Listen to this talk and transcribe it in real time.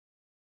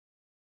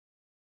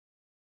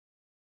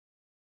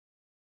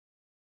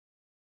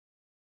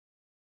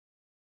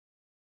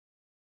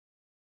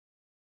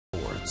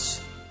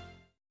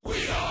We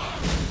are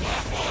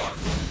Baltimore.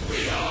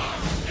 We are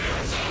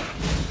Arizona.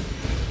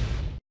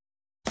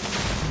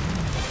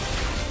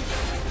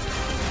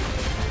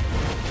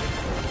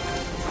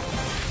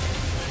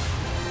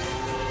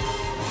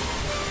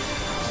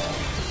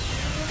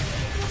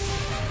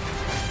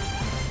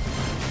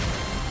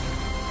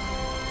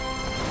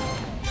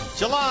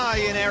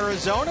 July in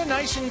Arizona,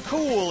 nice and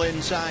cool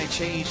inside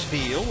Chase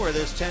Field, where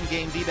this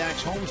 10-game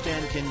D-backs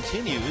homestand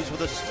continues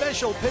with a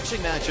special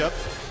pitching matchup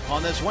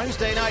on this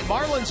Wednesday night.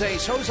 Marlins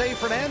ace Jose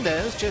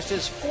Fernandez, just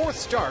his fourth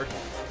start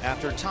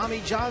after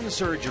Tommy John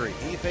surgery.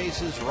 He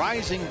faces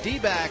rising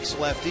D-backs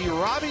lefty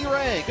Robbie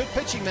Ray. Good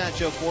pitching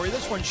matchup for you.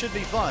 This one should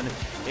be fun.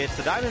 It's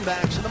the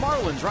Diamondbacks and the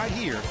Marlins right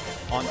here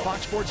on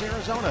Fox Sports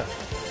Arizona.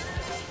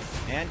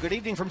 And good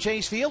evening from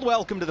Chase Field.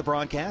 Welcome to the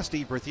broadcast.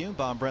 Steve with you.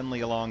 Bob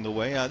Brenly along the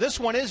way. This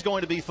one is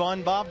going to be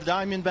fun. Bob, the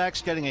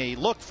Diamondbacks getting a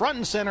look front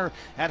and center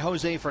at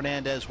Jose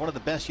Fernandez, one of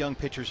the best young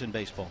pitchers in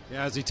baseball.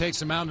 Yeah, as he takes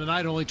him out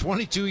tonight, only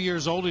 22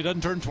 years old. He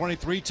doesn't turn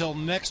 23 till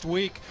next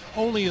week.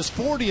 Only his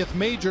 40th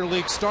major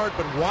league start,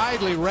 but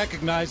widely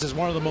recognized as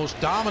one of the most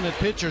dominant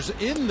pitchers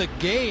in the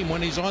game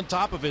when he's on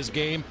top of his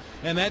game.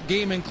 And that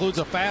game includes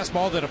a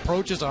fastball that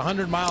approaches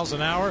 100 miles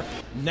an hour,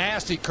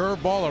 nasty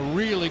curveball, a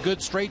really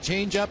good straight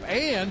changeup,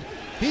 and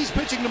he's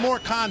pitching to more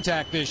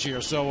contact this year.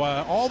 So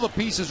all the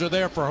pieces are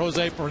there for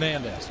Jose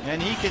Fernandez.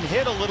 And he can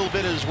hit a little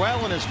bit as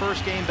well in his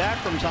first game back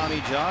from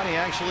Tommy John. He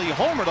actually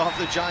homered off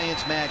the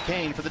Giants' Matt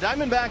Cain. For the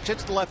Diamondbacks,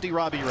 it's the lefty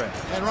Robbie Ray.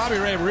 And Robbie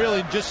Ray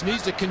really just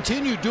needs to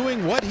continue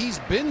doing what he's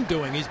been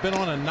doing. He's been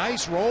on a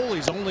nice roll.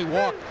 He's only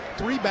walked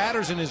 3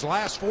 batters in his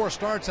last 4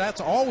 starts.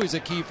 That's always a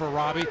key for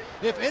Robbie.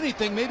 If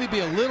anything, maybe be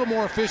a little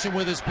more efficient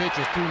with his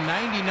pitches. Threw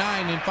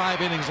 99 in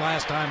 5 innings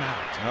last time out.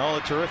 Oh,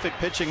 a terrific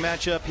pitching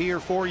matchup here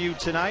for you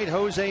tonight.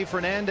 Jose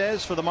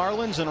Fernandez for the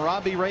Marlins and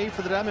Robbie Ray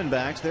for the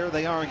Diamondbacks. There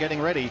they are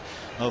getting ready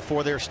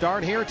for their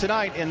start here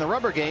tonight in the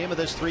rubber game of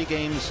this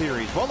 3-game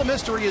series. Well, the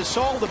mystery is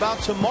solved about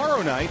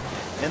tomorrow night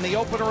in the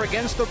opener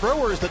against the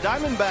Brewers. The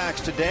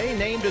Diamondbacks today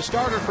named a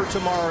starter for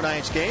tomorrow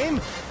night's game,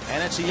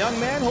 and it's a young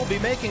man who'll be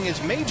making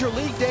his major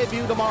league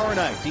debut tomorrow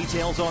night.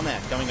 Details on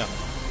that coming up.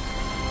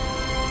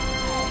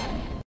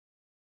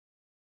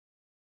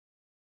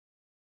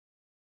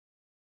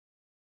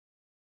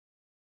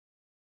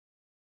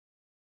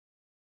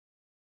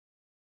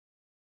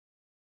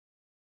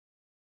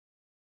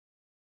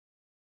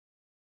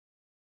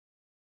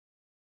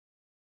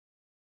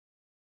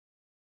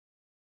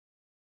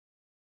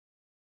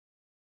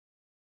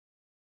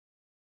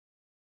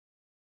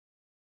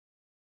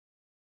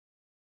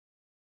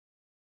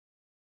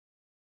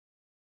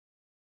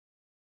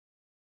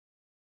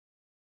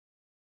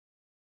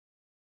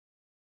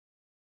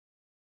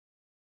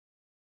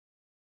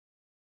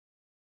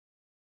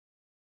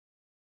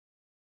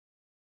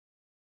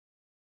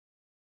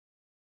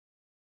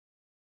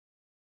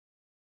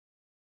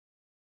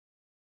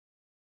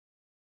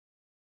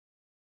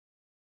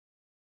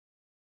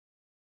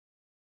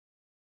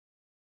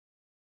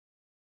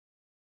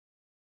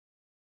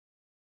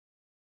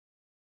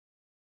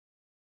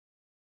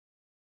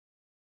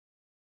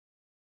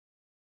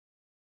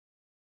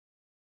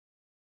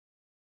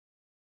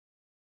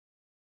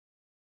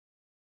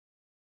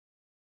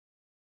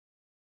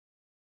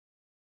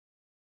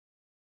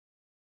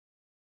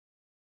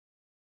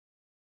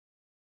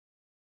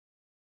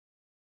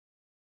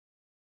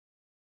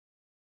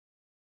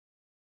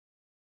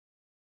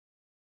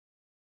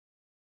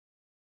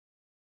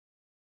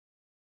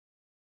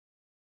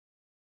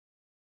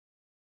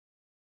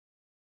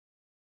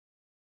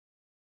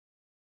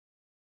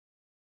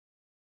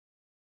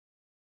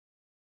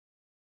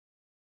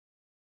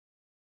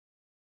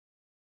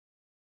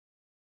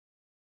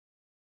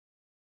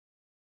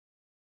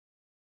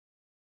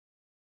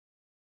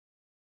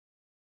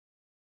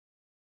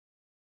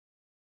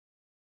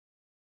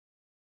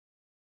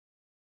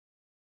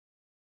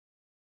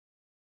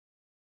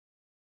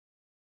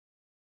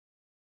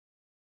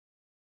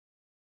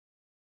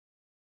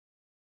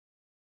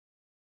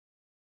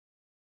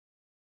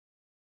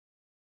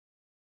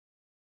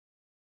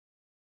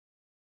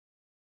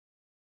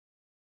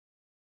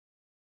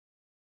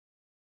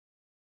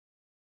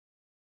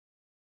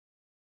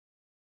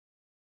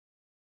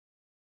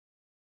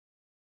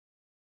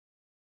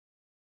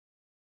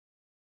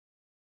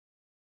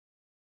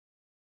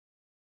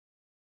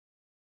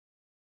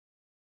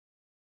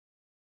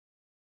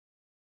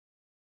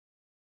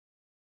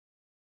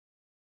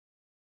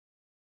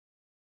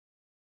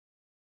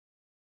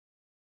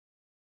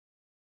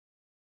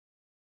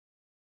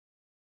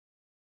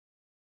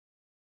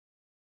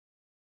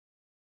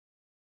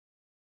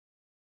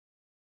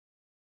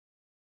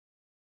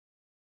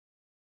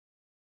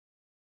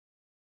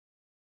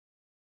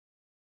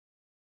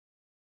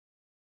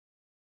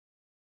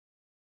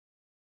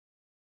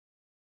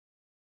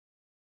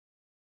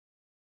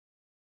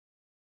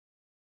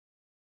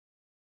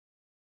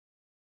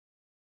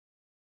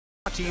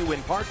 Brought to you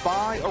in part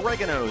by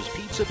Oregano's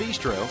Pizza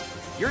Bistro,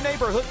 your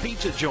neighborhood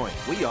pizza joint.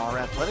 We are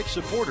athletic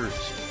supporters.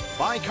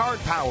 By Card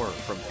Power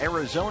from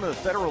Arizona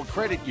Federal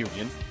Credit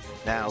Union.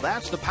 Now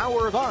that's the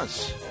power of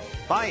us.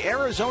 By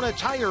Arizona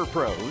Tire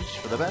Pros.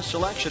 For the best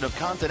selection of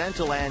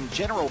Continental and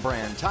General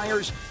brand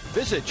tires,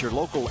 visit your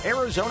local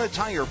Arizona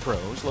Tire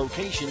Pros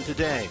location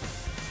today.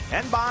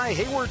 And by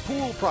Hayward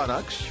Pool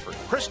Products. For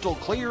crystal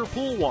clear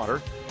pool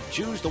water,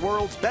 choose the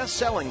world's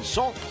best-selling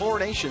salt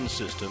chlorination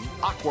system,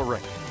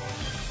 AquaRain.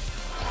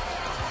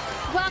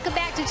 Welcome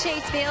back to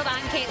Chase Field.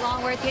 I'm Kate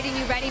Longworth, getting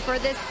you ready for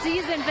this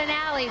season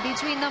finale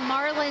between the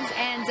Marlins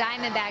and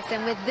Diamondbacks.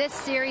 And with this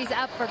series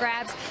up for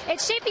grabs,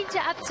 it's shaping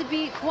up to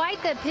be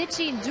quite the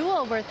pitching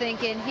duel, we're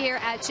thinking, here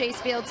at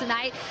Chase Field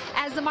tonight,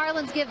 as the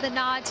Marlins give the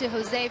nod to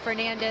Jose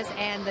Fernandez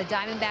and the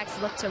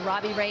Diamondbacks look to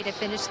Robbie Ray to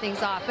finish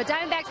things off. But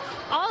Diamondbacks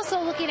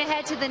also looking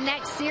ahead to the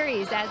next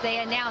series, as they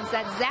announce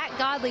that Zach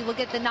Godley will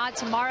get the nod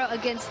tomorrow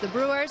against the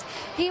Brewers.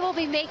 He will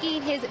be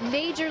making his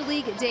major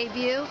league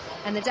debut,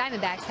 and the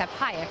Diamondbacks have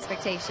high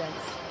expectations.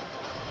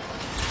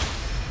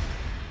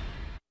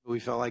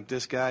 We felt like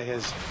this guy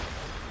has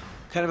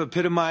kind of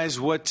epitomized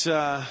what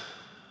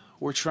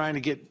we're trying to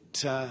get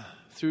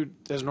through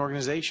as an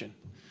organization.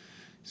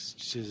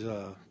 He's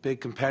a big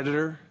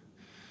competitor,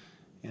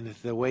 and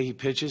the way he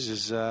pitches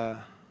is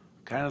kind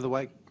of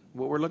what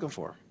we're looking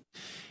for.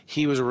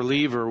 He was a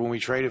reliever when we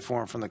traded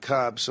for him from the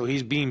Cubs, so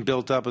he's being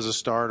built up as a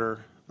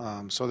starter.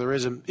 So there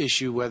is an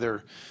issue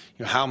whether,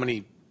 how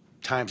many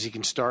times he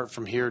can start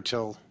from here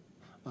till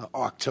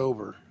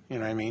October, you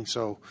know what I mean?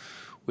 So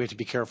we have to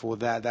be careful with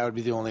that. That would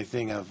be the only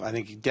thing I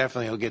think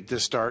he'll get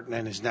this start and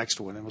then his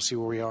next one, and we'll see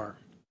where we are.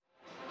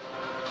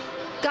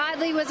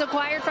 Godley was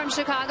acquired from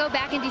Chicago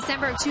back in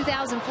December of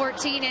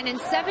 2014, and in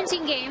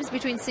 17 games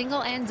between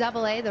single and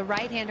double A, the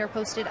right-hander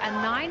posted a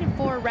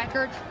 9-4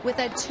 record with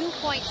a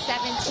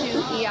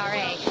 2.72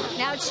 ERA.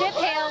 Now, Chip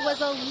Hale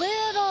was a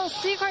little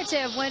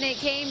secretive when it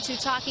came to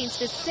talking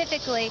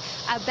specifically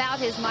about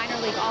his minor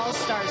league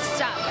all-star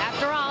stuff.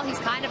 After all, he's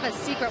kind of a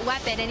secret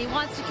weapon, and he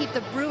wants to keep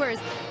the Brewers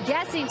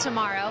guessing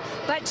tomorrow.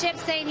 But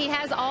Chip's saying he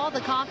has all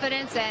the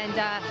confidence,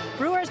 and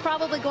Brewers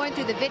probably going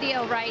through the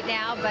video right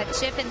now, but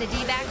Chip and the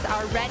D-backs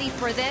are ready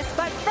for this.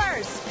 But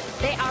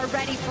first, they are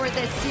ready for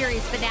this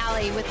series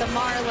finale with the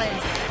Marlins.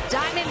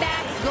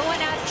 Diamondbacks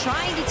going out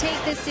trying to take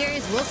this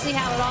series. We'll see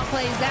how it all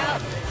plays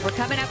out. We're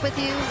coming up with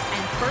you,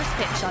 and first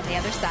pitch on the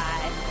other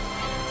side.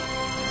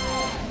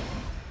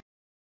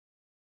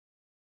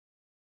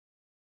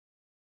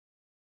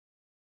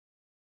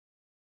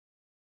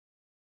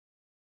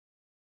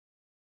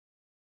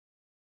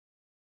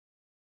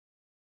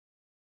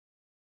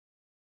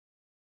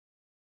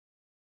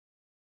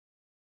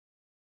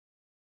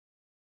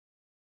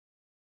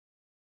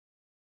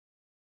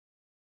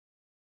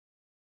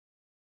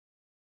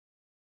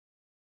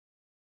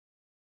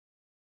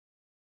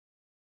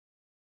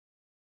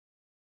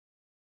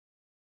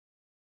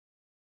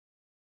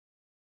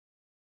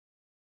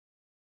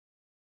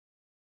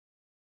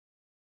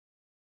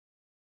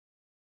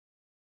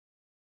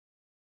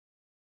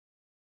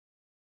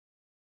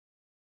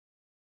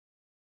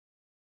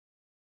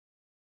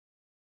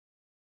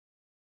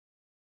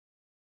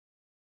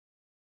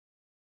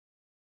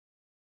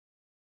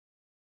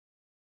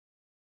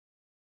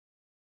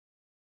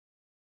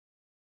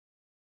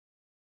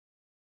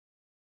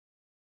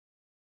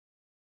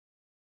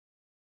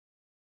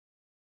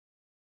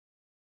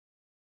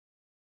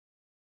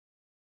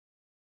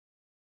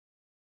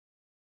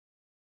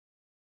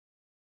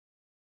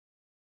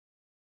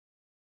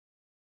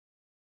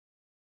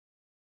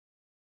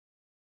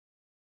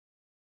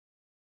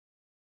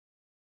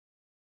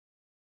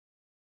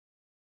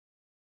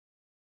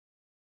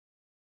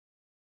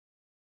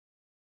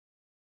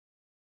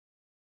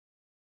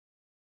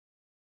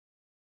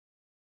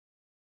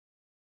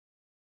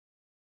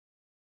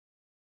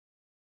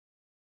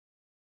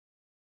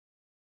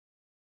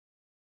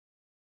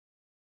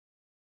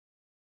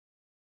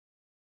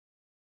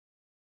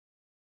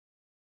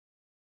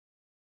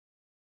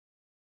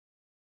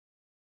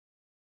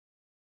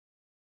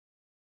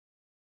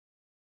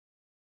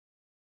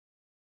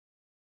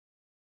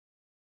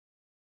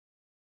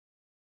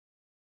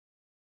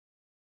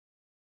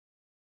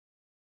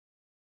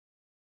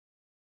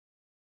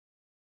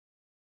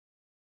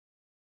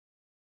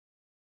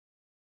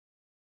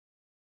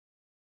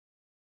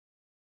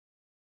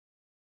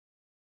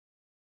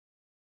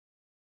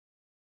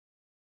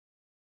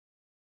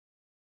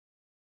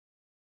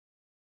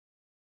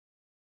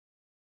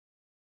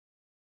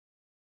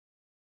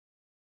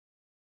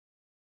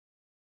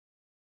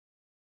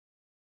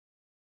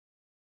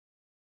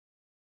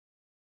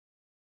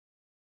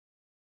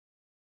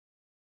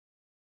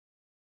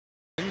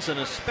 And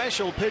a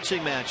special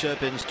pitching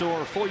matchup in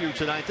store for you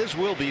tonight. This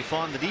will be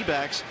fun. The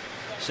D-backs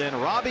send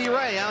Robbie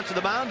Ray out to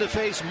the mound to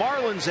face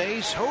Marlins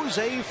ace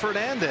Jose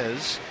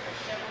Fernandez.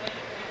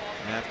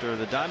 After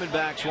the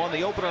Diamondbacks won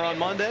the opener on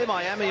Monday,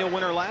 Miami a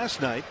winner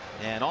last night.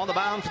 And on the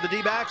mound for the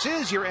D-backs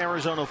is your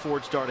Arizona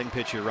Ford starting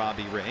pitcher,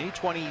 Robbie Ray.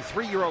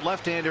 23-year-old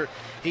left-hander.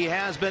 He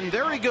has been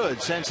very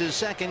good since his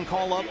second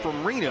call-up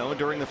from Reno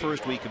during the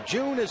first week of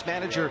June. His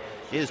manager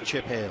is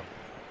Chip Hale.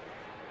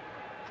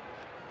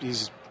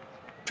 He's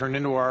turned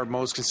into our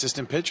most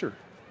consistent pitcher.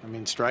 I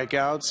mean,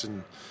 strikeouts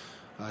and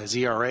His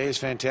ERA is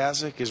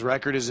fantastic. His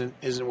record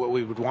isn't what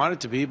we would want it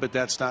to be, but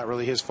that's not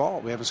really his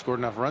fault. We haven't scored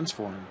enough runs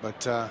for him.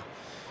 But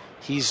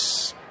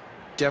he's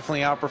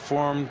definitely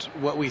outperformed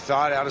what we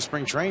thought out of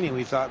spring training.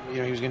 We thought he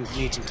was going to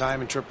need some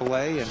time in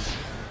AAA,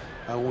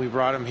 and when we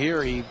brought him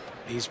here,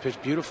 he's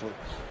pitched beautifully.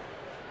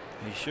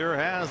 He sure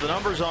has. The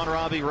numbers on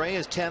Robbie Ray.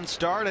 His 10th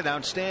start, an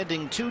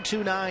outstanding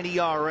 2.29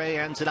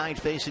 ERA, and tonight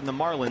facing the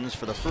Marlins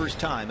for the first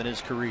time in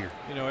his career.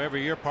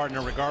 Every year,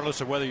 partner,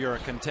 regardless of whether you're a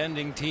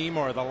contending team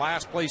or the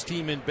last place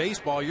team in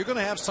baseball, you're going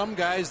to have some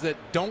guys that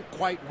don't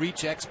quite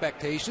reach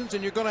expectations,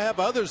 and you're going to have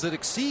others that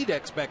exceed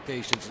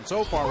expectations. And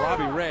so far,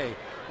 Robbie Ray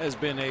has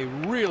been a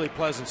really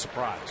pleasant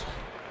surprise.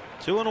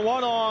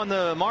 2-1 on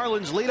the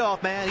Marlins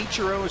leadoff man,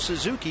 Ichiro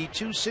Suzuki,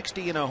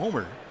 260 and a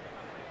homer.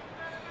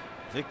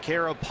 Vic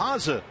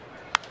Carapazza,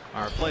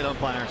 our plate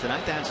umpire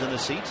tonight. That's in the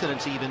seats, and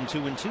it's even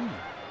 2-2.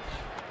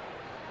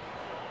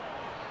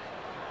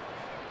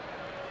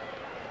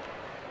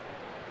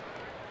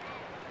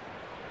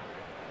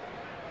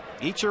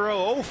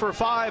 Ichiro 0 for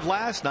 5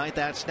 last night.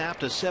 That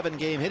snapped a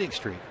 7-game hitting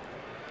streak.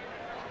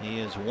 He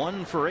is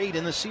 1 for 8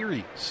 in the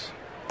series.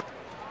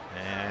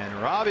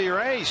 And Robbie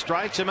Ray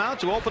strikes him out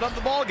to open up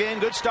the ball game.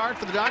 Good start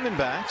for the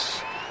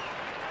Diamondbacks.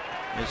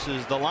 This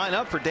is the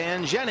lineup for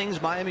Dan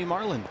Jennings, Miami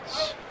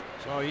Marlins.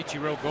 So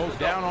Ichiro goes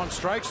down on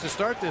strikes to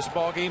start this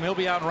ball game. He'll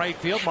be out in right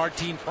field.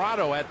 Martin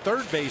Prado at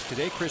third base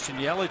today. Christian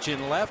Yelich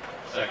in left.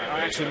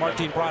 Actually,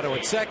 Martin Prado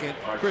at second.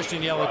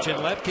 Christian Yelich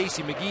in left.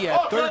 Casey McGee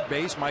at third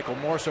base. Michael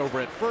Morse over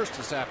at first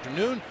this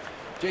afternoon.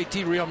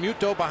 JT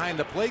Realmuto behind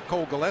the plate.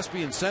 Cole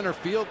Gillespie in center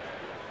field.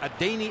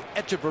 Adeiny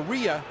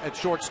Echeverria at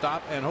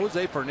shortstop, and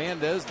Jose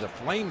Fernandez, the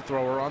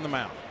flamethrower, on the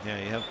mound. Yeah,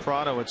 you have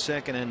Prado at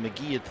second and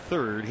McGee at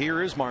third.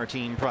 Here is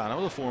Martin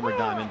Prado, the former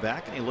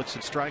Diamondback, and he looks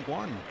at strike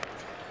one.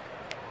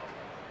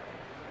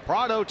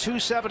 Prado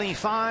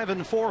 275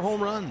 and 4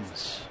 home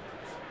runs.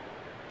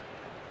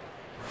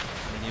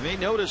 And you may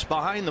notice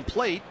behind the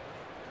plate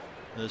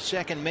the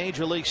second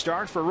major league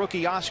start for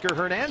rookie Oscar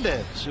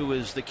Hernandez, who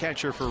is the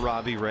catcher for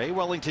Robbie Ray.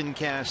 Wellington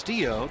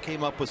Castillo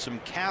came up with some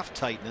calf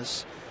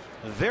tightness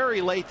very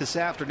late this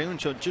afternoon,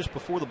 so just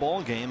before the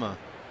ball game, a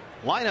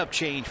lineup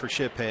change for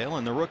Chip Hale,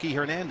 and the rookie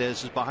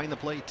Hernandez is behind the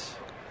plate.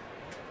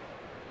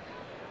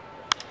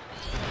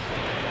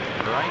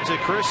 Right to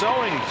Chris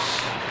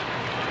Owings.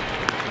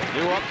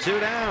 2 up, 2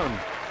 down.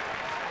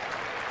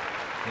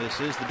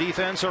 This is the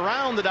defense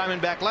around the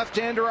Diamondback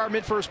left-hander, our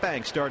mid-first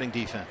bank starting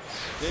defense.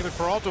 David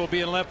Peralta will be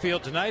in left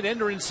field tonight.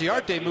 Ender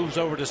Inciarte moves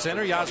over to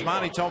center.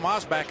 Yasmani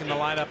Tomas back in the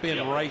lineup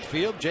in right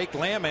field. Jake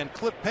Lamb and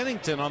Cliff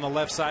Pennington on the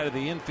left side of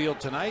the infield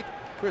tonight.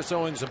 Chris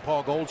Owings and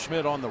Paul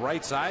Goldschmidt on the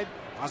right side.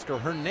 Oscar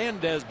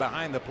Hernandez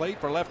behind the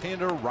plate for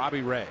left-hander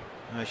Robbie Ray.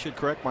 I should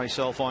correct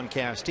myself on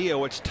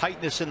Castillo. It's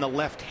tightness in the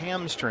left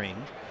hamstring.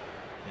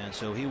 And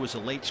so he was a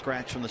late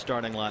scratch from the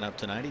starting lineup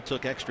tonight. He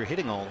took extra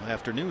hitting all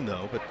afternoon,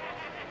 though, but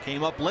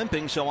came up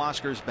limping, so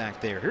Oscar's back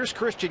there. Here's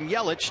Christian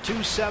Yelich,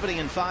 270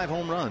 and 5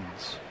 home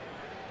runs.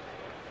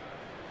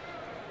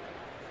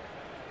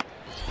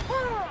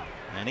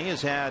 And he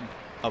has had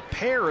a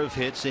pair of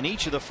hits in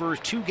each of the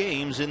first 2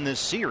 games in this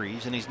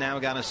series, and he's now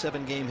got a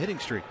 7-game hitting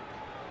streak.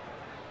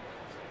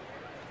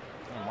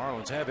 The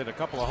Marlins have hit a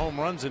couple of home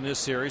runs in this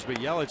series, but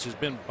Yelich has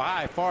been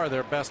by far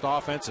their best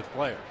offensive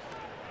player.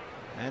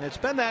 And it's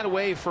been that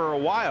way for a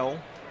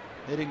while,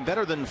 hitting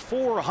better than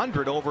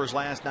 400 over his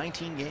last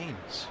 19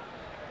 games.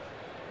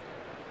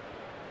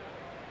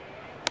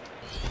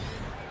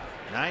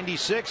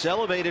 96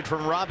 elevated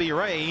from Robbie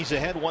Ray. He's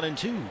ahead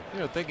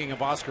 1-2. Thinking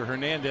of Oscar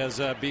Hernandez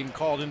being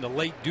called into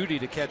late duty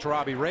to catch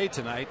Robbie Ray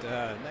tonight,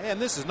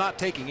 and this is not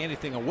taking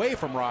anything away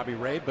from Robbie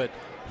Ray, but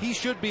he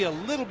should be a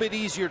little bit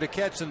easier to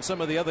catch than some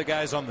of the other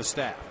guys on the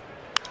staff.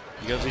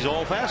 Because he's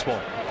all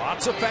fastball.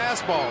 Lots of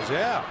fastballs,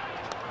 yeah.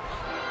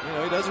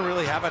 He doesn't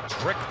really have a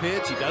trick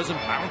pitch. He doesn't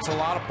bounce a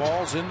lot of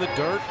balls in the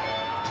dirt.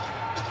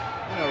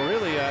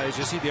 Really, as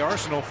you see the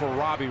arsenal for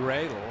Robbie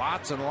Ray,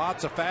 lots and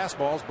lots of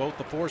fastballs, both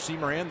the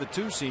 4-seamer and the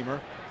 2-seamer.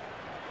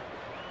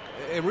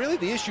 And really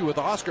the issue with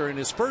Oscar in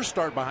his first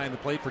start behind the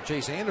plate for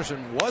Chase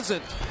Anderson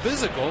wasn't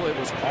physical, it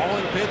was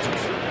calling pitches.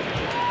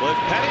 With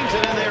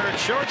Pennington in there at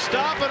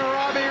shortstop and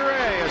Robbie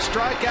Ray, a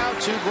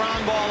strikeout, 2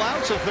 ground ball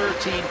outs, a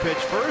 13-pitch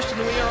first,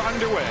 and we are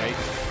underway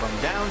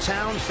from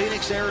downtown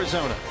Phoenix,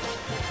 Arizona.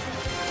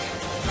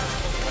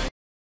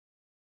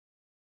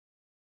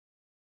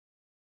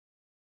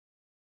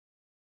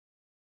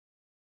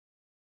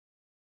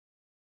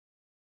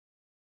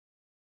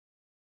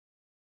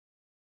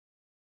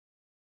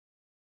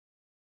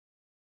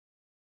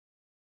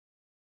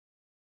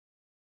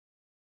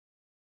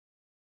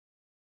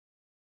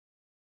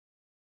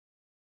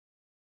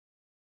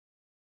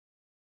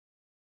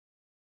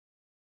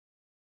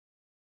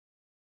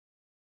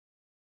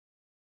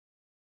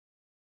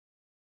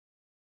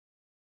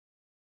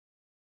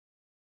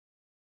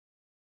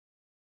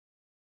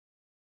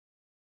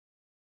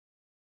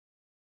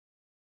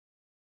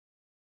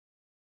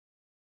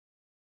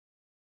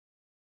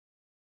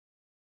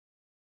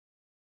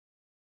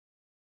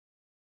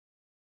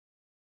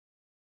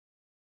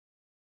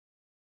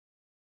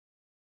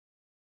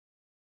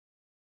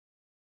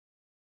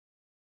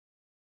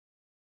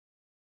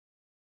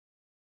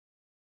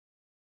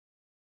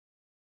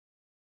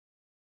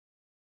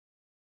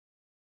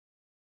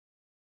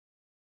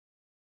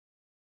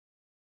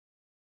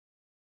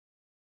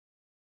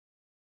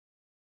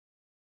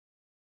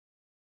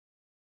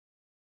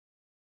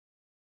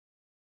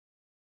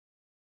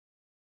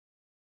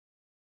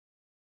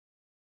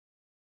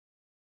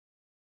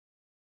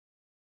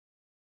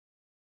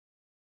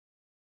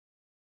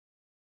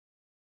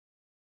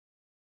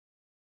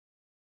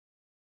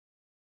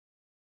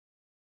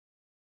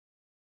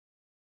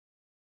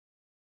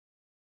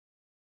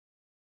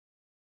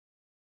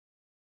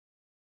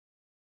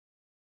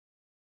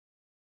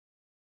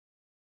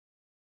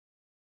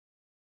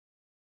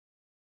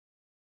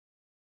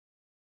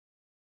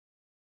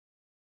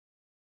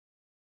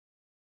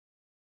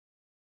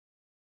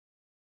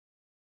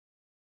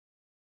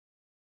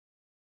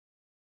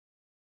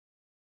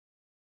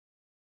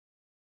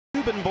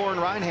 Cuban-born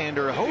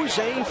right-hander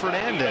Jose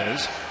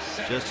Fernandez.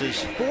 Just his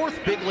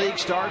 4th big league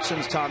start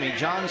since Tommy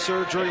John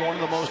surgery. One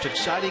of the most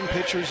exciting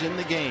pitchers in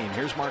the game.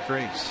 Here's Mark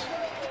Grace.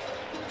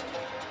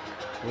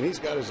 When he's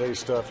got his A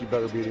stuff, you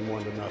better beat him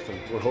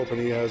 1-0. We're hoping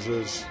he has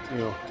his,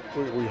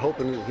 we're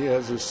hoping he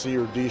has his C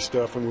or D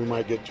stuff, and we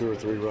might get 2 or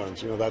 3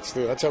 runs.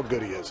 That's how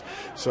good he is.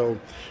 So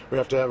we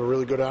have to have a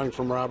really good outing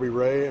from Robbie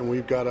Ray, and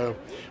we got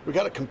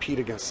to compete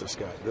against this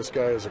guy. This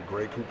guy is a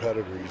great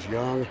competitor. He's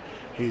young.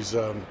 He's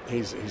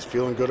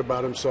feeling good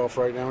about himself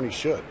right now, and he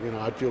should.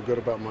 I'd feel good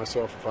about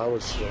myself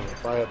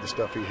if I had the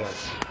stuff he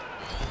has.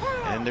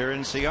 Ender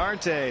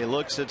Inciarte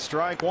looks at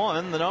strike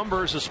one. The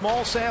number is a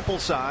small sample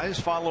size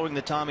following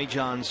the Tommy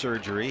John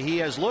surgery. He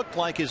has looked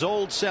like his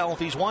old self.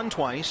 He's won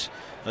twice,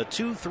 a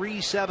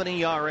 2.37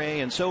 ERA,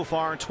 and so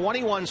far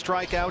 21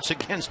 strikeouts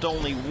against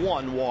only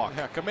 1 walk.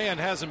 Yeah, command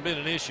hasn't been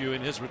an issue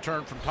in his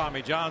return from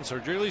Tommy John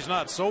surgery, at least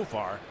not so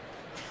far.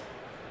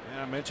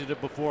 I mentioned it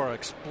before,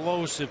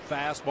 explosive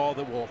fastball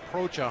that will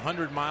approach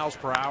 100 miles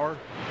per hour.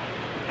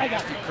 I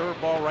got the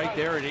curveball right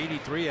there at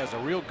 83. Has a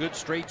real good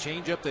straight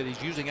changeup that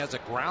he's using as a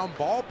ground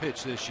ball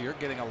pitch this year,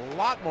 getting a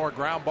lot more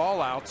ground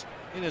ball outs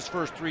in his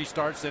first 3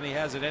 starts than he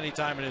has at any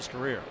time in his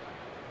career.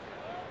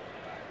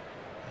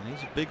 And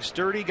he's a big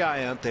sturdy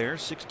guy out there,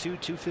 6'2",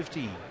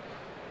 215.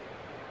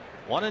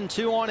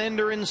 1-2 on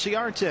Ender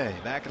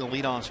Inciarte, back in the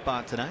leadoff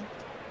spot tonight.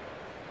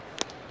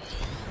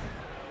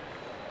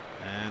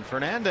 And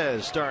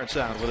Fernandez starts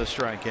out with a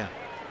strikeout.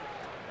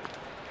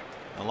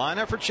 The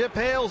lineup for Chip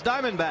Hale's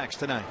Diamondbacks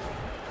tonight.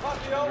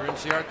 Ender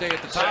Inciarte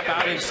at the top,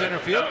 out in center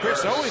field.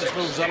 Chris Owings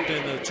moves up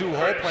in the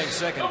 2-hole playing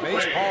second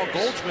base. Paul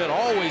Goldschmidt,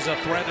 always a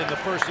threat in the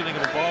first inning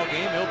of the ball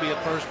game. He'll be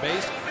at first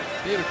base.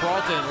 David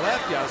Peralta in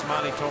left,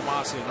 Yasmani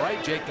Tomasi in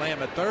right, Jake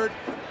Lamb at third.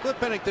 Cliff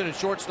Pennington at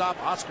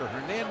shortstop. Oscar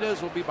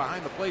Hernandez will be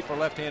behind the plate for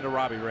left-hander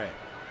Robbie Ray.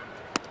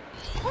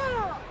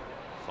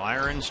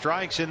 Firing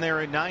strikes in there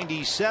at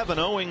 97.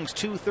 Owings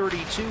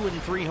 232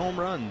 and 3 home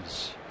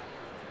runs.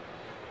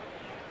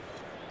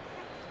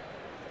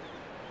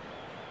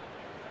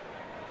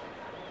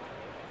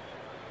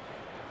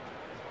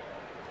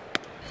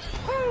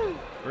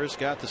 First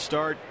got the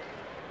start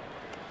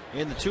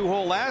in the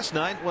 2-hole last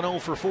night. Went 0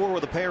 for 4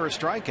 with a pair of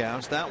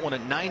strikeouts. That one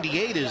at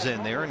 98 is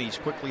in there, and he's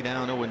quickly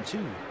down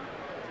 0-2.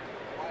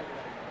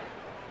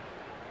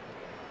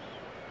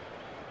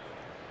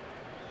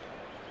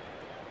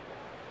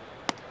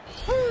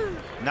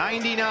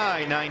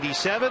 99,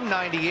 97,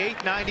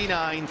 98,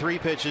 99. 3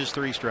 pitches,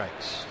 3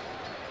 strikes.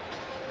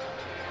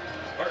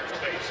 First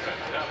baseman,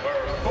 number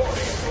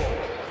 44,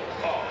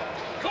 Paul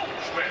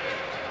Goldschmidt.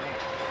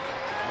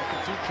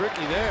 Nothing too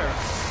tricky there.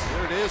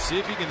 There it is. See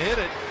if you can hit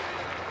it.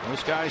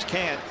 Most guys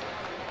can't.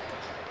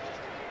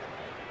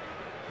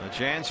 A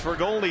chance for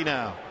Goldie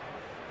now.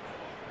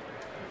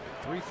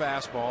 3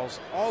 fastballs,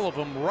 all of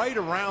them right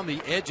around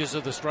the edges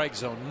of the strike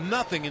zone.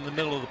 Nothing in the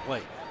middle of the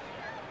plate.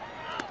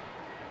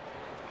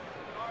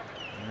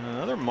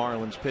 Another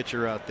Marlins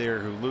pitcher out there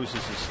who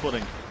loses his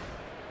footing.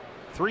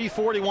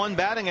 341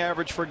 batting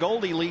average for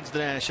Goldie, leads the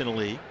National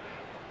League.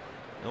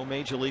 No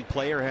major league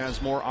player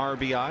has more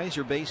RBIs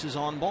or bases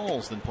on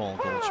balls than Paul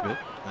Goldschmidt,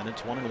 and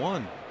it's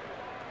 1-1.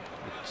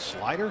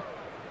 Slider,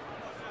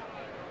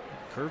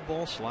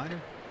 curveball, slider.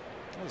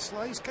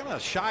 Well, he's kind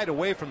of shied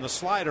away from the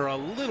slider a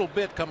little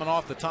bit coming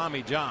off the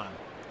Tommy John.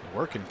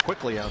 Working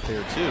quickly out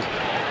there too.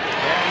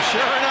 And sure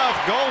enough,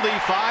 Goldie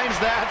finds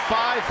that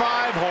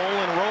 5-5 hole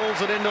and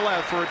rolls it into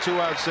left for a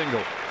 2-out single.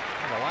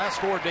 In the last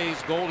 4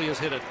 days, Goldie has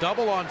hit a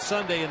double on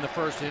Sunday in the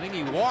first inning.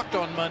 He walked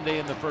on Monday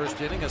in the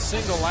first inning, a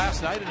single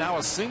last night, and now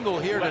a single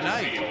here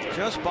tonight.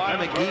 Just by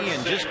McGee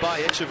and just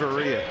by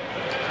Echeverria.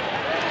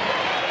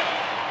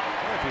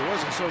 Well, if he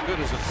wasn't so good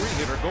as a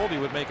 3-hitter, Goldie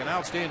would make an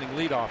outstanding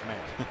leadoff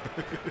man.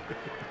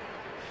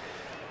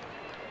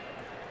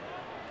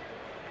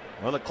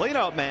 Well, the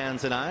cleanup man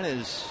tonight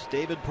is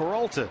David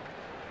Peralta.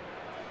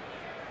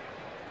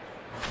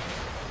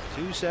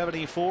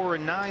 274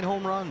 and 9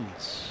 home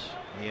runs.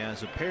 He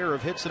has a pair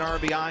of hits and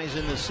RBIs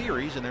in the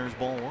series, and there's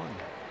ball 1.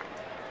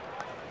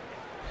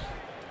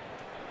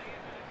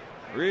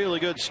 Really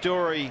good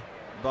story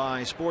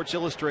by Sports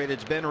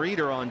Illustrated's Ben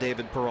Reeder on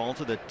David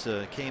Peralta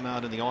that came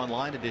out in the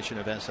online edition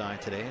of SI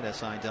today at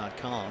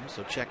SI.com.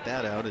 So check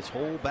that out. His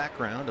whole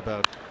background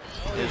about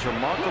his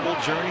remarkable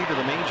journey to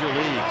the major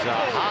leagues.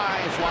 A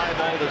high fly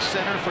ball to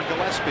center for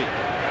Gillespie.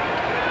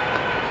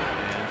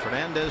 And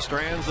Fernandez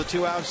strands the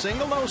 2-out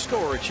single. No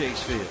score at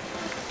Chase Field.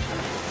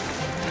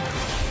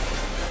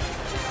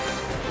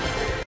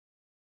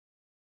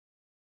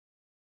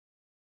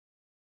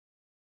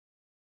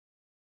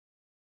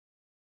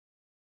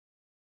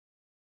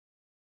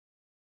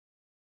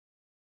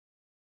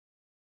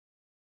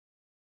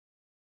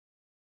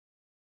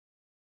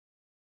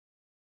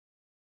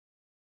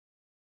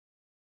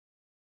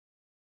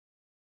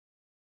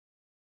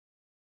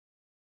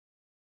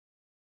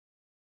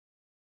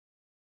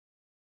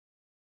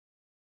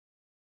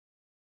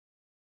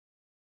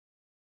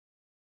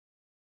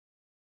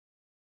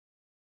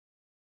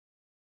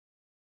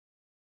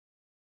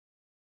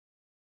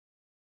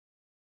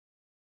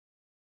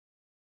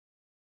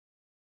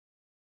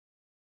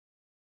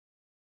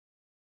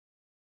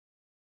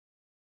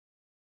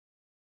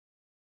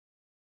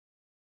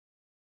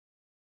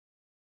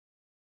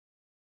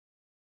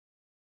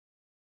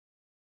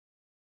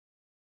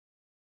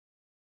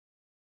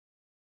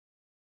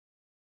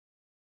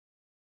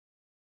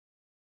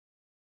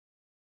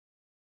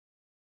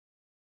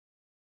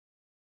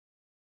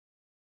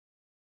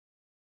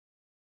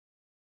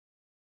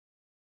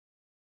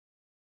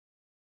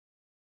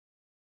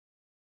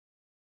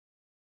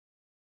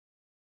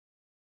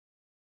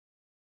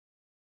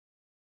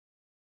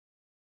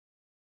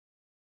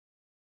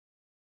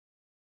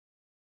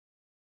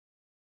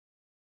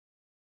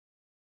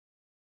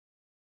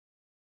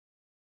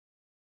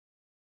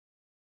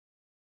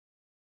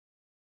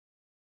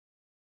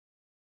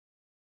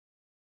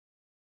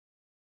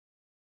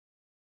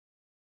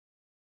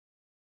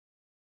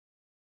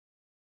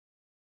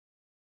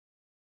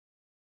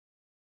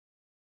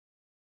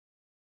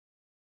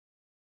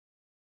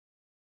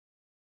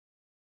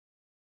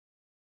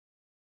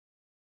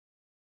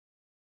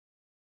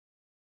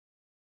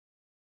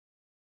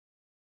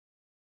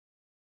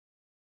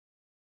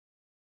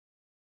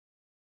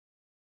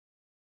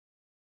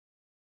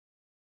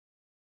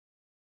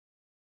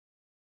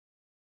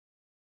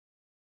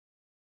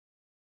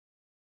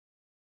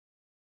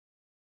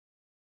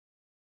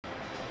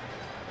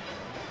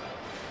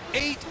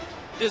 8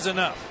 is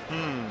enough.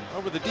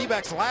 Over the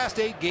D-backs' last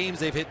 8 games,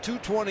 they've hit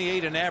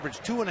 .228 and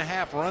averaged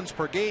 2.5 runs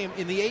per game.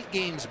 In the 8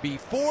 games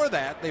before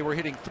that, they were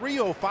hitting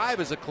 .305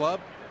 as a club,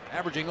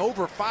 averaging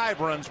over 5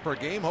 runs per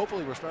game.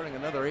 Hopefully we're starting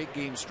another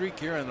 8-game streak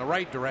here in the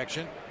right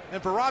direction.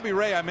 And for Robbie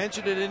Ray, I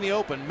mentioned it in the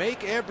open,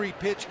 make every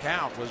pitch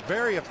count. Was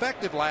very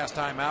effective last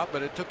time out,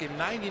 but it took him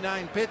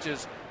 99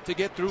 pitches to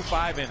get through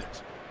 5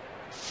 innings.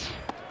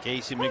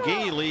 Casey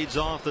McGee leads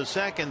off the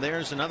second.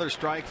 There's another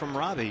strike from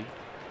Robbie.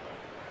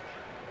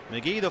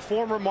 McGee, the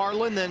former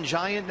Marlin, then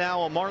Giant,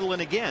 now a Marlin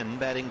again,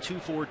 batting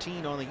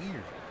 .214 on the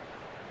year.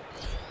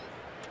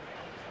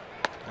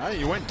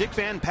 You went Dick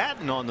Van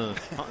Patten on the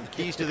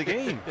keys to the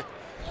game.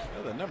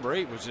 Well, the number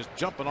 8 was just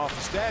jumping off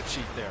the stat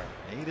sheet there.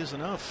 8 is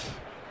enough.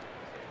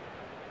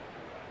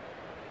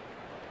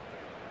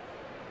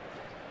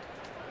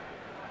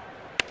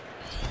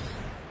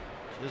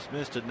 Just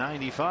missed at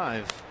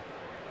 95.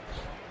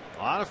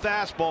 A lot of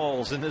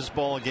fastballs in this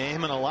ball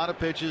game and a lot of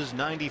pitches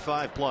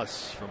 95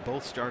 plus from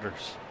both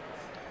starters.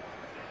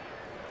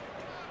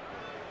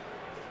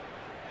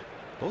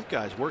 Both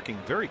guys working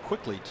very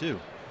quickly too.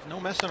 There's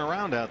no messing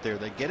around out there.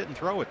 They get it and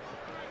throw it.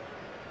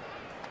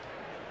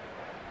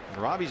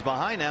 And Robbie's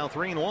behind now,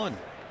 3-1.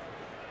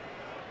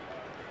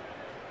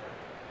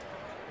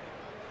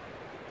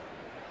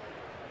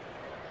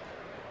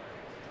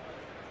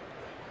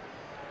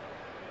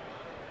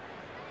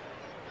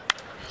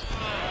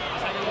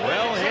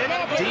 Well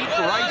hit deep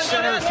right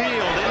center field.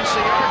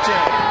 Inciarte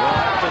will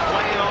have to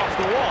play it off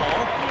the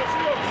wall.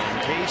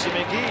 And Casey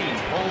McGee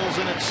pulls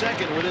in at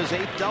second with his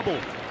 8th double.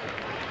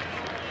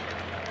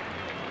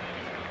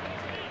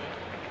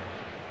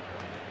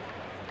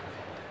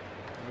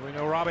 We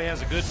know Robbie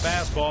has a good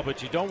fastball,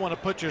 but you don't want to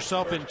put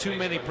yourself in too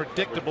many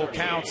predictable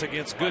counts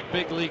against good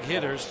big league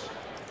hitters.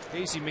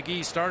 Casey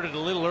McGee started a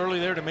little early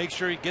there to make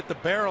sure he get the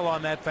barrel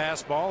on that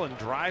fastball and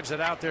drives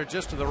it out there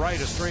just to the right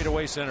of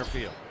straightaway center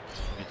field.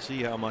 You can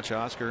see how much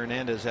Oscar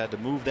Hernandez had to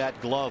move that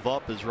glove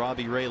up as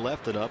Robbie Ray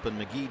left it up, and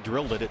McGee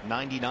drilled it at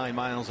 99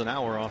 miles an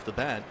hour off the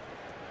bat.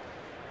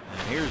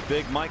 And here's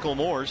big Michael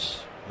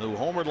Morse, who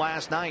homered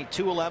last night,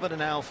 211 and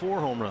now 4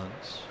 home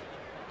runs.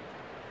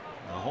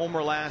 A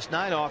homer last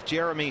night off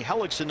Jeremy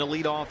Hellickson to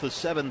lead off the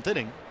 7th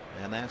inning,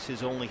 and that's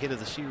his only hit of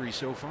the series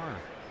so far.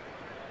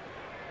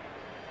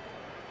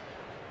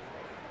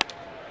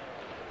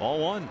 Ball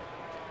 1.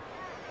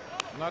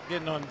 Not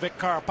getting on Vic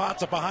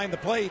Carapazza behind the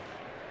plate.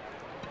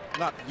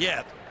 Not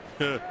yet.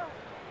 But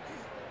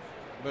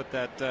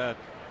that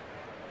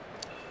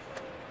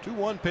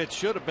 2-1 pitch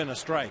should have been a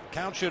strike.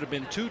 Count should have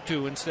been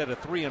 2-2 instead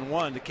of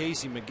 3-1 to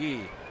Casey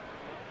McGee.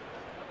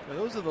 Now,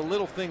 those are the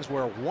little things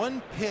where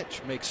one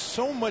pitch makes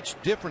so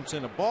much difference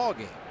in a ball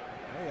game.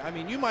 I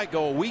mean, you might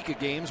go a week of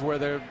games where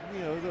the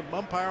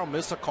umpire will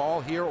miss a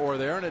call here or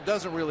there, and it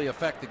doesn't really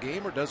affect the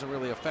game or doesn't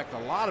really affect a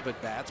lot of at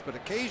bats. But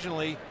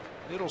occasionally,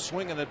 it'll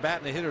swing an at bat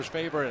in the hitter's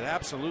favor at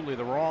absolutely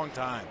the wrong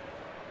time.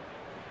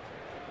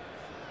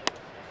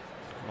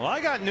 Well, I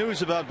got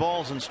news about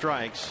balls and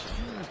strikes.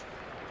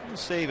 We'll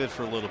save it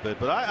for a little bit,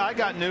 but I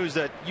got news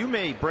that you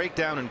may break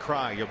down and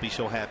cry. You'll be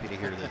so happy to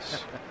hear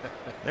this.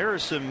 There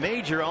is some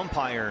major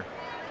umpire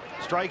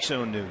strike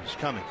zone news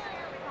coming.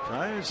 So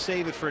I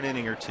save it for an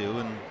inning or two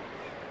and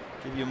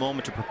give you a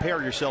moment to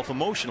prepare yourself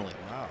emotionally.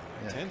 Wow,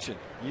 tension.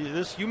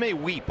 You may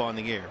weep on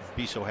the air.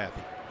 Be so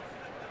happy.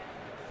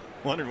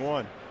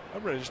 1-1.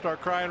 I'm ready to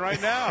start crying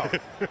right now.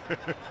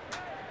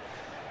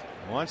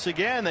 Once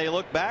again, they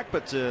look back,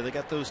 but they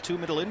got those 2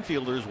 middle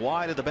infielders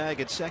wide of the bag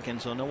at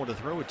second, so no one to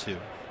throw it to.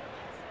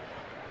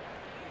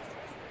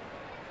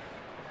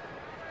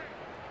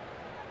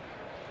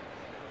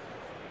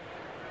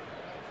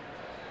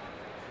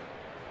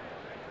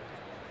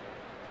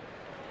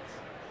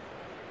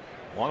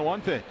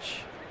 One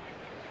pitch.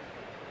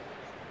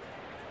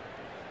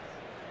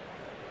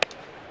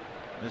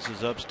 This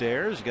is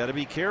upstairs. Got to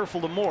be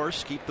careful to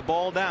Morse. Keep the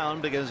ball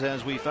down because,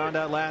 as we found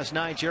out last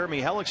night,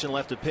 Jeremy Hellickson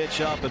left a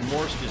pitch up and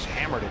Morse just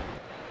hammered it.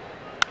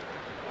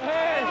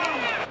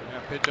 Yeah,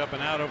 pitch up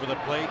and out over the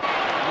plate.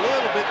 A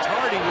little bit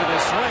tardy with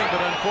his swing,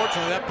 but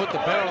unfortunately that put the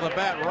barrel of the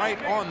bat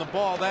right on the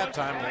ball that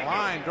time.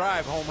 Line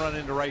drive home run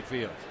into right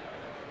field.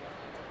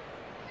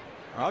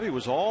 Robbie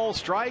was all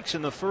strikes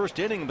in the first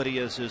inning, but he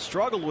has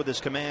struggled with his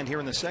command here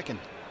in the second.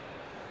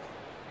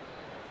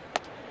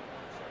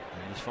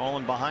 And he's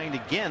fallen behind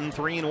again,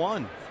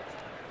 3-1.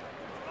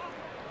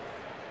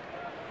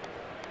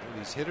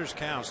 These hitters'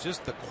 counts,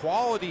 just the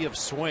quality of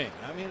swing.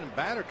 I mean, a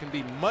batter can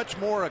be much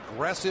more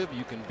aggressive.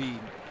 You can be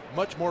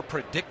much more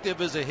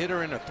predictive as a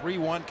hitter in a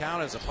 3-1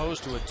 count as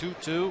opposed to a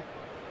 2-2. You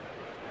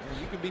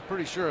can be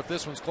pretty sure if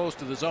this one's close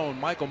to the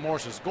zone, Michael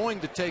Morse is going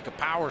to take a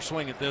power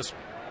swing at this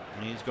one.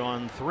 He's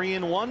gone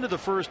 3-1 to the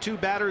first 2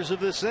 batters of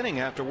this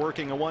inning after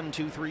working a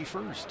 1-2-3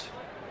 first.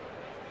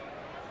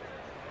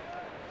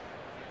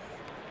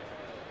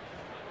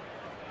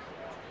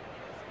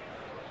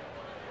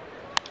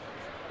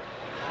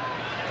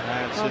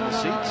 That's in the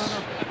seats.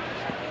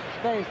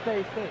 Stay.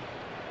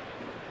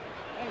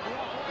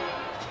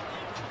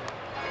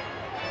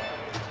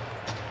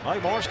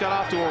 Mike Morse got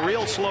off to a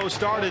real slow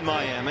start in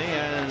Miami,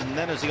 and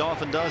then, as he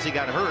often does, he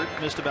got hurt.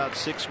 Missed about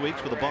 6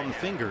 weeks with a bum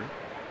finger.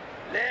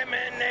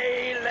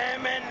 Lemonade,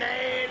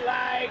 lemonade,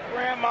 like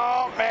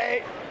grandma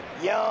made.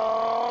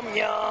 Yum,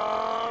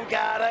 yum,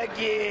 gotta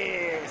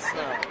get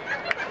some.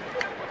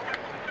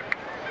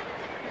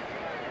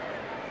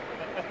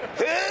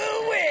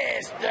 Who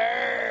is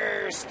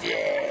thirsty?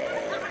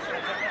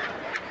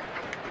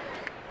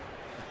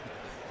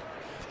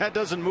 That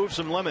doesn't move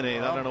some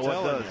lemonade. I don't know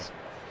what does.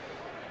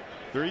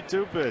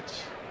 3-2 pitch.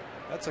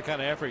 That's the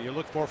kind of effort you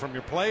look for from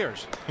your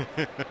players.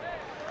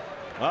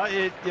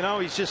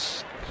 He's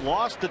just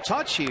lost the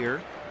touch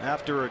here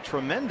after a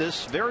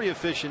tremendous, very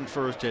efficient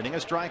first inning, a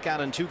strikeout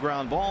and 2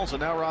 ground balls,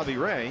 and now Robbie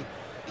Ray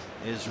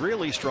is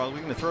really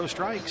struggling to throw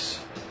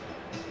strikes.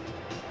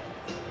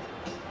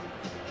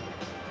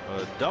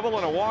 A double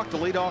and a walk to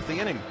lead off the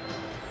inning.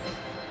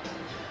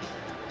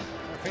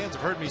 Fans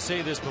have heard me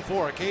say this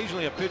before.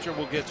 Occasionally a pitcher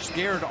will get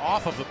scared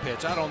off of a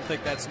pitch. I don't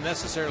think that's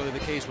necessarily the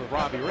case with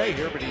Robbie Ray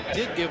here, but he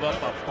did give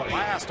up a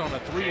blast on a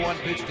 3-1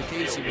 pitch to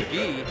Casey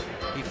McGee.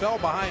 He fell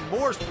behind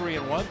Morse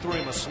 3-1, threw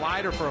him a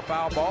slider for a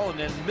foul ball, and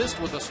then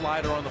missed with a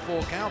slider on the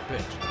full count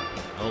pitch.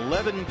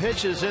 11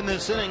 pitches in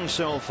this inning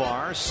so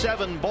far,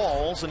 7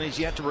 balls, and he's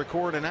yet to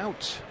record an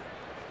out.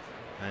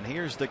 And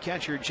here's the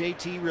catcher,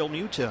 JT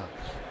Realmuto.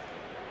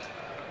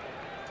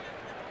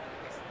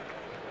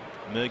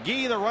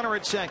 McGee, the runner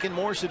at second,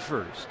 Morse at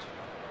first.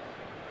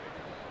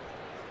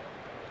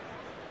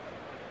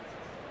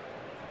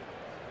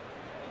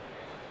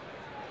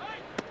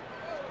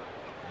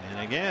 And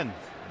again,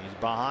 he's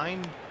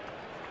behind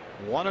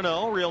 1-0.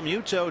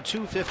 Realmuto,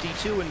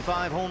 252 and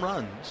 5 home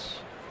runs.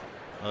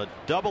 A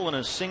double and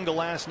a single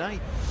last night.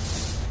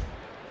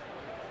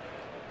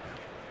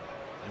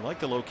 I like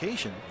the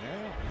location.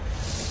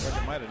 Yeah.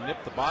 Like it might have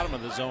nipped the bottom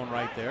of the zone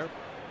right there.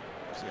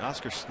 See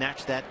Oscar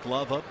snatched that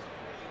glove up.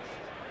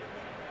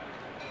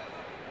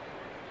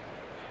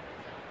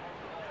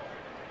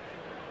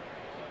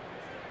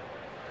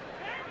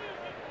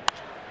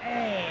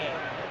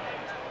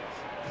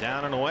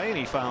 Down and away, and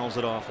he fouls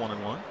it off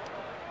 1-1.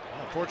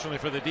 Unfortunately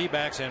for the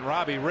D-backs and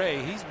Robbie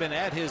Ray, he's been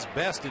at his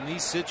best in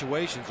these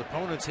situations.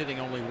 Opponents hitting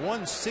only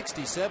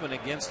 167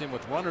 against him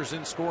with runners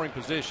in scoring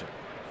position.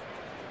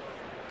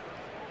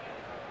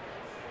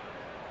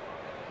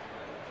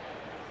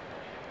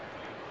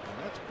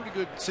 And that's a pretty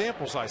good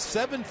sample size.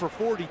 7 for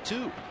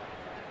 42.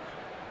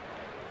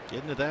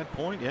 Getting to that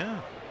point,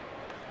 yeah.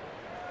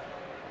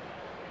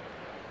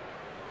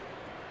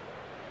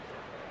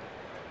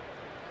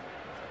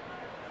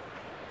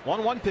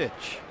 One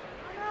pitch.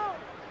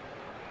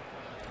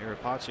 Here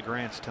at Potts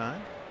Grant's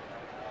time.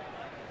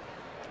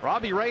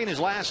 Robbie Ray in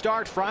his last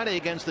start Friday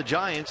against the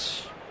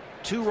Giants,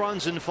 2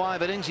 runs in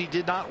 5 innings. He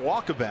did not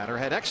walk a batter,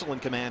 had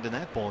excellent command in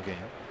that ball game,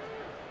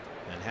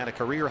 and had a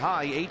career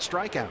high 8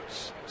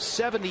 strikeouts.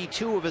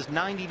 72 of his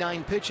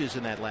 99 pitches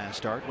in that last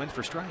start went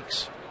for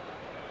strikes.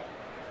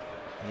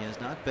 He has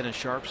not been as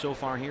sharp so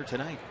far here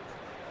tonight.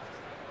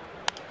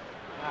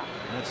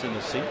 That's in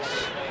the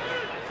seats,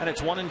 and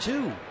it's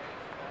 1-2.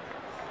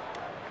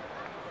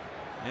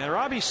 And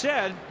Robbie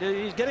said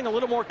he's getting a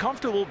little more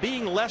comfortable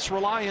being less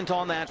reliant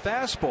on that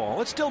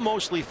fastball. It's still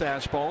mostly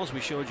fastball, as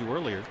we showed you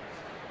earlier.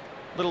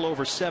 A little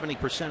over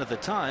 70% of the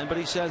time, but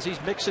he says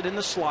he's mixing in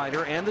the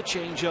slider and the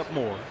changeup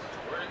more.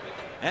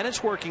 And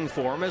it's working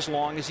for him as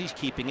long as he's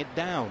keeping it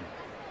down.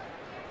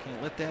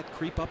 Can't let that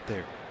creep up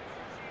there.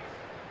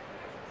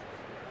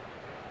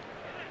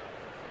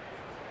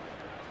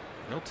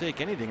 He'll take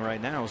anything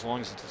right now as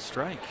long as it's a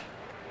strike.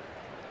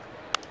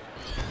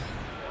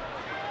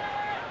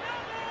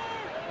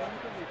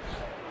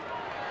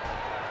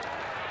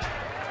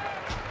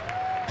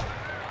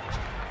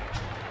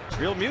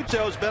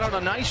 Realmuto's been on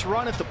a nice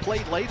run at the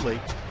plate lately.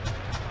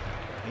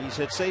 He's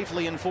hit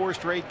safely in 4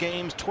 straight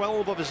games,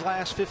 12 of his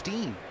last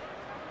 15.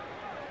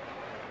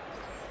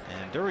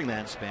 And during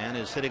that span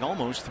is hitting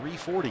almost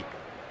 340.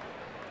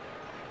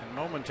 And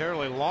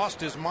momentarily lost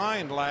his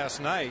mind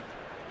last night.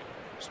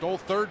 Stole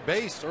third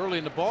base early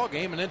in the ball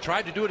game and then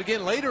tried to do it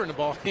again later in the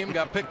ball game.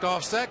 Got picked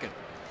off second.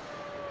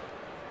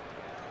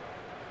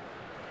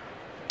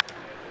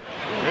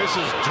 This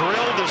is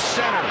drilled to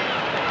center.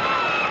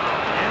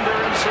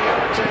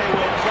 Ciarte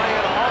will play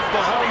it off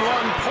the home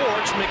run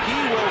porch.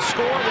 McGee will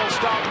score. They'll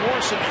stop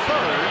Morse at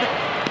third.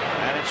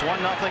 And it's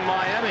 1-0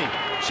 Miami.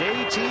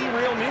 JT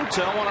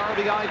Realmuto on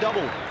RBI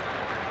double.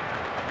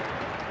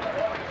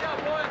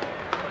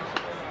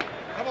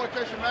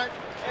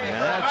 And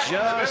that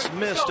just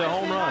missed a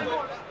home run.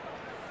 Well,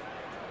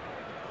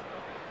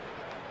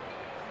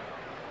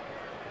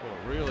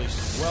 really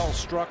well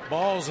struck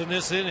balls in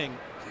this inning.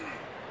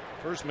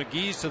 First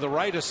McGee's to the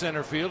right of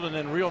center field, and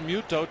then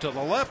Realmuto to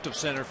the left of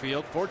center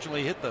field.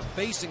 Fortunately hit the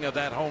facing of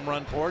that home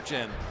run porch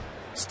and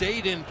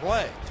stayed in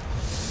play.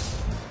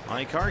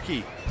 Mike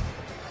Harkey.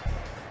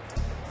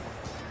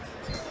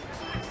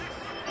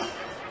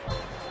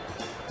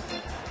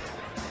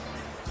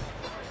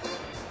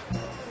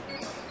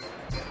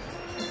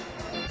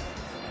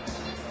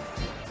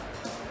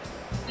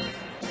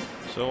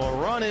 So a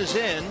run is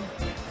in.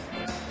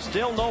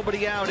 Still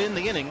nobody out in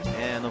the inning,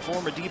 and the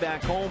former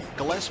D-back home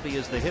Gillespie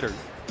is the hitter,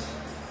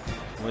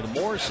 with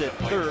Morse at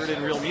third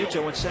and Real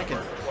Muto at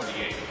second.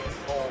 28,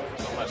 Cole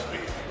Gillespie.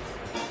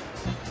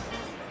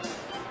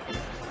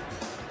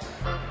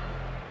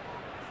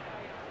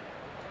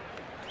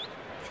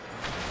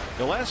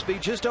 Gillespie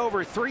just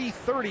over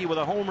 330 with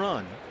a home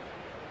run.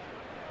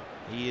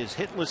 He is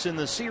hitless in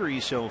the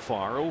series so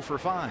far, 0 for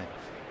 5.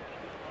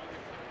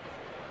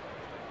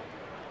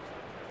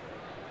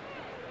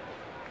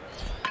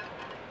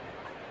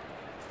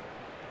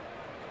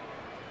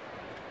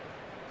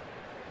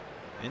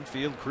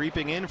 Infield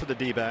creeping in for the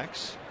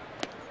D-backs.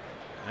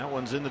 That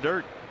one's in the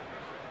dirt.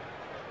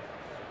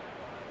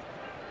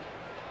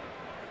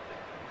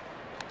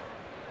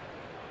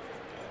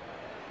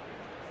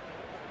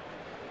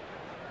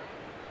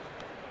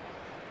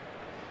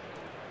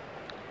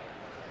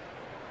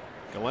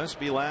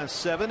 Gillespie last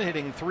 7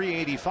 hitting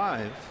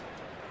 .385.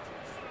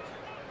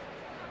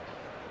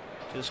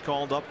 Just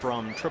called up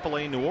from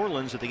AAA New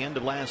Orleans at the end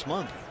of last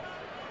month.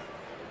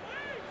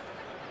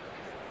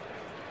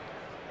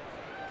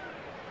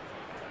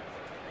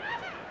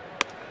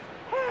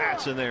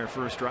 That's in there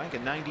for a strike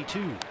at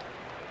 92.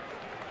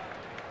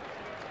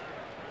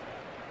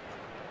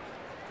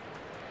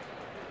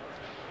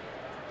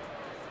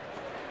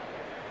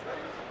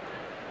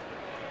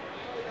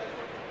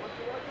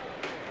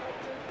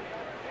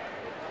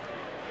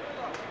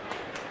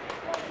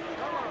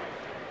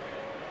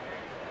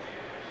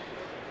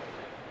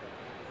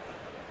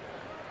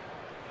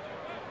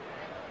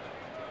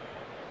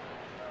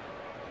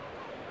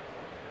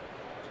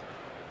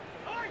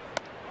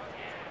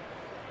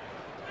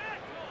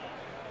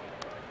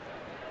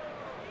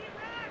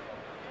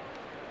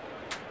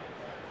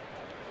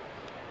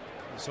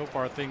 So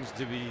far things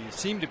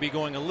seem to be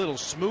going a little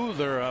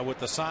smoother with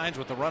the signs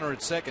with the runner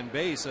at second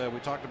base. We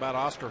talked about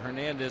Oscar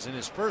Hernandez in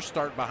his first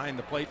start behind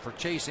the plate for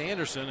Chase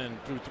Anderson,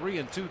 and through 3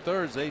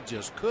 2/3 they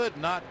just could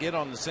not get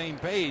on the same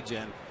page,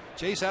 and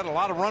Chase had a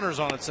lot of runners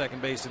on at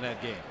second base in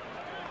that game.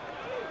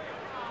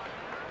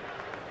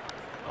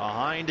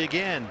 Behind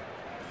again,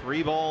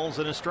 3 balls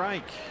and a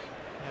strike.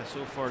 Yeah,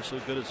 so far so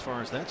good as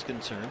far as that's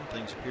concerned.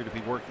 Things appear to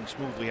be working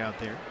smoothly out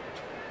there.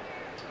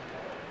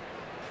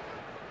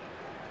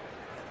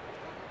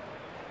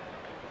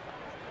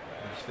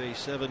 He's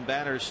faced 7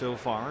 batters so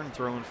far and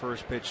thrown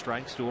first pitch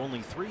strikes to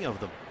only 3 of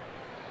them.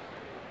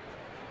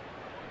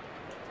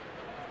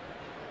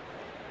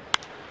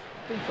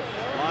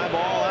 Fly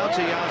ball out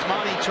to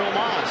Yasmani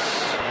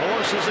Tomas.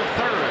 Morse is at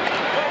third.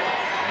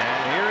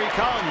 And here he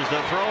comes.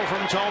 The throw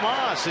from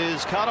Tomas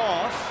is cut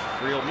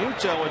off. Real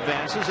Muto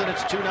advances, and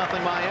it's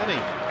 2-0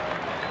 Miami.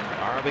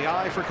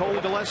 RBI for Cole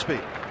Gillespie.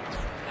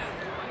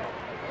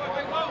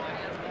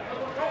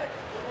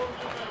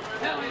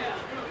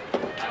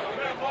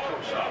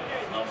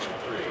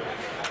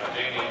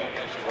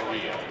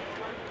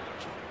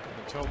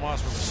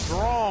 Tomas with a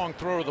strong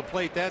throw to the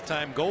plate that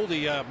time.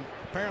 Goldie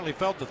apparently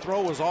felt the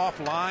throw was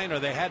offline, or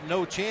they had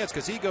no chance,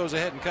 because he goes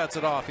ahead and cuts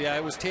it off. Yeah,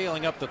 it was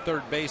tailing up the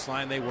third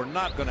baseline. They were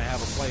not going to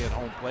have a play at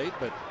home plate,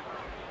 but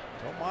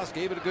Tomas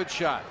gave it a good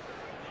shot.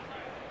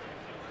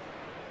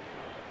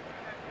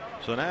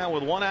 So now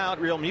with 1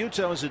 out, Real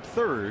Muto is at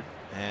third,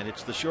 and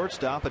it's the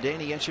shortstop,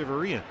 Adeiny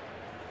Echeverria.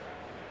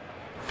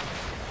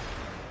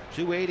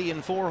 280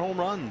 and 4 home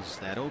runs.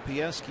 That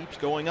OPS keeps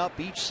going up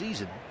each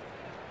season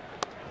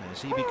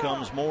as he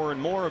becomes more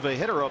and more of a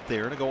hitter up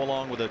there to go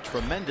along with a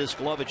tremendous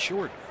glove at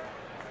short.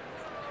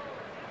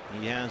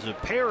 He has a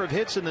pair of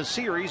hits in the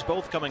series,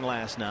 both coming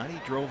last night. He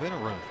drove in a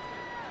run.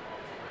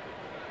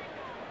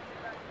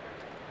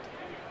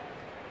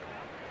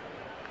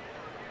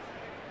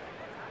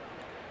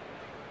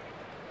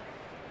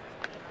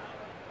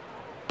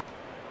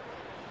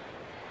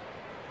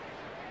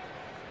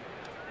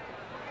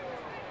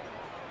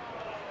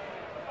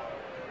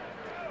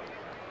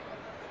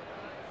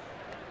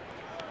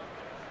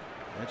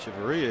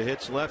 Echeverria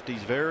hits lefties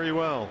very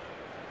well.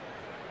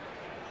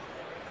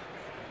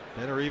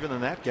 Better even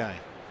than that guy.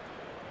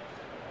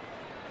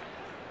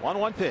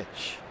 1-1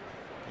 pitch.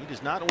 He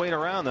does not wait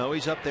around, though.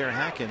 He's up there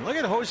hacking. Look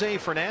at Jose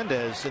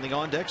Fernandez in the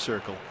on-deck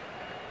circle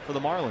for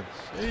the Marlins.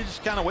 He's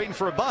just kind of waiting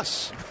for a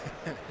bus.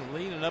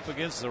 Leaning up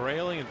against the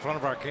railing in front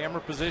of our camera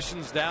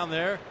positions down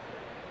there.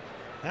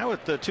 Now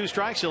with the 2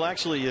 strikes, he'll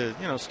actually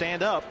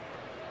stand up,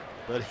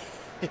 but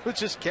he was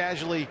just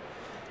casually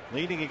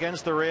leaning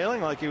against the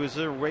railing like he was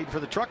waiting for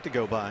the truck to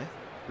go by,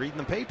 reading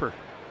the paper.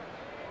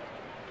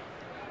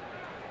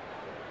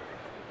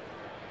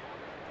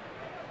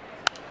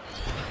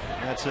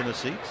 That's in the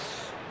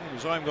seats. We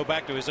saw him go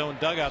back to his own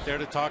dugout there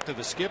to talk to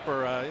the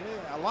skipper.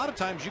 A lot of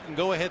times you can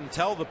go ahead and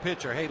tell the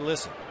pitcher, hey,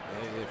 listen,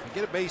 if you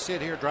get a base hit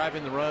here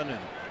driving the run and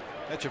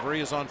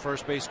Echeverria's on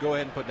first base, go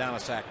ahead and put down a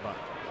sac bunt.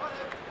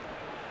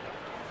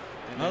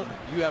 And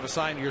you have a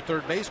sign to your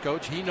third base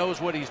coach. He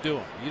knows what he's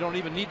doing. You don't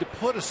even need to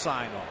put a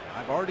sign on.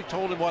 I've already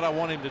told him what I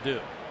want him to do.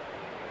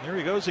 There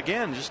he goes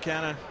again. Just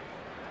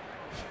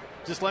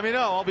let me know.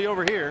 I'll be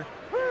over here.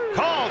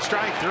 Called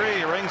strike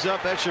 3. Rings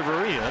up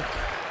Echeverria.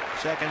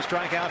 Second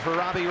strikeout for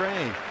Robbie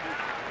Ray.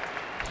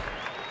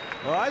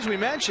 Well, as we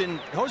mentioned,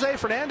 Jose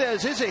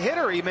Fernandez is a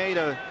hitter. He made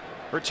a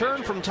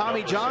return from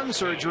Tommy John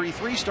surgery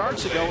 3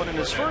 starts ago, and in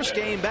his first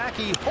game back,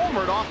 he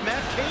homered off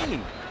Matt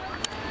Cain.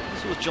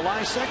 This was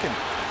July 2nd.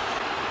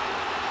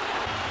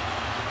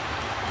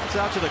 That's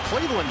out to the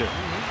Clevelander.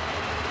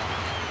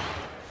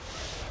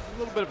 A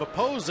little bit of a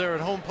pose there at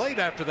home plate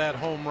after that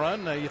home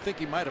run. You think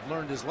he might have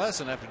learned his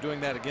lesson after doing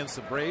that against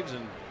the Braves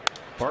and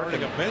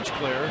starting a bench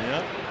clear.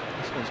 Yep.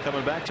 This one's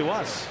coming back to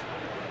us.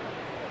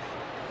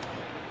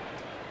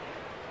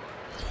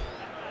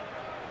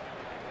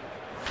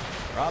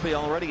 Robbie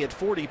already at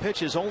 40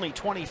 pitches, only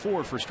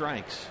 24 for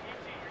strikes.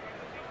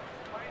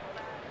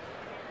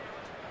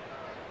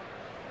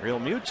 Real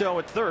Muto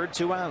at third,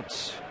 2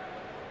 outs.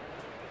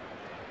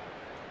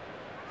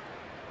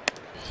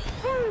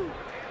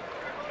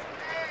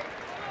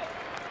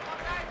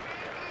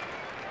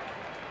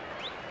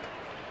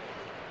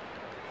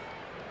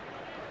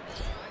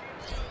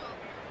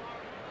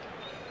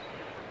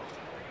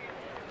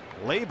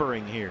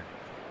 Laboring here.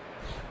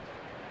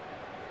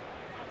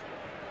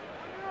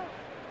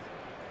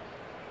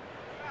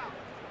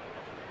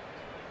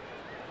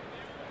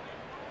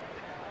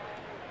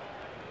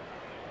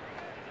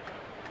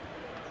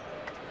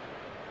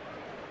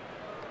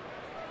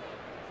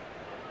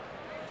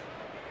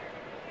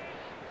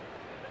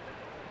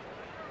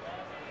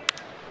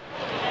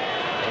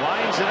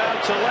 Lines it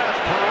out to left.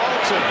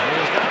 Peralta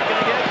is not going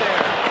to get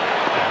there.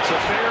 That's a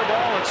fair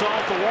ball. It's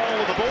off the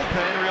wall of the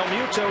bullpen. Real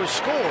Muto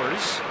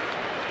scores.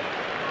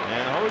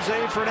 And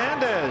Jose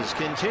Fernandez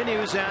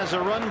continues as a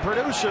run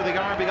producer. The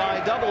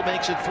RBI double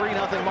makes it 3-0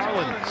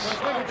 Marlins.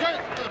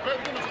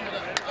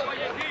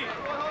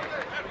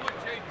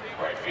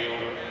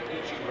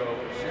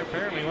 He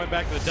apparently went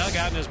back to the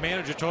dugout and his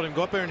manager told him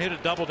go up there and hit a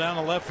double down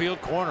the left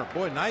field corner.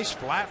 Boy, nice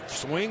flat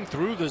swing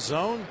through the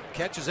zone.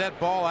 Catches that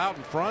ball out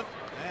in front.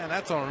 Man,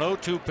 that's on an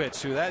 0-2 pitch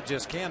too. That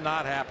just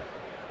cannot happen.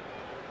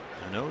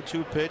 An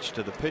 0-2 pitch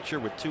to the pitcher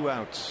with 2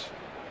 outs.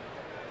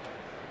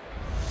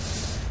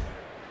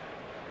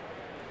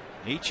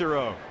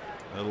 Ichiro,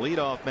 the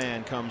leadoff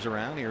man, comes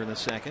around here in the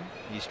second.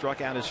 He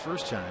struck out his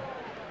first time.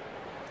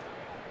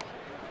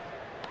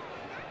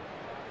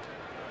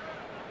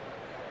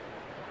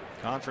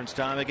 Conference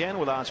time again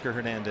with Oscar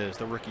Hernandez,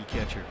 the rookie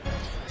catcher.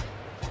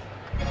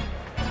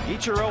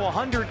 Ichiro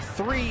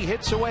 103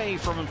 hits away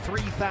from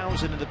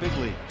 3,000 in the big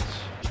leagues.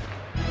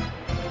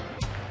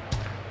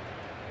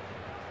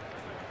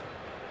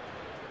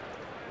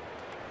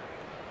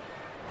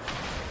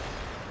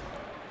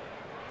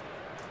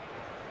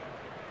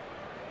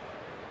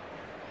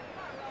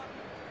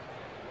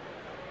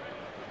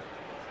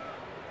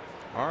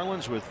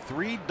 Marlins with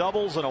 3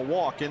 doubles and a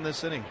walk in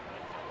this inning.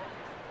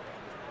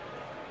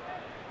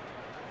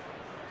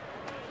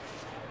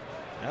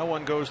 That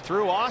one goes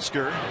through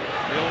Oscar.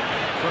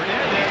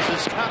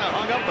 Fernandez is kind of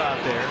hung up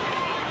out there.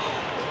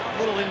 A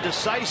little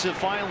indecisive,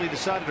 finally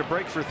decided to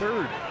break for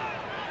third.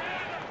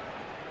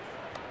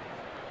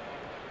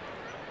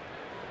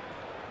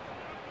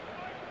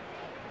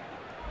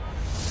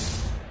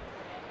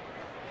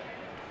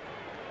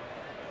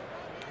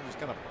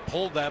 Kind of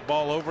pulled that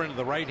ball over into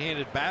the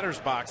right-handed batter's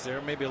box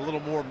there. Maybe a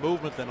little more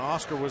movement than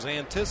Oscar was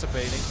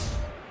anticipating.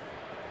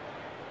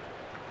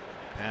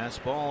 Pass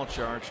ball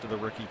charged to the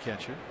rookie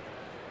catcher.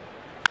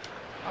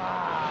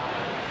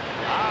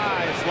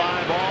 High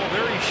fly ball,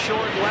 very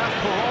short left.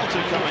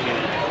 Peralta coming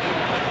in.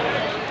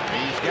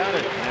 He's got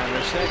it. And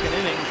the second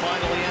inning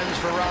finally ends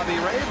for Robbie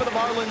Ray, but the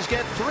Marlins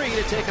get 3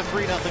 to take a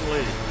 3-0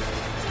 lead.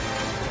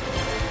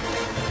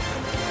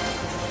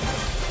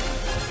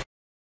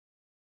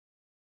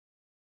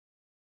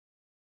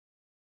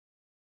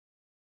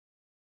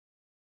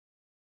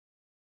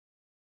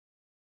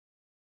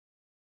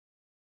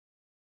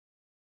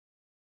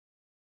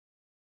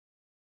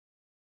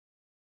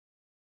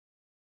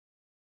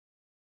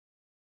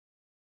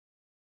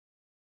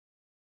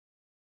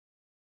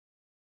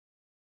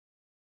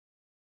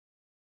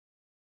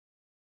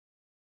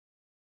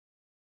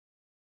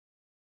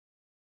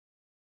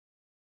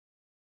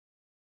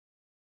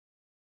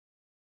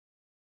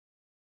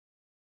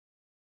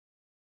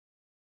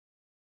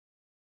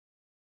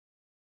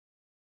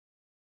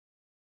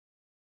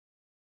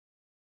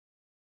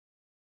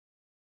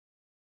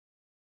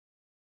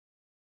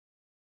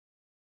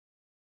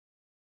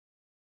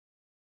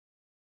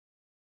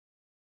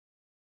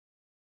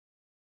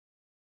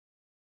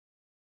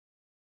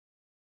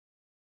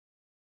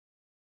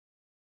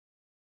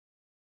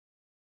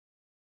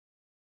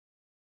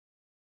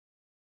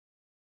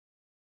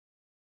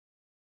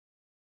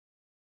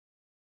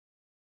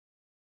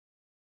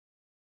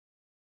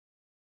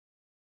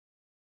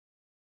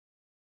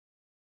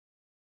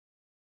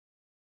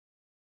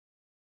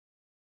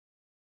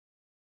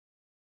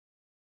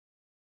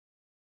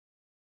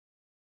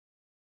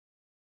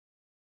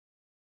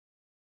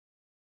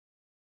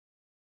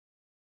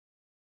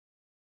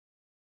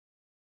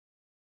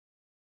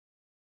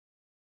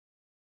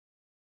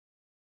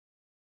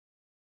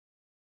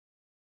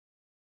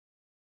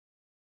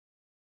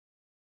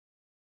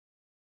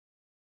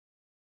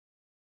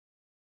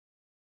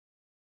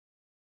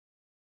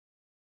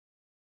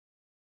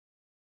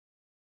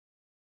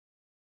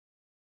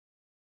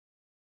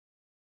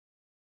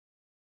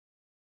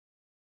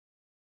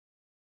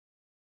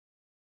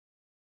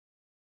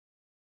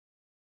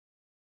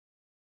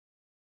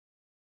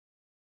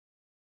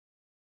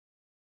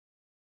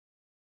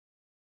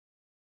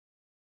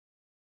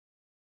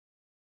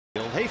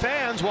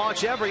 fans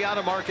watch every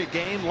out-of-market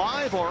game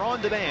live or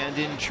on demand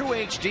in true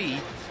HD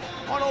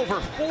on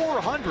over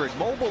 400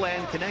 mobile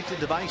and connected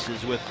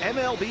devices with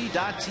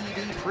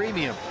MLB.TV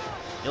Premium.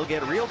 You'll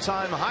get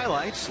real-time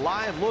highlights,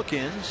 live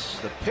look-ins,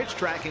 the pitch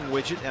tracking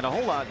widget, and a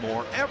whole lot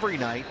more every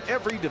night,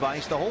 every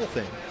device, the whole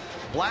thing.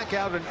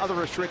 Blackout and other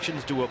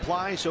restrictions do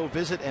apply, so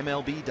visit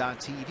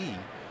MLB.TV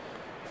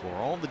for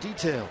all the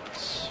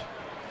details.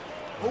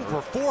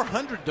 Over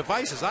 400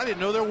 devices. I didn't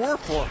know there were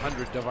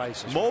 400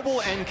 devices.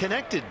 Mobile and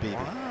connected, baby.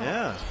 Wow.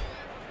 Yeah.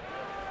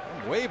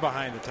 I'm way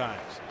behind the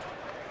times.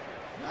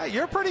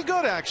 You're pretty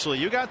good, actually.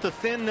 You got the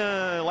thin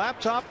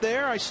laptop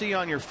there. I see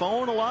on your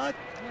phone a lot.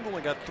 I've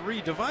only got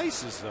 3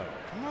 devices, though.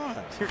 Come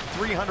on. You're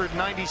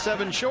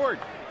 397 short.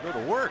 Go to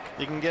work.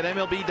 You can get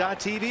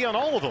MLB.TV on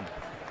all of them.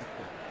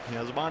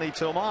 Yasmani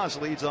Tomas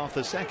leads off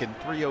the second,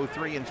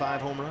 303 and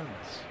 5 home runs.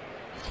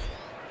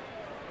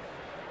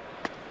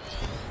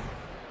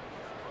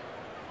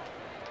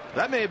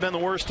 That may have been the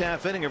worst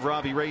half inning of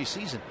Robbie Ray's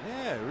season.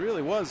 Yeah, it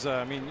really was.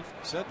 I mean, you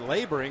said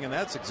laboring, and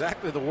that's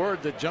exactly the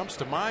word that jumps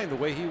to mind. The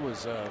way he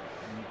was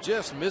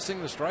just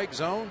missing the strike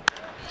zone,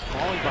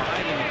 falling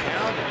behind in the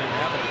count, and then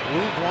having to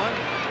move one.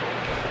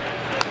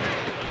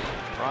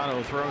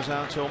 Prado throws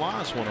out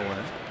Tomas, one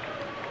away.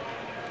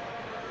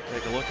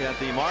 Take a look at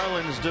the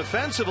Marlins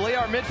defensively.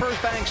 Our mid-first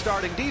bank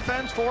starting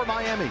defense for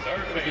Miami.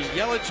 It'll be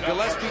Yelich,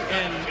 Gillespie,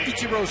 and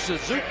Ichiro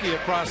Suzuki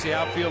across the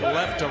outfield,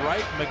 left to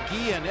right.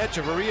 McGee and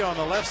Echeverria on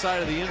the left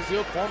side of the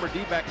infield. Former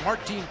D-back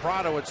Martin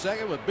Prado at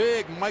second, with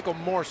big Michael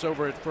Morse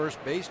over at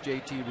first base.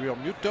 JT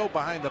Realmuto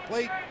behind the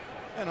plate,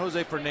 and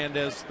Jose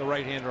Fernandez, the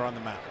right-hander, on the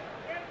mound.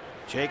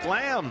 Jake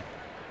Lamb.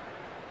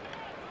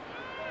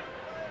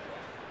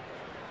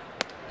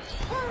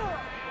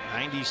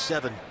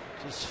 97.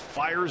 Just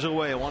fires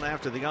away one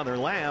after the other.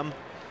 Lamb,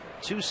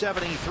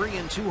 273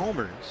 and 2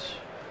 homers.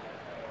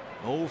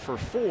 0 for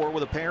 4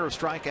 with a pair of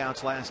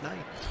strikeouts last night.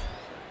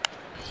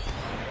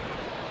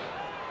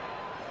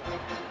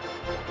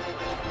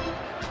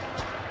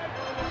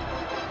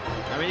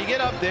 I mean, you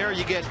get up there,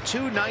 you get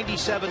 2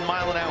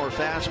 97-mile-an-hour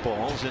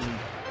fastballs, and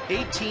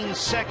 18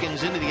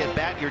 seconds into the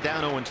at-bat, you're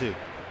down 0-2.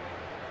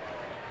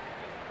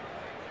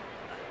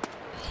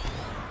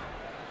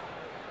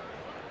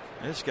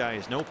 This guy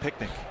is no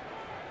picnic.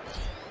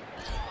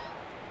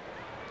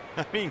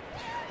 I mean,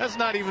 that's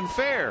not even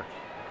fair.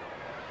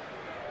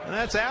 And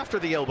that's after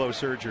the elbow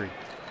surgery.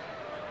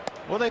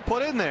 What they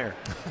put in there?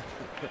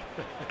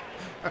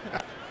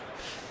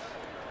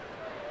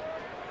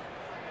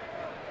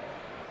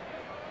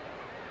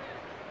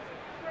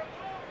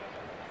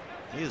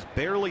 He is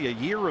barely a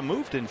year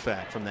removed, in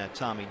fact, from that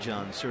Tommy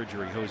John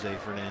surgery, Jose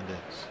Fernandez.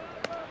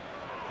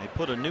 They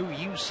put a new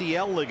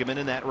UCL ligament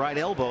in that right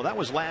elbow. That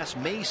was last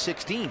May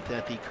 16th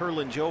at the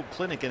Kerlin Jobe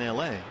Clinic in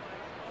LA.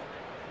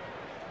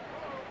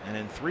 And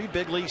in 3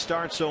 big league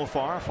starts so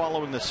far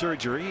following the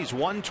surgery, he's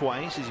won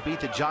twice. He's beat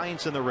the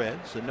Giants and the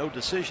Reds. A no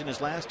decision his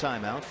last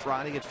time out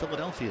Friday at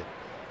Philadelphia.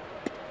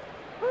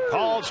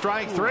 Called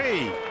strike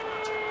 3.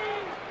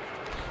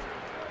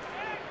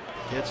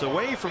 Gets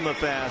away from the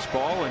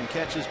fastball and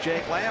catches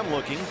Jake Lamb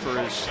looking for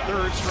his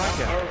 3rd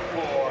strikeout.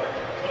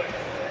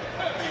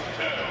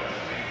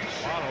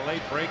 A lot of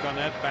late break on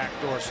that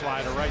backdoor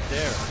slider right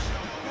there.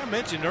 I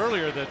mentioned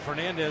earlier that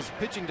Fernandez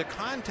pitching to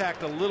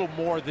contact a little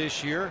more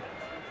this year.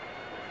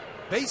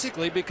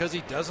 Basically because he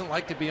doesn't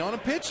like to be on a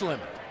pitch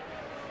limit.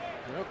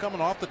 You know,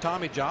 coming off the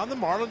Tommy John, the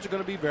Marlins are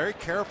going to be very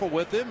careful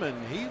with him,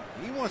 and he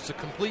wants to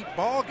complete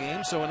ball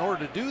games. So in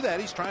order to do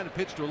that, he's trying to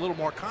pitch to a little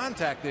more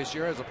contact this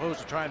year as opposed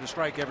to trying to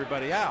strike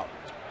everybody out.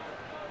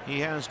 He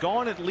has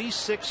gone at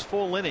least 6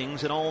 full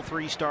innings in all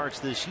 3 starts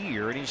this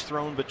year, and he's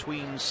thrown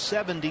between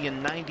 70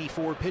 and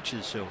 94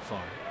 pitches so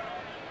far.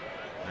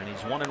 And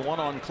he's 1-1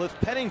 on Cliff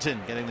Pennington,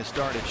 getting the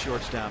start at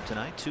shortstop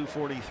tonight.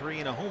 243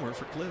 and a homer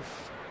for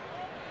Cliff.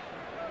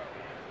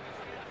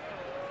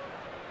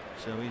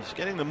 So he's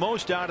getting the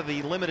most out of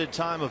the limited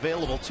time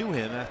available to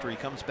him after he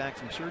comes back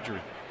from surgery.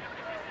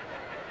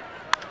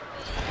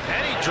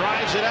 And he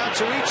drives it out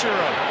to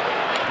Ichiro.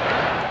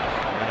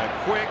 And a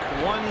quick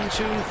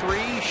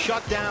 1-2-3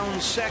 shutdown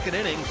second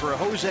inning for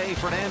Jose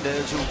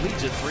Fernandez, who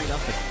leads it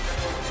 3-0.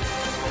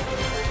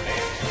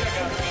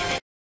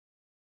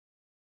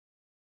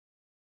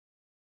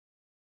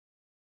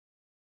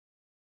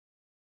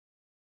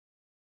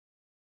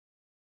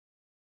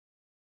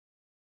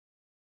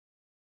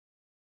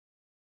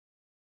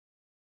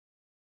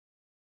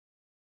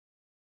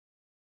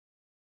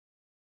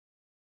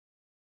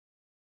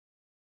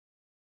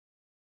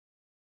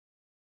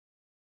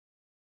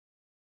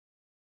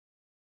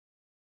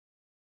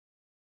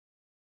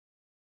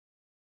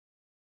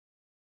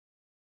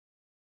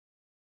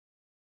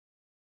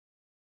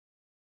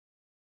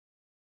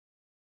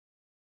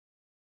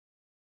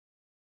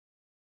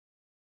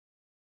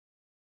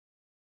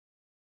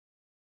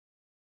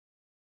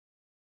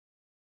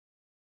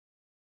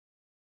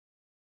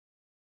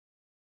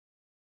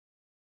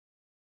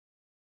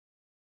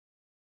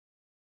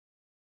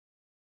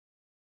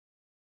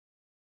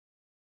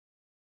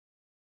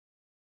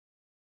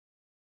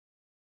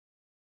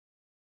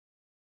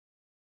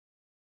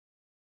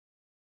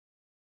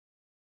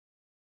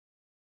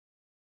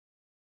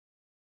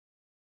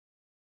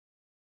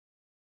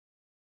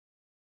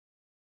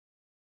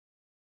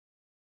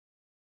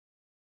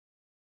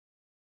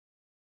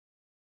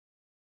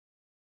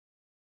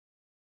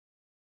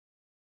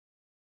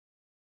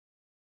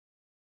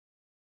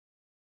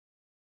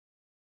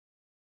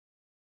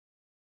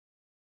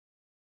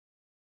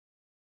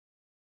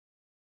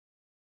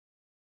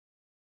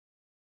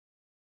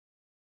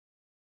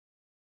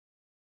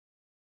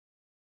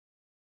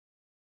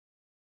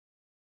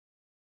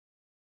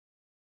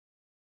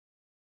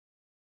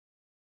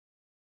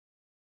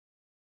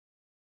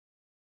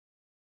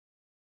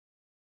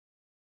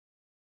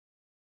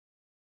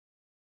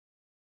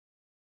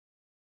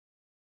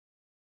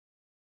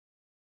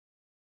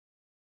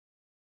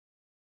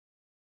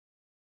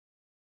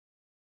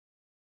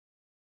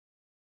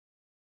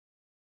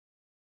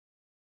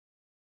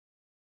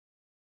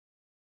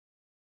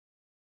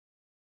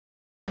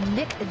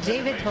 Nick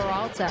David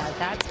Peralta.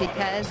 That's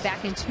because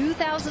back in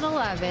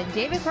 2011,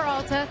 David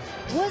Peralta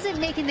wasn't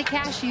making the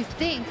cash you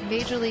think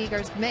major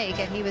leaguers make,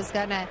 and he was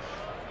going to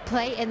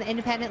play in the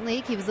independent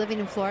league. He was living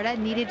in Florida,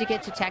 needed to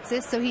get to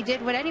Texas, so he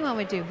did what anyone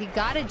would do. He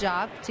got a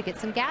job to get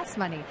some gas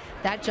money.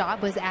 That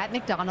job was at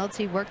McDonald's.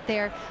 He worked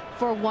there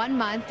for 1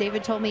 month.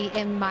 David told me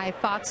in my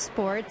Fox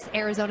Sports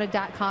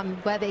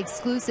Arizona.com web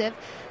exclusive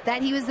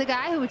that he was the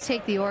guy who would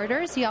take the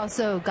orders. He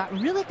also got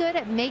really good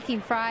at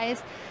making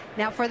fries.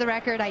 Now, for the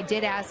record, I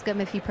did ask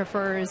him if he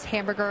prefers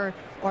hamburger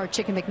or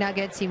chicken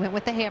McNuggets. He went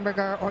with the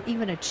hamburger, or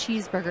even a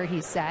cheeseburger, he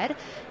said,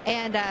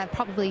 and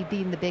probably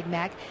being the Big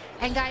Mac.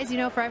 And guys, you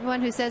know, for everyone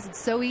who says it's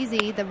so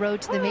easy, the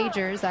road to the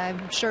majors,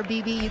 I'm sure,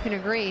 BB, you can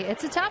agree,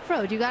 it's a tough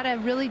road. You got to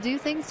really do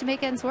things to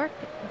make ends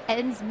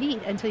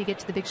meet until you get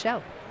to the big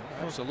show.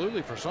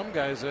 Absolutely. For some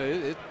guys,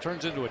 it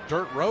turns into a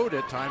dirt road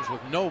at times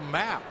with no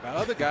map.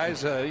 Other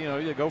guys, you know,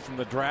 you go from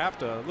the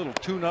draft, a little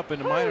tune-up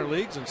into minor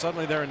leagues, and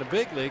suddenly they're in the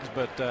big leagues.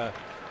 But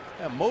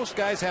yeah, most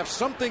guys have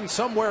something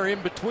somewhere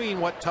in between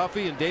what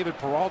Tuffy and David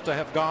Peralta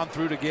have gone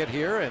through to get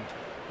here and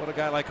what a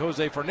guy like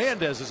Jose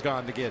Fernandez has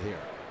gone to get here.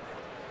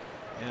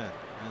 Yeah,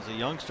 as a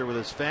youngster with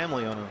his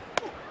family on a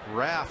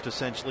raft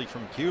essentially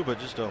from Cuba,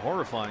 just a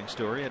horrifying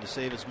story. He had to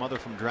save his mother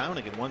from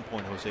drowning at one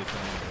point, Jose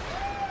Fernandez.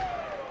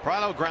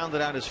 Prado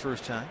grounded out his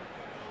first time.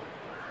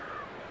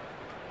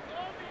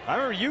 I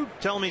remember you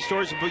telling me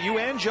stories about you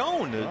and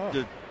Joan,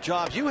 the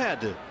jobs you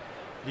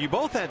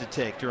both had to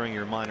take during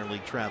your minor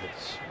league travels.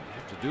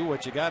 To do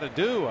what you got to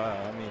do.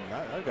 I mean,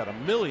 I've got a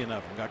million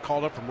of them. Got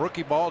called up from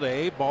rookie ball to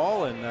A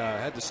ball and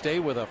had to stay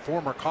with a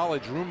former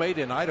college roommate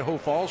in Idaho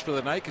Falls for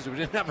the night because we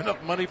didn't have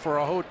enough money for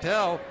a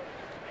hotel.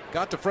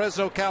 Got to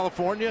Fresno,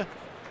 California.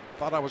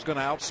 Thought I was going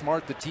to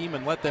outsmart the team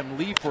and let them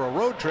leave for a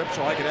road trip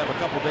so I could have a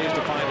couple days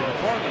to find an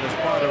apartment as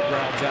Prado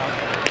grounds out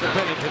to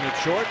Pennington at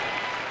short.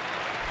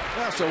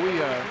 Yeah, so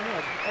we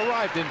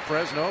arrived in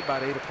Fresno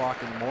about 8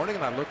 o'clock in the morning,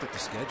 and I looked at the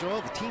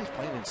schedule. The team's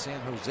playing in San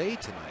Jose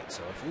tonight,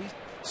 so if we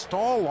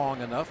stall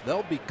long enough,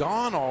 they'll be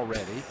gone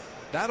already.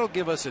 That'll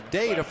give us a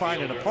day to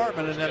find an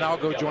apartment, and then I'll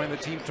go join the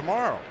team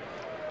tomorrow.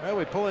 Well,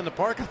 we pull in the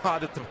parking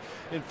lot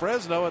in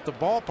Fresno at the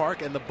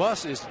ballpark, and the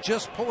bus is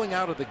just pulling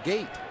out of the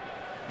gate.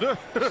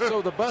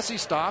 So the bussy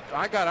stopped.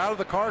 I got out of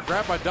the car,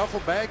 grabbed my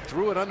duffel bag,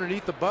 threw it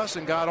underneath the bus,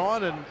 and got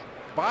on. And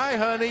bye,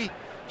 honey.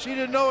 She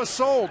didn't know a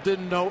soul,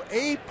 didn't know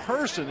a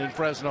person in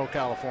Fresno,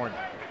 California.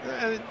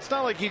 It's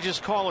not like you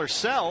just call her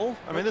cell.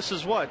 I mean, this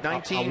is what,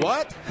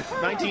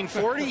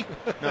 1940?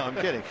 No, I'm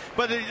kidding.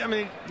 But I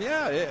mean,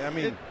 yeah, I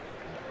mean,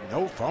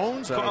 no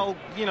phones. Call,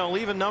 you know,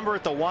 leave a number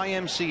at the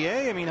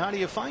YMCA. I mean, how do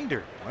you find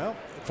her? Well,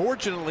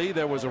 fortunately,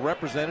 there was a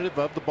representative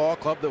of the ball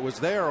club that was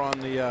there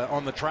on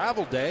the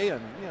travel day,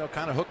 and you know,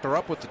 kind of hooked her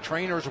up with the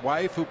trainer's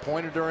wife, who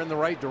pointed her in the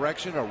right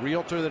direction. A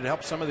realtor that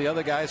helped some of the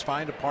other guys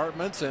find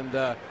apartments, and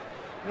you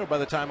know, by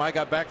the time I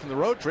got back from the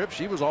road trip,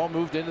 she was all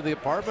moved into the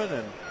apartment.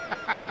 And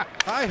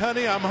hi,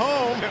 honey, I'm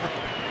home.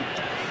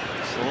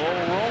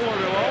 Slow roller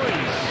to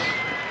Owens.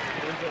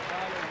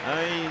 I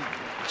mean,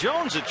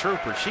 Joan's a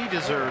trooper. She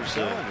deserves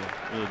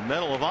a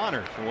Medal of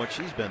Honor for what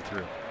she's been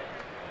through.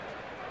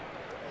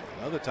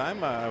 Another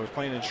time I was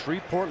playing in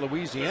Shreveport,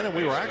 Louisiana.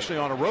 We were actually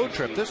on a road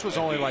trip. This was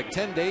only like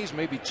 10 days,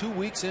 maybe 2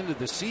 weeks into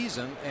the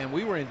season, and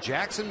we were in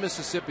Jackson,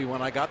 Mississippi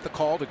when I got the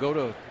call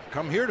to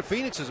come here to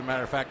Phoenix, as a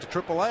matter of fact, to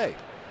AAA.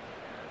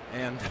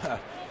 And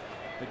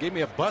they gave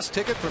me a bus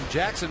ticket from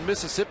Jackson,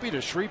 Mississippi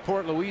to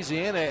Shreveport,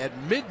 Louisiana at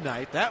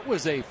midnight. That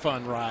was a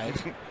fun ride.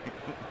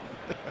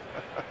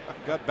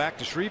 Got back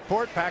to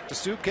Shreveport, packed a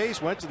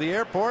suitcase, went to the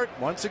airport.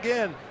 Once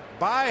again,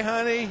 bye,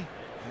 honey.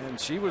 And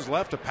she was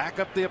left to pack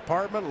up the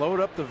apartment, load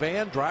up the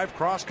van, drive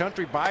cross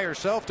country by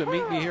herself to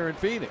meet me here in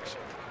Phoenix.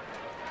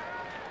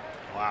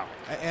 Wow.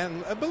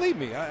 And believe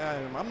me,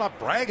 I'm not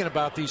bragging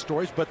about these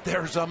stories, but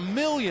there's a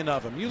million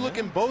of them. You look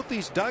in both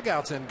these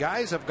dugouts, and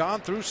guys have gone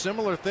through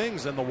similar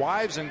things, and the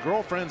wives and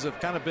girlfriends have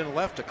kind of been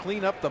left to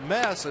clean up the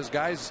mess as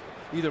guys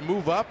either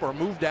move up or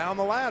move down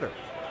the ladder.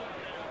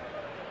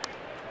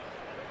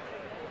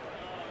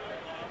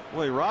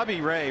 Boy,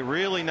 Robbie Ray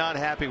really not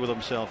happy with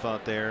himself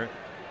out there.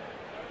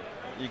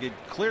 You could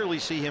clearly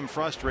see him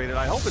frustrated.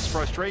 I hope it's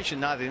frustration,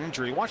 not an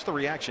injury. Watch the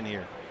reaction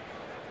here.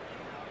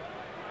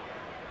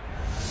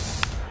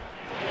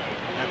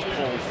 That's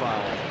pulled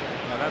foul.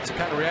 Now that's the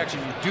kind of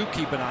reaction you do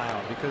keep an eye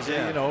on, because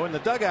you know, in the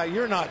dugout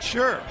you're not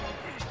sure.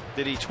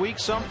 Did he tweak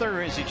something,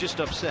 or is he just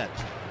upset?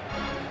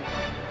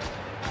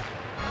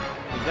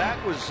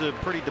 That was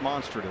pretty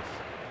demonstrative.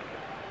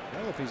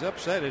 Well, if he's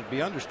upset, it'd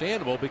be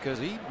understandable, because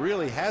he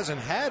really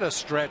hasn't had a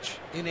stretch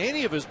in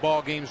any of his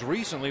ball games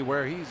recently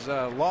where he's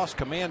lost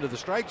command of the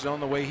strike zone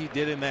the way he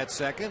did in that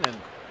second and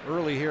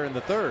early here in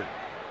the third.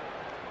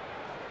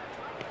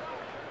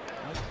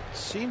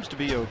 Seems to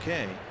be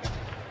okay.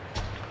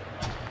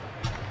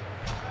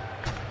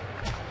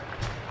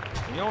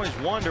 And you always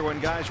wonder when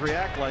guys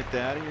react like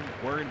that. You're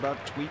worried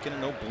about tweaking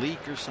an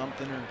oblique or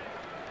something, or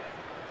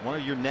one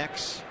of your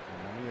necks.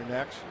 One of your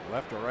necks,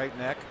 left or right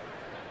neck.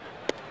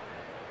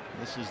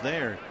 This is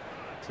there,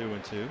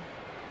 2-2.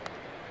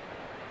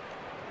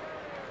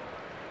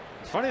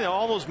 Funny that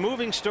all those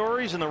moving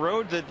stories and the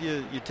road that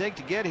you take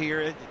to get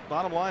here.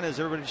 Bottom line is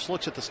everybody just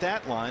looks at the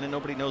stat line and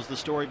nobody knows the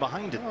story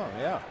behind it. Oh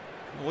yeah.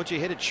 What you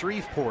hit at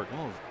Shreveport.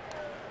 Oh,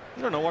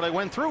 you don't know what I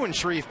went through in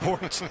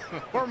Shreveport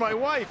or my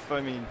wife.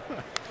 I mean,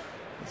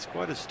 it's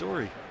quite a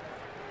story.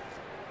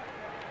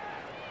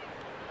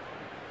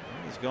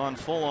 He's gone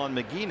full on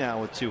McGee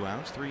now with 2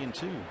 outs,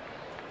 3-2.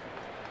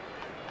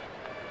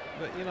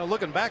 But, you know,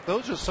 looking back,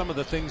 those are some of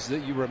the things that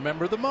you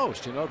remember the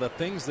most. You know, the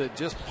things that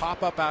just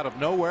pop up out of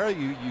nowhere.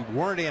 You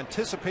weren't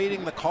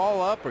anticipating the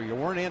call up, or you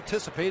weren't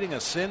anticipating a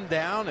send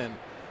down, and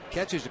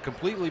catches you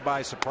completely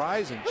by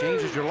surprise and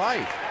changes your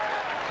life.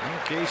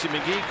 Casey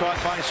McGee caught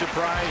by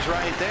surprise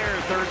right there.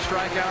 Third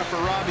strikeout for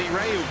Robbie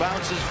Ray, who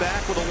bounces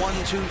back with a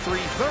 1-2-3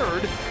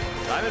 third.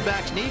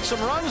 Diamondbacks need some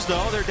runs,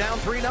 though. They're down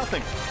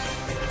 3-0.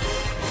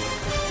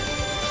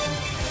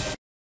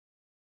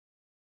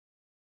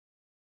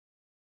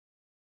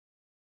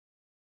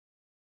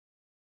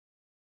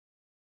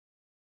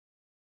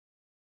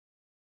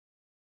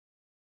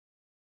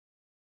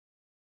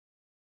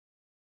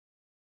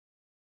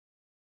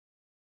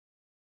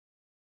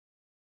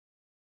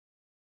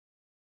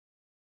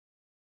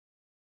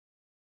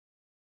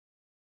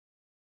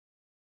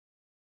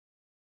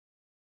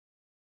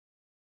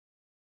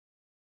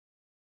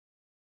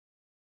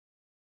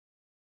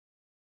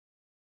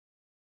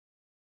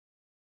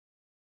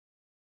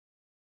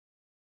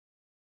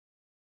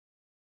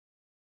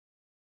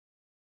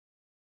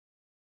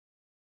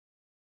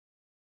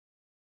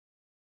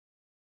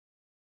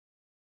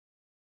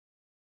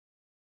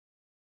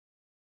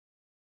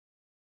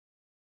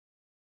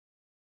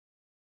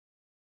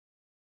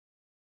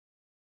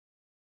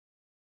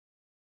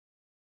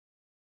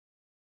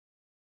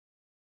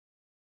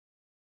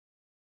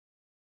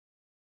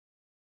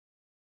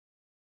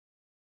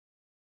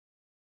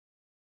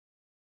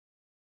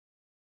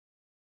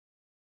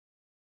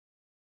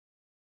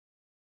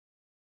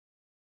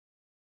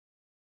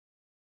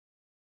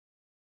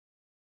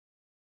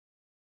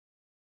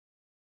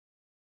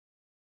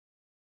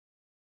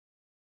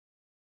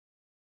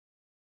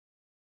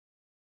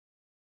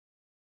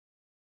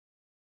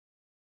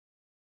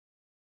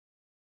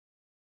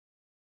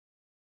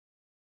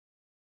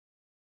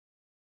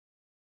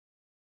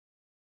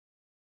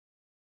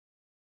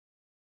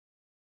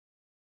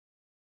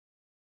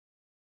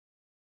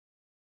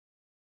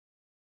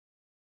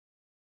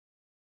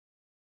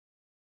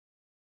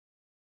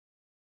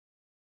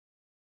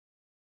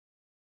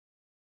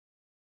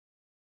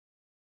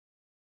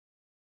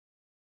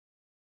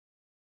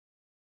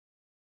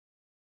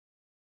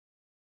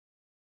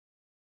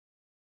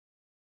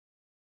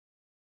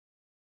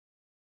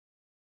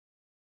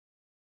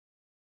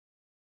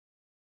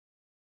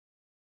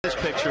 This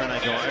picture and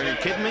I go, are you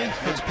kidding me?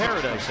 It's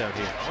paradise out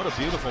here. What a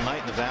beautiful night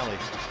in the valley.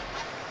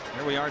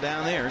 Here we are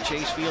down there,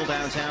 Chase Field,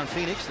 downtown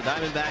Phoenix, the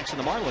Diamondbacks and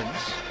the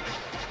Marlins.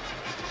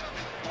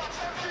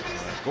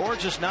 A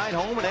gorgeous night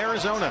home in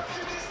Arizona.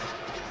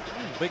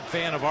 I'm a big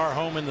fan of our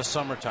home in the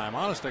summertime,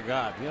 honest to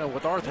God. You know,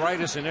 with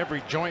arthritis in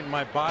every joint in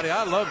my body,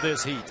 I love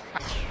this heat.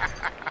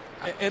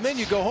 And then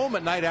you go home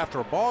at night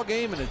after a ball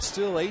game and it's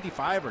still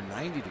 85 or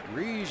 90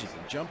 degrees. You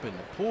can jump in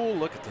the pool,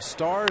 look at the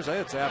stars.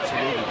 It's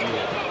absolutely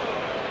beautiful.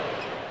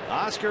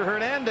 Oscar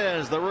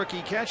Hernandez, the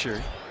rookie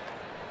catcher.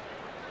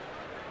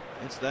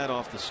 It's that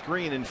off the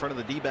screen in front of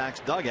the D-backs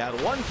dugout.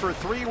 1 for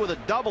 3 with a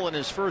double in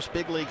his first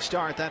big league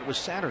start. That was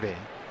Saturday.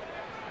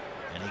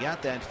 And he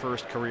got that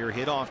first career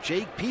hit off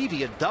Jake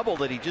Peavy, a double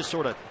that he just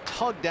sort of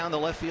tugged down the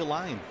left field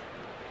line.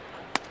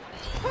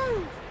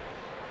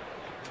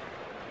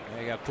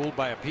 He got fooled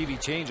by a Peavy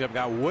changeup,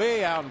 got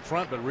way out in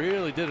front, but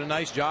really did a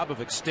nice job of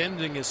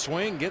extending his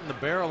swing, getting the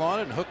barrel on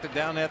it, and hooked it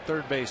down that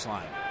third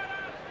baseline.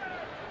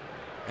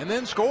 And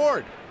then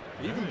scored.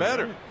 Even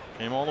better.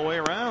 Came all the way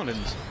around. And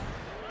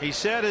he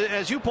said,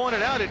 as you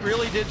pointed out, it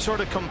really did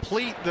sort of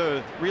complete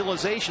the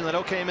realization that,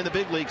 okay, I'm in the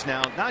big leagues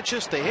now. Not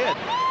just the hit,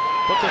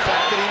 but the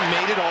fact that he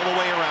made it all the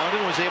way around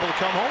and was able to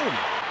come home.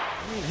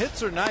 I mean,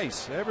 hits are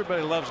nice.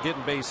 Everybody loves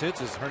getting base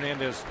hits as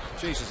Hernandez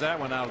chases that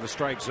one out of the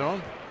strike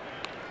zone.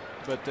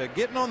 But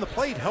getting on the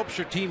plate helps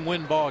your team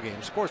win ball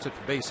games. Of course,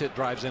 if a base hit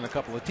drives in a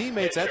couple of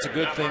teammates, that's a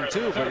good thing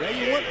too. But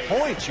you want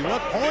points. You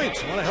want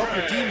points. You want to help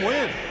your team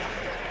win.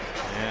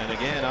 And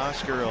again,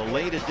 Oscar, a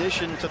late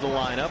addition to the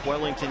lineup.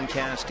 Wellington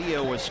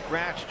Castillo was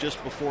scratched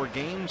just before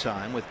game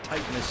time with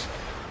tightness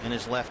in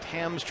his left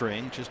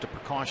hamstring. Just a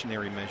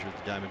precautionary measure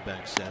the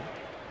Diamondbacks said.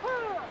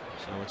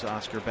 So it's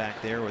Oscar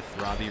back there with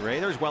Robbie Ray.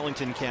 There's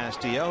Wellington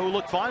Castillo, who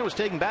looked fine, was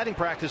taking batting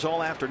practice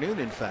all afternoon,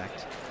 in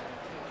fact.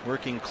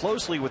 Working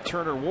closely with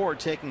Turner Ward,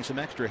 taking some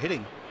extra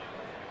hitting.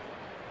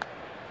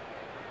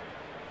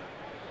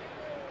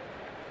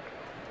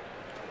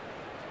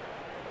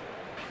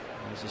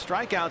 As the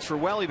strikeouts for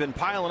Welly been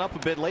piling up a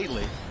bit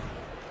lately.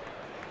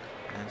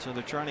 And so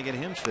they're trying to get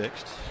him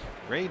fixed.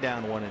 Ray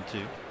down 1 and 2.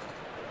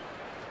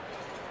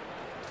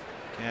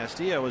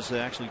 Castillo has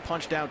actually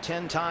punched out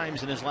 10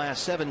 times in his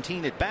last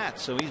 17 at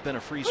bats, so he's been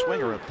a free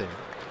swinger up there.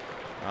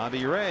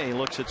 Robbie Ray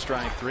looks at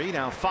strike 3.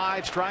 Now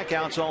 5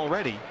 strikeouts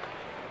already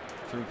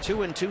through 2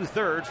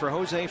 2/3 for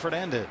Jose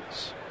Fernandez.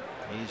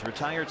 He's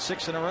retired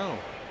 6 in a row.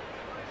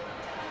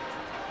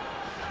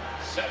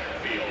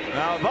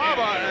 Now, Bob,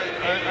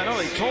 I know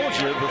they told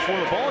you before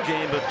the ball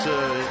game, but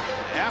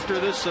after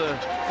this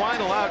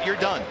final out, you're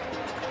done.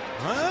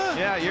 Huh?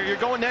 Yeah, you're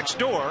going next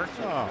door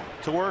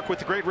to work with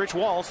the great Rich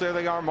Walsh. There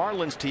they are,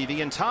 Marlins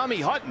TV, and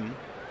Tommy Hutton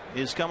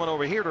is coming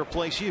over here to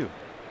replace you.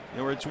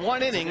 It's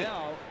 1 inning,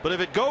 but if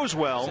it goes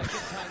well,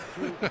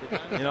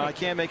 I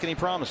can't make any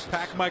promises.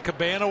 Pack my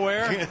cabana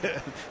wear.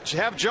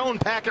 Have Joan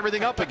pack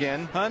everything up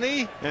again,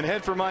 honey, and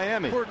head for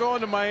Miami. We're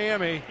going to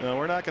Miami. No,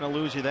 we're not going to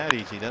lose you that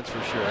easy, that's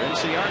for sure.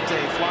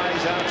 Inciarte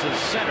flies out to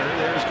center.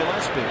 There's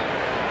Gillespie.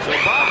 So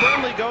Bob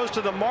Brenly goes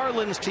to the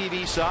Marlins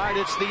TV side.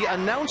 It's the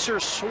announcer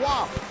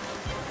swap.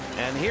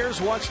 And here's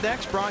what's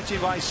next, brought to you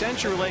by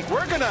CenturyLink.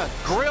 We're going to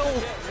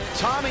grill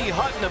Tommy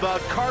Hutton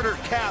about Carter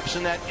Capps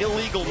and that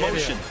illegal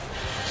motion.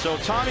 So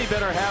Tommy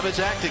better have his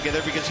act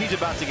together because he's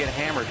about to get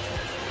hammered.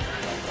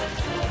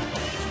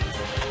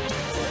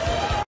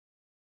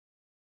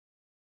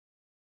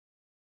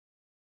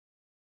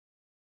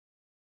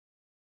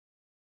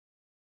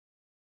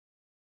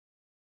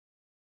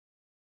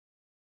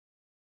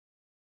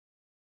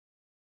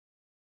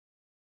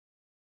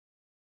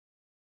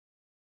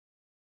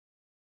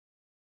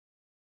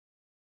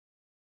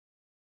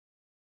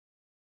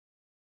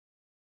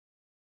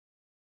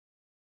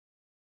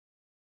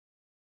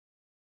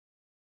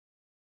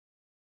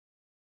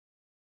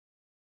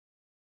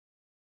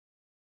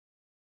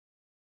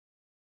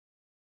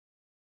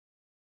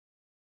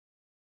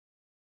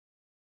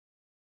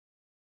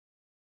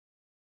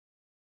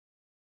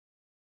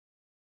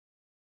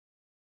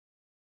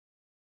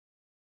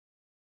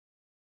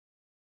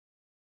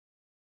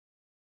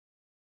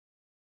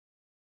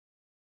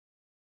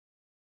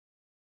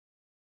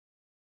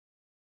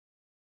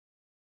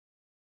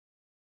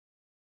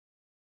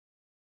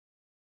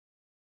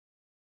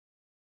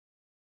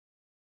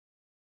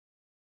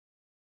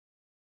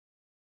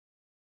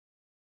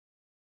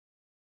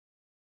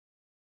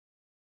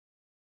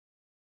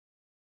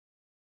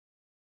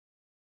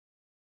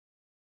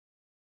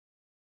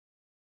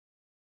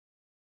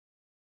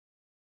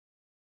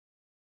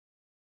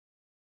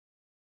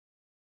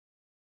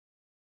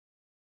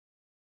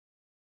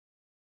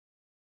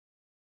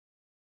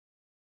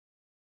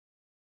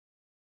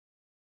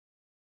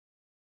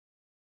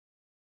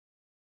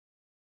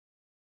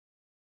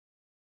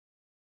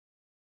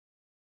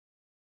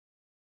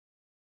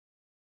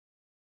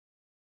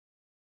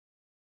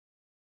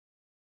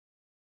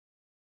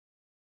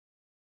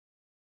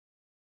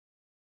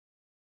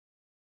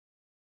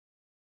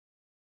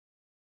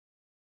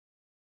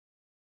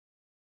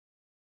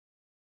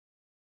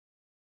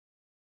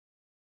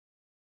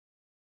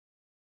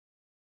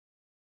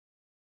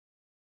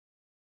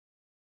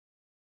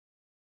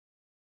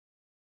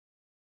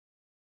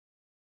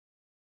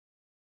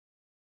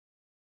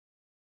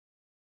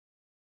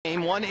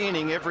 Game 1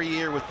 inning every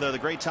year with the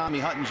great Tommy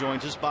Hutton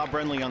joins us. Bob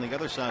Brenly on the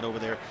other side over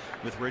there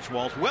with Rich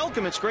Walsh.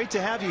 Welcome. It's great to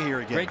have you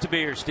here again. Great to be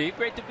here, Steve.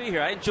 Great to be here.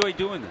 I enjoy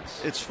doing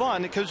this. It's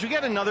fun because we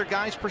get another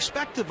guy's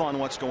perspective on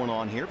what's going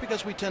on here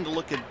because we tend to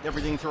look at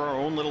everything through our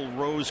own little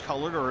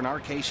rose-colored, or in our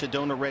case,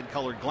 Sedona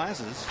red-colored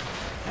glasses.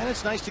 And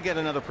it's nice to get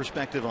another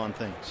perspective on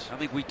things. I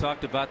think we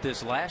talked about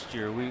this last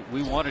year.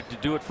 We wanted to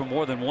do it for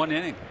more than 1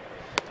 inning.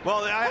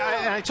 Well,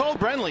 I told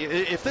Brenly,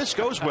 if this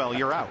goes well,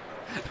 you're out.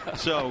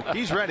 So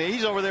he's ready.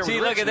 He's over there. See,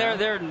 with look Rich at now.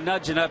 they're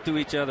nudging up to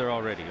each other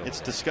already. It's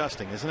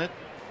disgusting, isn't it?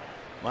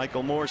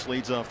 Michael Morse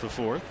leads off the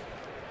 4th.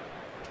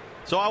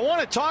 So I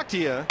want to talk to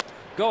you.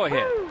 Go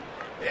ahead.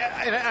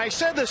 And I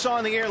said this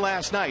on the air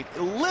last night.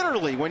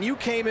 Literally, when you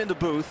came in the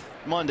booth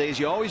Mondays,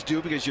 you always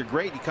do because you're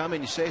great. You come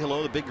in, you say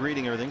hello, the big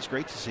greeting, everything's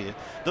great to see you.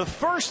 The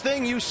first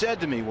thing you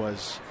said to me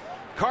was,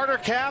 Carter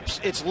Capps,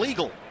 it's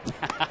legal.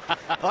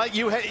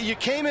 You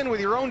came in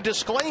with your own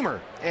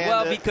disclaimer. And,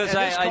 well, because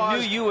I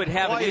knew you would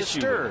have an issue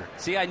with it.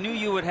 See, I knew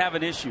you would have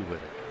an issue with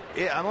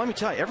it. Yeah, let me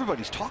tell you,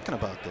 everybody's talking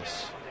about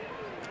this.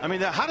 I mean,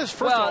 how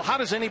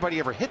does anybody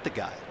ever hit the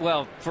guy?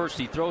 Well, first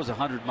he throws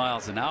 100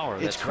 miles an hour.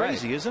 It's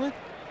crazy, right. Isn't it?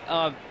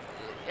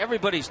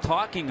 Everybody's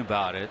talking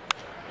about it.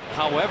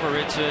 However,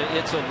 it's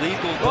a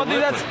legal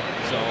delivery.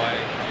 So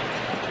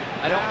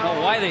I don't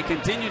know why they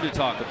continue to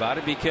talk about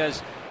it,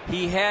 because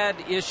he had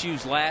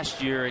issues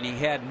last year and he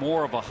had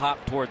more of a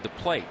hop toward the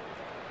plate.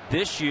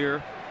 This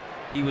year,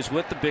 he was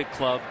with the big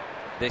club.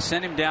 They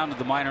sent him down to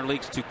the minor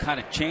leagues to kind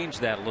of change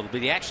that a little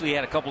bit. He actually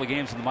had a couple of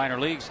games in the minor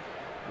leagues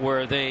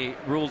where they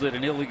ruled it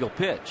an illegal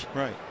pitch.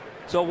 Right.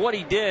 So what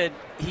he did,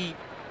 he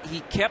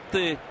kept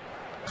the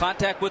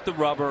contact with the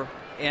rubber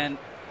and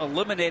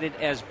eliminated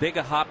as big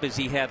a hop as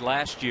he had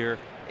last year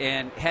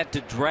and had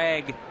to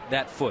drag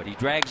that foot. He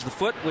drags the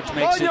foot, which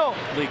makes it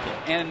legal.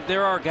 And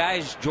there are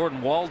guys,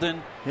 Jordan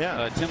Walden,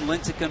 Tim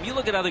Lincecum. You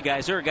look at other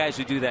guys, there are guys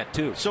who do that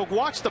too. So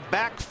watch the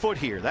back foot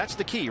here. That's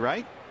the key,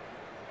 right?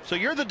 So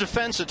you're the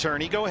defense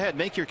attorney. Go ahead,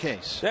 make your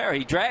case. There,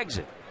 he drags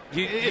it.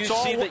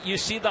 You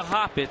see the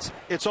hop.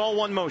 It's all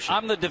one motion.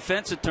 I'm the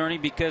defense attorney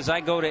because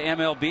I go to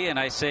MLB and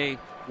I say,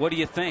 what do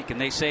you think?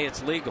 And they say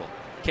it's legal.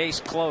 Case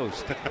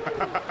closed.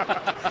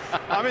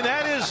 I mean,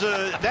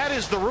 that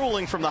is the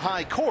ruling from the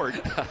high court.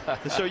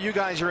 So you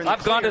guys are in the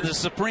I've gone to the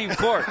Supreme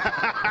Court.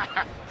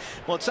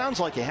 Well, it sounds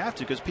like you have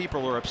to because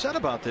people are upset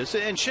about this.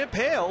 And Chip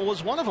Hale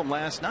was one of them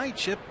last night.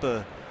 Chip.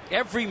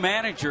 Every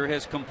manager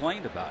has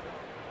complained about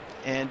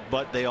it.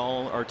 But they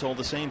all are told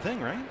the same thing,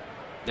 right?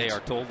 They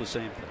are told the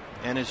same thing.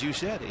 And as you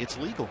said, it's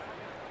legal.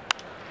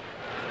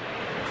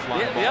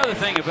 The other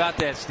thing about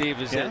that,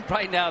 Steve, is that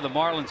right now the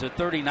Marlins are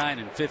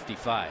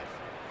 39-55.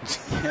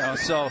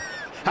 So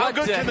how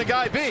good can the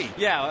guy be?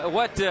 Yeah,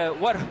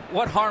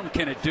 what harm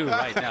can it do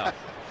right now?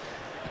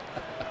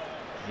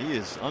 He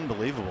is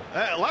unbelievable.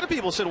 A lot of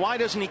people said, why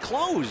doesn't he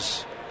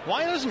close?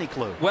 Why doesn't he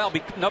close? Well,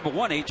 number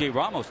one, A.J.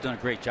 Ramos done a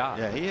great job.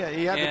 Yeah,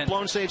 he had the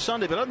blown save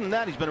Sunday, but other than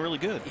that, he's been really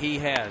good. He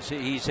has.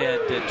 He's had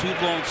 2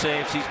 blown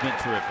saves. He's been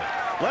terrific.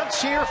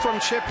 Let's hear from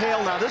Chip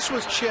Hale. Now, this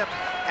was Chip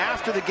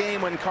after the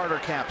game when Carter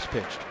Capps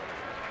pitched.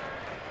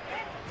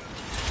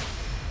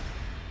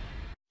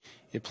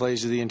 It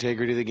plays to the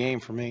integrity of the game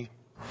for me.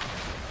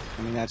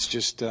 I mean, that's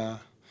just, the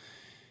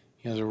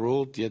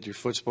rule. Yet your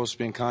foot's supposed to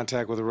be in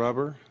contact with the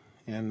rubber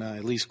and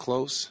at least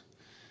close.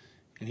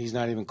 And he's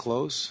not even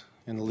close.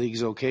 And the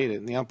league's okayed it.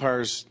 And the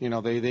umpires,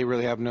 they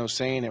really have no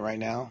say in it right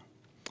now.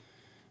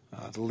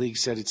 The league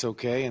said it's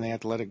okay, and they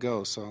have to let it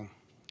go. So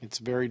it's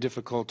very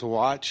difficult to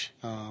watch.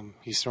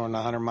 He's throwing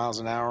 100 miles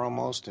an hour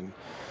almost and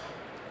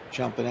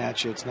jumping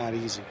at you. It's not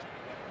easy.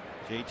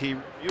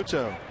 JT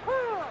Muto.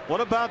 What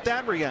about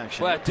that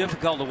reaction? Well,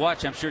 difficult to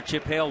watch. I'm sure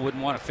Chip Hale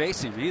wouldn't want to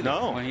face him either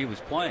when he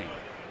was playing.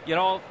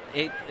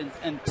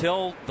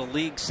 Until the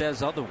league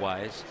says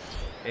otherwise,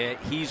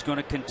 he's going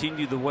to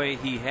continue the way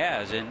he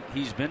has, and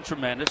he's been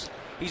tremendous.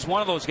 He's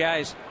one of those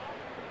guys.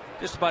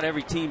 Just about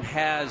every team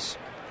has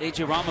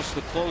A.J. Ramos,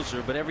 the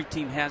closer, but every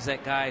team has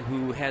that guy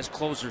who has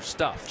closer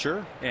stuff.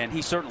 Sure. And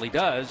he certainly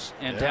does,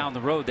 and down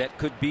the road that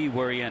could be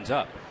where he ends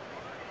up.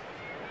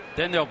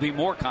 Then there'll be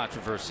more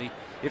controversy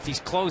if he's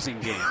closing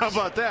games. How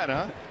about that,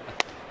 huh?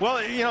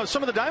 Well,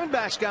 some of the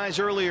Diamondbacks guys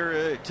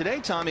earlier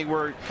today, Tommy,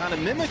 were kind of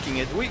mimicking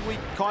it. We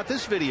caught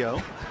this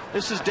video.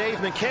 This is Dave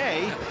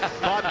McKay,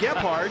 Bob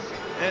Gephardt,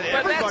 and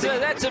everybody.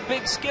 That's a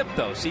big skip,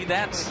 though. See,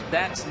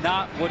 that's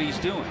not what he's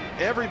doing.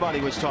 Everybody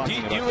was talking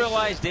about it. Do you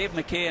realize Dave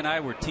McKay and I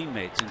were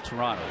teammates in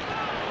Toronto?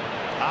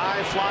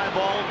 High fly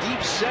ball,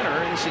 deep center,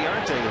 and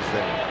Ciarte was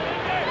there.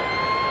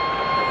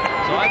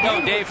 So I've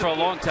known Dave for a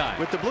long time.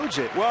 With the Blue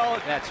Jay.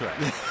 Well, that's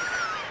right.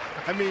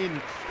 I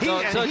mean,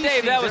 so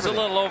Dave, that was a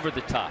little over the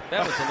top.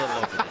 That was a little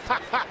over the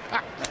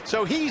top.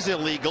 So he's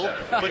illegal,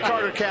 but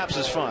Carter Capps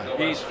is fine.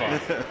 He's fine.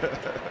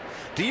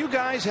 Do you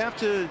guys have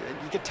to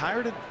get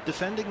tired of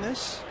defending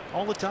this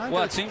all the time?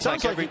 Well, it seems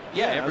like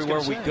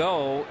everywhere we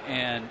go,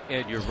 and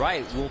you're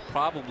right, we'll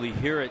probably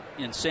hear it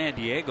in San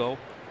Diego.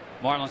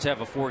 Marlins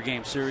have a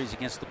 4-game series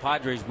against the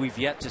Padres. We've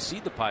yet to see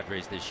the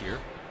Padres this year.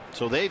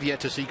 So they've yet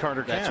to see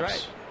Carter Capps. That's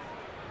right.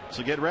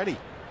 So get ready.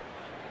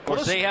 Of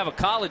course, they have a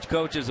college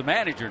coach as a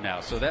manager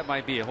now, so that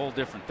might be a whole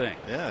different thing.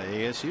 Yeah,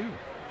 ASU.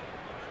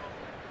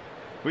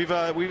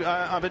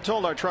 I've been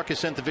told our truck has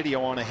sent the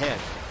video on ahead.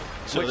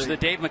 So the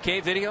Dave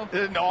McKay video?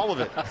 All of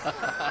it.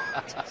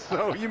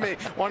 So you may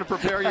want to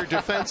prepare your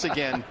defense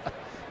again,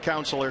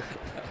 counselor.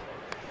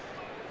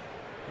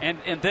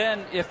 And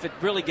then if it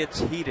really gets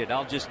heated,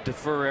 I'll just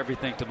defer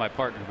everything to my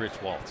partner,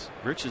 Rich Waltz.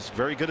 Rich is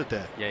very good at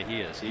that. Yeah,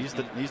 he is. He's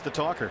the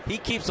talker. He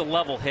keeps a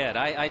level head.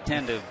 I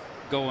tend to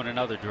go in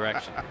another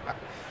direction.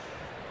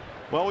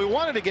 Well, we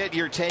wanted to get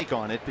your take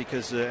on it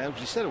because, as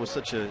you said, it was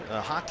such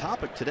a hot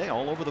topic today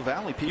all over the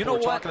valley. People were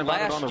talking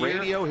about it on the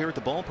radio here at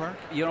the ballpark.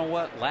 You know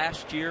what?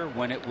 Last year,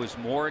 when it was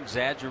more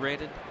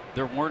exaggerated,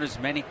 there weren't as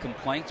many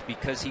complaints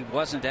because he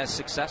wasn't as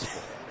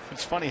successful.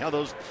 It's funny how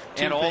those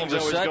two things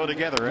always go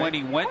together, right? When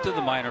he went to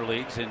the minor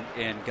leagues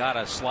and got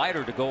a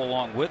slider to go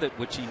along with it,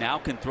 which he now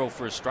can throw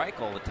for a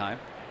strike all the time,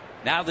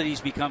 now that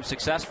he's become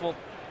successful,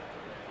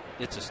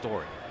 it's a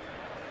story.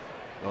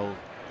 Well,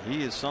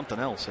 he is something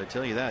else, I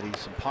tell you that.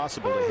 He's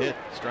impossible to hit.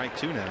 Strike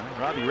 2 now.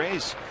 Robbie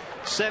Ray's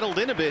settled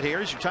in a bit here.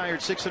 He's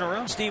retired 6 in a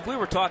row. Steve, we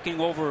were talking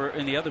over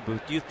in the other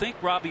booth. Do you think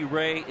Robbie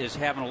Ray is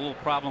having a little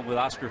problem with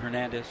Oscar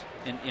Hernandez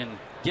in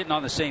getting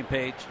on the same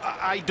page?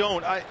 I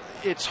don't.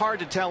 It's hard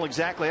to tell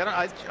exactly.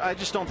 I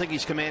just don't think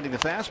he's commanding the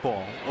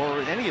fastball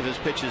or any of his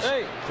pitches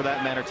for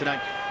that matter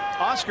tonight.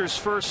 Oscar's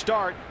first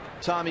start,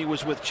 Tommy,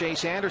 was with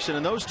Chase Anderson,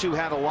 and those two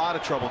had a lot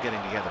of trouble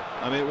getting together.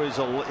 I mean,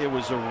 it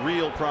was a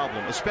real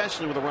problem,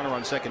 especially with a runner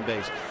on second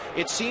base.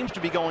 It seems to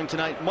be going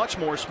tonight much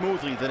more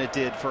smoothly than it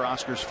did for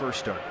Oscar's first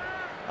start.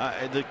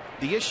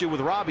 The issue with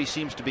Robbie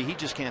seems to be he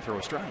just can't throw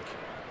a strike,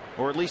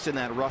 or at least in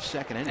that rough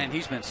second inning. And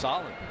he's been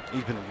solid.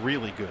 He's been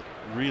really good,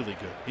 really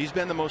good. He's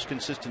been the most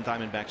consistent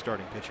Diamondback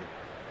starting pitcher.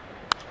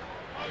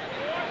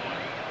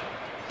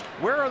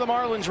 Where are the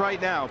Marlins right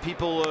now?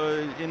 People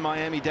in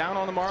Miami down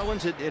on the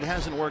Marlins? It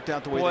hasn't worked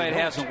out the way they hoped. It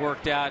hasn't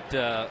worked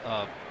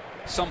out.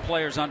 Some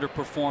players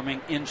underperforming,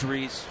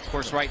 injuries. Of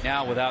course, right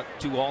now without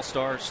 2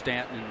 All-Stars,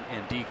 Stanton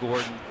and D.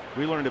 Gordon.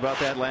 We learned about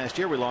that last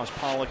year. We lost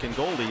Pollock and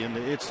Goldie, and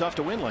it's tough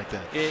to win like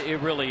that. It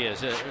really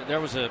is.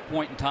 There was a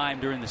point in time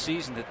during the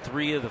season that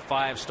 3 of the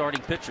 5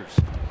 starting pitchers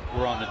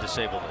were on the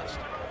disabled list.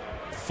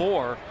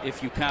 4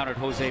 if you counted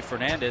Jose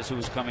Fernandez, who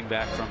was coming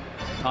back from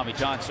Tommy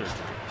John surgery.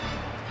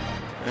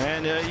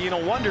 And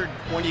wondered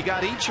when you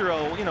got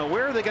Ichiro,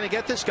 where are they going to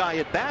get this guy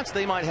at bats?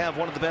 They might have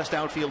one of the best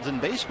outfields in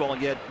baseball,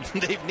 yet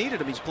they've needed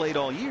him. He's played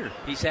all year.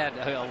 He's had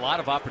a lot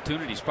of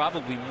opportunities,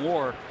 probably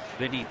more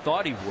than he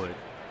thought he would.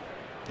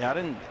 Yeah, I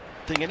didn't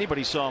think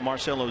anybody saw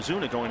Marcell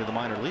Ozuna going to the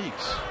minor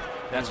leagues.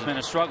 That's been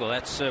a struggle.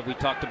 That's we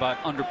talked about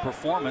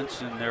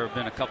underperformance, and there have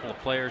been a couple of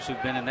players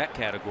who've been in that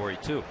category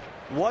too.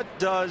 What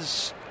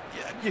does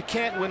you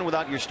can't win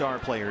without your star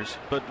players,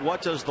 but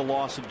what does the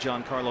loss of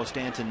Giancarlo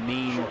Stanton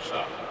mean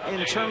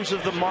in terms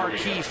of the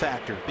marquee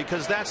factor?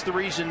 Because that's the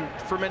reason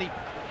for many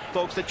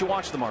folks that you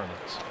watch the Marlins.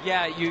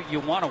 Yeah, you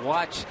want to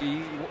watch.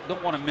 You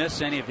don't want to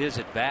miss any of his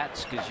at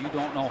bats because you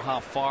don't know how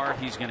far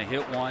he's going to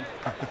hit one,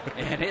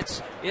 and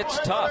it's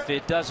tough.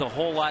 It does a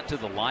whole lot to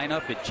the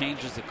lineup. It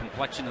changes the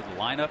complexion of the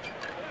lineup.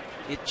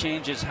 It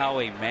changes how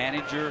a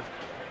manager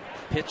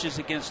pitches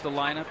against the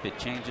lineup. It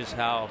changes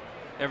how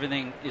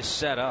everything is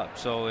set up.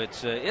 So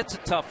it's a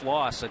tough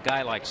loss. A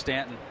guy like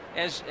Stanton,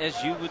 as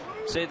you would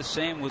say the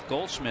same with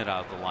Goldschmidt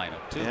out of the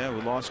lineup too. Yeah,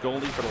 we lost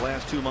Goldie for the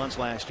last 2 months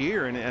last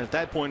year, and at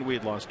that point we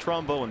had lost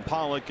Trumbo and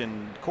Pollock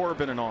and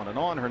Corbin and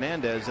on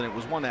Hernandez, and it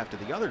was one after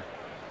the other.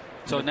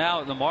 So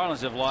now the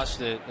Marlins have lost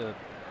the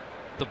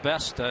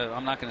best.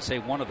 I'm not going to say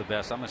one of the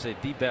best. I'm going to say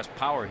the best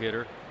power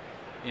hitter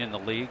in the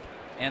league,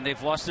 and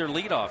they've lost their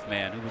leadoff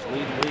man, who was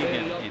leading the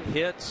league in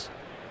hits.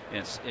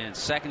 And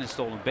second in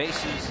stolen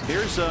bases.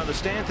 Here's the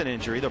Stanton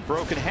injury, the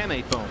broken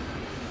hamate bone.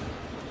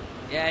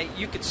 Yeah,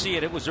 you could see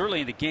it. It was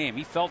early in the game.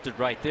 He felt it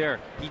right there.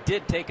 He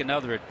did take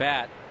another at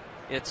bat.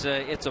 It's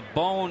a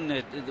bone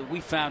that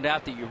we found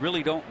out that you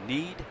really don't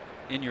need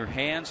in your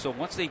hand. So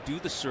once they do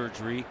the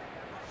surgery,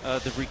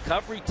 the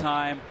recovery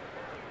time,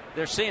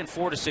 they're saying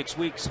 4 to 6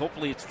 weeks.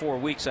 Hopefully it's 4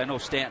 weeks. I know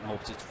Stanton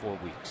hopes it's 4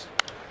 weeks.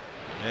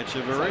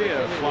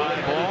 Echeverria, fly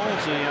ball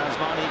to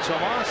Yasmani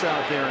Tomas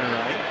out there in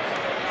right.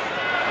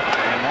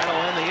 And that'll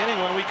end the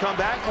inning. When we come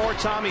back, more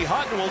Tommy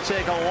Hutton. We'll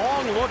take a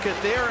long look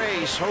at their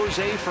ace,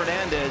 Jose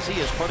Fernandez. He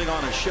is putting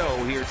on a show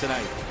here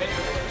tonight.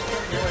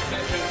 Your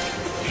attention,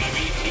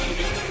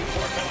 TV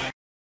report.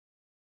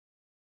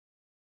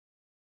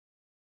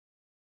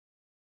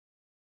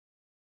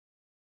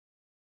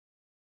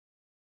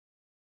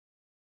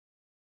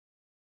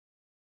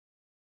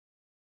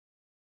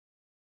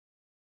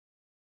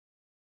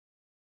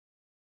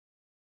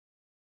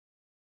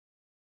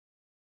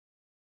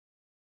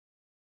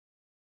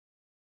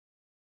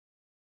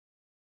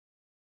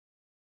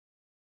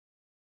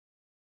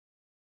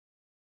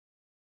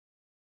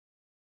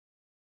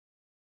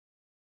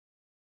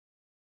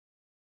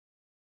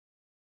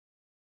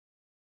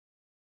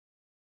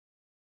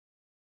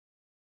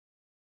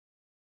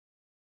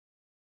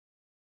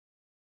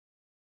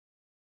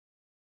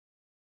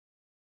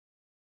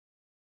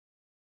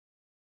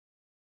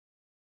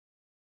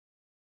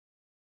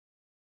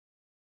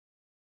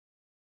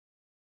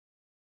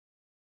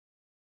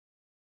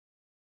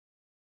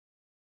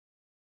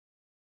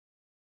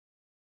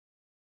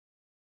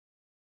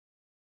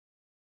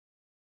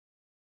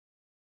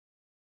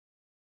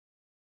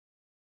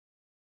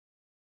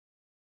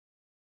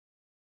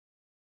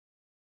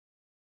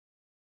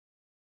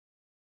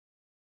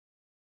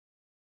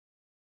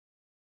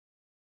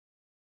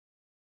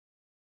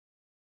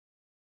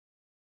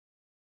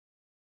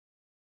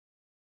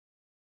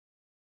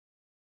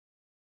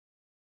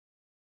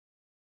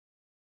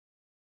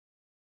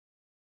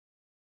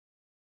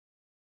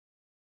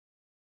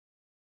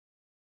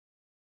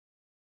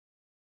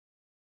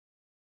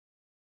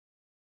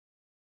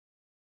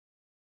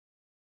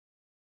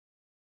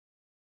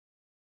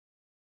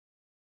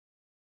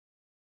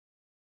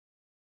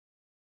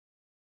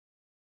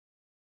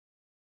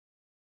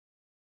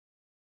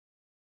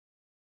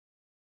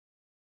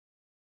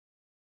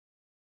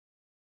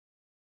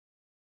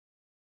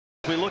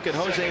 We look at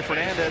Jose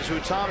Fernandez, who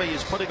Tommy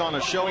is putting on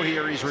a show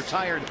here. He's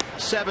retired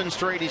 7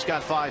 straight. He's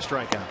got 5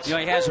 strikeouts.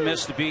 He hasn't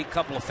missed a beat.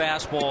 Couple of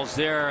fastballs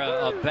there,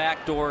 a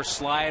backdoor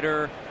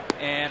slider,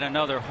 and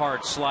another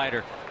hard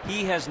slider.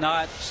 He has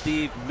not,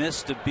 Steve,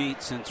 missed a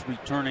beat since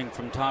returning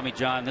from Tommy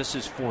John. This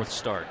is 4th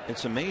start.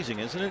 It's amazing,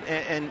 isn't it?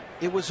 And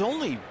it was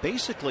only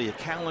basically a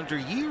calendar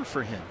year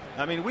for him.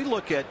 I mean, we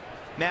look at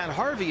Matt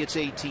Harvey, it's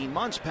 18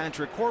 months.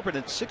 Patrick Corbin,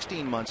 it's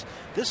 16 months.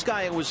 This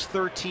guy, it was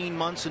 13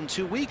 months and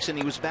 2 weeks, and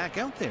he was back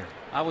out there.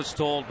 I was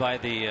told by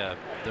the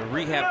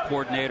rehab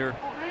coordinator,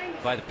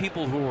 by the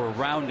people who were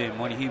around him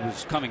when he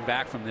was coming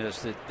back from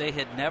this, that they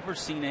had never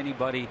seen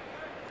anybody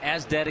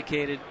as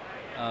dedicated,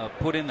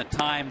 put in the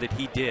time that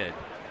he did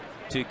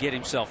to get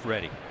himself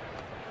ready.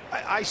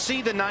 I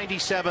see the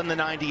 97, the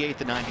 98,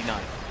 the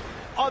 99.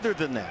 Other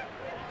than that,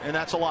 and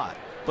that's a lot.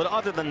 But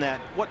other than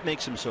that, what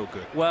makes him so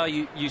good? Well,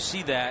 you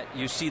see that.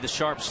 You see the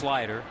sharp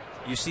slider.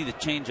 You see the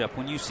changeup.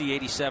 When you see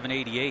 87,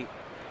 88,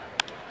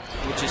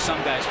 which is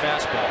some guy's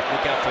fastball,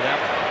 look out for that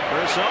one.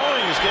 Chris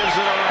Owings gives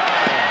it a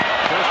ride.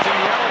 Christian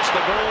Yelich,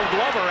 the Gold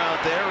Glover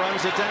out there,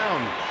 runs it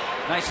down.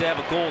 Nice to have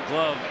a Gold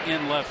Glove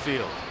in left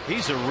field.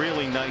 He's a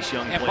really nice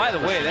young player. And by the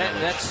way,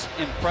 that's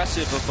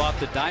impressive about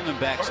the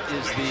Diamondbacks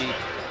is the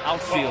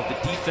outfield.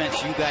 The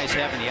defense you guys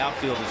have in the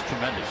outfield is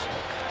tremendous.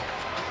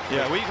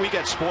 Yeah, we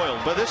get spoiled,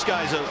 but this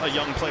guy's a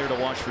young player to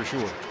watch for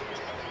sure.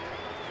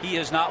 He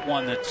is not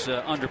one that's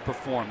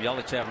underperformed.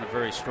 Yelich's having a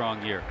very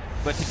strong year.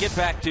 But to get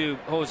back to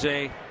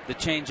Jose, the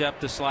changeup,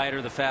 the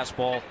slider, the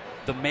fastball,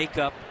 the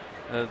makeup,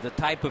 the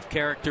type of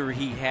character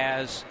he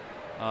has.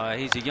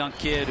 He's a young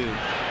kid who.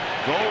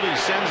 Goldie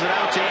sends it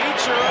out to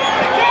Ichiro.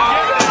 He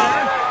can't get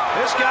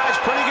there. This guy's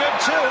pretty good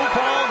too.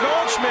 Paul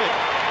Goldschmidt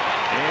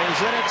is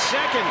in at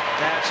second.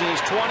 That's his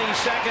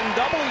 22nd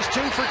double. He's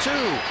 2 for 2.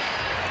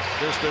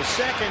 Just the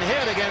second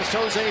hit against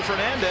Jose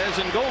Fernandez,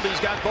 and Goldie's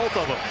got both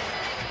of them.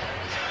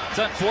 It's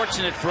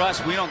unfortunate for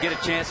us we don't get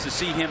a chance to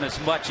see him as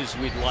much as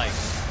we'd like.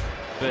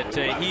 But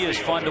he is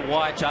fun to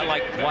watch. I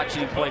like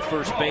watching him play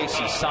first base.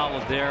 He's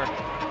solid there.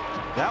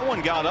 That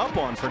one got up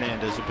on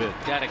Fernandez a bit.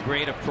 Got a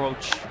great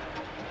approach.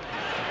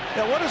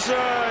 Now, what is the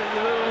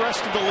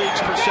rest of the league's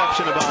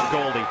perception about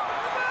Goldie?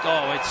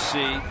 Oh,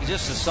 it's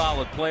just a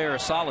solid player, a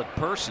solid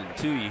person,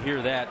 too. You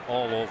hear that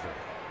all over.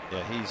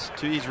 Yeah,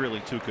 he's really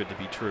too good to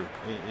be true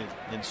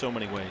in so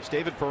many ways.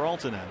 David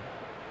Peralta now.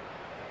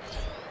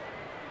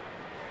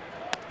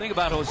 Think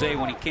about Jose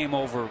when he came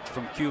over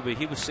from Cuba.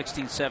 He was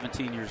 16,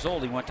 17 years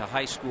old. He went to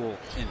high school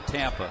in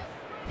Tampa.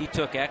 He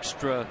took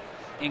extra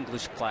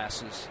English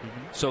classes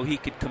so he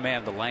could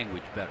command the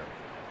language better.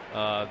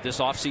 This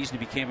offseason, he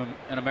became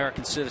an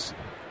American citizen,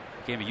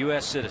 became a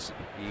U.S. citizen.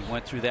 He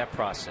went through that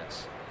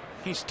process.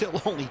 He's still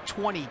only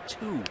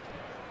 22.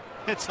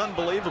 It's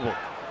unbelievable.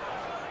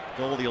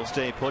 Goldie will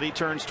stay put. He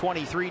turns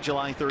 23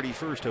 July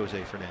 31st,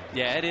 Jose Fernandez.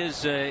 Yeah,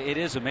 it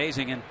is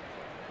amazing. And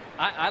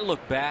I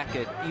look back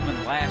at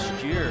even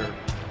last year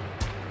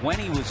when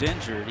he was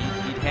injured,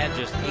 he'd had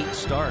just 8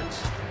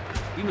 starts.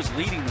 He was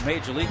leading the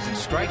major leagues in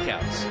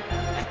strikeouts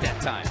at that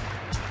time.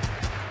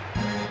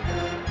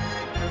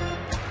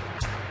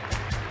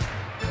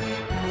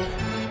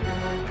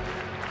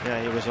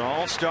 Yeah, he was an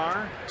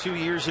all-star 2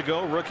 years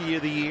ago, Rookie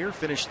of the Year,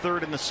 finished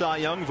 3rd in the Cy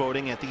Young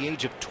voting at the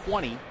age of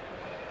 20,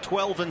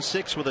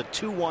 12-6 with a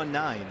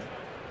 2.19.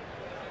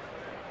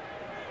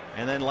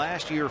 And then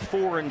last year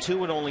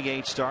 4-2 in only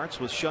 8 starts,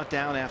 was shut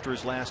down after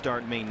his last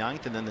start May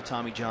 9th, and then the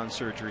Tommy John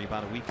surgery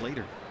about a week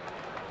later.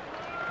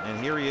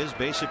 And here he is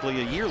basically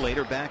a year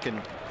later back,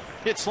 and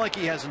it's like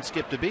he hasn't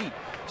skipped a beat.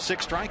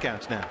 6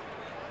 strikeouts now.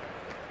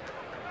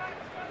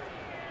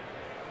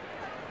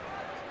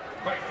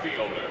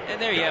 And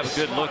there you have a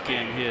good look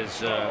in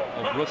his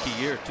rookie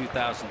year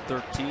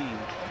 2013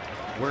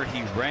 where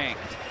he ranked.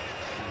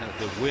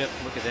 The whip,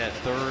 look at that,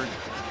 3rd,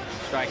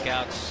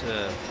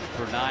 strikeouts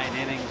for 9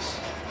 innings,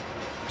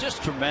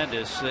 just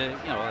tremendous.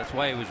 That's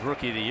why he was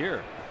Rookie of the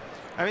Year.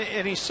 I mean,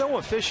 and he's so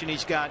efficient.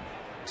 He's got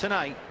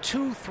tonight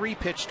 2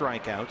 3-pitch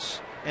strikeouts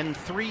and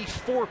 3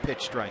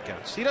 4-pitch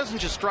strikeouts. He doesn't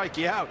just strike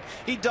you out,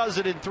 he does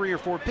it in 3 or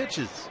 4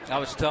 pitches. I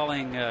was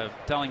telling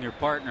your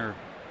partner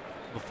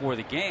before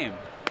the game,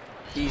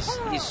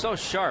 he's so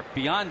sharp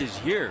beyond his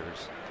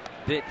years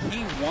that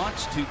he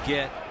wants to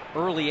get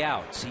early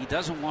outs. He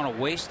doesn't want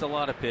to waste a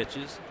lot of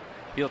pitches.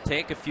 He'll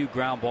take a few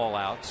ground ball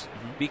outs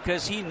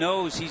because he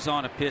knows he's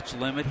on a pitch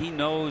limit. He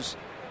knows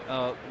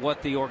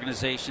what the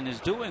organization is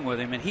doing with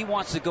him, and he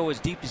wants to go as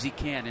deep as he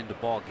can into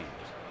ball games.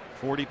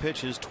 40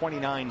 pitches,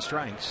 29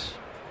 strikes.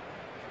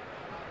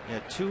 Yeah,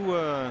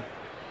 2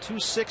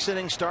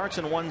 6-inning starts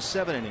and 1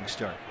 7-inning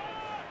start.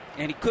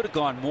 And he could have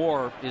gone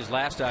more his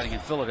last outing in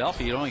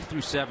Philadelphia. He only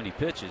threw 70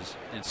 pitches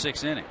in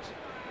 6 innings.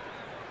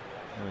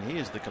 I mean, he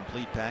is the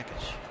complete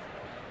package.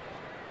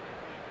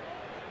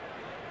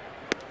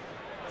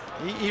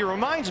 He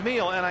reminds me,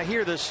 and I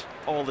hear this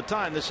all the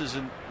time, this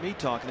isn't me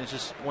talking, it's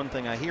just one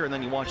thing I hear, and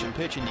then you watch him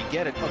pitch and you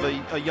get it, of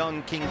a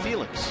young King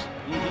Felix.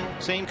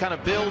 Same kind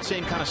of build,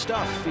 same kind of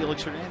stuff,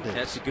 Felix Hernandez.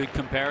 That's a good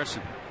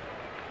comparison.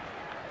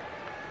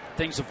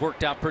 Things have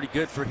worked out pretty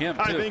good for him,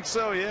 too. I think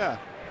so, yeah.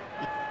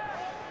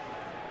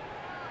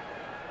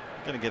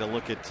 Going to get a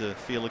look at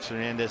Felix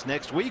Hernandez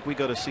next week. We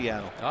go to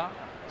Seattle.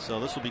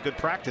 So this will be good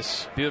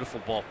practice.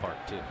 Beautiful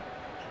ballpark, too.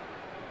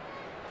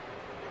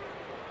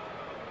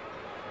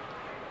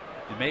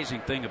 The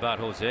amazing thing about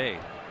Jose,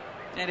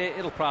 and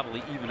it'll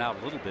probably even out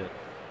a little bit,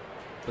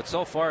 but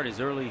so far in his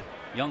early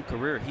young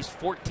career, he's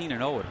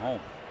 14-0 at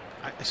home.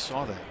 I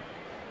saw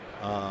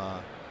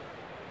that.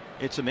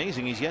 It's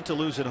amazing. He's yet to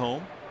lose at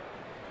home.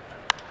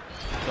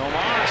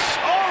 Tomas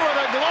over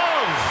the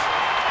glove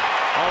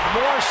of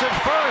Morse at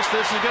first.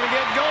 This is going to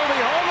get Goldie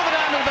home, and the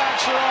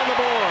Diamondbacks are on the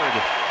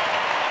board.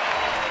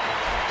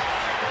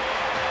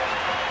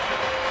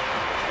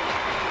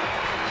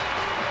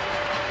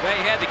 Well,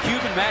 he had the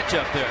Cuban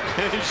matchup there.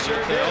 He sure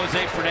did.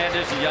 Jose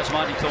Fernandez and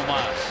Yasmani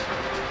Tomas.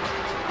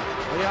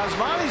 Well,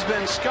 Yasmani's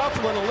been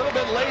scuffling a little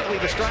bit lately.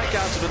 The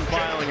strikeouts have been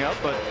piling up,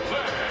 but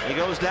he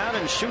goes down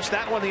and shoots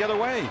that one the other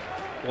way.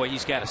 Boy,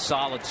 he's got a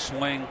solid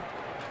swing.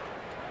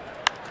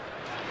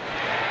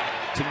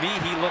 To me,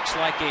 he looks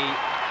like a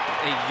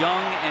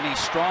young and a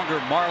stronger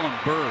Marlon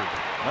Byrd.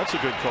 That's a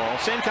good call.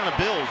 Same kind of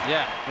build.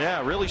 Yeah.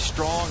 Yeah, really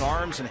strong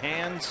arms and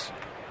hands.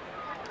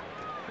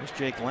 There's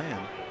Jake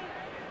Lamb.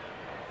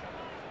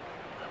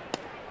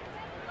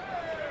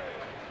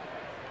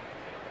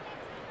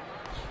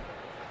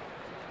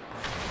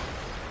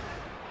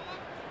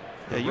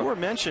 Yeah, you were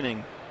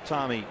mentioning,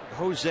 Tommy,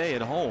 Jose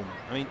at home.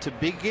 I mean, to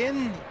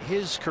begin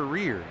his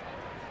career,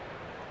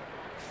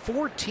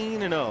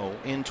 14-0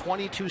 in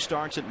 22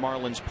 starts at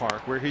Marlins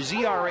Park, where his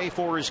ERA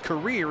for his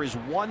career is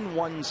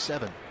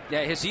 1.17.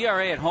 Yeah, his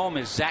ERA at home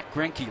is Zach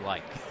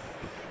Greinke-like.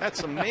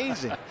 That's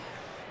amazing.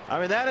 I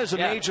mean, that is a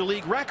major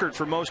league record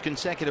for most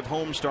consecutive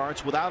home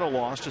starts without a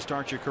loss to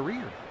start your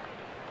career.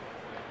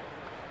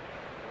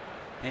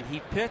 And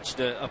he pitched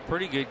a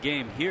pretty good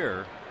game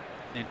here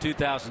in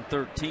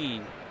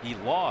 2013. He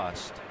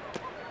lost.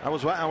 I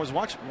was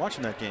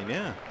watching that game,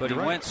 yeah. But he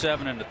went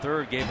 7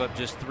 1/3, gave up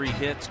just 3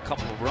 hits, a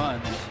couple of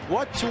runs.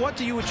 To what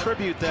do you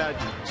attribute that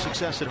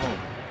success at home?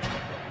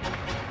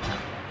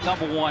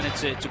 Number one,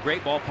 it's a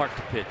great ballpark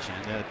to pitch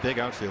in. Yeah, big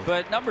outfield.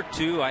 But number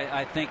two,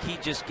 I think he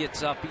just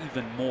gets up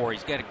even more.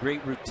 He's got a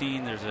great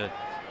routine. There's a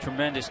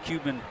tremendous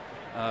Cuban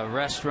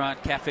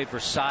restaurant, Cafe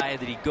Versailles,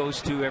 that he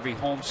goes to every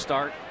home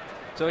start.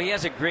 So he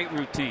has a great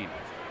routine.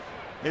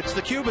 It's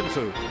the Cuban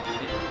food.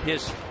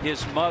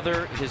 His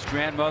mother, his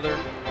grandmother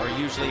are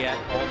usually at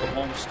all the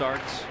home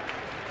starts.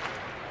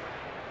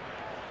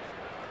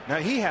 Now,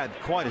 he had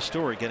quite a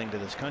story getting to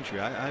this country.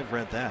 I've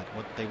read that.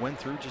 What they went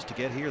through just to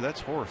get here,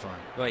 that's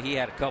horrifying. Well, he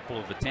had a couple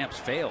of attempts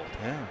failed.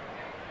 Yeah.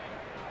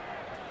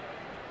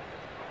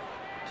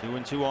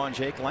 2-2 on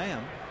Jake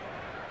Lamb.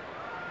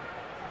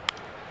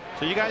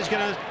 So you guys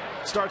going to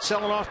start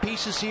selling off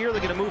pieces here?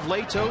 They're going to move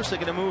Latos. They're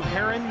going to move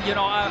Herron. You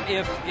know,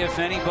 if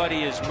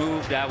anybody is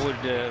moved, I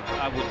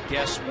would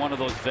guess one of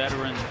those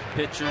veteran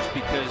pitchers,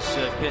 because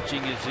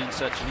pitching is in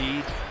such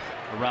need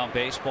around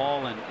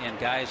baseball, and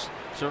guys,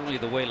 certainly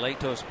the way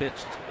Latos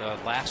pitched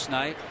last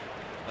night.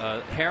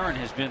 Herron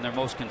has been their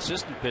most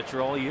consistent pitcher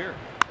all year.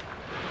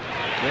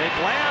 Jake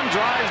Lamb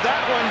drives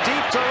that one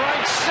deep to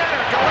right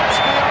center.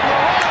 Gillespie on the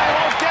run,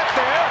 won't get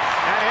there,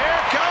 and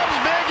here comes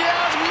Big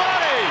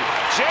Yasmani.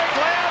 Jake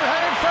Lamb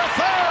headed for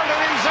third, and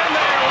he's in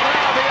there with an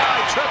RBI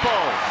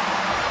triple.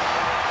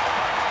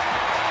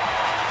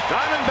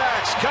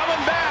 Diamondbacks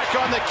coming back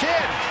on the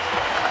kid.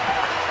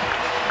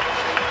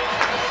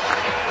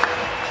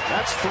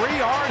 That's 3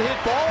 hard-hit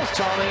balls,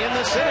 Tommy, in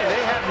this inning.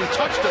 They hadn't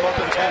touched him up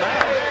until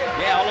now.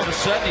 Yeah, all of a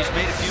sudden he's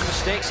made a few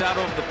mistakes out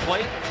over the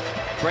plate.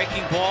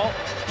 Breaking ball,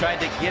 tried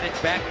to get it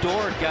back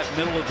door, it got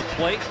middle of the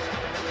plate,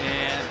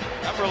 and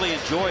I've really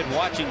enjoyed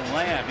watching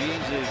Lamb. He's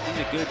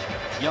a good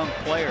young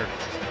player,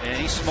 and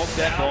he smoked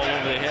that ball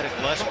over the head of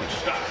Gillespie.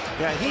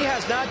 Yeah, he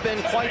has not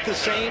been quite the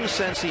same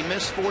since he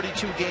missed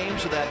 42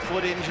 games with that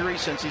foot injury,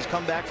 since he's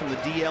come back from the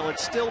DL.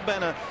 It's still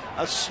been a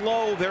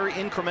slow, very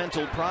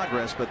incremental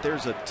progress, but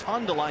there's a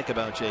ton to like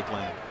about Jake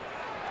Lamb.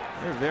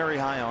 They're very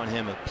high on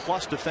him. A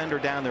plus defender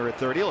down there at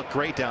third. He looked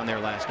great down there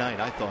last night,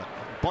 I thought.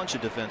 A bunch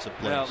of defensive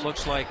plays. Well, it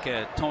looks like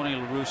Tony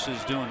La Russa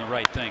is doing the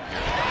right thing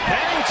here.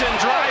 Pennington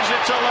drives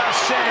it to left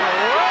center.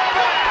 Right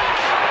back!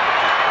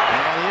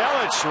 And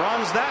Yelich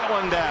runs that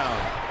one down.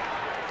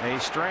 A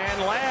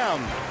Strand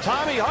Lamb.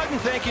 Tommy Hutton,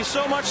 thank you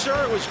so much,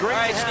 sir. It was great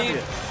to have you.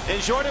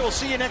 Enjoyed it. We'll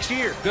see you next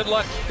year. Good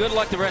luck. Good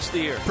luck the rest of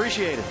the year.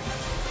 Appreciate it.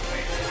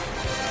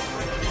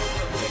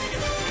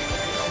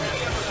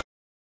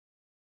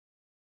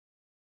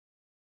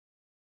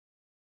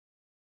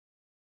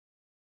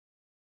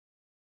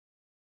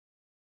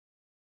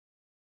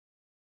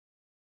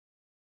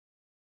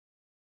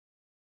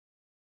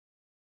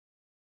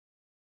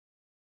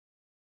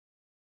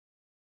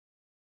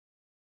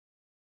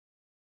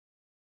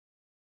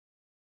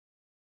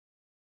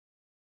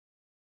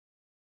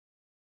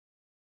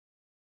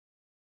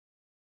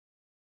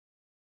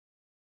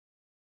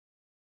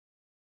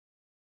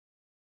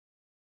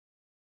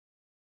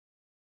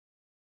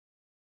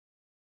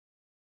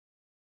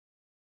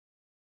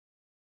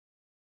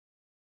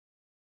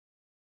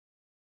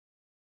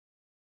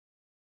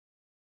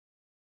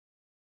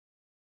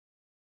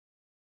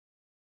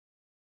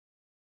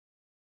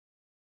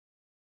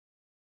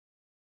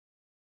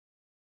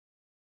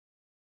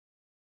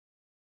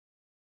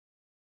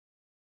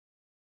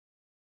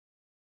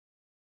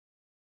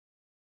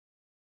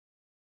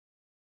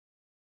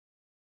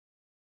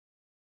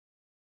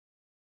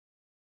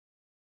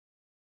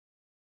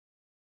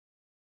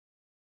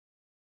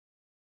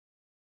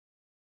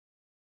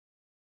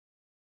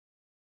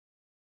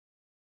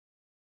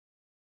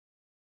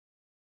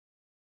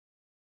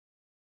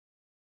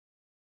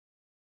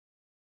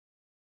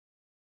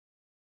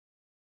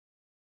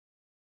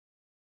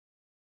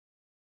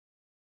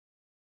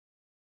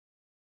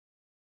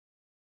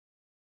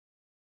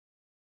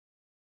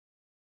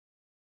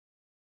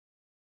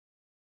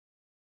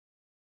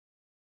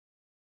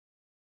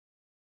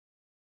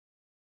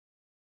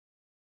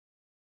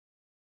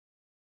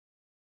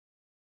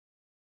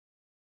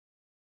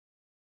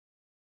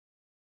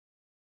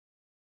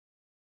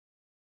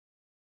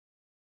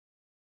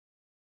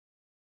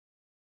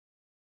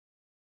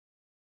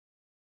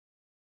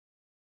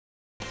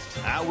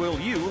 How will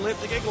you live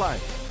the gig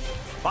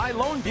life? By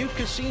Lone Butte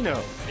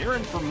Casino. You're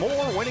in for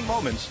more winning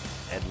moments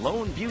at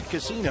Lone Butte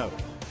Casino.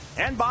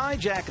 And by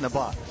Jack in the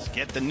Box.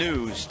 Get the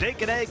new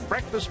steak and egg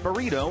breakfast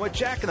burrito at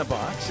Jack in the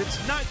Box.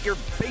 It's not your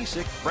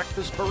basic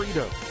breakfast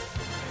burrito.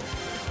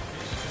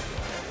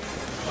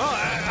 Well,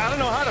 I don't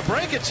know how to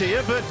break it to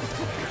you, but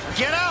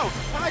get out.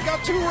 I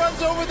got 2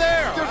 runs over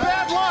there. You're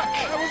bad luck.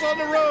 I was on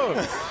the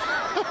road.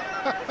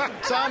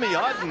 Tommy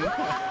Hutton.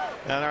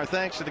 And our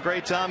thanks to the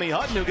great Tommy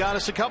Hutton, who got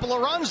us a couple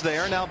of runs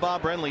there. Now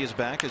Bob Brenly is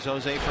back as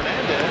Jose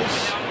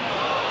Fernandez.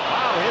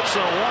 Wow, hits a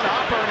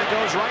one-hopper, and it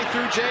goes right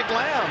through Jake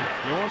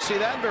Lamb. You won't see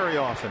that very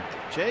often.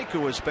 Jake,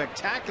 who was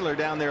spectacular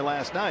down there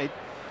last night,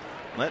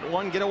 let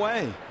one get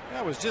away.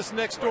 I was just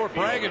next door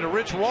bragging to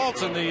Rich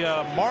Waltz and the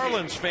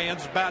Marlins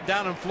fans about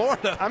down in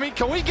Florida. I mean,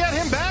 can we get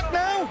him back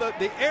now?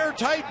 The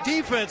airtight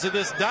defense of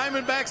this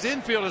Diamondbacks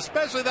infield,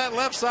 especially that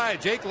left side.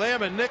 Jake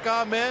Lamb and Nick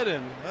Ahmed,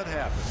 and that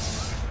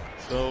happens.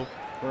 So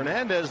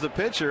Fernandez, the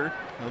pitcher,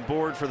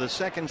 aboard for the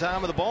second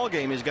time of the ball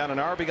game. He's got an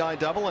RBI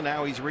double, and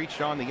now he's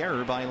reached on the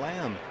error by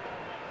Lamb.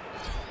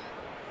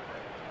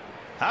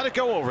 How'd it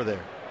go over there?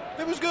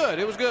 It was good.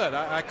 It was good.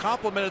 I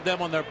complimented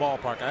them on their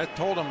ballpark. I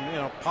told them, you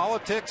know,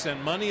 politics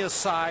and money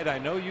aside, I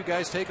know you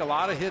guys take a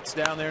lot of hits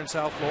down there in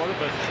South Florida,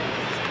 but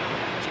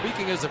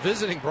speaking as a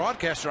visiting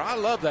broadcaster, I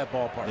love that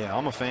ballpark. Yeah,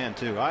 I'm a fan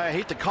too. I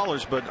hate the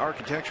colors, but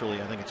architecturally,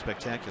 I think it's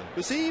spectacular.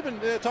 But see, even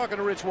talking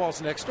to Rich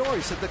Waltz next door,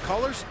 he said the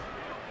colors,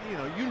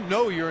 you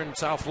know you're in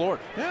South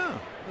Florida. Yeah.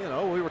 You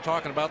know, we were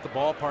talking about the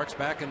ballparks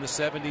back in the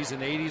 70s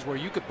and 80s where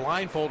you could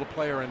blindfold a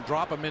player and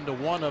drop them into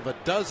one of a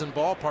dozen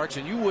ballparks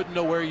and you wouldn't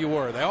know where you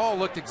were. They all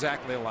looked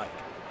exactly alike.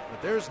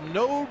 But there's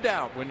no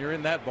doubt when you're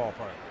in that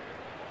ballpark.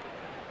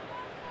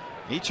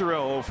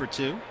 Ichiro 0 for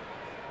 2.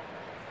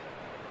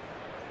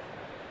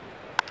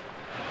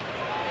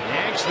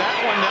 Yanks that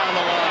one down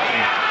the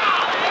line.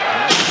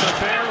 That's a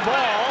fair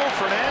ball.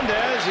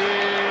 Fernandez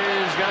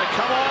is going to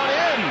come on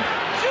in.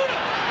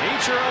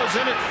 Ichiro's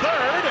in at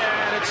third,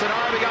 and it's an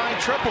RBI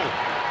triple.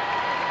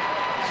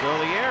 So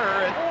the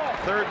error at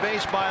third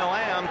base by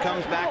Lamb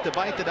comes back to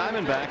bite the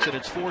Diamondbacks, and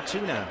it's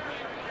 4-2 now.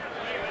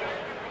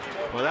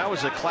 Well, that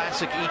was a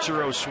classic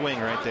Ichiro swing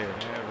right there.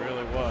 Yeah, it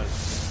really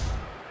was.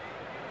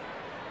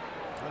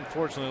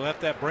 Unfortunately,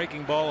 left that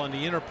breaking ball on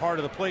the inner part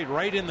of the plate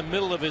right in the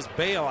middle of his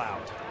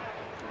bailout.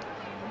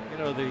 You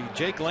know, the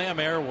Jake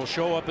Lamb error will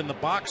show up in the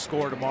box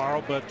score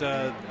tomorrow, but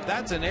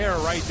that's an error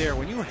right there.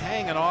 When you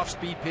hang an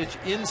off-speed pitch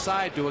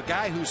inside to a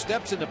guy who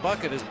steps in the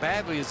bucket as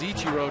badly as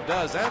Ichiro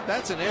does,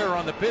 that's an error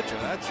on the pitcher.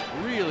 That's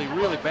really,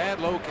 really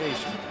bad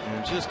location.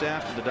 And just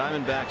after the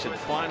Diamondbacks had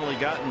finally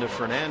gotten to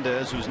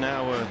Fernandez, who's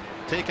now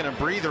taking a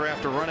breather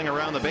after running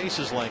around the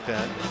bases like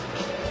that,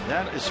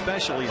 that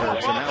especially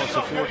hurts, and now it's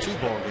a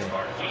 4-2 ball game.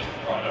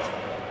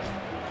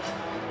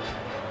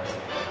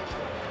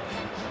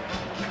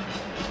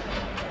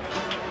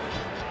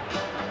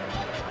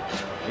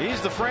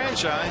 He's the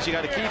franchise. You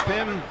got to keep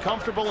him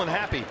comfortable and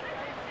happy.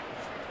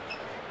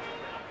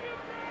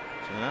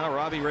 So now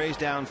Robbie Ray's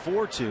down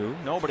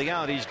 4-2. Nobody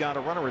out. He's got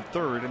a runner at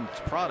third, and it's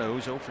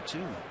Prado's 0 for 2.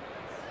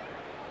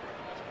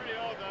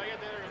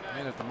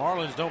 And if the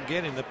Marlins don't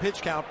get him, the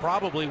pitch count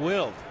probably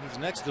will. His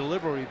next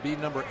delivery would be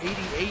number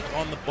 88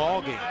 on the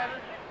ball game.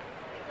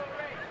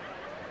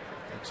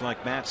 Looks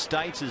like Matt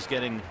Stites is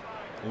getting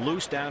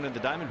loose down in the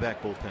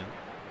Diamondback bullpen.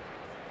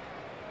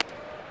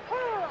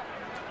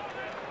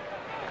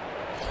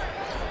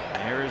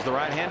 There is the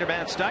right-hander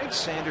Matt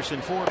Stites.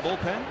 Anderson Ford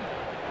bullpen.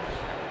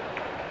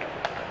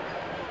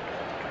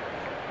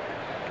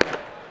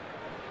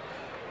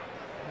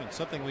 And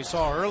something we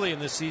saw early in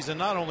this season,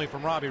 not only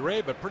from Robbie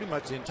Ray, but pretty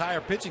much the entire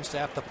pitching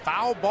staff. The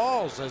foul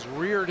balls has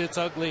reared its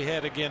ugly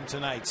head again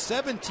tonight.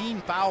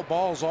 17 foul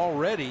balls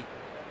already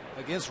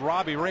against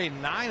Robbie Ray.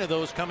 9 of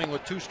those coming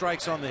with 2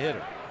 strikes on the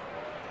hitter.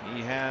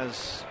 He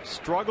has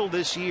struggled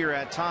this year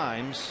at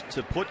times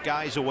to put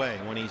guys away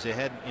when he's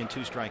ahead in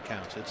 2 strike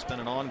counts. It's been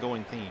an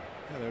ongoing theme.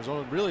 Yeah, there's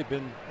really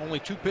been only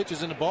 2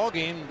 pitches in the ball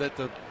game that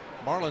the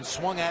Marlins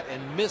swung at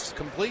and missed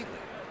completely.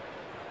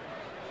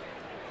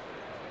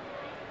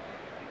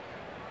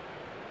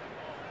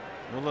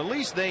 Well, at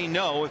least they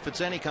know, if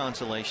it's any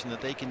consolation,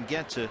 that they can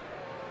get to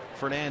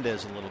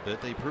Fernandez a little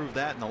bit. They proved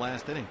that in the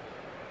last inning.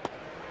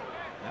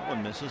 That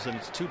one misses, and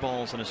it's 2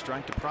 balls and a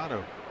strike to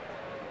Prado.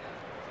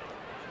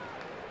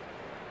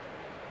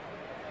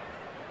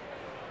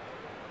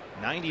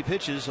 .90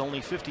 pitches, only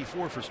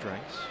 54 for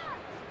strikes.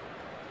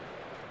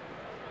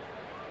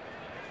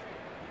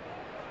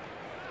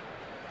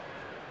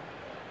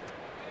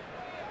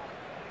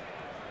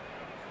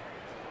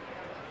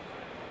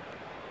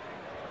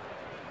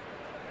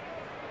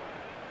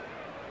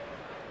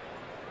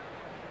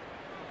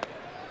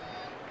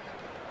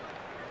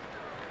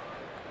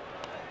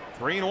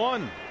 Three and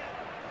 1.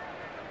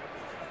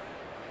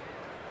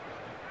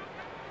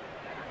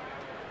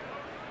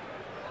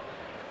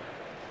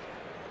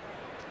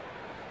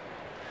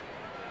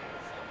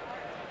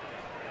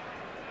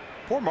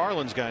 Poor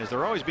Marlins guys,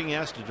 they're always being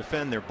asked to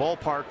defend their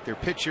ballpark, their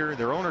pitcher,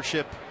 their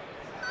ownership.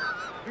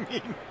 I mean,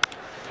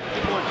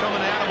 people are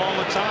coming at them all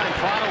the time.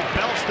 Prado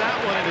belts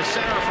that one into to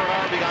center for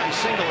an RBI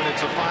single, and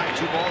it's a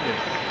 5-2 ball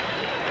game.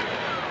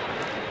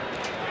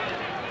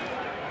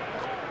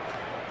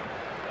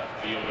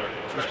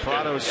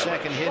 Prado's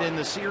second hit in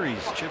the series.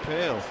 Chip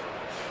Hale.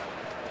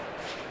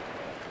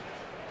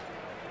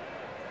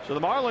 So the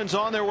Marlins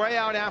on their way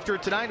out after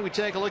tonight. We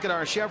take a look at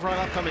our Chevron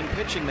upcoming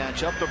pitching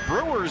matchup. The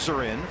Brewers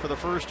are in for the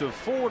first of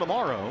 4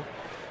 tomorrow.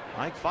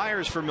 Mike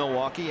Fiers for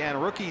Milwaukee,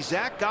 and rookie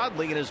Zach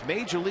Godley in his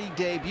major league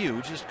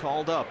debut just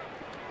called up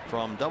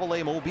from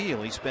AA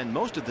Mobile. He spent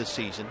most of this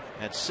season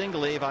at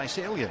A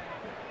Visalia.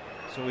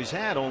 So he's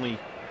had only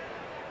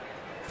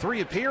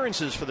 3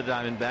 appearances for the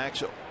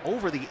Diamondbacks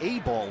over the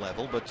A-ball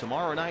level, but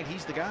tomorrow night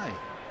he's the guy.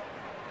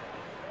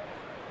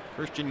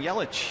 Christian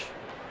Yelich.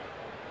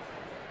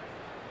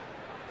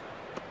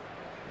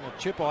 Well,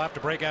 Chip will have to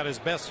break out his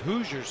best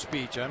Hoosier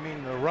speech. I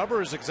mean, the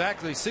rubber is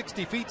exactly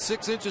 60 feet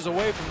 6 inches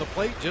away from the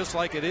plate, just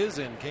like it is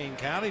in Kane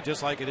County,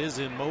 just like it is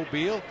in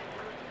Mobile.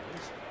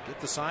 Just get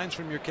the signs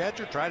from your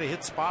catcher, try to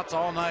hit spots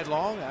all night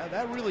long.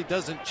 That really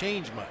doesn't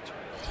change much.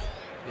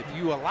 If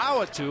you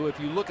allow it to, if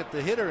you look at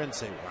the hitter and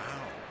say,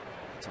 wow,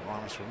 it's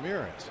Aramis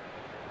Ramirez.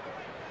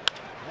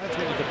 That's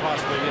when you could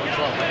possibly get in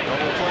trouble.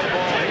 Double play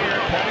ball here.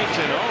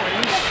 Pennington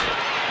always.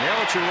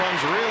 Yelich, who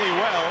runs really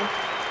well,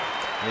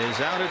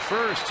 is out at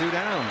first, 2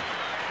 down.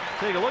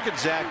 Take a look at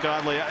Zach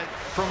Godley.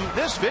 From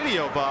this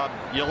video, Bob,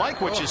 you like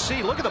what you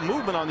see. Look at the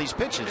movement on these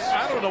pitches.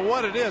 I don't know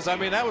what it is. I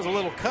mean, that was a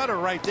little cutter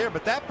right there,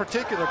 but that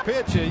particular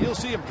pitch, you'll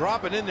see him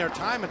drop it in there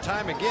time and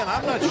time again.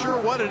 I'm not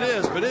sure what it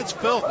is, but it's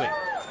filthy.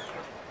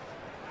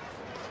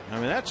 I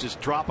mean, that's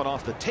just dropping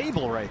off the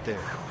table right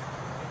there.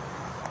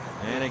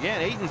 And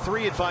again,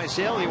 8-3 at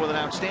Visalia with an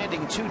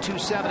outstanding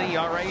 2.27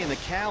 ERA in the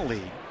Cal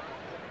League.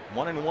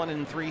 1-1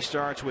 in 3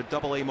 starts with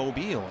AA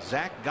Mobile.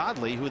 Zach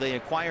Godley, who they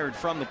acquired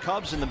from the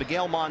Cubs in the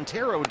Miguel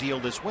Montero deal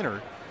this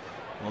winter,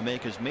 will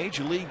make his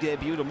major league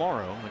debut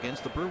tomorrow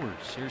against the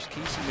Brewers. Here's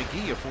Casey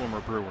McGee, a former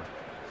Brewer.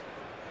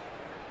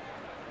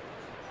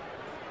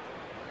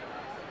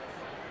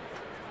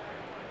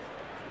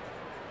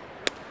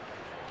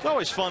 It's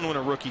always fun when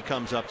a rookie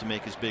comes up to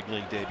make his big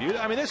league debut.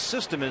 I mean, this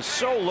system is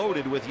so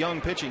loaded with young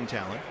pitching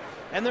talent,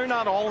 and they're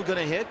not all going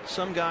to hit.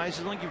 Some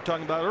guys, like you were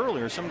talking about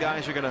earlier, some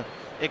guys are going to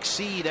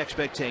exceed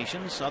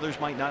expectations. Others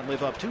might not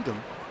live up to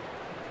them.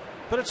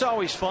 But it's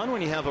always fun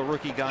when you have a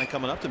rookie guy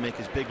coming up to make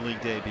his big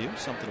league debut.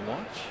 Something to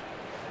watch.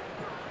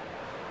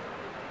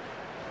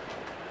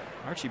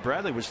 Archie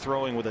Bradley was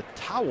throwing with a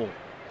towel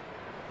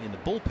in the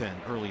bullpen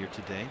earlier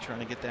today, trying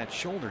to get that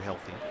shoulder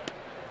healthy.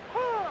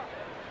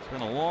 It's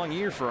been a long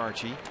year for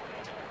Archie.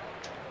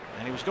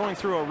 And he was going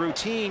through a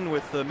routine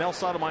with Mel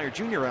Sotomayor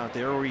Jr. out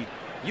there where he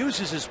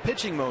uses his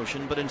pitching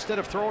motion, but instead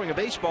of throwing a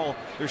baseball,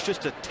 there's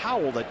just a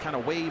towel that kind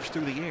of waves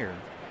through the air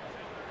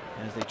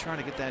as they try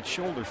to get that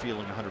shoulder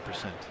feeling 100%.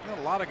 Well,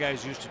 a lot of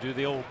guys used to do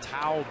the old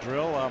towel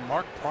drill.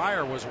 Mark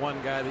Pryor was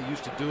one guy that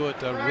used to do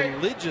it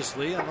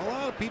religiously, and a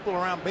lot of people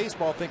around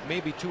baseball think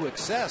maybe to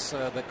excess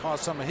that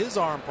caused some of his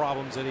arm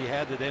problems that he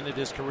had that ended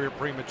his career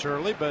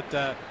prematurely.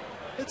 But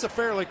it's a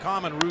fairly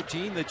common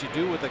routine that you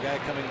do with a guy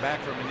coming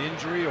back from an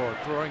injury or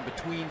throwing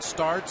between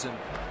starts and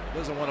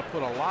doesn't want to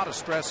put a lot of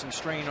stress and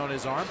strain on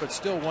his arm, but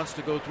still wants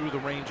to go through the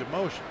range of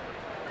motion.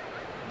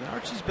 And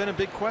Archie's been a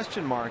big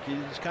question mark. You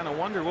just kind of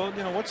wonder, well,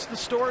 you know, what's the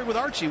story with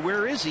Archie?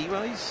 Where is he?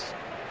 Well, he's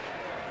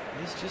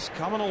just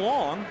coming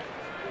along.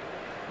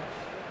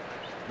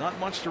 Not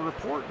much to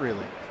report,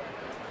 really.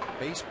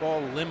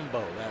 Baseball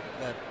limbo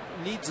that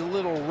needs a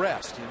little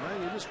rest. You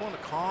know, you just want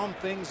to calm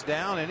things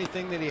down.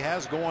 Anything that he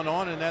has going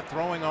on in that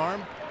throwing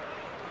arm,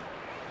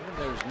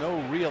 there's no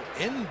real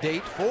end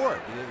date for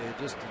it. It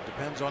just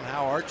depends on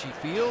how Archie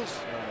feels,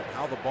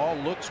 how the ball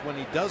looks when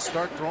he does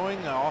start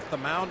throwing off the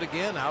mound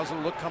again. How's it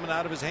look coming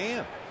out of his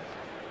hand?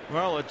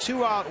 Well, a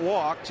 2-out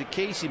walk to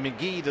Casey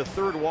McGee, the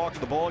 3rd walk of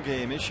the ball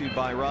game issued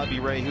by Robbie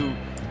Ray, who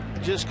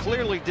just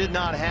clearly did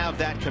not have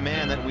that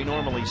command that we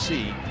normally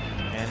see.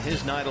 And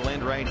his night will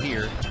end right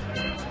here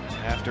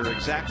after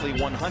exactly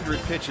 100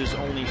 pitches,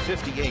 only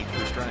 58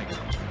 for striking.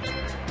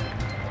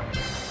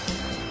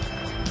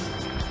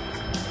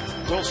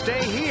 We'll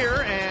stay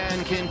here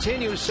and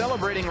continue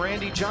celebrating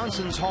Randy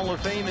Johnson's Hall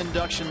of Fame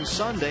induction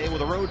Sunday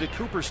with a road to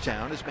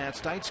Cooperstown as Matt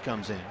Stites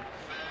comes in.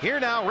 Here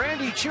now,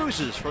 Randy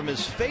chooses from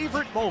his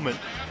favorite moment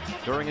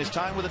during his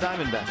time with the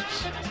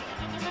Diamondbacks.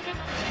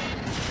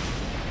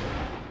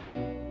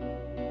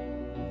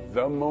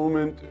 The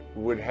moment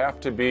would have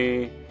to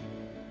be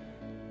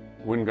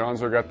when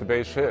Gonzo got the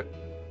base hit.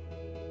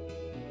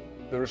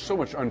 There was so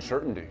much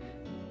uncertainty.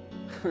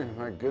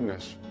 My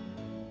goodness.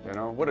 You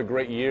know, what a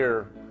great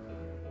year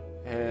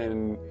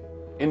and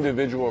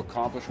individual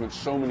accomplishments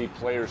so many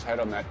players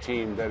had on that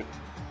team that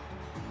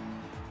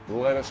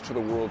led us to the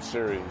World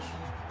Series.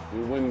 We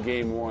win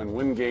game 1,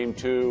 win game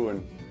 2,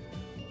 and,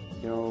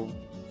 you know,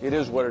 it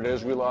is what it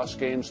is. We lost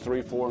games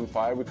 3, 4, and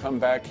 5. We come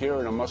back here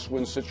in a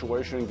must-win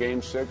situation in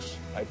game 6.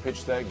 I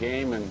pitched that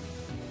game, and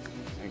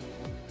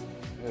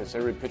it's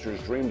every pitcher's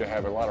dream to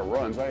have a lot of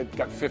runs. I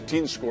got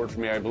 15 scored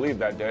for me, I believe,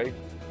 that day.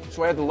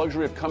 So I had the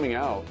luxury of coming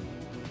out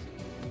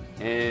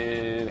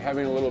and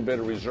having a little bit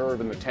of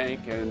reserve in the tank,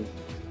 and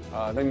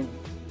then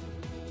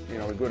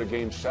we go to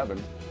Game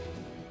 7.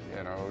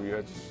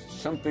 It's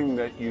something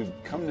that you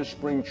come to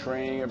spring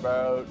training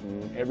about,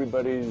 and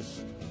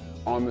everybody's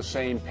on the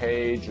same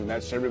page, and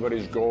that's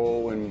everybody's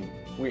goal. And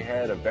we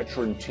had a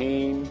veteran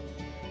team,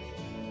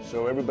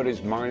 so everybody's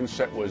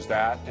mindset was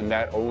that and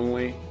that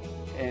only.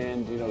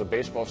 And the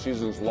baseball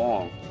season's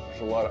long.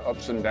 There's a lot of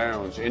ups and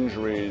downs,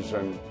 injuries,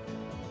 and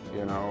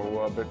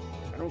but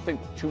I don't think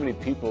too many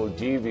people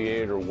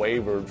deviated or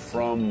wavered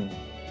from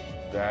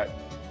that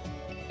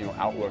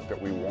outlook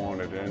that we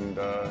wanted. And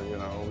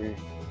we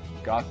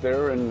got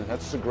there, and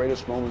that's the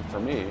greatest moment for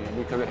me,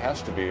 because it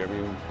has to be. I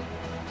mean,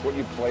 that's what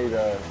you play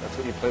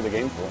the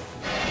game for.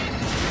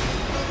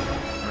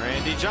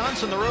 Randy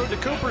Johnson, the road to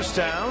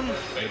Cooperstown.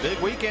 The big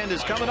weekend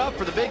is coming up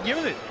for the big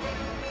unit.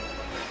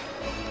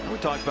 We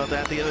talked about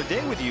that the other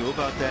day with you,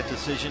 about that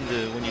decision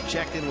when you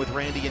checked in with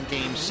Randy in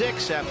Game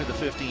 6 after the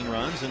 15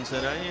 runs and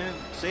said,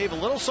 save a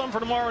little some for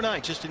tomorrow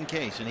night just in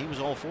case, and he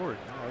was all for it.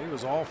 Oh, he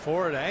was all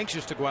for it,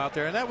 anxious to go out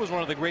there, and that was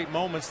one of the great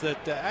moments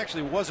that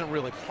actually wasn't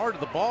really part of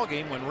the ball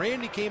game, when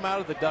Randy came out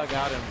of the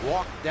dugout and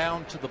walked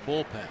down to the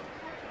bullpen.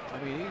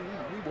 I mean,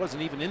 he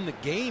wasn't even in the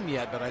game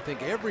yet, but I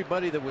think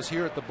everybody that was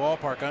here at the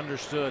ballpark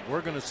understood we're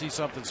going to see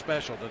something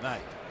special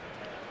tonight.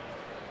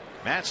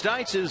 Matt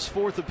Stites, his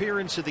 4th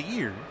appearance of the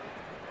year.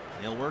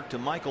 He'll work to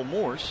Michael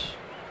Morse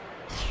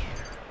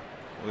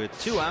with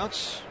 2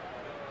 outs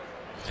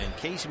and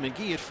Casey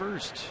McGee at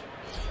first.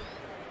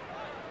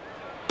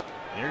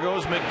 Here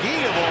goes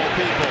McGee, of all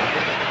people,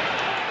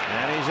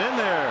 and he's in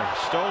there.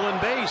 Stolen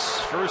base,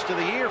 first of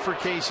the year for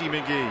Casey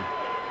McGee,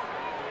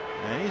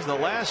 and he's the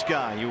last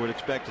guy you would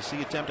expect to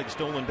see attempting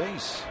stolen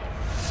base.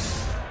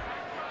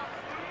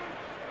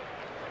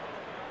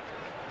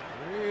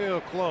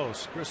 Real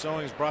close. Chris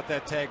Owings brought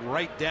that tag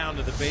right down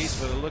to the base,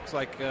 but it looks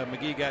like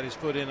McGee got his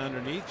foot in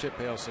underneath. Chip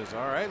Hale says,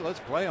 all right, let's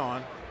play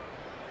on.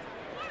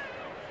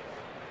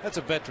 That's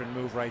a veteran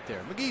move right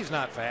there. McGee's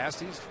not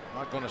fast. He's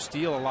not going to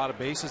steal a lot of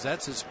bases.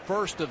 That's his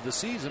first of the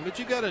season, but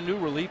you got a new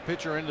relief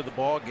pitcher into the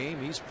ball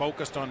game. He's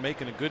focused on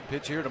making a good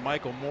pitch here to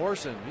Michael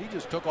Morse, and he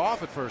just took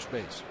off at first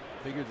base.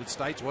 Figured that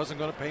Stites wasn't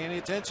going to pay any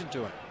attention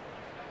to him.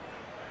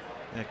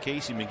 Now,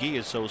 Casey McGee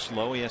is so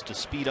slow he has to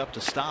speed up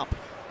to stop.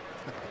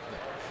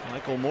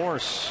 Michael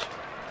Morse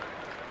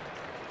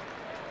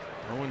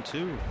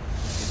 0-2.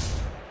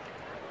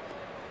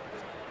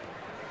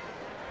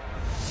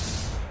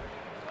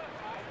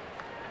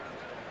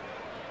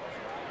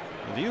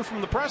 A view from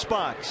the press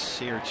box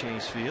here at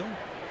Chase Field.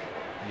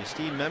 The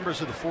esteemed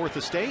members of the Fourth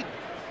Estate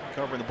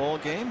covering the ball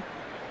game.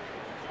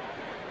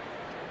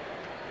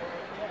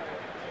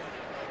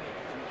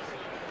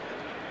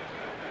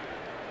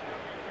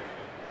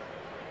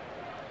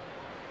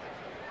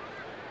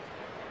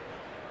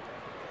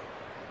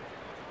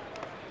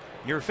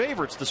 Your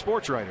favorites, the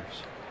sports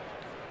writers.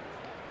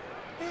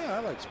 Yeah, I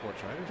like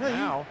sports writers. Yeah,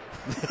 now.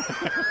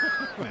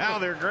 Now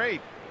they're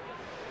great.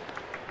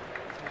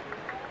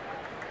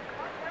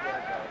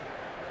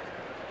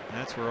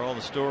 That's where all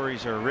the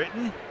stories are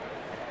written.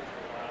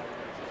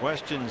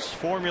 Questions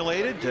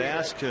formulated to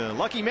ask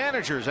lucky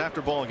managers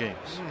after ball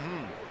games.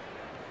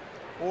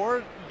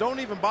 Or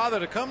don't even bother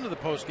to come to the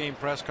post-game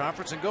press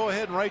conference and go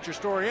ahead and write your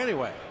story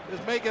anyway.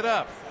 Just make it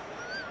up.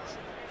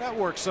 That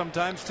works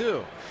sometimes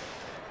too.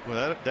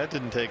 Well, that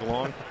didn't take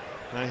long.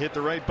 I hit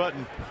the right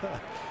button.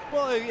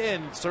 Well,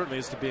 and certainly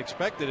it's to be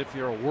expected if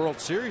you're a World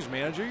Series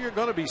manager. You're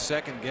going to be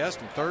second guest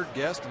and third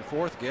guest and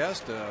fourth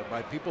guest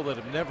by people that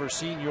have never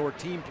seen your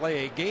team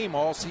play a game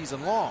all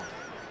season long.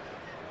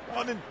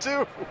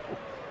 1-2.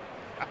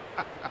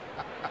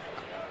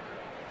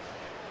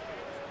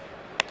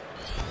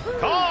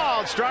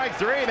 Called strike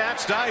 3.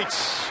 That's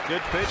Stites.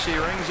 Good pitch. He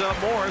rings up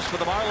Morris,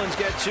 but the Marlins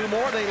get 2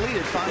 more. They lead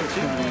it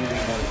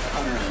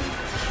 5-2.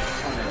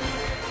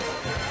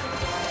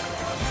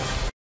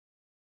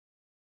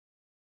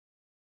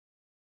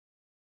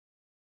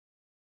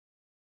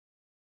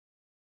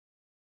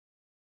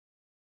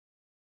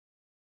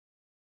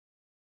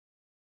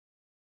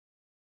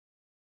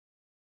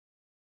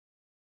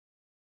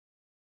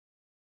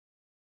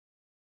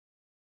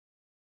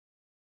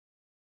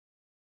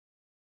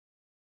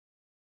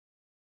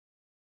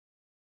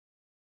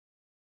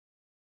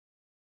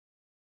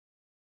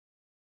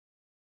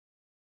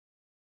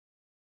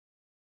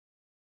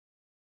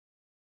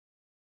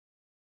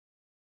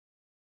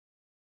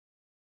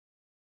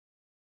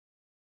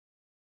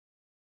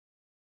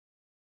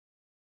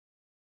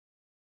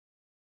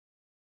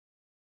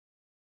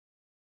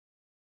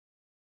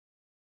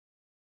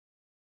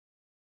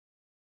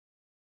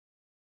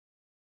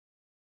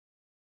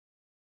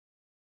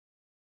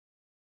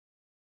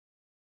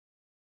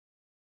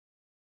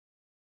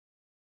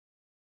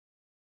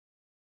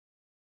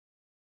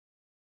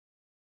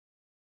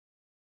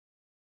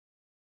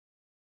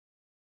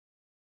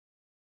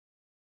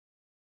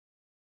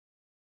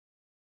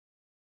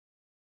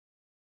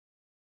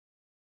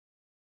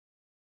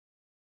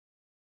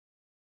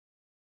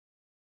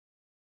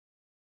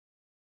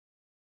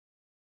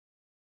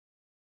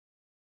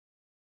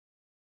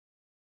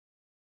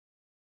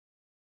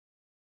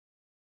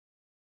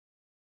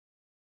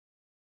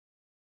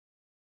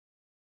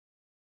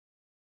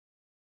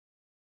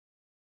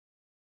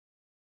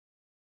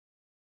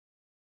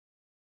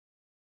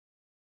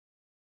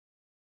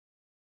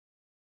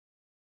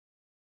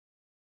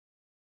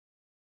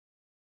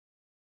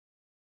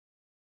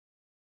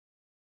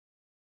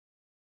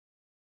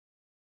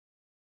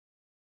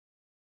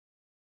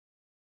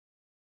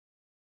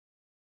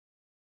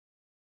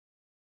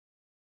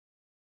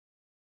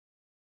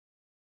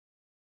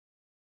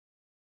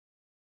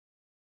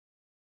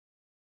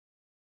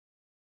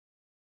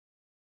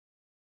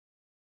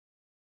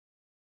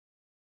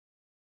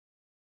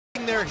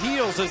 their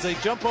heels as they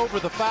jump over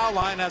the foul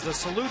line as a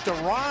salute to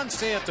Ron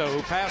Santo,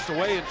 who passed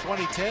away in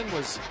 2010,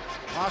 was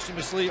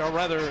posthumously, or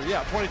rather,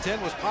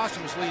 2010 was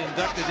posthumously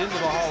inducted into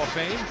the Hall of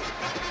Fame.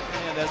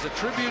 And as a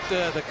tribute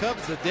to the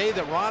Cubs, the day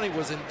that Ronnie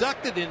was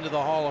inducted into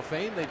the Hall of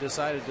Fame, they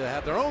decided to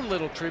have their own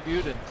little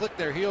tribute and click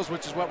their heels,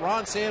 which is what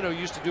Ron Santo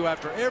used to do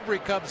after every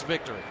Cubs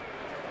victory.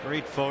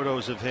 Great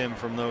photos of him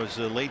from those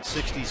late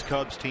 60s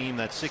Cubs team,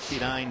 that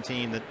 69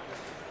 team that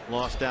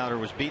lost out or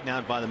was beaten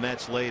out by the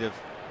Mets late, of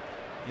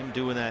him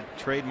doing that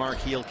trademark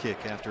heel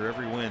kick after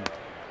every win.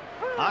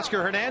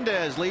 Oscar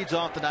Hernandez leads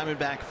off the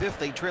Diamondback fifth.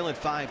 They trail at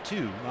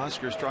 5-2.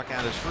 Oscar struck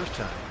out his first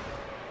time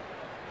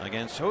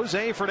against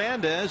Jose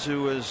Fernandez,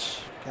 who has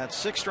got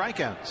 6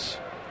 strikeouts.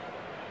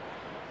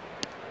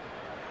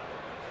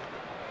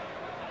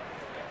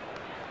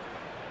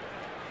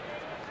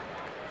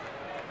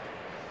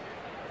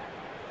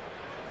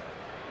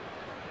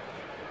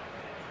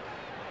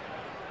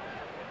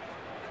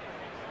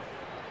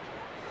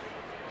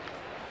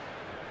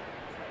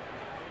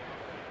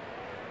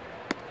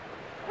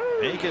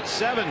 Make it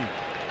 7.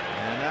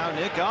 And now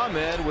Nick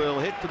Ahmed will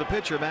hit for the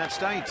pitcher, Matt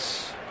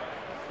Stites.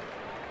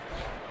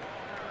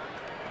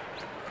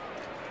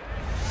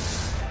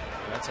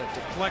 That's a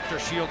deflector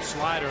shield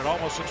slider. It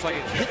almost looks like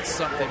it hits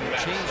something and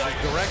changes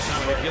direction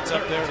when it gets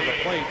up there to the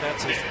plate.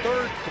 That's his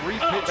third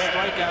 3-pitch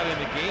strikeout in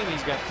the game.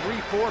 He's got 3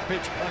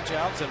 4-pitch punch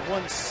outs and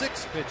 1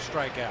 6-pitch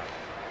strikeout.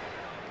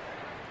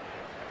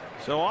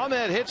 So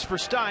Ahmed hits for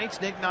Stites.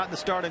 Nick not in the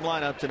starting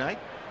lineup tonight.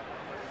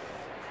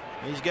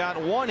 He's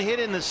got 1 hit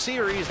in the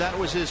series. That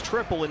was his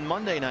triple in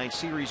Monday night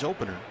series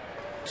opener.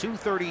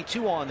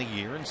 232 on the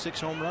year and 6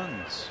 home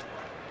runs.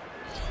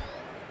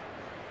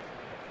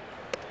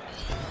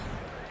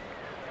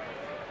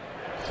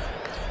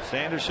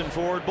 Sanderson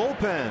Ford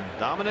bullpen.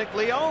 Dominic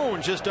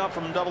Leone just up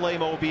from AA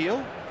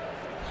Mobile.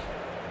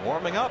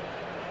 Warming up.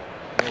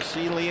 We'll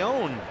see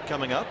Leone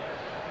coming up.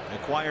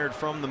 Acquired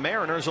from the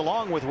Mariners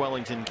along with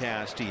Wellington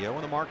Castillo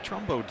in a Mark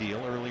Trumbo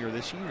deal earlier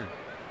this year.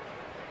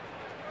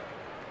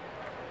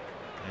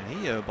 And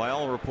he, by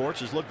all reports,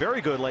 has looked very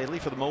good lately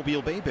for the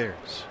Mobile Bay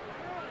Bears,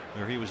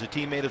 where he was a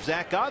teammate of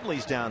Zach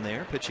Godley's down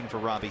there pitching for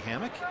Robbie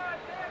Hammock.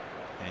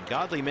 And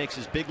Godley makes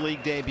his big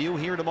league debut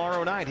here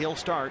tomorrow night. He'll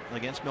start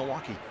against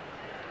Milwaukee.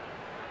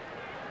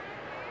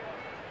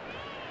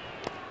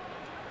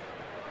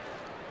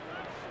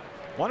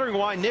 Wondering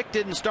why Nick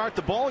didn't start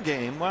the ball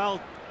game.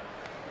 Well,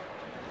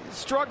 he's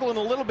struggling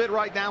a little bit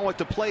right now at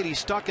the plate. He's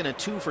stuck in a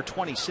 2 for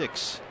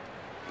 26.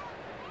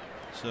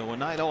 So a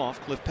night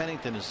off. Cliff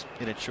Pennington is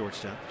in at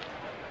shortstop.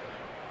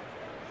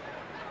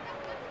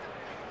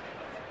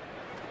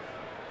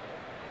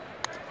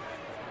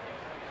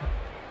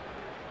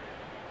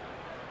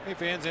 Hey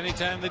fans,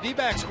 anytime the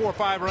D-backs score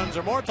 5 runs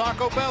or more,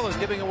 Taco Bell is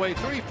giving away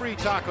 3 free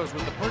tacos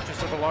with the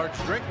purchase of a large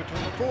drink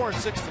between 4 and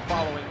 6 the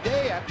following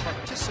day at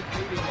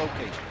participating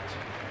locations.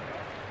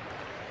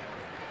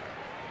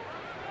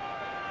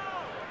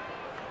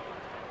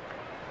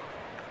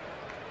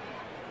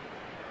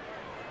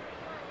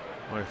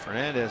 Boy,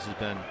 Fernandez has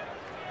been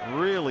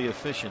really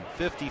efficient.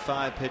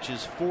 55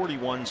 pitches,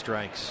 41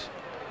 strikes,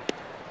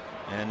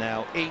 and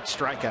now 8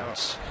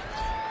 strikeouts.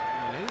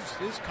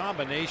 His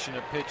combination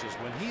of pitches,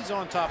 when he's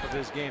on top of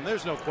his game,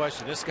 there's no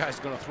question this guy's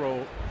going to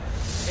throw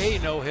a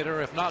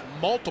no-hitter, if not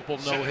multiple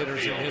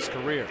no-hitters in his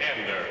career.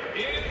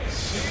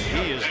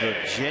 He is the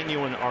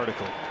genuine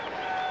article.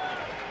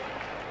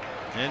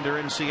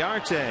 Ender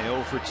Inciarte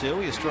 0 for 2.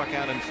 He struck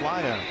out and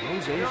fly out.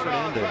 Jose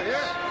Fernandez.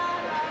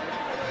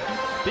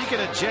 Speaking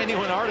of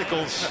genuine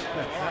articles,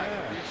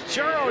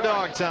 churro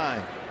dog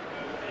time.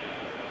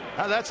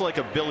 That's like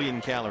 1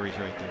 billion calories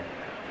right there.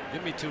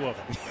 Give me 2 of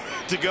them.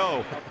 To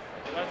go.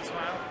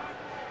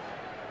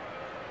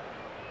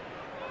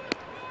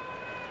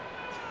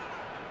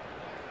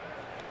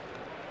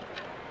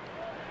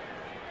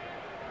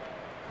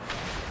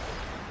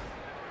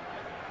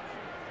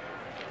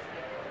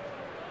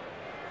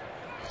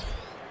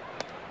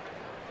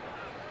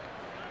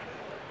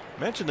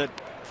 Mentioned that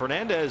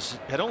Fernandez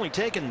had only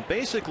taken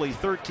basically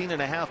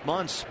 13.5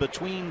 months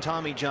between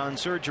Tommy John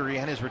surgery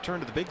and his return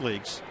to the big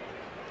leagues.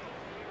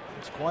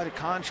 It's quite a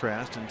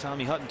contrast, and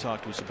Tommy Hutton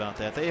talked to us about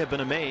that. They have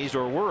been amazed,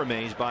 or were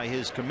amazed, by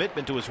his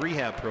commitment to his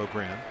rehab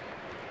program,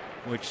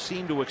 which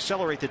seemed to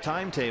accelerate the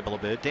timetable a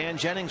bit. Dan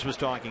Jennings was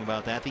talking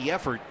about that, the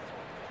effort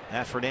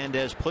that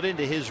Fernandez put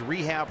into his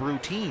rehab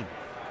routine.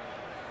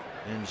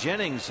 And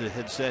Jennings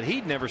had said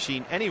he'd never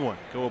seen anyone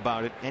go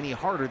about it any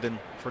harder than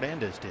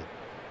Fernandez did.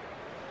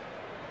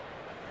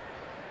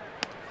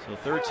 So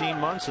 13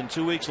 months and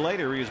 2 weeks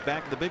later, he was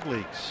back in the big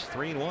leagues,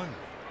 3-1.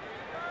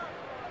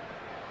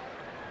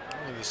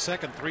 Only the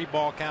second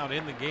 3-ball count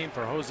in the game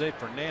for Jose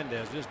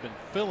Fernandez. Just been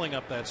filling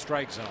up that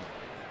strike zone.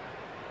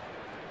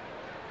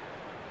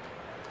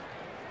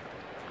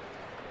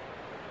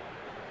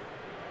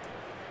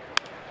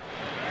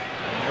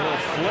 A little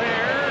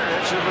flare.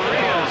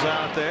 Echeverria's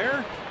out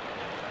there.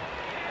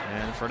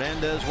 And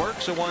Fernandez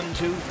works a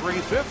 1-2-3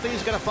 fifth.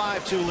 He's got a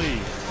 5-2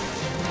 lead.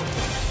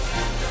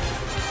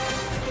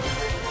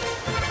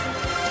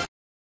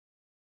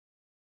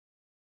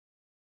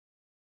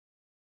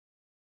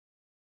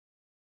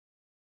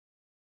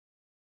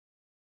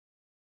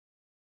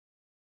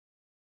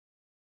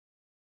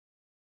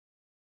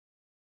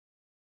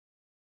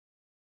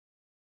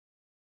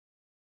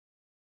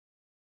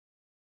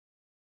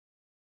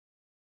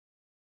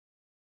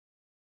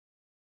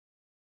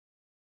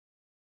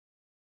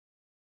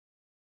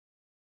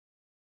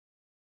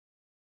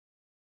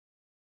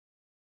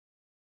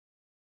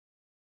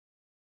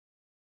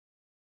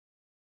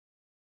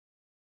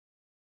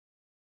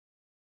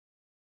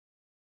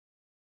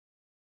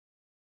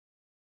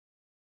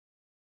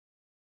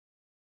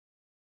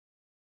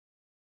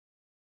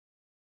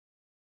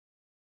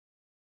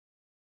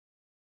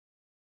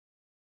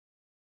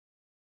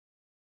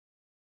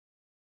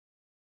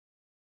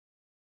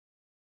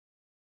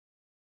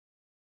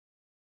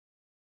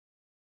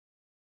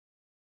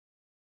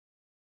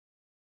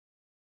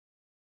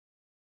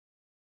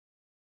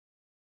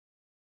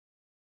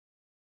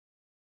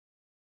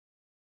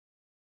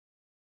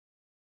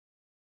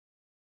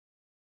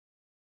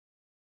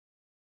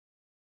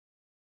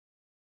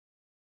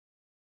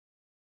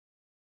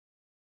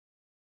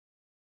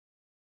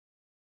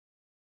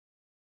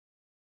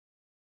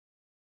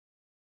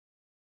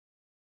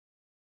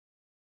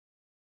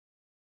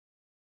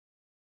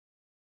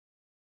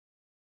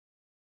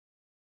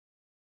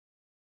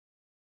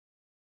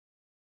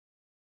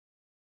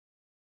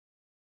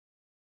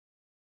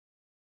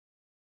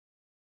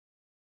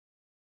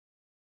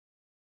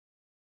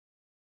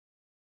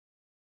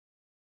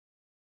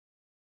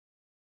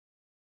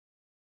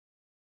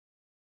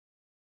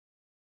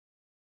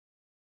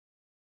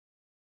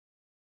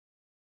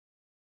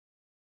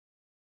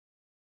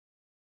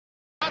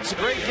 Lots of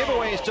great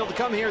giveaways still to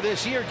come here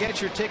this year.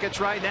 Get your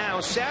tickets right now.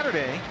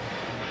 Saturday,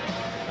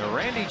 the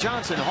Randy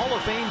Johnson Hall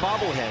of Fame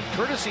bobblehead,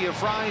 courtesy of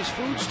Fry's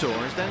Food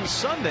Stores. Then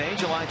Sunday,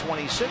 July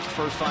 26th,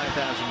 first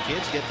 5,000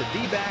 kids get the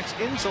D-backs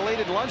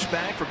insulated lunch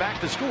bag for back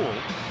to school,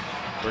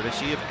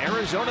 courtesy of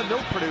Arizona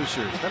Milk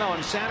Producers. Then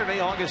on Saturday,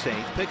 August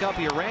 8th, pick up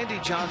your Randy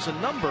Johnson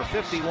number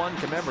 51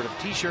 commemorative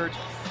T-shirt,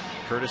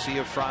 courtesy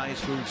of Fry's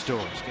Food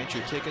Stores. Get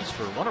your tickets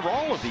for one or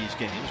all of these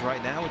games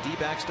right now at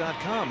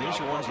dbacks.com. These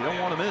are ones you don't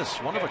want to miss.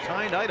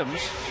 One-of-a-kind items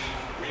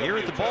here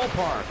at the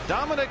ballpark.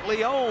 Dominic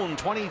Leone,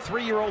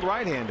 23-year-old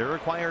right-hander,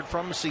 acquired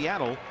from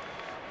Seattle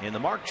in the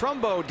Mark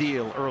Trumbo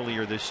deal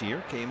earlier this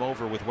year. Came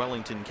over with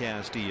Wellington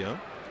Castillo.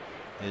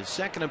 His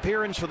second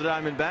appearance for the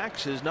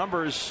Diamondbacks. His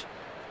numbers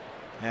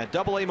at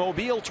AA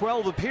Mobile,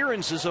 12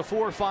 appearances, a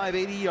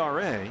 4.58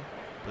 ERA.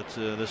 But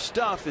the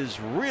stuff is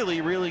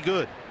really, really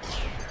good.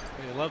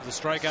 You love the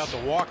strikeout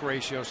to walk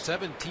ratio,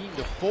 17-4.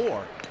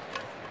 Good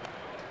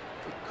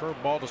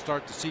curveball to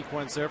start the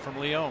sequence there from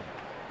Leone.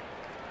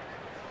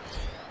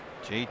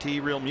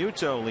 JT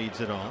Realmuto leads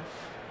it off.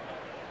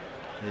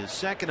 His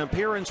second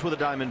appearance with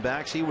the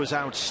Diamondbacks. He was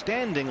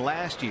outstanding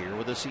last year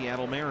with the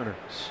Seattle Mariners.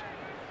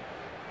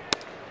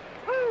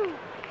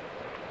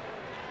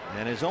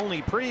 And his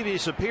only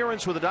previous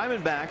appearance with the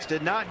Diamondbacks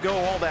did not go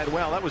all that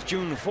well. That was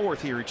June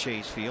 4th here at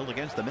Chase Field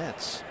against the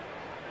Mets.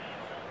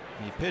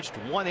 He pitched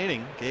 1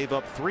 inning, gave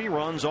up 3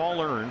 runs,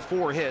 all earned,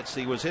 4 hits.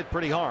 He was hit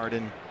pretty hard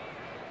and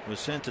was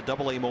sent to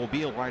AA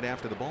Mobile right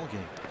after the ball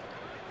game,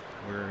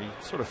 where he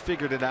sort of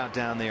figured it out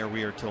down there,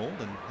 we are told,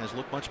 and has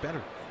looked much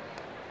better.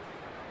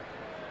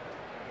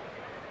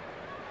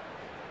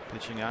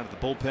 Pitching out of the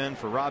bullpen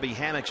for Robbie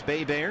Hammock's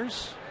Bay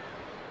Bears.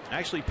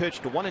 Actually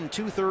pitched 1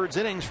 2/3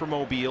 innings for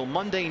Mobile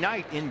Monday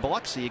night in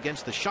Biloxi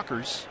against the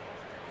Shuckers.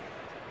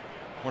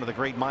 One of the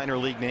great minor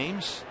league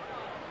names.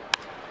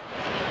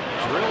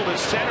 Drilled to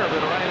center,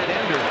 but right at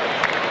ender.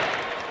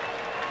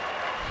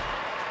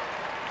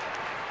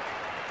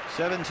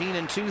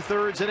 17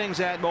 2/3 innings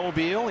at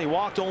Mobile. He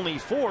walked only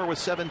 4 with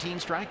 17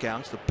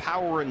 strikeouts. The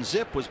power and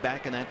zip was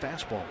back in that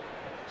fastball.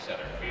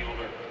 Center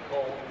fielder,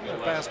 A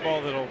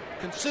fastball that'll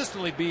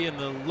consistently be in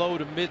the low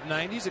to mid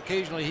 90s.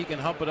 Occasionally he can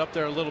hump it up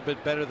there a little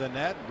bit better than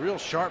that. Real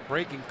sharp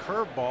breaking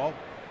curveball.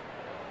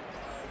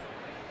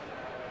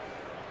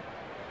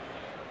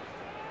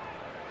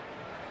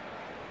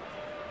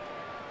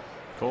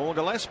 Cole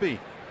Gillespie.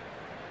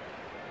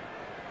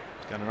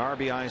 He's got an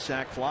RBI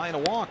sac fly and a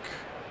walk.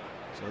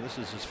 So this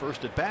is his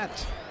first at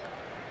bat.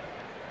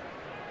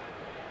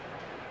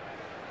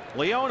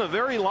 Leone, a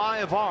very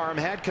live arm,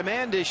 had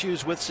command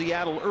issues with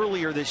Seattle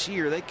earlier this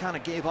year. They kind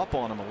of gave up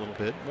on him a little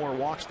bit. More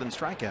walks than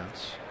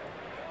strikeouts.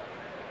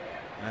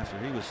 After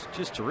he was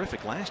just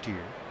terrific last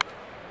year.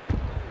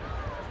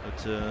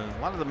 But a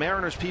lot of the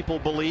Mariners people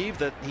believe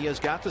that he has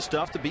got the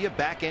stuff to be a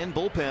back end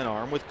bullpen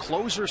arm with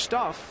closer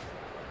stuff.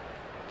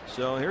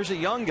 So here's a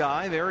young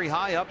guy, very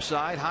high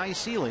upside, high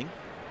ceiling.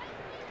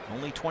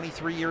 Only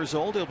 23 years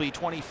old. He'll be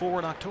 24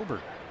 in October.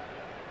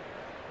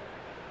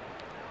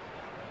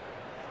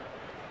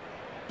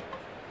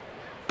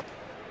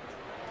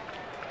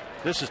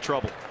 This is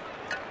trouble.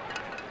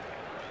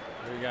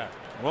 There you go.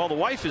 Well, the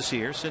wife is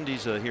here.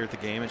 Cindy's here at the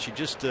game, and she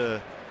just,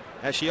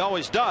 as she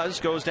always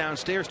does, goes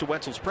downstairs to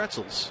Wetzel's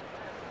Pretzels.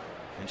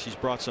 And she's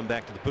brought some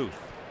back to the booth.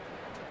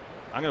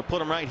 I'm going to put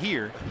them right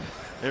here.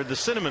 They're the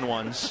cinnamon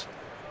ones.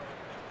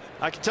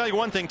 I can tell you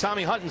one thing,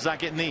 Tommy Hutton's not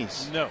getting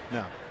these. No.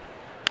 No.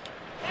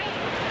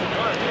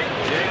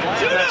 Jake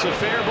Lamb, that's a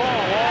fair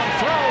ball. Long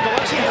throw.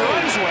 Gillespie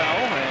runs well,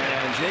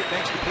 and Jake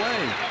makes the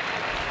play.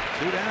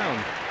 2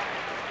 down.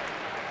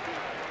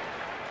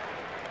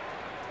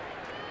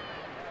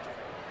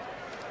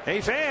 Hey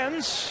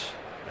fans,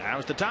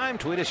 now's the time.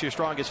 Tweet us your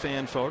strongest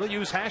fan photo.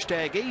 Use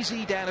hashtag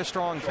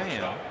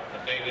AZDataStrongFan.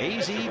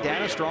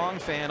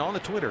 AZDataStrongFan on the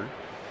Twitter.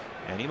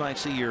 And you might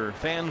see your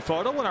fan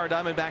photo in our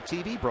Diamondback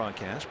TV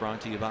broadcast,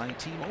 brought to you by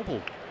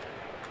T-Mobile.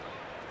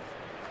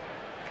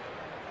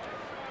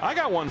 I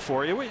got one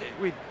for you.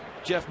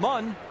 Jeff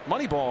Munn,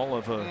 Moneyball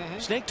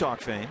of Snake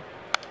Talk fame,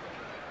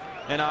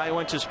 and I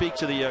went to speak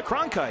to the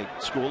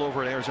Cronkite School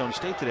over at Arizona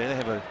State today. They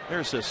have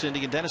there's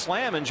Cindy and Dennis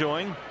Lamb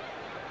enjoying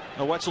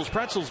a Wetzel's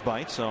Pretzels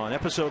bites on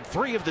episode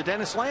 3 of the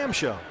Dennis Lamb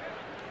Show.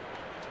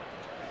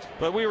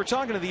 But we were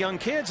talking to the young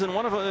kids, and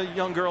a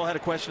young girl had a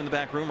question in the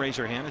back room. Raised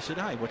her hand. I said,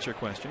 "Hi, what's your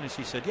question?" And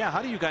she said, "Yeah,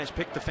 how do you guys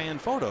pick the fan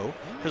photo?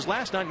 Because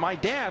last night my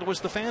dad was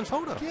the fan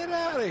photo." Get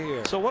out of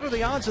here. So what are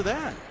the odds of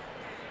that?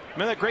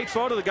 Remember that great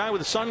photo, the guy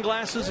with the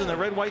sunglasses and the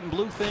red, white, and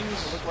blue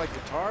things? Look like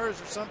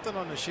guitars or something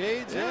on the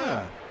shades.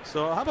 Yeah.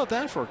 So how about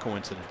that for a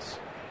coincidence?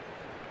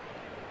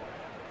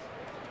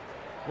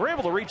 We're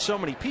able to reach so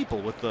many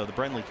people with the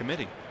Brenly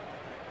committee.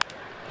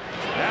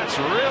 That's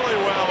really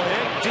well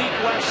hit,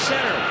 deep left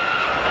center.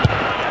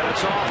 And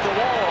it's off the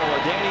wall.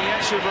 Danny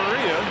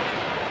Echeverria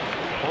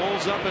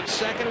pulls up at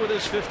second with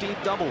his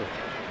 15th double.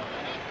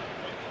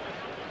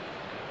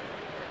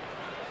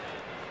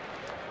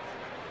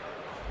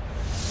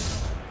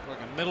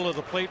 Middle of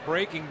the plate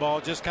breaking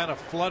ball just kind of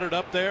fluttered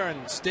up there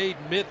and stayed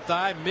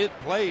mid-thigh,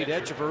 mid-plate.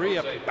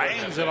 Echeverria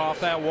bangs it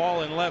off that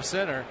wall in left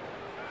center.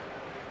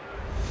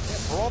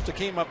 Peralta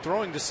came up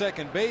throwing to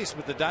second base,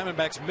 but the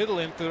Diamondbacks middle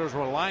infielders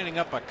were lining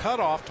up a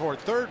cutoff toward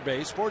third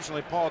base.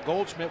 Fortunately, Paul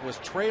Goldschmidt was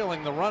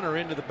trailing the runner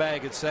into the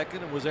bag at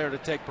second and was there to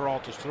take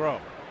Peralta's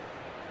throw.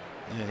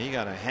 Yeah, he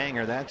got a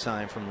hanger that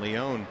time from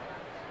Leone.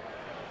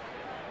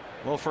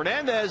 Well,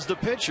 Fernandez, the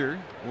pitcher,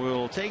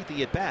 will take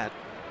the at-bat.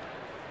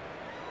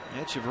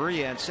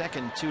 Echeverria at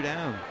second, 2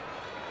 down.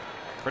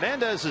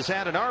 Fernandez has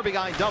had an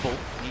RBI double.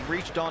 He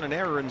reached on an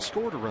error and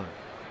scored a run.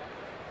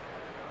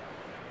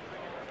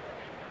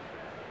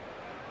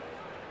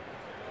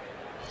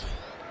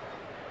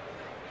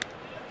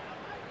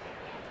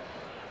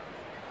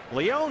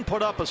 Leone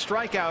put up a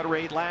strikeout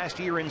rate last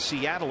year in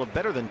Seattle of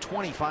better than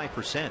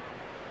 25%.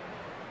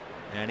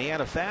 And he had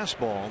a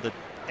fastball that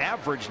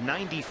averaged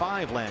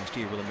 95 last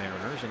year with the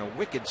Mariners and a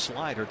wicked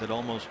slider that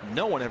almost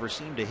no one ever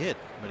seemed to hit,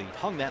 but he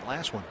hung that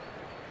last one.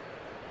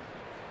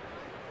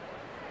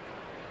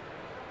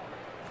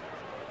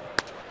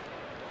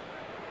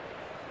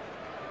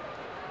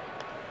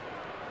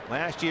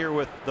 Last year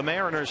with the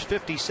Mariners,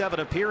 57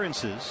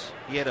 appearances.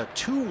 He had a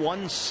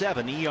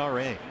 2.17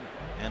 ERA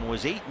and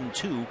was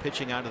 8-2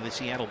 pitching out of the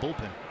Seattle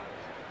bullpen.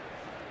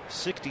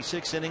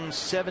 66 innings,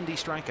 70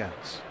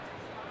 strikeouts.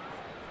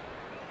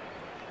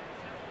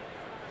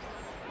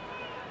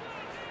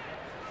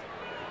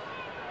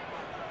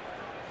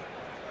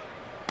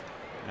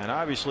 And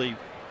obviously,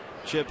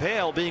 Chip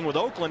Hale, being with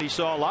Oakland, he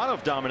saw a lot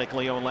of Dominic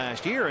Leone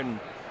last year, and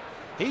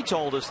he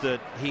told us that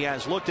he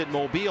has looked at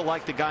Mobile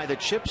like the guy that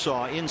Chip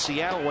saw in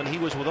Seattle when he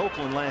was with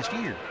Oakland last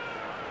year.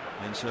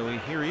 And so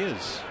here he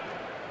is.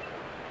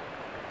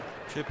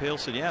 Chip Hale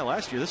said, yeah,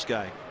 last year this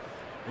guy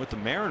with the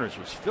Mariners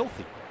was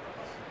filthy.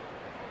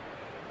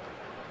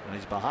 And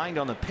he's behind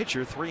on the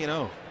pitcher,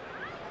 3-0.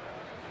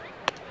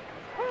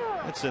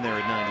 That's in there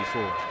at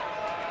 94.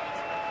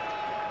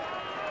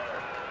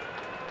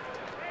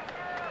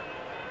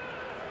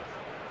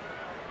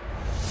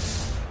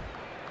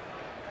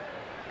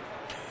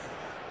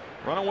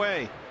 Run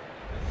away.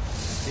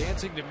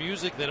 Dancing to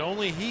music that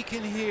only he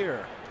can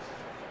hear.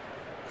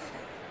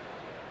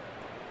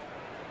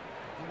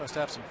 He must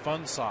have some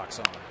fun socks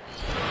on.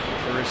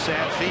 For his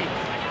sad feet.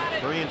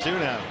 3-2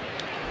 now.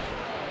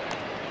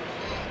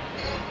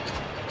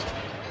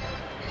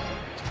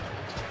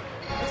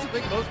 That's the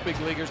thing, most big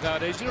leaguers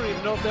nowadays, you don't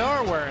even know if they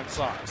are wearing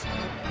socks. You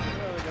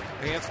know, they got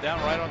the pants down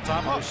right on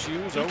top of the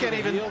shoes. You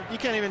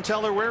can't even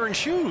tell they're wearing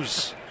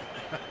shoes.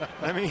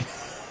 I mean,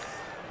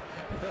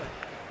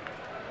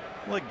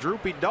 like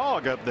droopy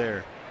dog up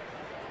there.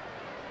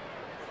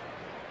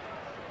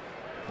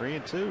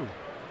 3-2.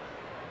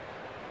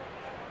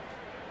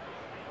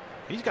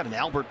 He's got an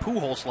Albert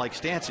Pujols-like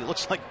stance. He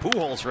looks like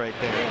Pujols right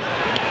there.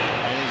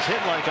 And he's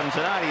hit like him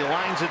tonight. He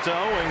lines it to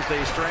Owings.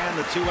 They strand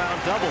the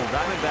 2-out double.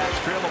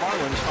 Diamondbacks trail the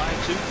Marlins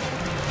 5-2.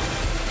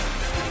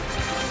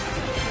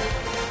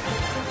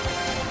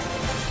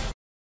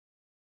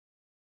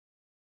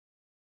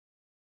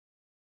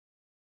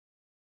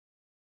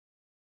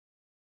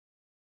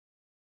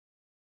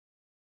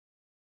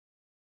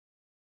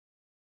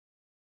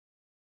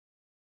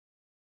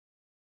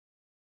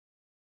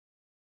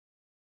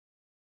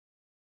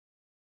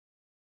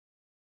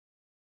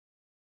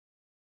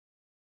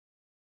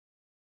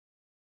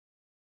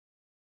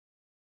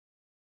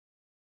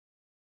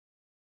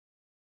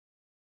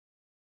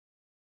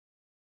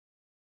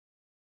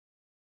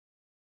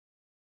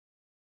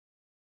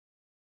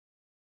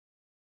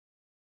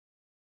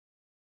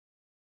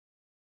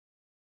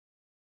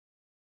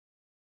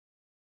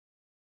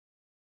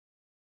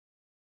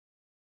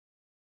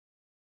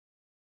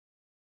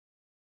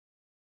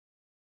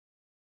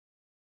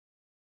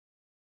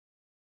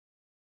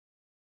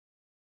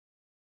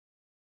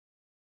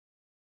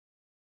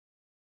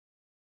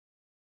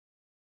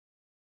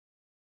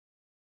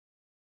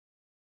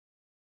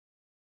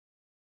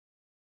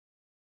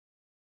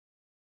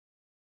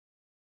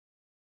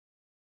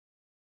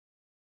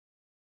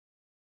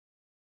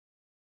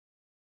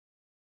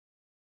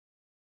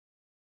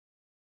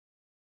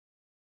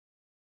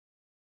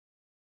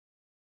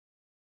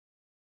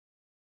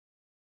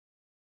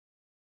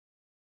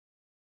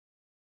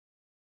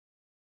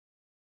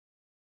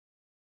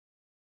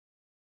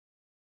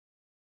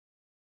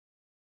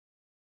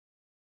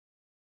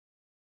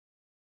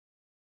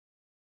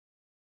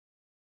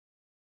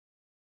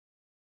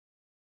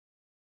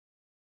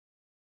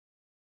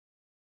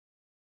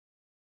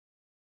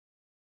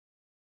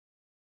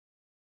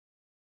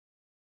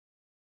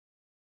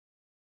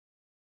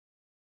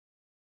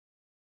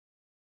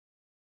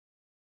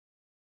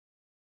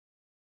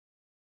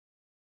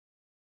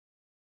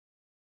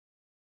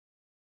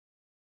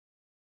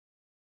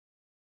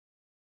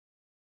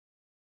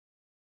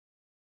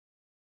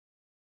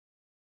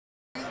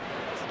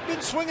 Been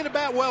swinging the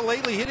bat well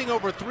lately, hitting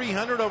over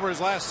 300 over his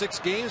last 6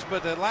 games,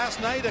 but last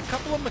night a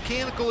couple of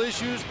mechanical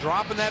issues,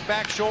 dropping that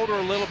back shoulder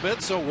a little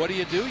bit. So what do?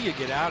 You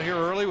get out here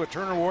early with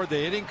Turner Ward, the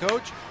hitting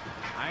coach.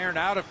 ironed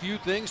out a few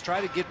things, try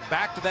to get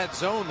back to that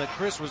zone that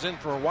Chris was in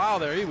for a while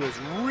there. He was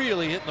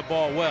really hitting the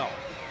ball well.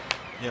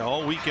 Yeah,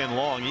 all weekend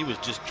long he was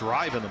just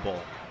driving the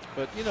ball.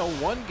 But, you know,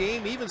 one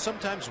game, even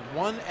sometimes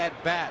one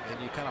at bat,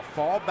 and you kind of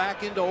fall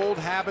back into old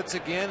habits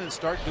again and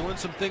start doing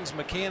some things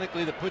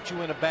mechanically that put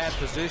you in a bad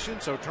position.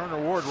 So Turner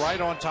Ward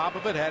right on top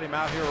of it, had him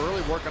out here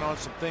early working on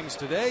some things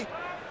today.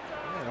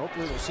 And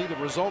hopefully we'll see the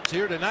results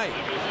here tonight.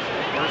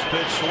 First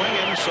pitch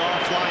swinging, saw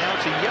a fly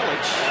out to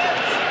Yelich.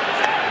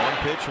 One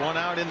pitch, one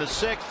out in the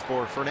sixth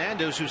for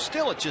Fernandez, who's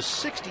still at just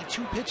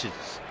 62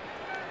 pitches.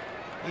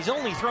 He's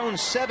only thrown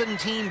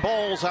 17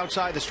 balls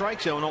outside the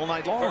strike zone all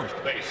night long.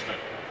 First baseman,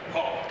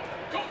 Paul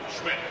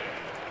Goldschmidt.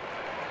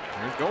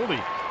 Here's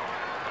Goldie.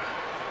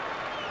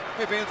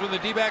 Hey fans, when the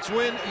D-backs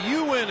win,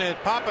 you win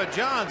at Papa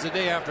John's. The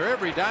day after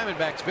every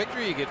Diamondbacks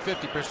victory, you get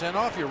 50%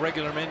 off your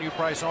regular menu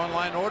price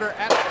online order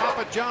at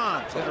Papa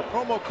John's. Enter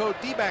promo code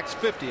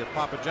D-backs50 at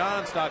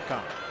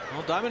papajohns.com.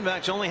 Well,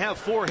 Diamondbacks only have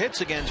 4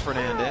 hits against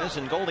Fernandez,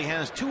 and Goldie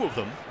has 2 of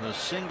them. A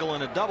single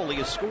and a double. He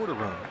has scored a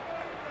run.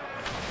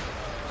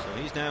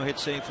 So he's now hit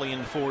safely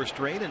in 4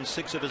 straight and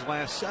 6 of his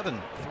last 7.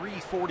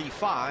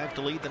 345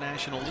 to lead the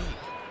National League.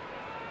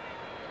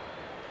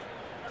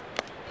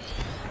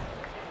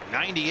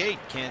 98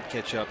 can't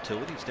catch up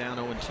to it. He's down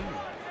 0-2.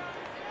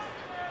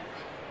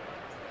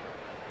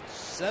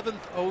 7th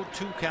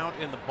 0-2 count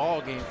in the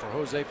ball game for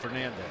Jose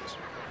Fernandez.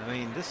 I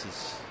mean,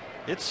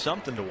 it's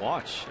something to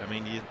watch. I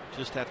mean, you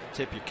just have to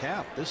tip your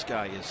cap. This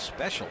guy is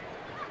special.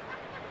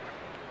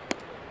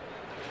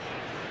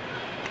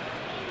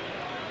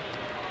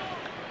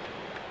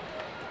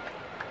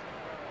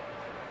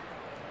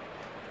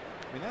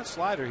 I mean, that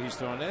slider he's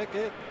throwing,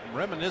 it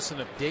reminiscent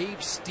of Dave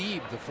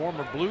Stieb, the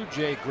former Blue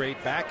Jay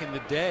great back in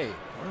the day.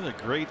 One of the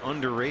great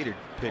underrated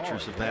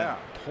pitchers of that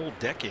whole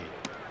decade.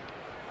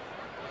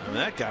 I mean,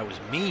 that guy was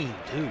mean,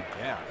 too.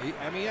 Yeah,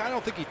 I mean, I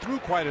don't think he threw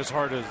quite as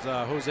hard as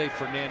Jose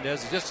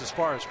Fernandez, just as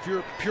far as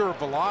pure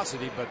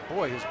velocity. But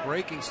boy, his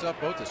breaking stuff,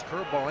 both his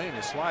curveball and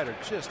his slider,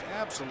 just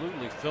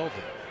absolutely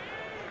filthy.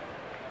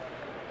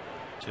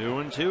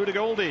 2-2 to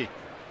Goldie.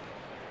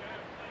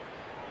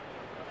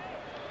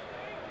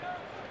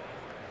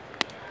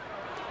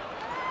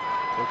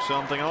 Took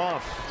something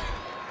off.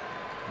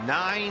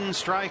 9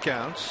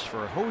 strikeouts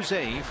for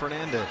Jose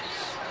Fernandez.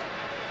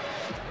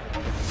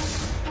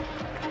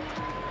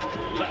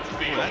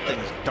 Oh, that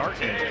thing's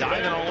darting and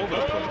diving all over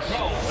the place.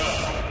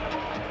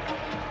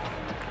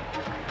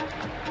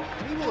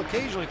 He will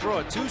occasionally throw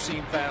a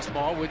 2-seam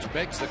fastball, which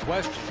begs the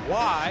question,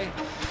 why?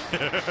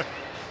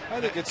 I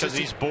think it's because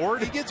he's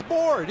bored. He gets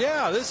bored.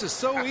 Yeah, this is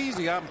so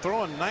easy. I'm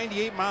throwing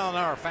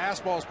 98-mile-an-hour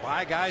fastballs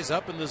by guys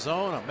up in the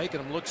zone. I'm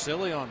making them look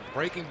silly on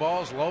breaking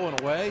balls low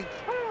and away.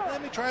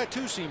 Let me try a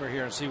 2-seamer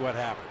here and see what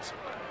happens.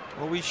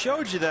 Well, we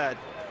showed you that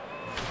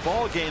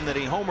ball game that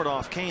he homered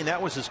off Kane.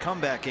 That was his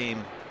comeback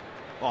game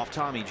off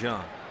Tommy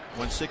John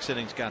when 6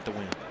 innings got the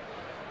win.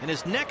 In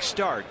his next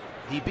start,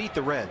 he beat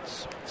the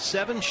Reds.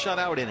 7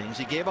 shutout innings.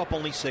 He gave up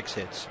only 6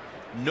 hits.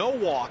 No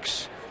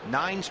walks,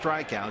 9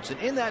 strikeouts. And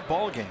in that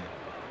ball game,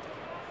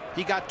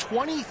 he got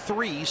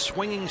 23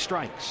 swinging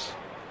strikes.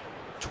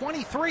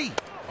 23.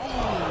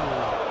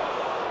 Oh.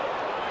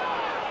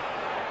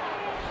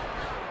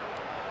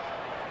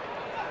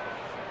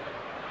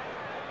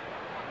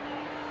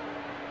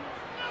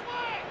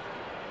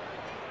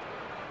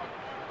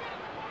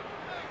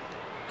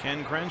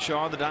 Ken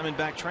Crenshaw, the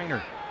Diamondback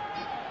trainer.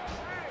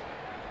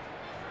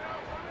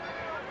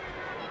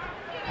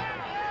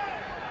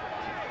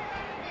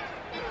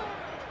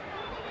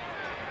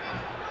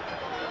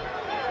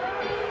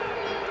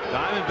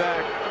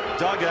 Diamondback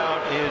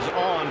dugout is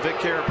on Vic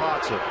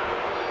Carapazza.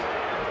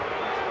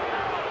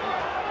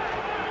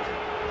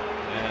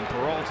 And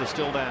Peralta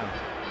still down.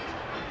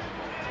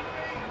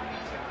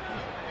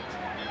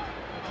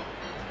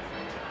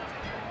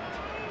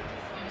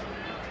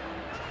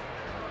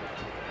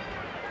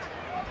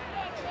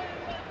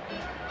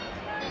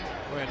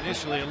 Well,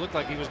 initially it looked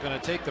like he was going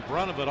to take the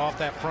brunt of it off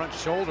that front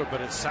shoulder,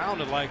 but it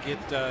sounded like it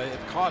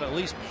caught at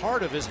least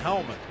part of his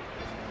helmet.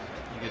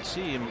 You could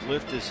see him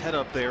lift his head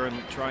up there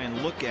and try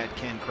and look at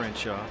Ken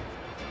Crenshaw.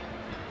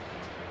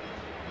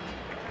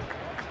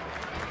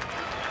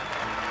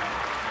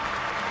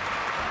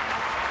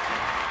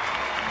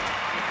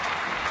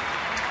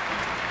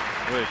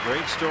 Boy, a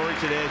great story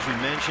today, as we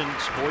mentioned,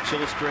 Sports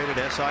Illustrated,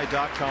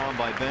 SI.com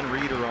by Ben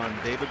Reeder on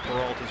David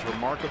Peralta's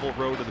remarkable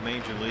road to the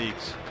major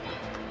leagues.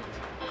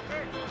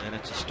 And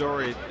it's a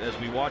story, as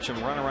we watch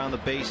him run around the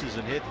bases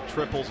and hit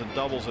triples and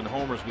doubles and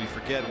homers, we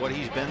forget what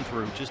he's been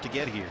through just to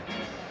get here.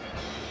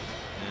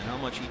 And how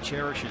much he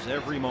cherishes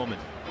every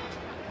moment.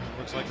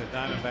 Looks like the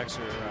Diamondbacks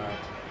are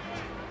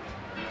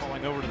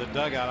calling over to the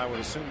dugout. I would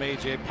assume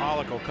A.J.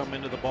 Pollock will come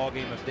into the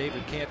ballgame if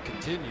David can't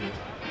continue.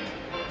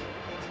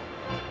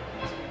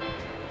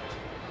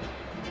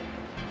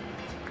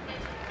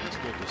 It's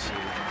good to see.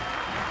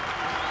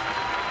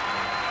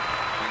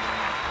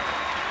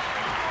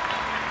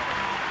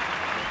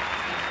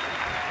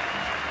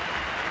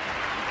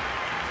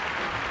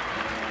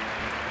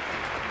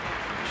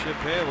 Chip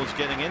Hale is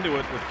getting into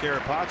it with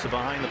Carapazza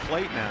behind the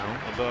plate now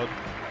about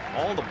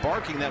all the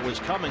barking that was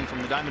coming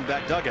from the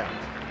Diamondback dugout.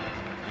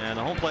 And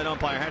the home plate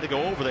umpire had to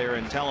go over there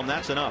and tell him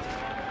that's enough.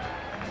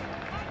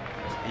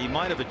 He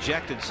might have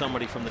ejected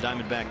somebody from the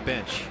Diamondback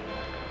bench.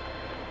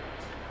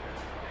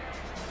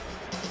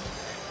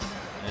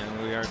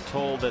 And we are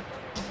told that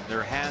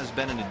there has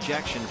been an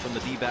ejection from the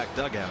D-back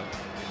dugout.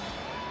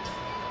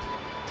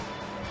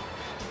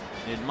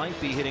 It might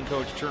be hitting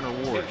coach Turner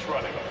Ward.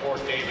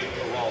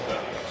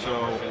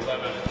 So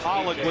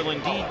Pollock will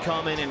indeed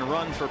come in and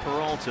run for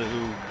Peralta,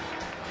 who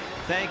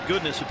thank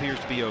goodness appears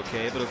to be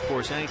okay. But of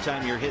course,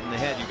 anytime you're hitting the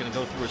head, you're going to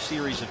go through a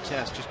series of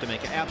tests just to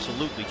make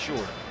absolutely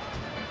sure.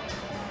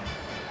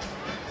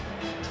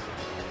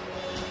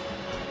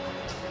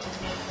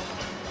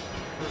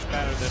 First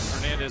batter that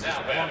Fernandez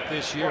has bumped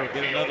this year.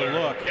 Get another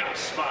look.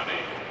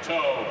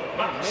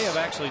 May have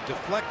actually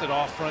deflected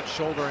off front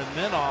shoulder and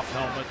then off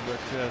helmet,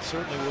 but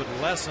certainly would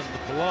lessen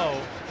the blow.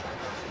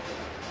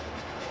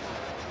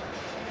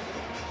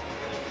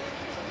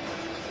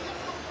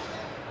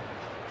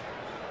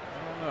 I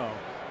don't know.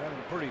 Got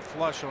him pretty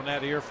flush on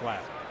that ear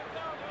flap.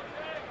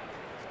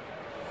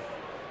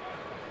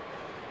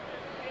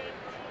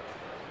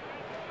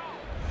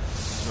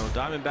 So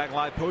Diamondback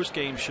Live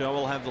post-game show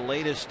will have the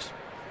latest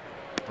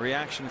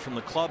reaction from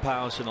the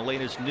clubhouse and the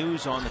latest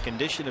news on the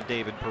condition of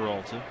David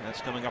Peralta.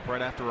 That's coming up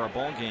right after our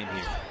ball game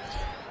here.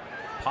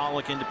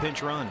 Pollock into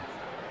pinch run.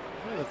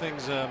 One of the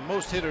things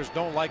most hitters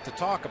don't like to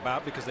talk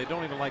about because they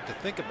don't even like to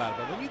think about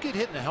it. But when you get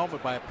hit in the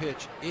helmet by a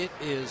pitch, it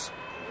is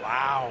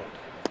loud.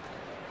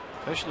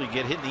 Especially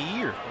get hit in the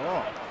ear.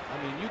 Oh,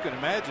 I mean, you can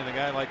imagine a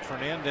guy like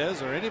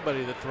Fernandez or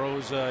anybody that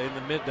throws in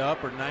the mid to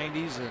upper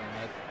 90s and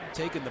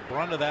taking the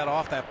brunt of that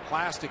off that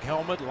plastic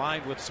helmet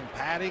lined with some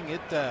padding.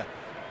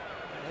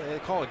 They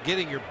call it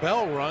getting your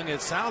bell rung. It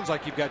sounds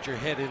like you've got your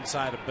head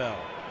inside a bell.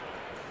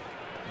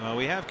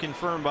 We have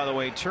confirmed, by the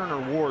way, Turner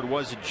Ward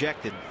was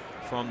ejected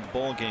from the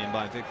ball game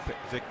by Vic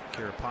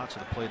Carapazza,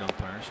 the plate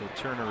umpire. So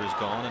Turner is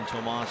gone and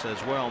Tomas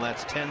as well.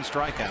 That's 10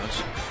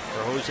 strikeouts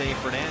for Jose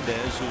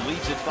Fernandez, who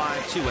leads at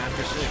 5-2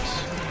 after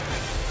 6.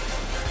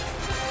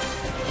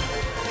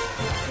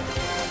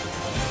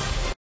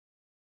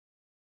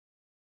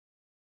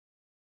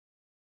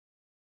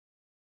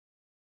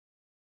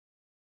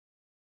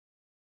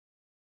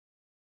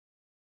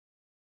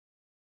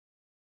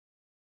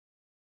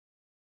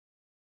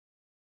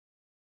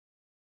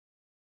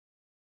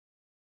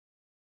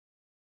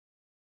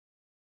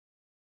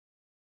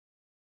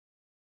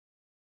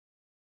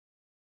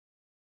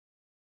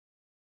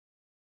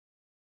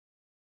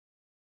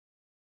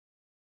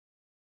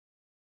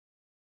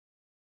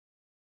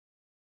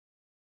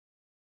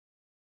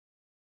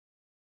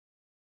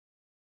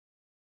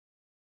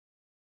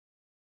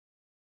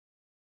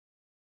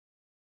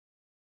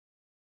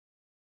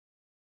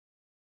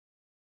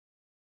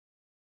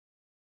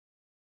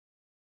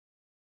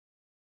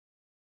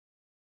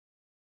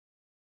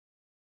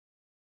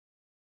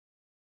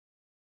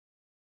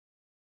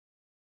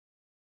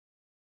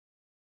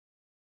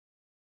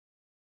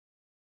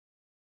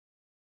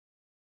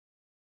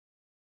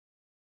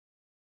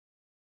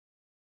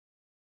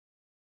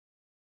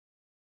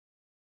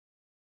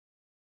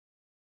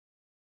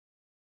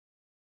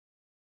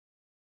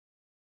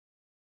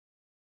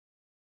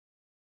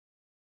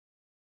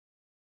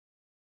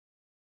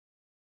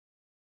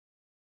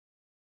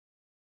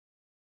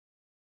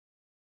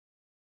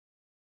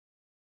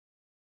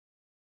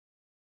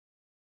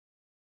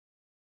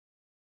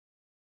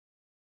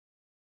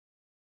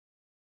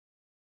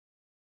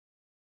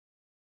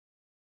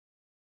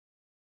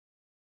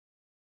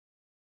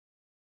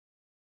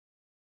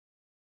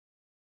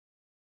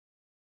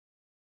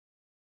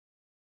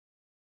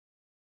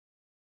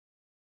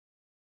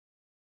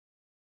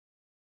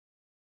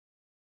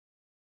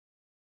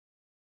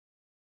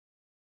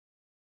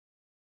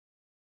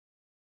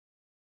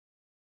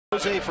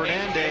 Jose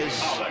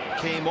Fernandez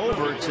came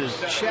over to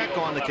check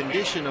on the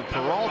condition of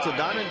Peralta.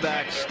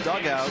 Diamondbacks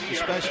dugout,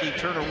 especially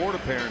Turner Ward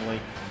apparently,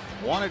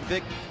 wanted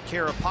Vic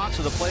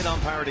Carapazza, the plate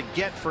umpire, to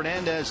get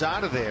Fernandez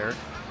out of there.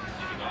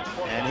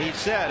 And he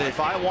said, if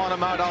I want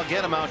him out, I'll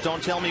get him out.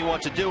 Don't tell me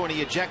what to do. And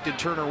he ejected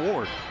Turner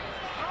Ward.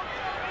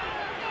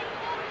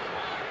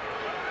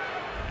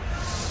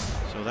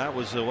 So that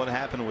was what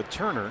happened with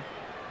Turner.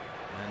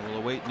 And we'll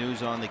await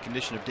news on the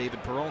condition of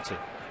David Peralta.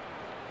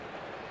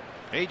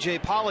 A.J.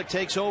 Pollock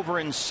takes over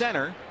in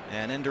center,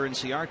 and Ender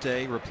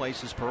Inciarte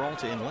replaces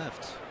Peralta in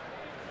left.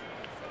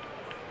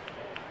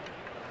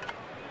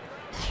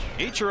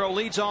 Ichiro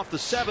leads off the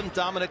 7th.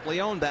 Dominic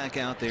Leone back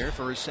out there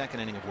for his 2nd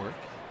inning of work.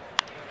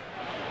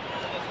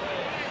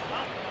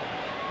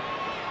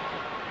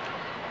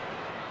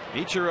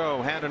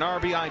 Ichiro had an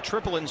RBI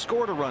triple and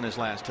scored a run his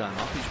last time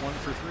up. He's 1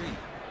 for 3.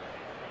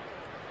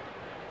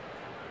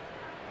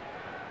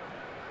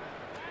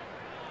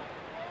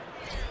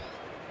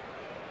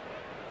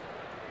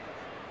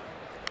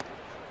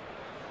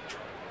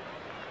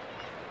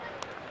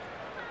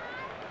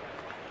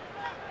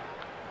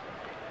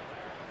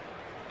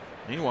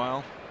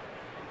 Meanwhile,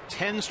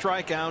 10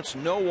 strikeouts,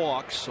 no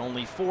walks,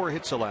 only 4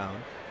 hits allowed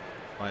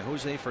by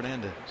Jose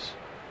Fernandez.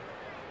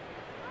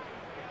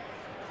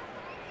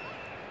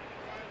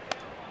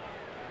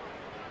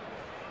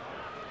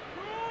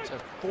 to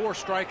 4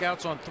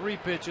 strikeouts on 3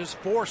 pitches,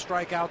 4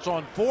 strikeouts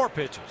on 4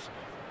 pitches.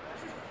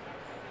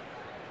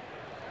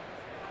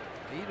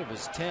 8 of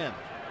his 10.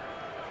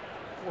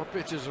 4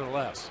 pitches or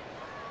less.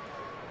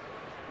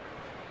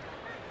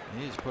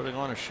 He's putting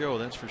on a show,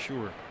 that's for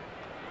sure.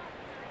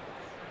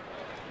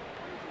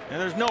 And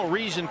there's no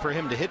reason for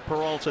him to hit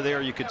Peralta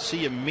there. You could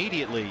see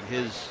immediately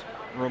his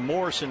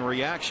remorse and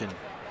reaction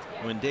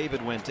when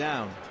David went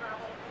down.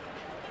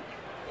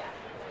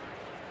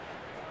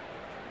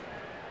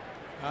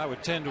 I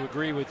would tend to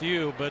agree with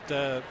you, but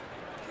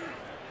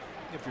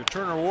if your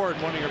Turner Ward,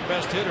 one of your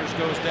best hitters,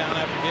 goes down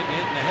after getting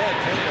hit in the head,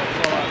 maybe they'll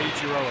throw out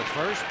Ichiro at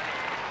first.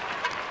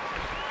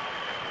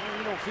 Well,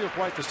 you don't feel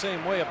quite the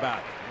same way about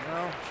it. You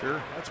know,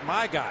 sure, that's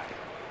my guy.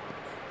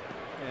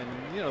 And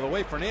you know the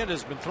way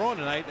Fernandez has been throwing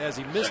tonight, as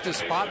he missed his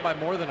spot by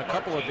more than a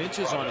couple of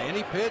inches on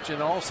any pitch,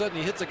 and all of a sudden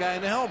he hits a guy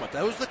in the helmet.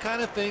 Those are the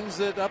kind of things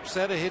that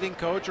upset a hitting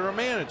coach or a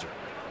manager.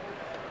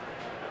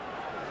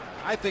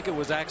 I think it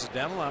was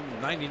accidental. I'm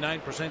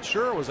 99%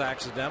 sure it was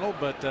accidental,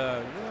 but you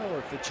know,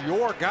 if it's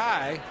your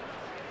guy,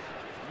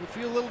 you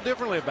feel a little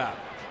differently about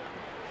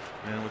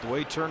it. And with the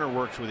way Turner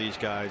works with these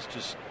guys,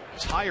 just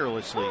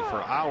tirelessly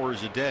for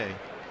hours a day.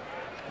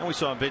 And we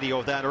saw a video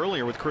of that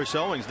earlier with Chris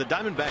Owings. The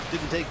Diamondbacks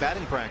didn't take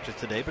batting practice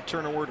today, but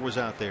Turner Ward was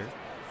out there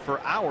for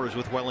hours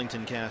with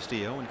Wellington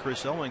Castillo and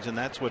Chris Owings, and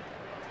that's what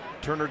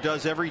Turner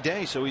does every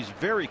day. So he's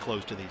very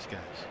close to these guys.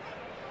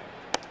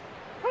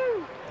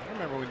 I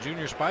remember when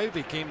Junior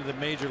Spivey came to the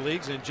major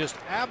leagues and just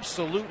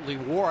absolutely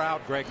wore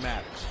out Greg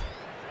Maddux.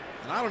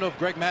 And I don't know if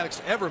Greg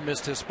Maddux ever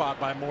missed his spot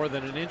by more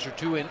than an inch or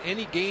two in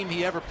any game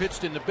he ever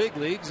pitched in the big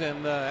leagues.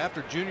 And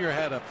after Junior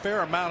had a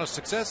fair amount of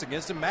success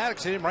against him,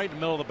 Maddux hit him right in the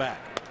middle of the back.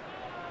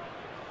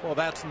 Well,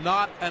 that's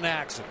not an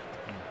accident.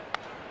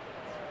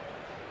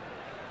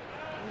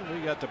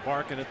 We got to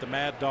barking at the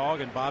Mad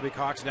Dog and Bobby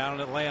Cox down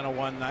in Atlanta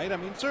one night. I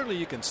mean, certainly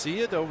you can see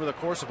it over the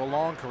course of a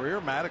long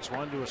career. Maddux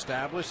wanted to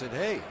establish that,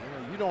 hey, you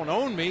know, you don't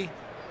own me,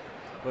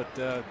 but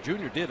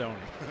Junior did own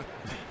me.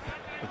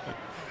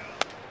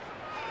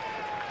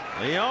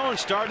 Leon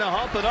starting to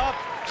hump it up.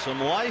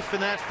 Some life in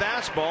that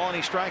fastball, and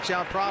he strikes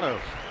out Prado.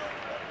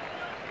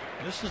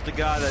 This is the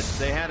guy that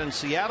they had in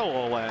Seattle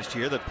all last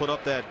year that put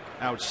up that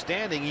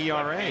outstanding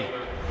ERA.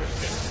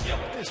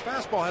 His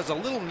fastball has a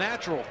little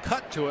natural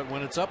cut to it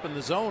when it's up in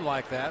the zone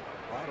like that.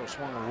 Prado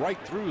swung right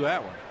through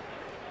that one.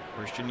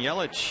 Christian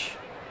Yelich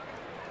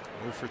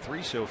 0 for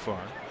 3 so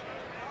far.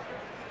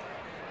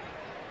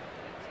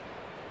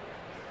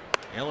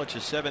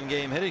 Yelich's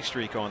 7-game hitting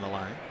streak on the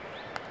line.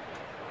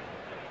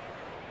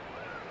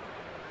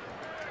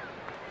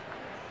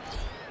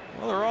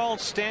 Well, they're all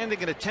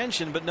standing at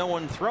attention, but no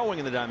one throwing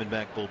in the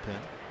Diamondback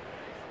bullpen.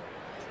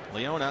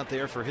 Leon out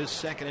there for his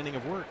 2nd inning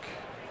of work.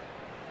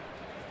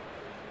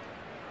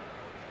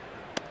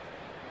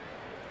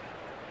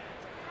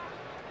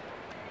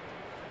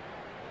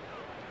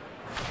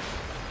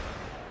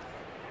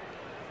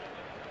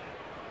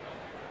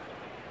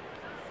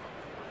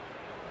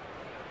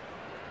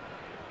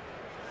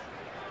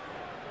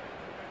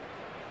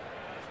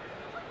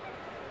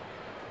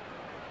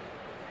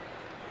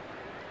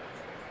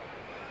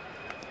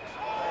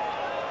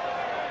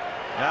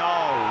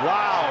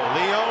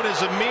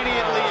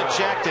 Immediately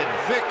ejected.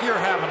 Vic, you're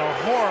having a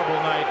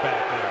horrible night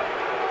back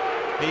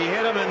there. He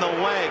hit him in the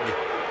leg.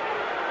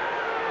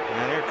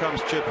 And here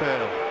comes Chip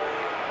Hale.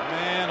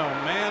 Man, oh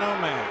man, oh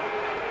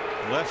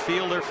man. Left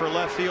fielder for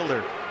left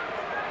fielder.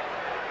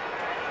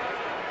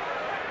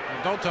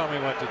 Well, don't tell me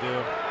what to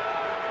do.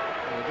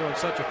 You're doing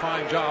such a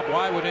fine job.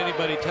 Why would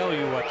anybody tell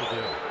you what to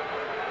do?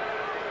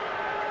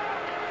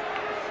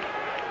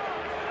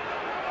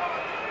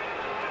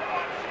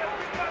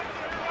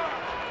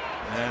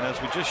 And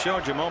as we just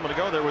showed you a moment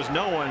ago, there was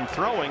no one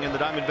throwing in the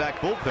Diamondback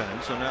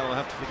bullpen. So now they'll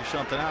have to figure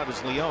something out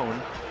as Leon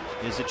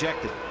is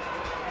ejected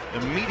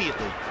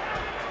immediately.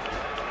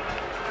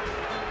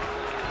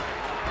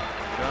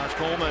 Josh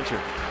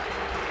Colemencher.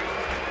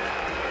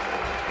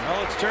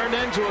 Well, it's turned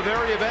into a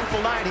very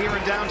eventful night here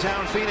in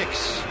downtown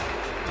Phoenix.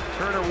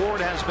 Turner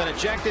Ward has been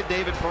ejected.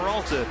 David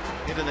Peralta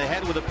hit in the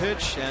head with a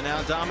pitch. And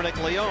now Dominic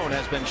Leon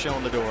has been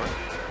shown the door.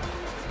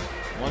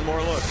 One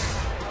more look.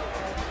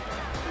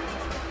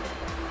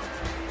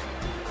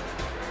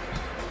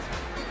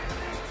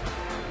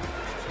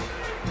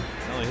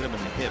 Hit him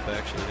in the hip,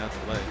 actually, not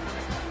the leg.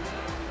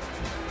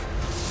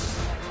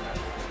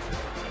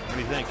 What do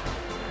you think?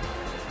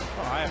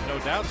 Oh, I have no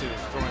doubt he was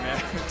throwing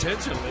that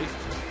intentionally.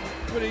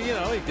 But, you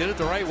know, he did it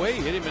the right way.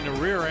 He hit him in the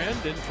rear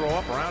end, didn't throw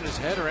up around his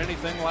head or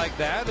anything like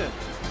that. And,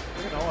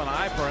 you know, an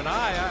eye for an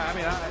eye. I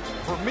mean,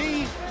 for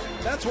me,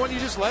 that's when you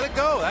just let it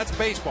go. That's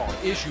baseball.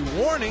 Issue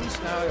warnings.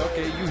 Now,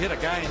 okay, you hit a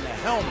guy in the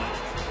helmet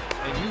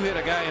and you hit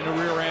a guy in the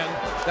rear end.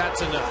 That's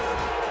enough.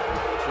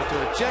 But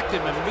to eject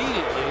him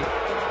immediately,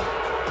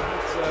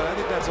 I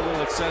think that's a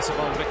little excessive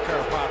on Vic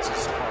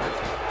Carapatz's part.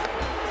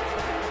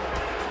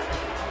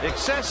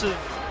 Excessive,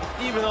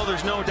 even though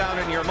there's no doubt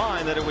in your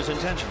mind that it was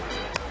intentional.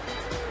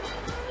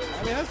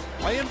 I mean, that's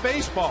playing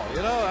baseball.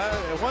 You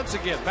know, once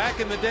again, back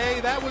in the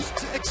day, that was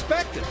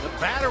expected. The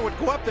batter would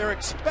go up there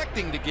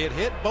expecting to get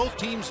hit. Both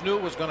teams knew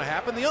it was going to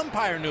happen. The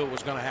umpire knew it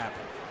was going to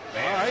happen.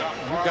 All right,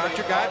 you got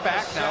your guy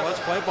back. Now let's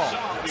play ball.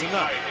 That's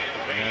enough.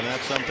 And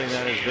that's something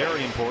that is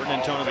very important.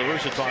 And Tony La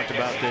Russa talked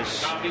about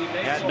this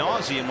ad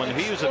nauseum when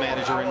he was a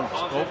manager in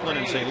Oakland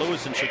and St.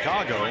 Louis and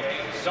Chicago.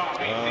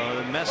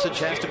 The message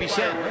has to be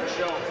sent.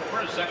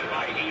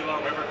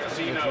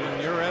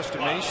 In your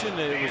estimation,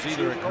 it was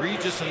either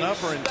egregious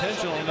enough or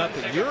intentional enough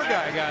that your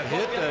guy got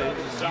hit.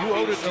 You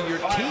owed it to your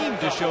team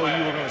to show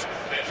you were going to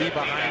be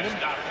behind him.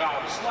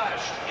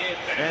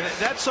 And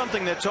that's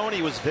something that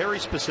Tony was very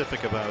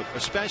specific about,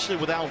 especially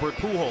with Albert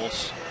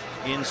Pujols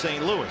in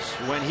St. Louis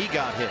when he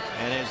got hit.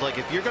 And it's like,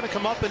 if you're going to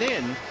come up and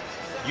in,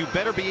 you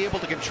better be able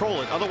to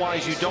control it.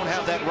 Otherwise, you don't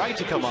have that right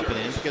to come up and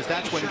in, because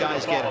that's when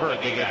guys get hurt.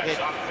 They get hit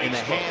in the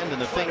hand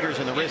and the fingers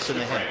and the wrists and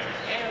the head.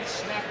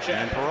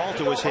 And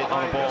Peralta was hit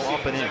on a ball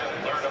up and in.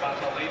 Learn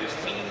about the latest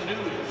team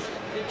news,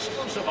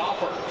 exclusive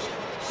offers,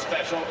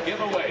 special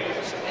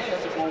giveaways,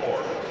 and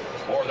more.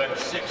 More than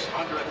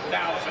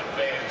 600,000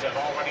 fans have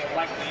already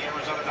liked the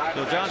Arizona Diamondbacks.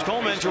 So Josh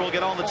Collmenter will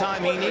get all the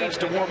time he needs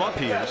to warm up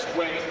here.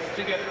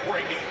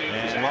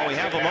 And while we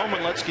have a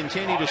moment, let's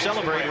continue to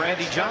celebrate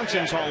Randy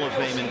Johnson's Hall of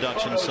Fame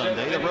induction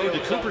Sunday. The road to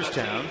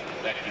Cooperstown.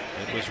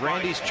 It was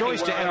Randy's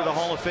choice to enter the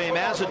Hall of Fame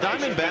as a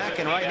Diamondback,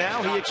 and right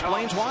now he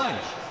explains why.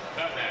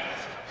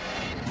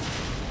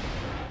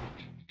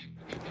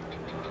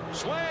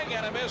 Swing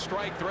and a miss,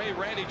 strike three,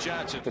 Randy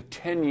Johnson. The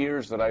 10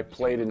 years that I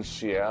played in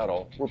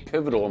Seattle were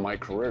pivotal in my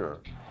career.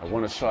 I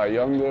won a Cy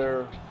Young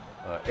there,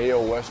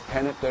 AL West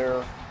pennant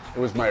there. It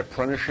was my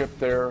apprenticeship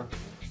there.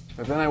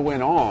 But then I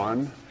went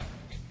on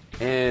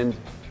and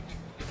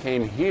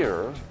came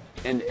here,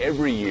 and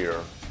every year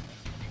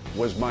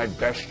was my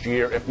best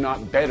year, if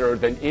not better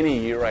than any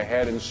year I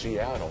had in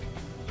Seattle.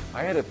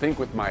 I had to think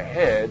with my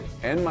head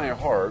and my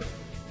heart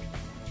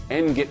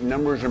and get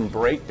numbers and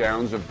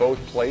breakdowns of both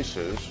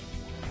places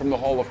from the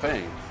Hall of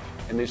Fame.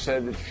 And they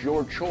said, it's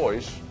your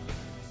choice.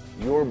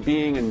 You're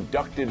being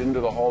inducted into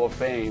the Hall of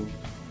Fame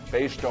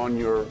based on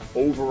your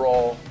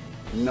overall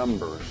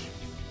numbers.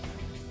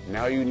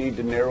 Now you need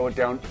to narrow it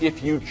down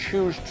if you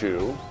choose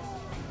to.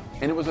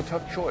 And it was a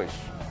tough choice.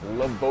 I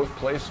love both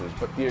places,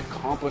 but the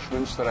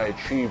accomplishments that I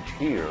achieved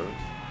here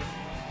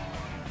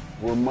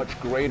were much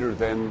greater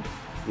than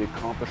the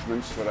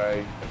accomplishments that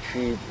I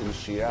achieved in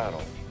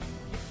Seattle.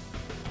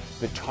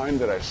 The time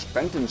that I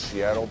spent in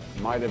Seattle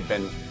might have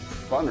been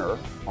funner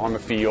on the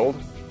field,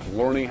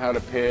 learning how to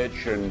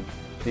pitch and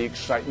the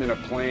excitement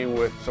of playing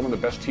with some of the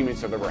best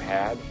teammates I've ever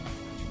had,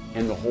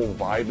 and the whole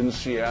vibe in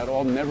Seattle.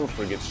 I'll never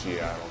forget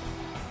Seattle.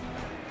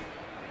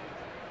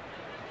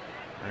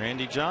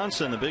 Randy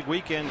Johnson, the big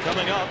weekend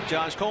coming up.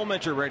 Josh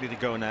Collmenter ready to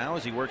go now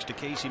as he works to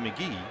Casey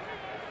McGee.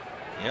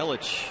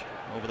 Yelich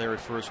over there at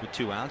first with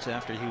 2 outs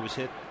after he was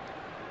hit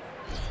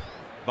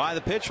by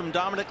the pitch from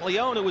Dominic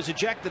Leone, who was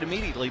ejected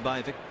immediately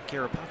by Vic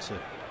Carapazza.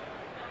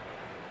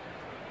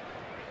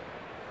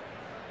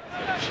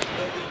 That's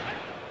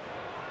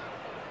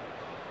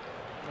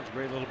a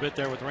great little bit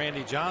there with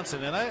Randy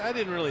Johnson, and I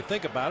didn't really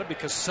think about it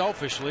because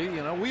selfishly,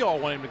 you know, we all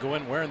want him to go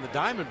in wearing the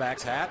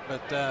Diamondbacks hat,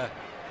 but there's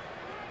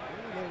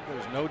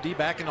no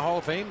D-back in the Hall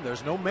of Fame.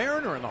 There's no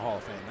Mariner in the Hall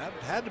of Fame. That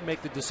had to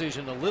make the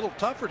decision a little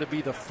tougher to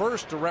be the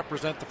first to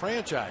represent the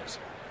franchise.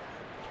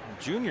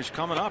 Junior's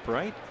coming up,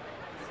 right?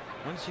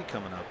 When's he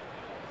coming up?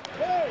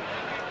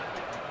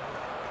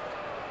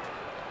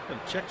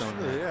 Checked on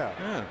that.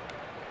 Yeah.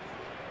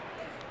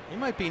 He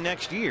might be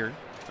next year.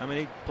 I mean,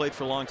 he played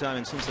for a long time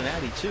in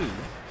Cincinnati, too.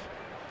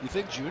 You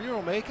think Junior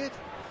will make it?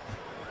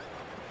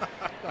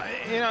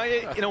 You know,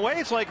 in a way,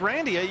 it's like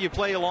Randy. You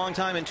play a long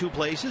time in 2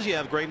 places. You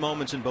have great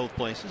moments in both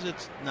places.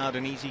 It's not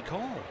an easy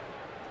call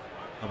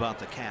about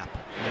the cap.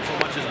 And so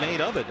much is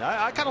made of it.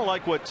 I kind of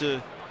like what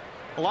a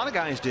lot of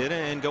guys did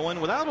and go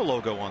in without a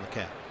logo on the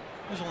cap.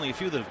 There's only a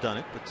few that have done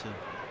it, but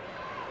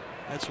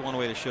that's one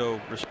way to show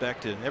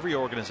respect to every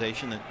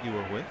organization that you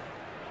were with.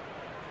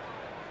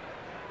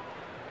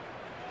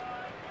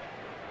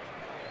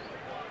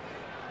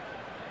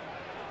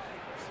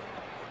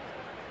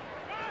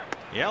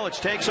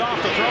 Yelich takes off.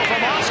 The throw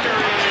from Oscar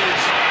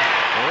is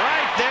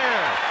right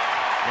there.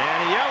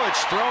 And Yelich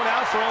thrown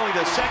out for only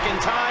the 2nd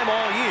time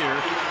all year.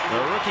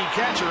 The rookie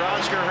catcher,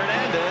 Oscar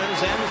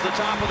Hernandez, ends the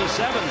top of the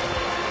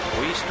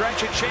 7th. We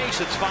stretch a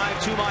chase. It's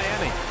 5-2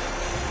 Miami.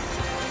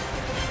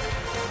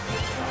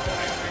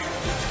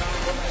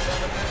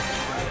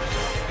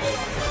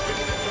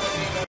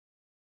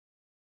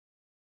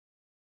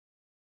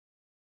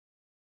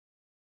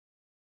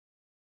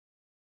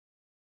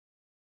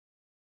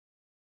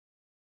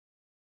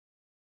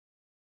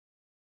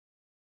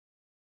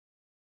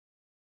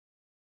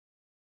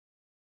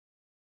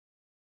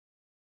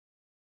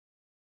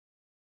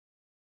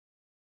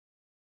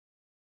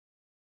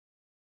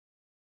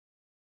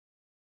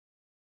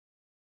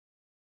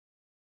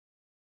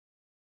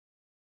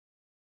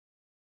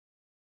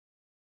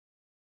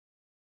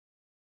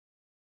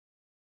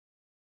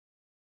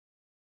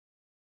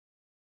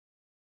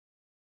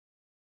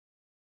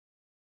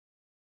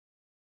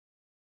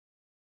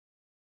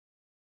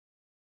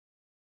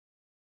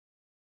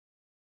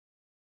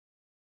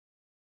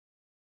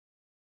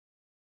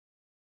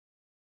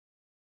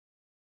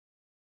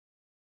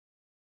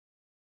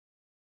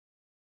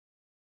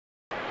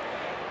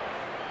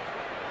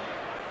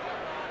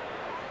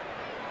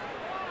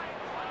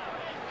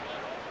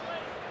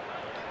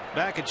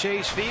 Back at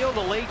Chase Field,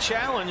 a late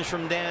challenge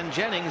from Dan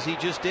Jennings. He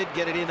just did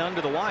get it in under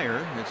the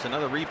wire. It's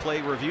another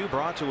replay review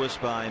brought to us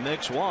by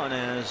Mix One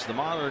as the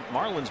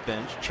Marlins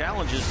bench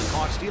challenges the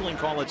caught stealing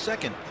call at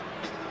second.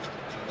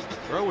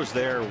 Throw was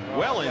there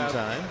well in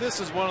time. This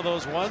is one of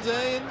those ones,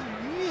 and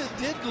it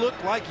did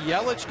look like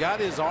Yelich got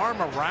his arm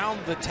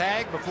around the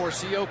tag before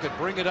CO could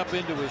bring it up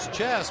into his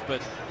chest,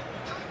 but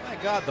my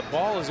God, the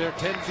ball is there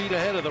 10 feet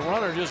ahead of the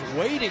runner, just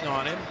waiting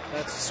on him.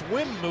 That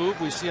swim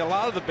move we see a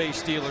lot of the base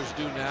stealers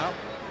do now.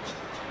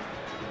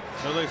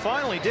 So they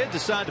finally did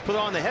decide to put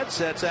on the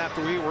headsets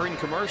after we were in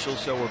commercial,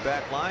 so we're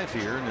back live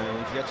here, and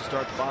we've got to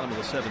start the bottom of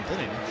the 7th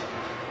inning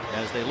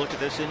as they look at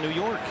this in New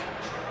York.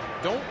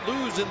 Don't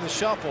lose in the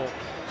shuffle.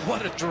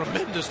 What a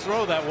tremendous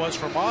throw that was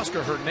from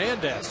Oscar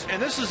Hernandez.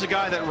 And this is a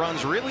guy that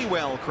runs really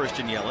well,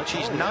 Christian Yelich.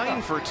 He's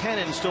 9 for 10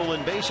 in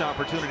stolen base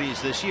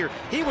opportunities this year.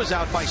 He was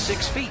out by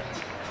 6 feet.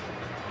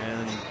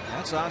 And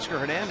that's Oscar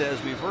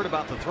Hernandez. We've heard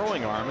about the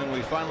throwing arm, and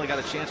we finally got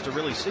a chance to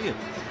really see it.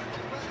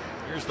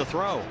 Here's the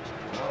throw.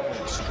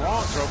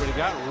 Strong throw, but he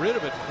got rid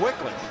of it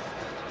quickly.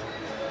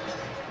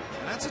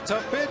 And that's a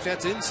tough pitch.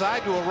 That's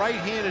inside to a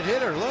right-handed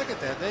hitter. Look at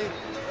that. The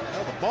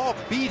ball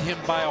beat him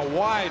by a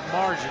wide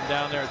margin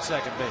down there at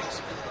second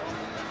base.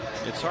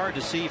 It's hard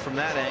to see from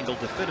that angle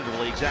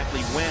definitively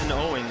exactly when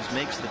Owings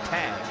makes the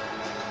tag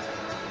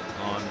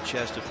on the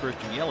chest of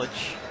Christian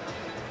Yelich.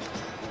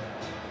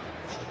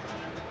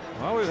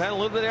 Well, we've had a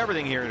little bit of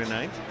everything here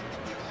tonight,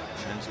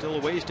 and still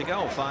a ways to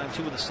go. 5-2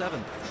 of the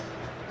 7th.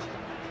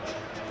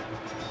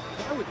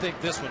 I would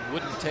think this one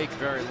wouldn't take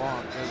very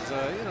long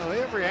because, you know,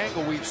 every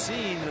angle we've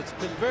seen, it's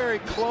been very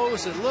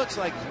close. It looks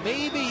like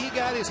maybe he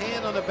got his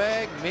hand on the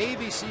bag.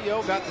 Maybe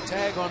CO got the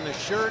tag on the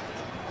shirt.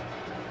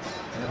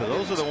 Yeah, but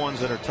those are the ones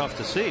that are tough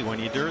to see when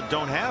you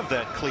don't have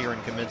that clear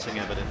and convincing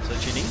evidence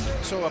that you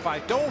need. So if I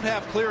don't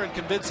have clear and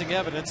convincing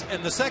evidence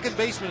and the second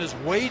baseman is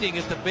waiting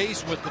at the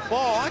base with the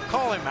ball, I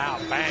call him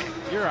out. Bang,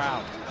 you're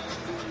out.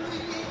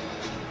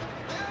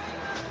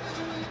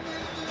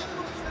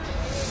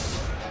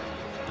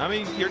 I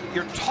mean,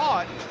 you're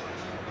taught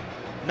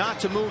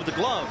not to move the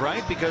glove,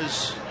 right?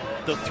 Because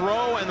the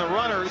throw and the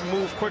runner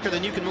move quicker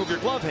than you can move your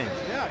glove hand.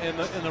 Yeah,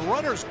 and the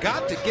runner's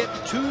got to get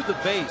to the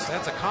base.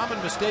 That's a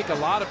common mistake a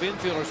lot of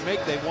infielders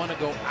make. They want to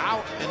go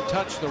out and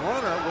touch the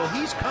runner. Well,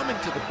 he's coming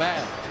to the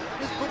bag.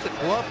 Just put the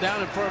glove down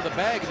in front of the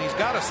bag, and he's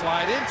got to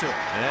slide into it.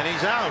 And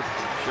he's out.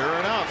 Sure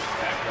enough.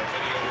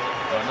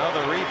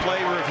 Another replay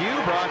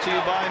review brought to you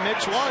by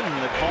Mix One.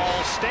 The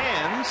call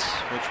stands,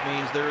 which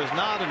means there is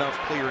not enough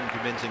clear and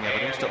convincing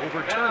evidence to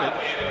overturn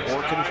it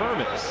or confirm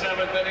it.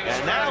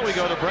 And now we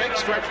go to break.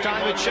 Stretch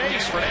time at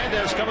Chase.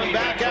 Fernandez coming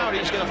back out.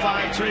 He's got a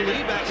 5-2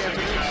 lead back after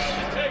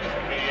this. Take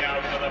me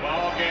out of the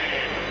ball game.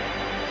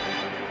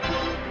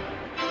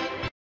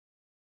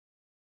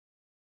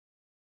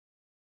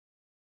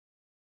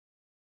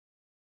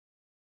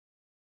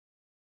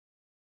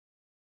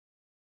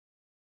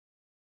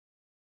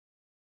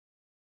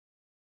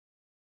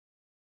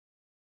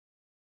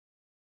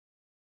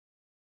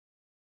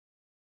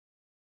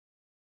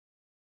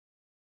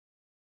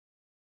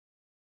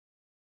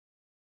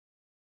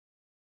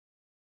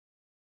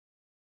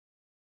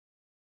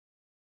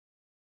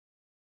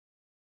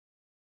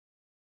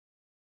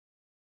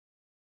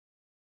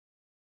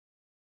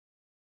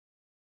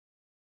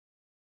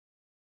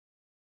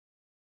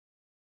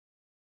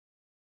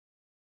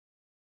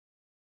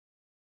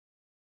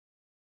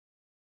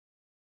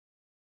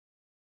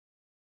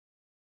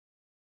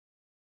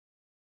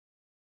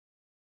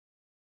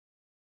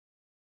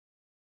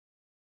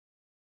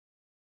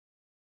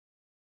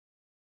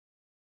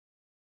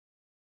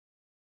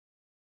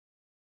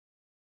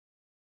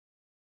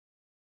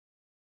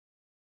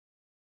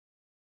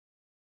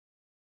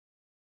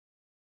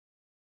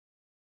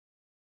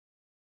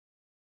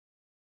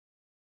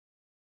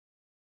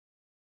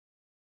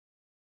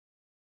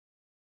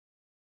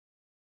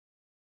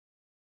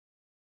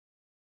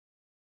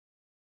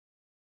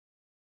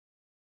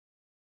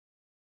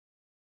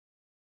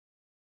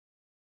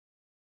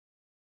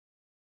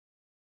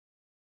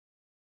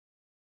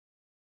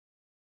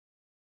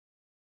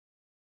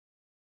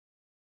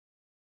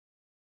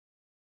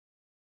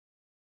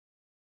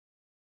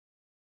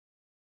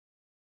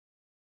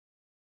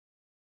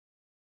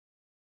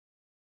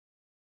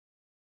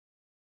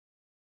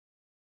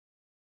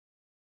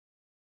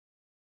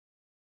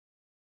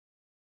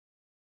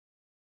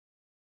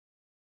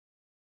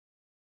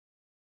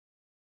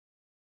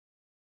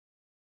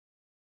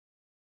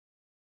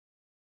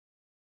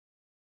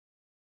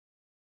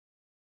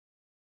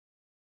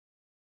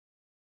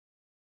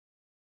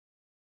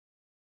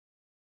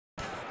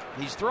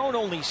 He's thrown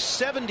only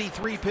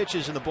 73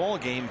 pitches in the ball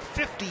game,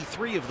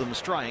 53 of them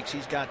strikes.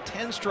 He's got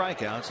 10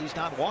 strikeouts. He's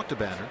not walked a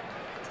batter.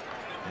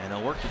 And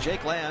he'll work to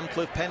Jake Lamb,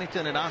 Cliff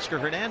Pennington, and Oscar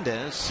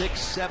Hernandez, 6,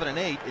 7, and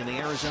 8 in the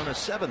Arizona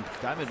 7th.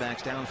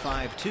 Diamondbacks down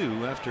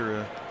 5-2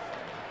 after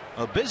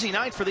a busy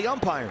night for the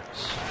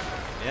umpires.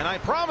 And I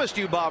promised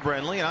you, Bob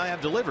Renly, and I have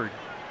delivered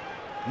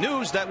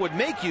news that would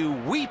make you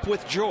weep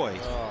with joy.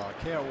 Oh,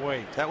 I can't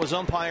wait. That was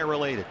umpire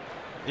related.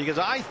 because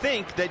I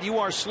think that you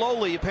are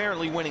slowly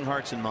apparently winning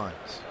hearts and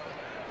minds.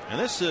 And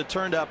this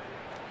turned up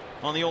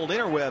on the old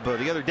interweb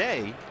the other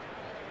day.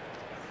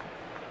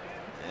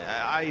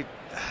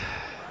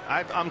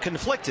 I'm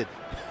conflicted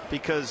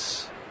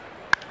because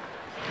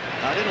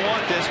I didn't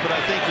want this, but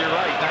I think you're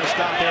right. Nice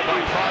stop there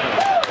by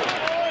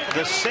Prado.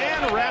 The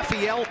San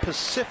Rafael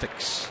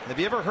Pacifics. Have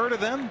you ever heard of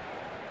them?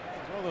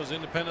 One of those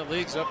independent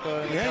leagues up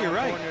in the you're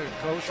right. California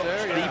coast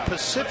there. Yeah. The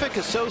Pacific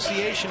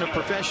Association of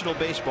Professional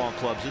Baseball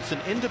Clubs. It's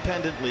an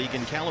independent league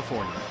in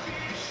California.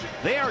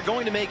 They are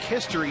going to make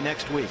history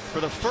next week. For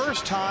the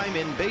first time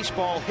in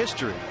baseball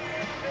history,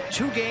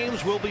 2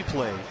 games will be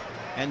played,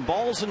 and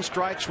balls and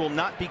strikes will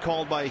not be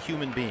called by a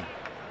human being.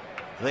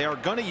 They are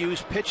going to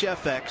use Pitch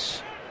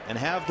FX and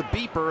have the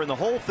beeper and the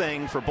whole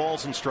thing for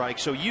balls and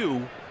strikes, so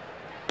you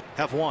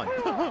have won.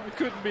 I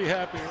couldn't be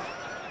happier.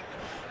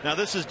 Now,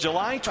 this is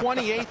July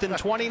 28th and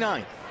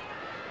 29th.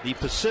 The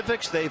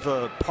Pacifics, they've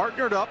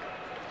partnered up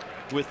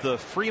with the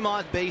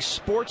Fremont-based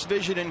Sports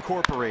Vision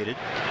Incorporated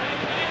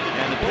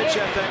and the Pitch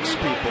FX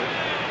people,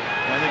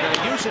 and they're going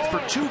to use it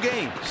for 2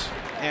 games.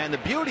 And the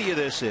beauty of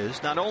this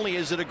is, not only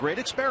is it a great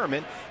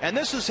experiment, and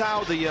this is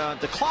how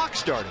the clock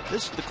started.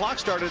 The clock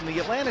started in the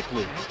Atlantic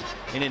League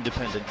in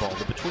independent ball,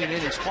 the between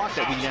innings clock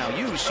that we now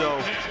use. So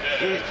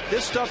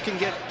this stuff can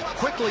get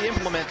quickly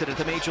implemented at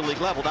the major league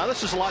level. Now,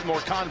 this is a lot more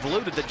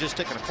convoluted than just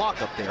sticking a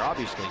clock up there,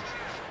 obviously.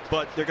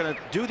 But they're going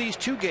to do these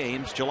 2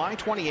 games, July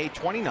 28th,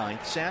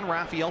 29th, San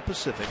Rafael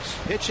Pacifics.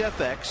 Pitch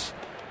FX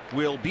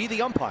will be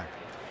the umpire.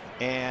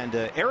 And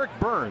Eric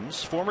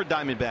Burns, former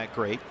Diamondback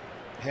great,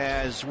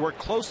 has worked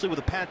closely with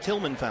the Pat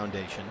Tillman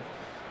Foundation.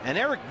 And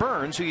Eric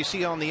Burns, who you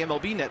see on the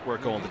MLB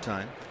network all the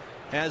time,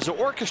 has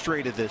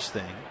orchestrated this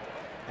thing.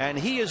 And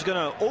he is going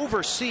to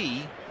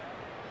oversee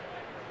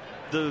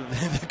the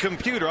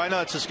computer. I know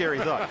it's a scary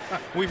thought.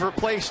 We've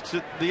replaced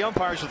the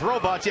umpires with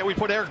robots, yet we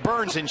put Eric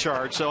Burns in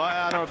charge. So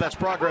I don't know if that's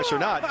progress or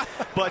not.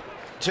 But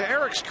to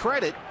Eric's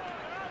credit,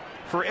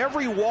 for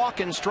every walk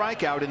and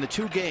strikeout in the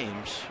 2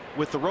 games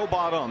with the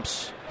robot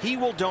umps, he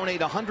will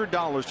donate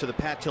 $100 to the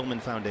Pat Tillman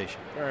Foundation.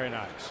 Very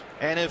nice.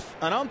 And if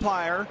an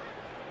umpire,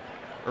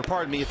 or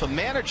pardon me, if a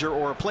manager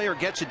or a player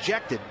gets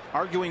ejected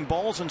arguing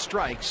balls and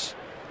strikes,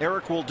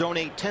 Eric will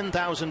donate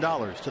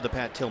 $10,000 to the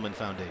Pat Tillman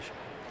Foundation.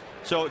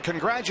 So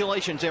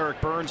congratulations,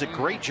 Eric Burns. A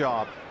great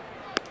job.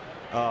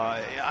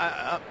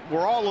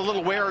 We're all a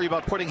little wary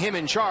about putting him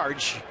in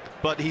charge,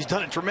 but he's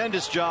done a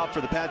tremendous job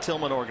for the Pat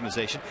Tillman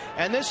organization.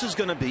 And this is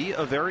going to be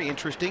a very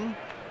interesting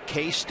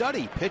case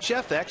study. Pitch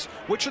FX,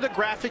 which are the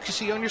graphics you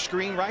see on your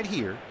screen right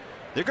here.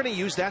 They're going to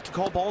use that to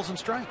call balls and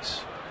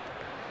strikes.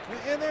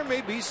 And there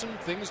may be some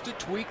things to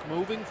tweak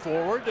moving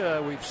forward.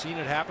 We've seen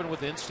it happen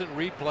with instant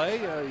replay.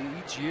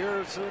 Each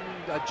year, some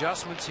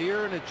adjustments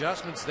here and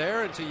adjustments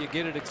there until you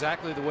get it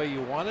exactly the way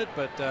you want it.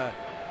 But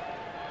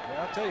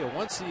I'll tell you,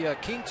 once the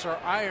kinks are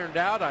ironed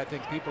out, I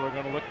think people are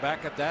going to look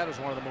back at that as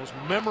one of the most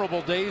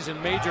memorable days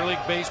in Major League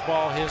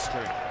Baseball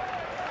history.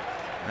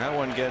 That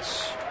one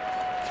gets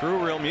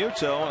through Real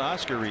Muto, and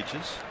Oscar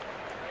reaches.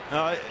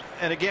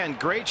 And again,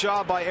 great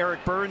job by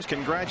Eric Burns.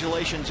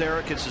 Congratulations,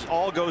 Eric. This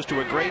all goes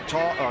to a great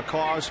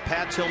cause.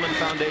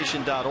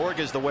 PatTillmanFoundation.org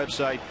is the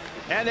website.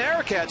 And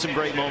Eric had some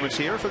great moments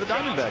here for the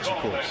Diamondbacks, of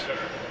course.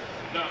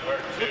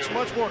 Looks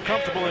much more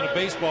comfortable in a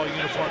baseball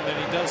uniform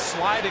than he does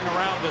sliding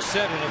around the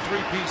set in a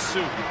 3-piece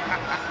suit.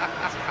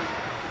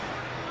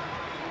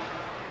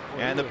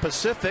 And the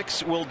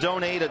Pacifics will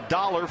donate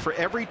 $1 for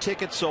every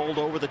ticket sold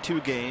over the 2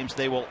 games.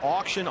 They will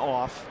auction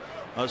off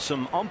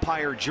some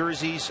umpire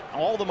jerseys.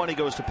 All the money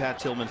goes to Pat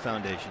Tillman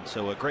Foundation.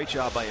 So a great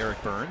job by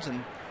Eric Burns,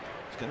 and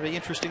it's going to be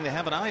interesting to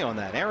have an eye on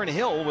that. Aaron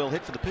Hill will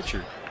hit for the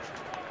pitcher.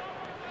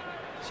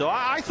 So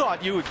I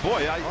thought you would,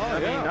 boy, I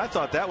mean, I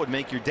thought that would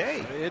make your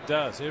day. It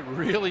does. It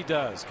really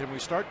does. Can we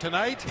start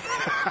tonight?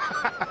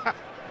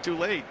 Too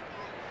late.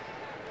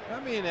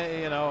 I mean,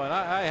 you know, and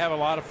I have a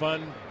lot of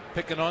fun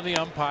picking on the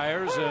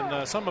umpires,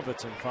 and some of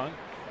it's in fun.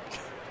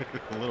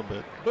 A little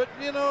bit. But,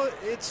 you know,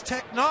 it's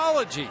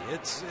technology.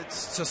 It's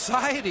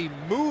society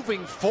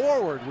moving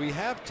forward. We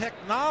have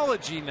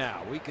technology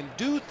now. We can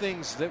do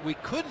things that we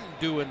couldn't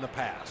do in the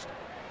past.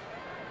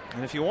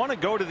 And if you want to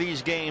go to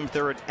these games,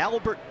 they're at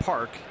Albert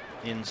Park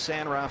in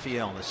San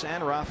Rafael, the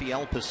San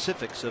Rafael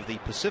Pacifics of the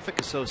Pacific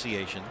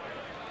Association,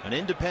 an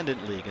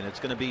independent league, and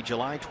it's going to be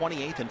July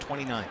 28th and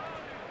 29th.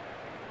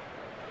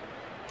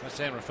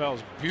 San Rafael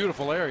is a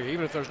beautiful area.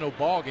 Even if there's no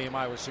ball game,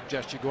 I would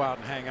suggest you go out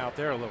and hang out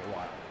there a little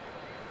while.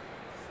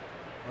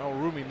 Well,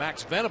 roomie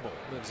Max Venable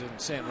lives in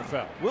San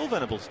Rafael. Will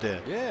Venable's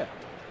dead. Yeah.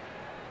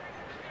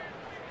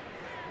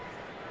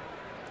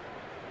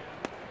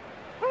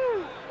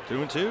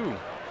 Two and two.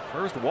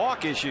 First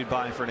walk issued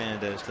by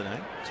Fernandez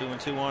tonight.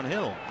 2-2 on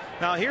Hill.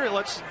 Now here,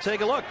 let's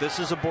take a look. This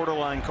is a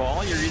borderline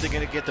call. You're either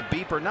going to get the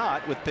beep or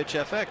not with Pitch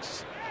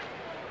FX.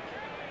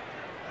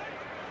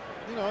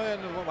 You know,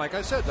 and like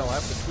I said, they'll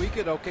have to tweak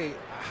it. Okay,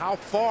 how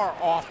far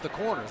off the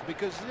corners?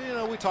 Because, you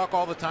know, we talk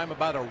all the time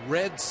about a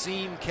red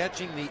seam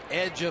catching the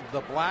edge of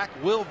the black.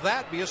 Will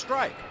that be a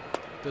strike?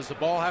 Does the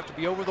ball have to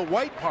be over the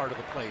white part of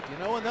the plate? You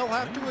know, and they'll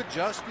have to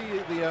adjust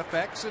the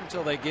effects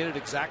until they get it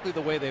exactly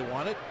the way they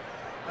want it.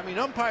 I mean,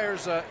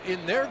 umpires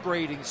in their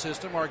grading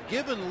system are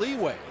given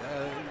leeway.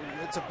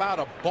 It's about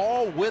a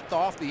ball width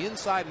off the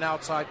inside and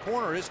outside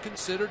corner is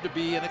considered to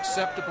be an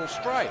acceptable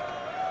strike.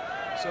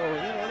 So,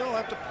 you know, they'll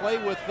have to play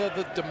with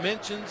the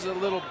dimensions a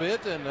little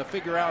bit and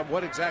figure out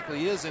what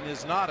exactly is and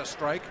is not a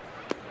strike,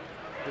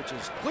 which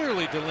is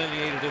clearly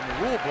delineated in the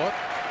rule book.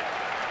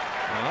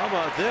 Well, how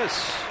about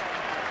this?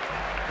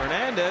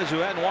 Fernandez, who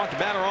hadn't walked the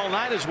batter all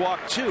night, has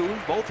walked 2,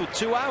 both with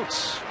 2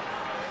 outs.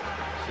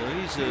 So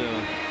he's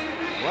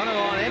running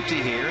on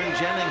empty here, and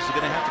Jennings is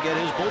going to have to get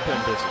his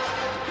bullpen busy.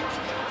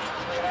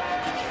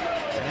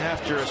 And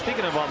after,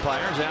 speaking of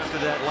umpires, after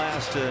that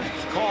last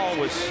call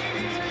was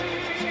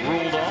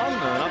ruled on,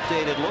 an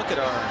updated look at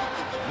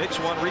our Mix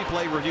 1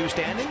 replay review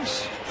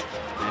standings.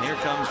 And here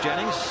comes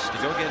Jennings to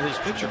go get his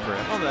pitcher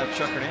prep. Oh, that's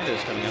Chuck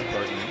Hernandez coming up,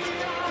 pardon me.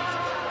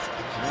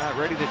 Not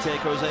ready to take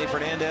Jose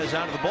Fernandez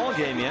out of the ball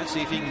game yet.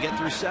 See if he can get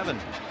through 7.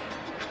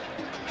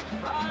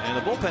 And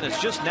the bullpen is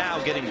just now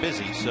getting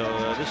busy, so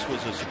this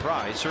was a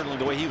surprise, certainly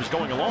the way he was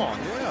going along.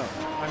 Yeah,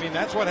 I mean,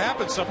 that's what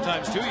happens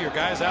sometimes, too. Your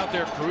guy's out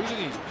there cruising.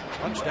 He's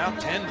punched out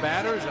 10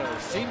 batters,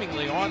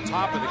 seemingly on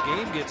top of the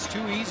game, gets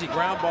 2 easy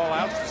ground ball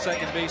outs to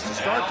second base to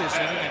start this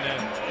inning, and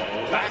then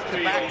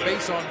back-to-back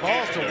base on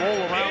balls to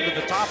roll around to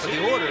the top of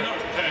the order.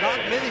 Not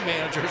many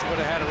managers would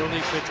have had a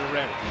relief pitcher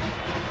ready.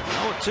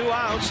 Well, with 2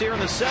 outs here in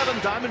the 7th,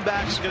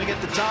 Diamondbacks are going to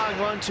get the tying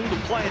run to the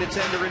plate. It's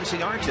Ender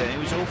Inciarte,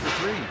 who's 0 for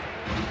 3.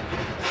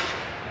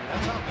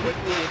 That's how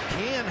quickly it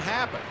can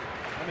happen.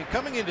 I mean,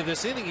 coming into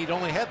this inning, he'd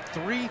only had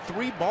 3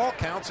 ball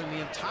counts in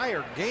the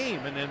entire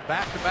game, and then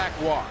back-to-back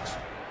walks.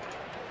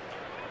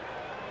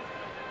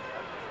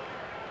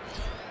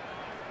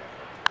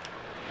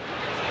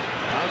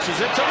 Bounces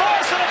it to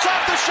Morrison. It's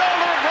off the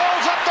shoulder. It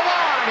rolls up the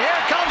line.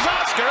 Here comes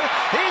Oscar.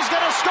 He's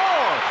going to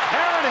score.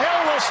 Aaron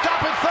Hill will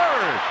stop at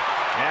 3rd.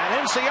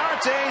 And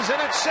Inciarte's in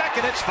at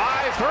 2nd. It's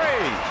 5-3.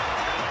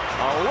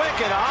 A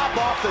wicked hop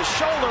off the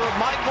shoulder of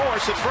Mike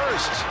Morse at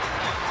 1st.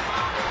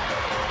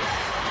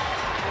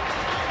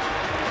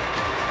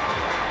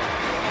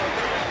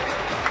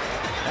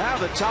 Now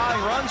the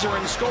tying runs are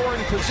in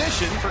scoring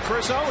position for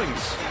Chris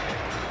Owings.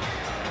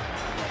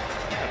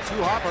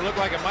 Two-hopper looked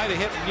like it might have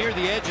hit near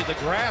the edge of the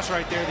grass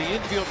right there, the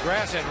infield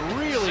grass, and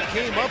really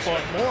came up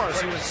on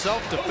Morris, who in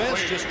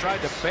self-defense just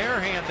tried to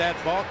barehand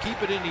that ball, keep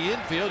it in the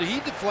infield. He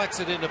deflects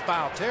it into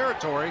foul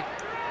territory.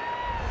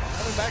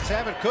 Diamondbacks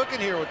have it cooking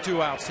here with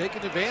 2 outs,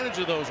 taking advantage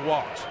of those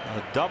walks.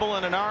 A double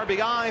and an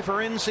RBI for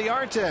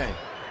Inciarte.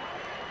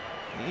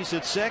 He's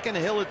at 2nd,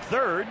 Hill at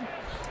 3rd.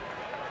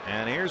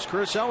 And here's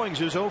Chris Owings,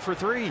 who's 0 for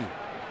 3.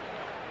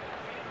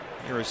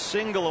 You're a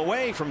single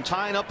away from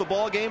tying up the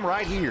ball game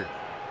right here.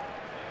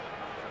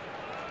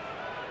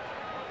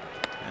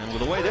 And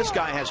with the way this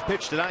guy has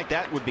pitched tonight,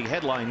 that would be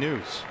headline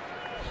news.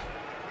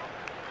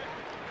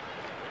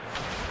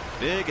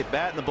 Big at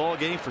bat in the ball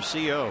game for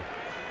CO.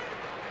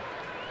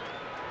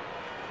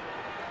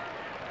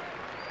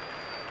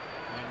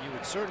 And you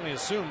would certainly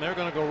assume they're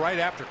going to go right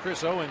after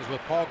Chris Owings with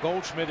Paul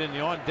Goldschmidt in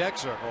the on-deck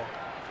circle.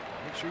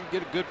 Make sure you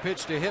get a good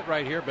pitch to hit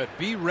right here, but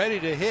be ready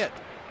to hit.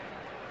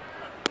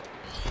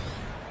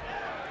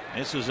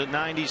 This is at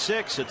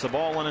 96. It's a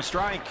ball and a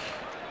strike.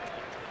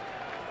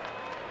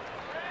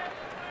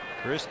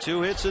 Chris,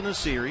 2 hits in the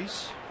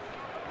series.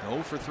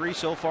 0 for 3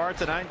 so far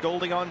tonight.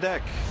 Goldie on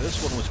deck.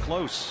 This one was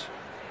close.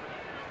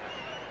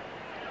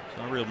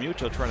 So Real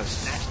Muto trying to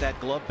snatch that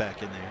glove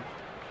back in there.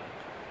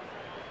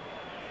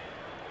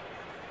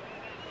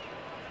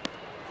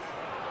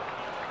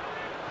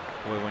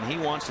 Boy, when he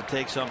wants to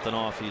take something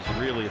off, he's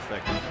really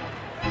effective.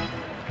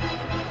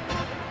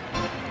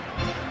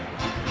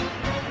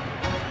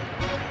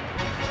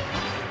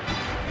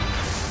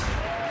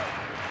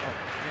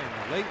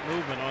 Late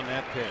movement on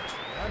that pitch.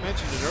 I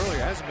mentioned it earlier,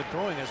 hasn't been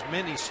throwing as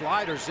many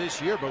sliders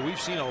this year, but we've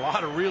seen a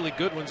lot of really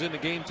good ones in the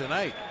game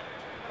tonight.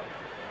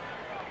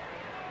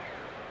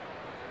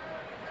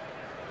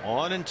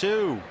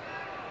 1-2.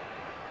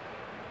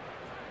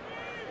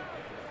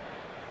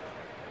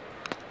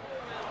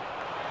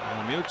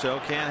 Well,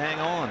 Muto can't hang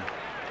on.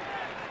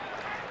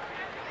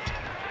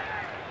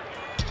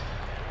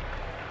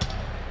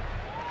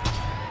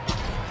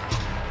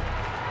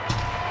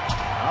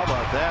 How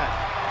about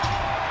that?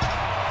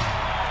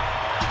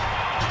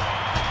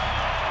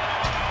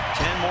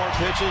 10 more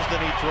pitches than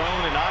he'd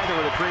thrown in either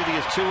of the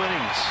previous 2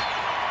 innings.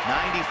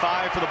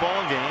 95 for the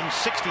ball game,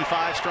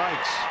 65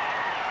 strikes.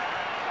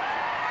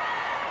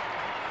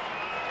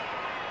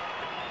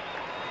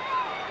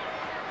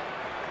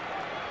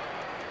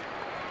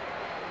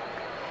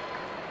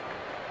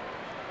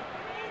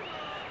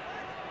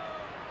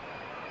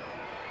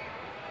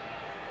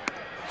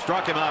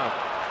 Struck him out.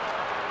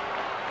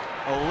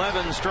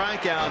 11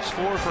 strikeouts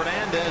for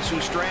Fernandez, who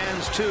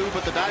strands 2,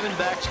 but the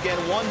Diamondbacks get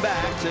 1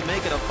 back to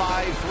make it a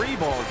 5-3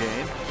 ball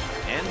game.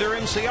 Ender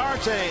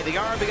Inciarte, the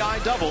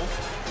RBI double,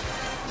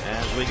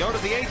 as we go to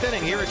the 8th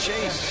inning here at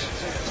Chase.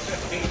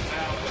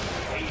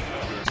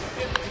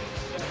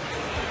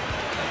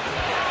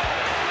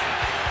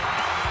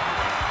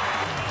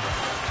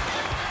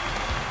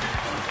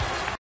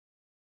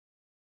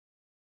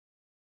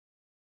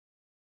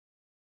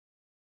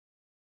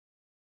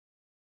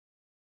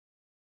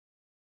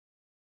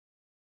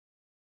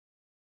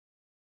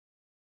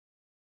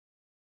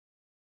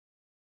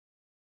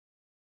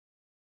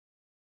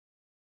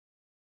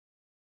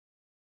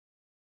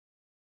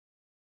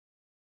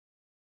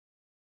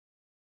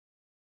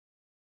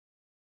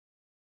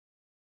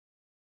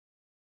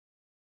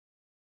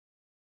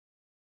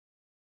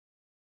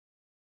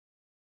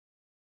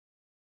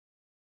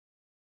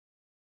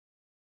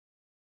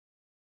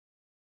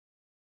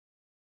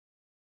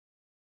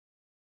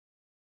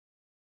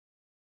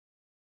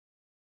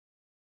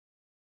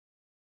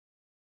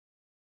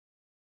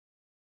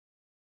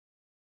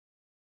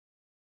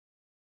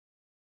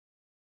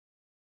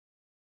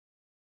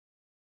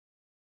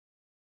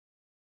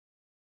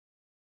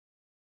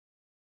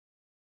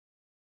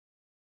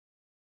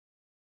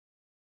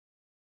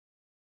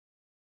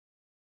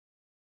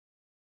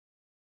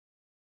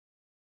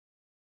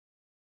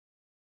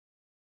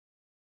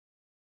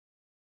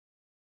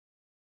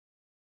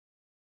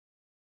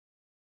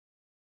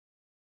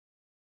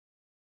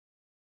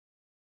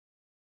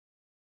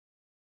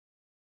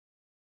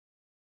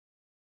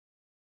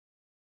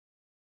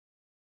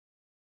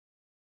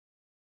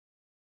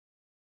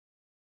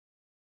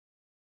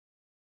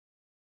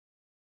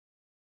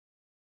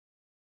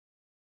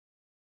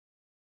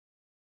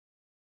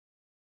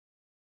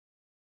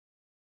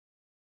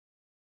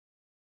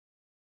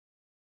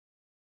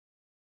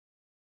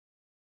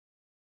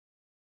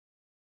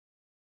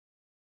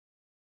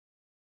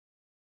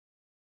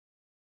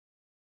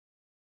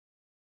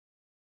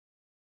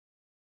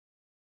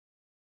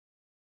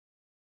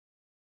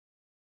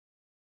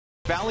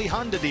 Valley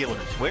Honda dealers,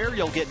 where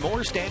you'll get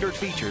more standard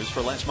features for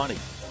less money.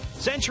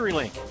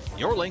 CenturyLink,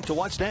 your link to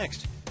what's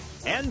next.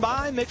 And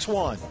by Mix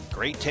One,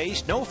 great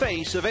taste, no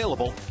face,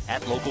 available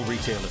at local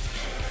retailers.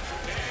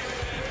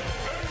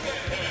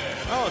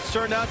 Oh, it's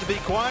turned out to be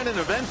quite an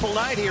eventful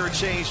night here at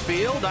Chase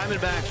Field.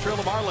 Diamondbacks trail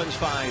the Marlins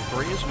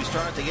 5-3 as we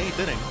start the 8th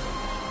inning.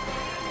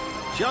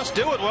 Just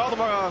do it. Well, the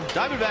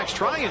Diamondbacks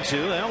trying to.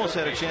 They almost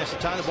had a chance to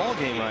tie the ball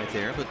game right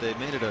there, but they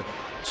made it a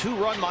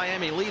 2-run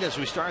Miami lead as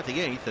we start the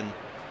 8th. And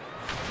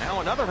now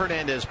another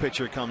Hernandez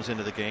pitcher comes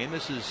into the game.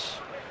 This is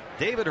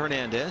David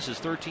Hernandez, his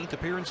 13th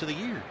appearance of the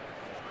year.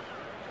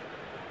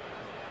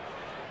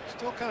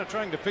 Still kind of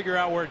trying to figure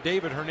out where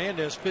David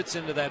Hernandez fits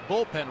into that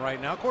bullpen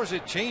right now. Of course,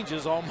 it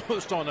changes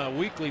almost on a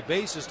weekly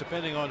basis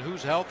depending on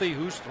who's healthy,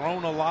 who's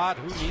thrown a lot,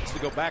 who needs to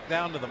go back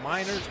down to the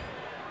minors.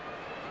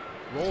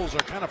 Roles are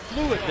kind of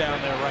fluid down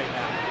there right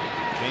now.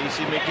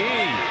 Casey McGee,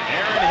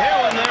 Aaron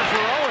Hill in there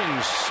for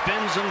Owings.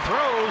 Spins and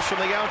throws from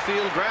the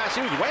outfield grass.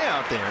 He was way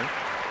out there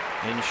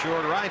in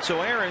short right.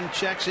 So Aaron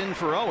checks in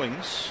for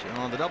Owings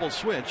on the double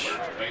switch.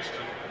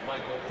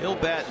 He'll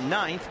bat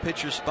 9th.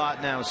 Pitcher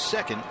spot now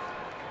 2nd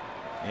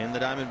in the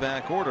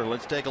Diamondback order.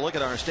 Let's take a look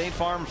at our State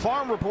Farm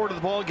report of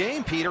the ball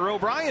game. Peter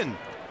O'Brien.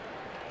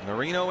 The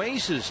Reno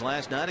Aces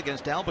last night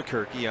against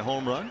Albuquerque, a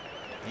home run.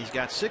 He's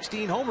got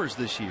 16 homers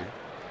this year.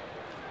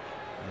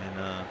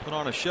 And put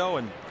on a show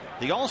in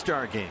the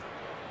All-Star game.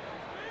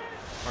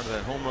 Part of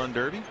that home run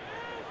derby.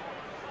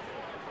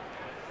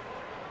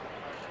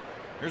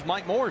 Here's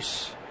Mike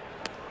Morse.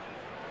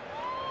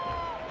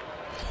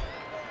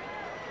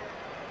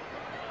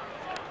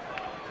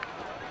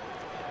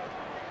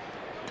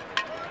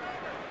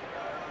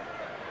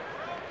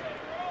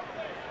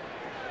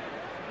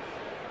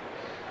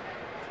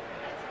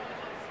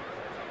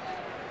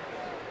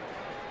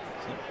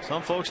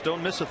 Some folks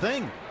don't miss a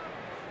thing.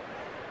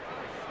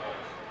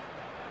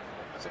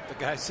 Except the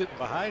guy sitting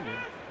behind him.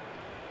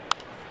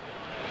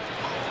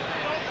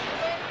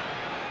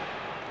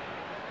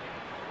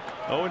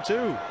 Oh,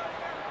 2.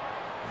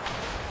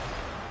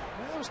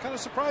 I was kind of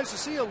surprised to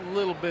see a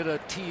little bit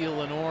of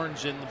teal and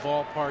orange in the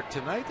ballpark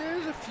tonight.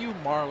 There's a few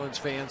Marlins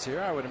fans here.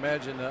 I would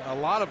imagine a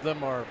lot of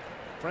them are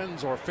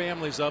friends or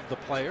families of the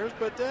players,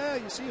 but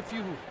you see a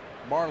few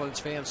Marlins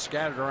fans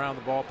scattered around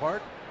the ballpark.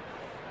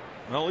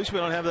 Well, at least we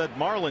don't have that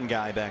Marlin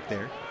guy back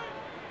there.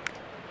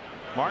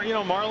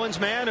 Marlins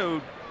man who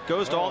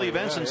goes to all the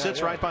events and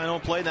sits right behind home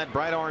plate in that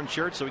bright orange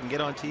shirt so we can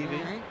get on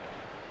TV.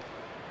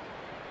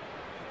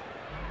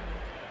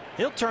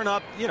 He'll turn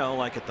up,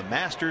 like at the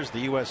Masters, the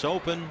U.S.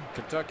 Open,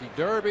 Kentucky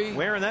Derby,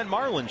 wearing that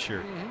Marlin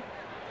shirt.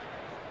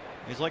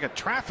 He's like a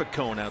traffic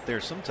cone out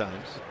there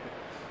sometimes.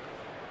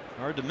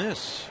 Hard to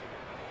miss.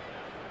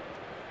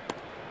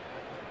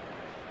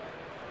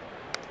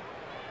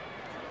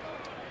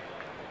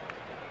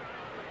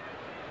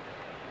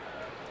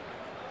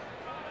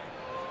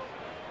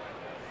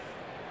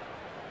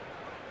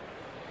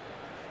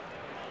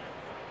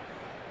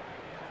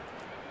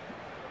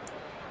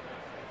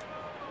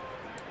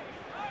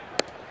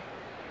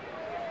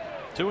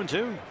 Two and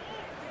 2.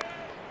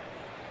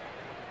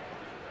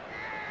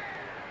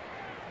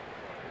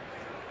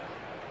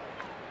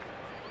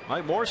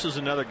 Mike Morse is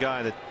another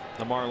guy that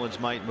the Marlins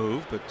might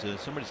move, but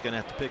somebody's going to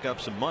have to pick up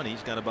some money.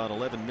 He's got about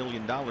 $11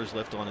 million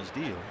left on his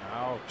deal.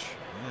 Ouch.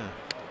 Yeah.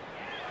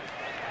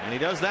 And he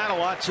does that a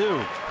lot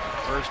too.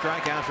 First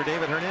strikeout for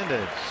David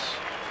Hernandez.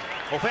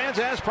 Well, fans,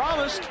 as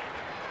promised,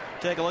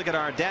 take a look at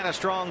our data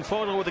strong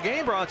photo of the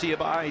game, brought to you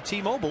by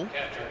T-Mobile.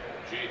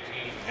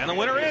 And the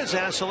winner is,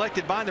 as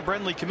selected by the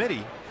Brenly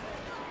Committee,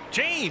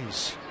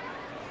 James.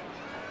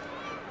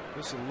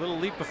 This is a little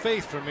leap of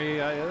faith for me.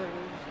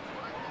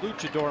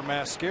 Luchador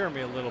mask scare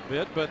me a little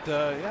bit, but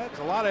yeah, it's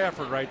a lot of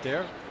effort right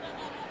there.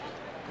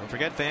 Don't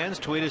forget, fans,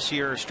 tweet us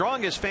your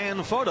strongest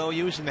fan photo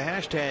using the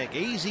hashtag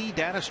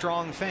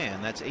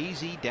AZDataStrongFan. That's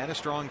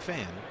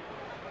AZDataStrongFan.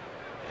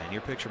 And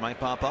your picture might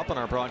pop up on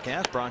our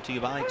broadcast, brought to you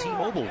by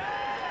T-Mobile.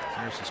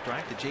 Here's the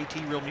strike to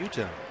JT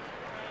Realmuto.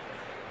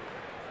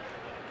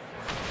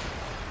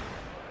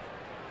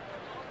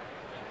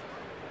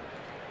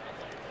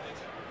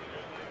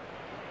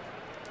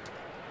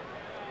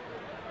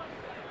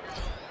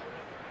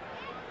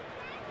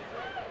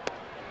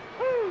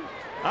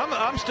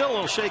 I'm still a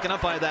little shaken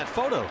up by that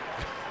photo.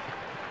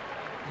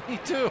 Me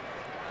too.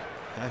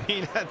 I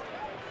mean,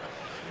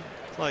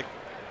 it's like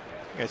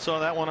I saw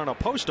that one on a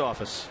post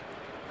office.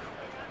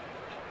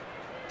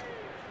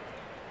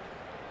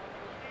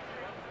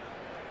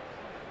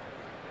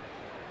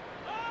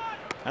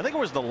 I think it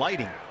was the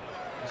lighting.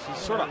 This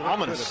is sort of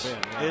ominous.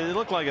 It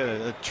looked like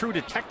a True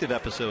Detective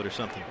episode or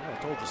something.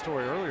 I told the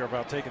story earlier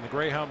about taking the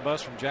Greyhound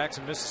bus from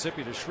Jackson,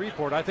 Mississippi to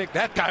Shreveport. I think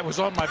that guy was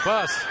on my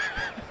bus.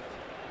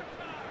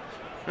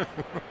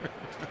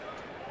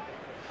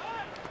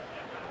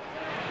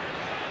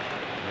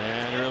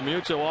 And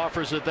Realmuto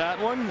offers it that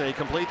one. They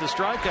complete the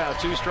strikeout.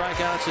 2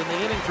 strikeouts in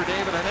the inning for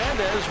David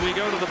Hernandez. We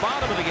go to the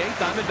bottom of the 8th.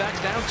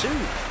 Diamondbacks down 2.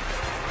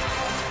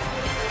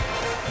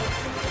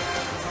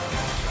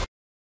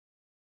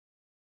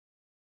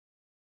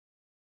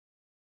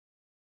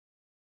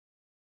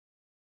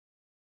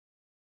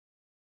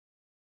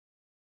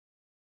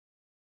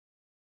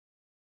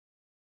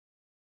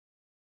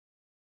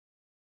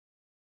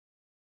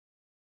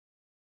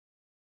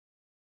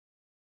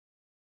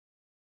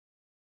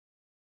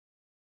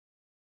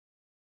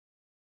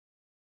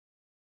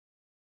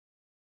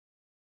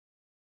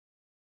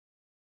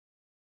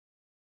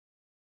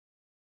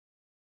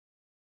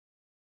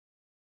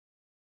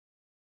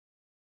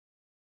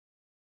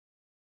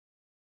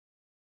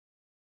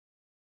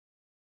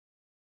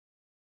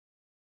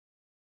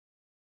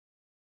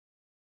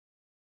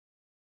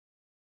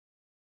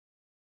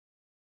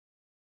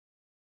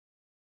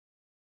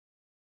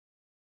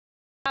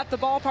 at the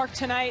ballpark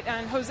tonight,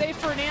 and Jose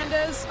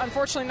Fernandez,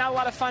 unfortunately not a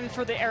lot of fun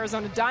for the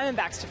Arizona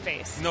Diamondbacks to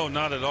face. No,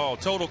 not at all.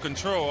 Total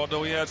control,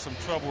 although he had some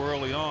trouble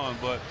early on,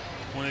 but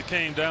when it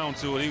came down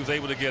to it, he was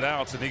able to get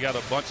outs, and he got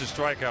a bunch of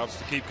strikeouts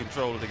to keep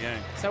control of the game.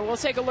 So we'll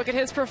take a look at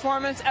his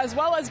performance, as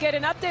well as get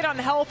an update on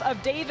the health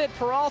of David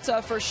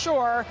Peralta for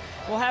sure.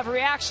 We'll have a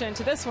reaction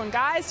to this one,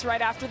 guys,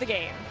 right after the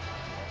game.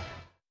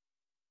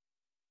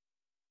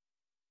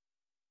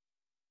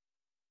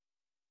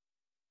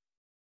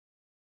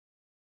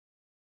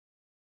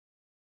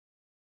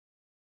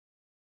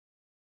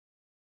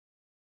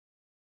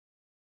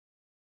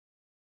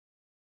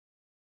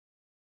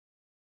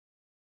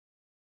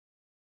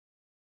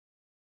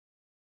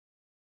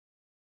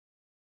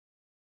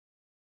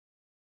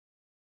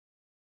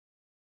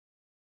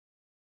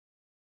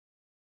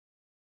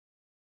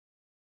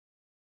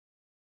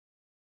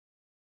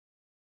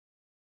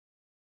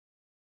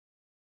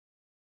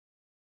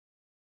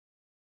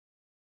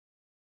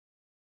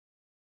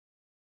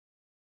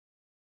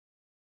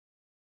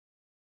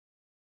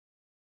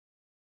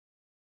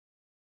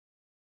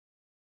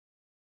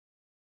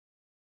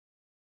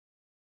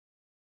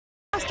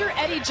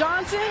 Eddie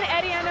Johnson.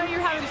 Eddie, I know you're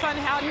having fun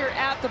out here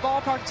at the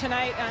ballpark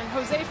tonight, and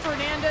Jose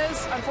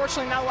Fernandez,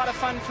 unfortunately not a lot of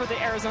fun for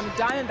the Arizona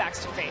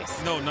Diamondbacks to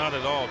face. No, not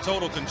at all.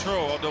 Total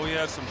control, although he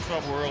had some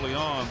trouble early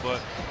on, but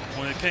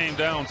when it came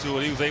down to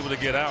it, he was able to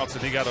get outs,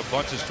 and he got a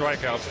bunch of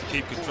strikeouts to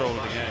keep control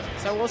of the game.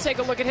 So we'll take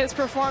a look at his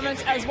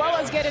performance, as well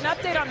as get an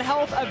update on the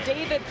health of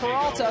David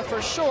Peralta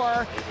for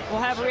sure.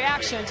 We'll have a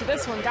reaction to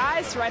this one,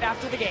 guys, right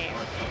after the game.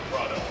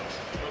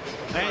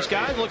 Thanks,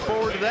 guys. Look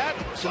forward to that.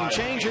 Some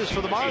changes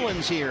for the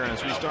Marlins here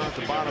as we start at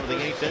the bottom of the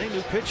 8th inning.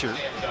 New pitcher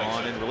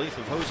on in relief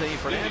of Jose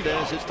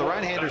Fernandez. It's the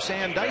right-hander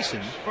Sam Dyson.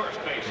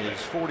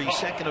 His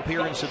 42nd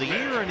appearance of the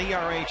year, and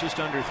ERA just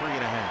under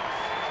 3.5.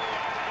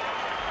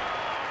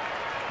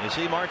 You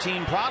see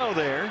Martin Prado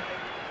there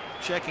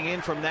checking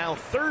in from now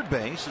third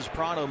base as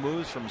Prado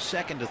moves from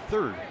second to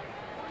third.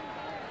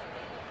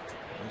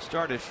 We'll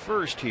start at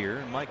first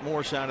here. Mike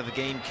Morse out of the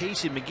game.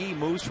 Casey McGee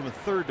moves from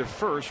third to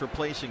first,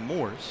 replacing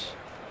Morse.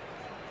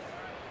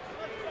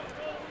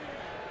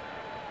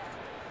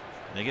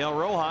 Miguel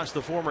Rojas,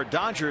 the former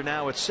Dodger,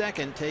 now at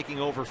second, taking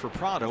over for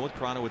Prado, with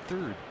Prado at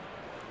third.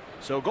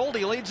 So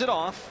Goldie leads it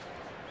off.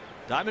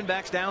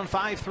 Diamondbacks down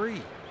 5-3.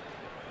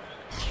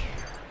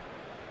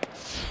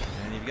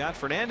 And you've got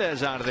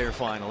Fernandez out of there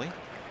finally.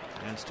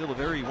 And still a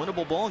very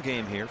winnable ball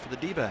game here for the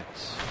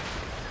D-backs.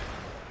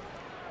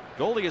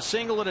 Goldie a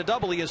single and a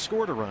double. He has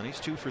scored a run. He's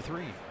 2 for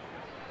 3.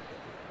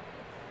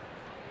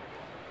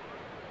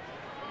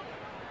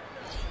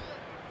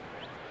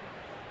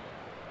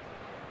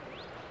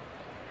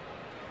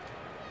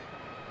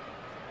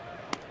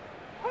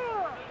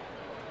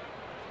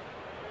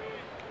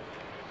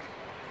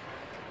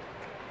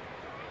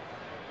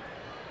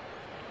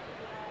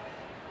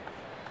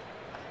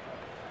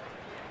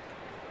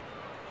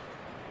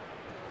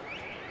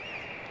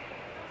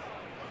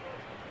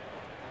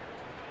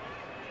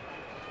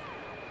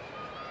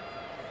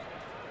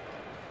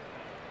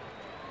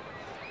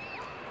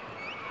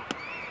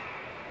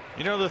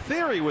 You know, the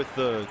theory with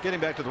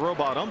getting back to the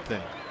robot ump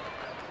thing,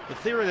 the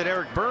theory that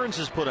Eric Burns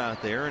has put out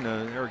there, and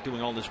Eric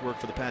doing all this work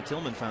for the Pat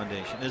Tillman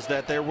Foundation, is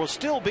that there will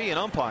still be an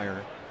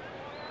umpire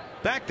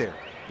back there.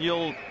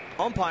 You'll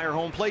umpire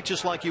home plate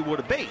just like you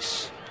would a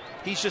base.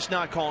 He's just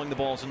not calling the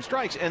balls and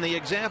strikes. And the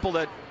example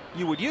that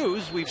you would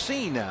use, we've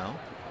seen now,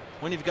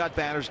 when you've got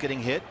batters getting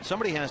hit,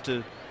 somebody has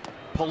to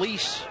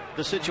police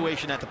the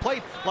situation at the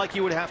plate like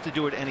you would have to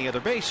do at any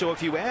other base. So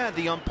if you add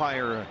the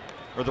umpire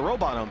or the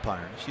robot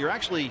umpires, you're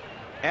actually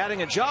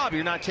adding a job.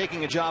 You're not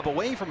taking a job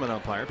away from an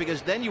umpire,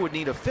 because then you would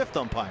need a fifth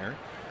umpire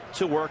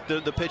to work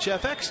the pitch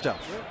FX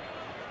stuff.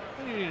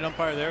 Yeah. You need an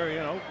umpire there, you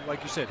know,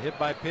 like you said, hit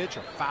by pitch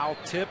or foul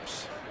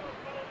tips.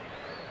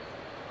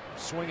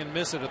 Swing and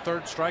miss at a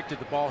third strike. Did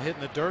the ball hit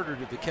in the dirt, or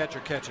did the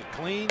catcher catch it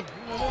clean?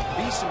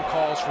 There'll be some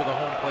calls for the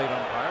home plate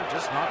umpire,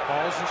 just not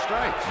balls and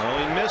strikes. Well,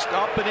 he missed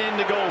up and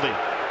into Goldie.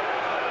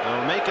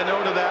 I'll make a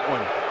note of that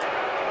one.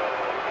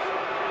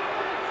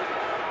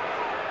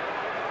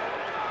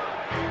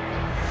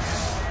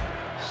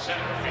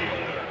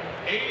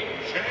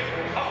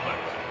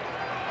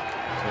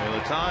 So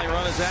the tying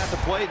run is at the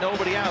plate.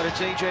 Nobody out.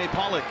 It's A.J.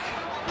 Pollock,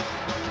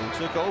 who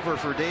took over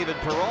for David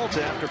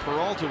Peralta after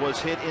Peralta was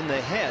hit in the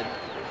head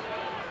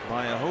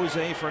by a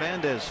Jose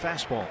Fernandez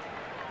fastball.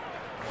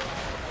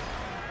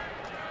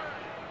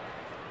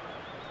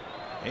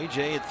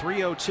 A.J. at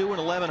 .302 and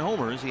 11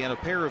 homers. He had a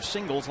pair of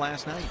singles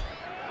last night.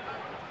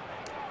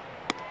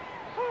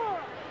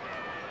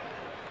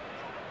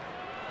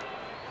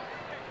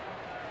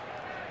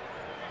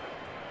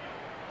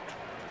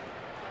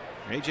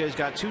 AJ's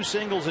got 2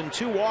 singles and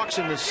 2 walks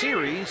in the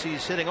series.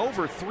 He's hitting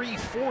over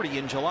 .340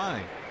 in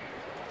July.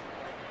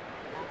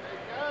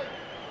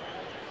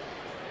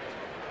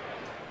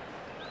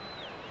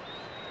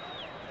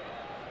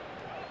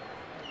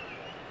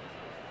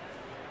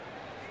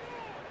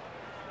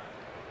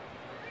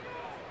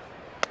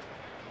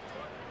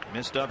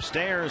 Missed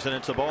upstairs, and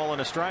it's a ball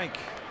and a strike.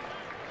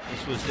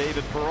 This was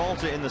David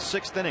Peralta in the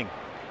 6th inning.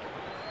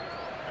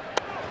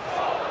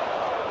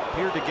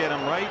 Appeared to get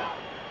him right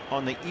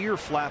on the ear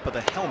flap of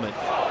the helmet.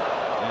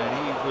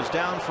 And he was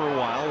down for a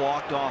while,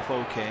 walked off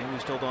okay. We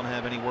still don't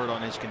have any word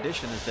on his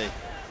condition as they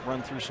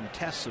run through some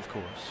tests, of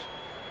course.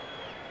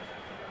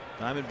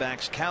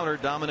 Diamondbacks counter.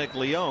 Dominic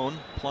Leone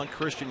plunked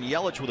Christian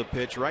Yelich with a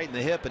pitch right in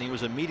the hip, and he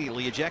was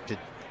immediately ejected.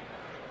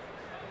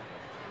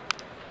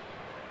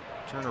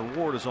 Turner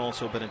Ward has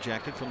also been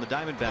ejected from the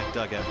Diamondback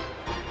dugout.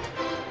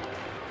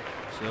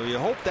 So you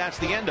hope that's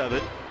the end of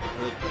it.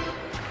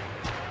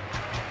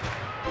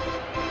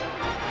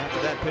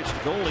 After that pitch to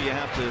Goldie, you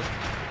have to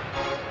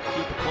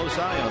keep a close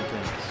eye on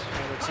things.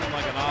 It would seem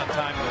like an odd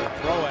time to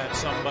throw at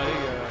somebody.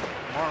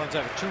 Marlins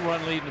have a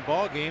 2-run lead in the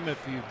ball game.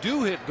 If you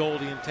do hit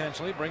Goldie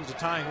intentionally, it brings a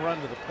tying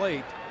run to the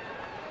plate.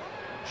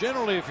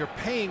 Generally, if you're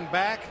paying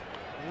back,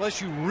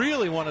 unless you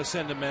really want to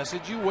send a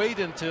message, you wait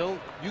until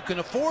you can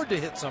afford to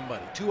hit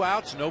somebody. 2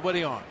 outs,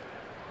 nobody on.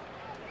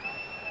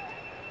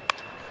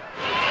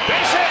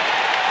 Base hit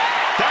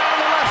down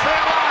the left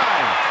field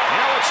line.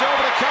 Yelich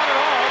over to cut it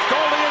off.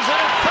 Goldie is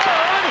in at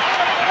third,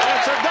 and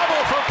it's a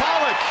double for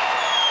Pollock.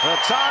 The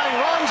tying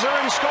runs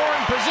are in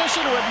scoring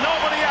position with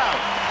nobody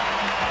out.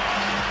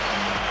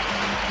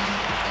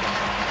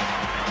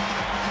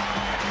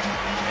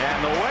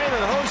 And the way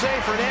that Jose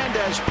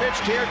Fernandez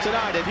pitched here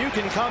tonight, if you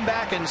can come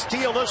back and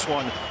steal this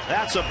one,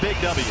 that's a big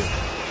W.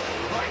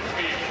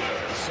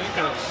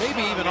 Sinker,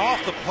 maybe even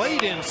off the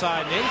plate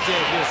inside, and AJ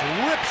just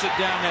rips it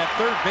down that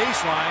third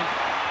baseline.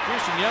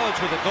 Christian Yelich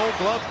with a Gold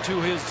Glove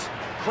to his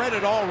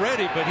credit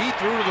already, but he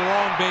threw to the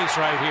wrong base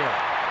right here.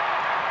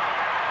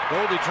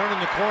 Goldie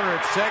turning the corner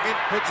at second,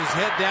 puts his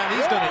head down.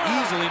 He's going to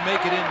easily make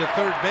it into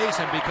third base,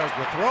 and because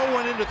the throw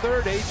went into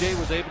third, AJ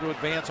was able to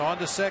advance on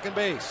to second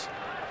base.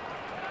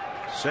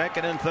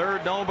 Second and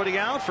third, nobody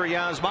out for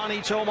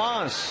Yasmani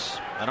Tomas.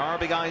 An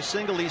RBI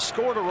single. He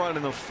scored a run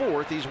in the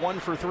fourth. He's 1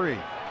 for 3.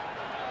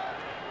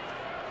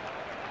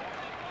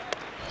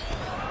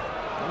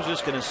 I was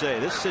just going to say,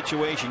 this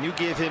situation, you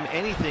give him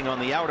anything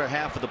on the outer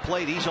half of the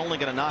plate, he's only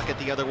going to knock it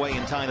the other way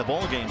and tie the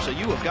ball game. So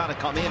you have got to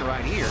come in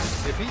right here.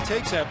 If he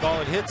takes that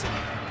ball, it hits him.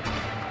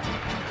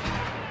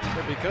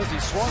 But because he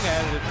swung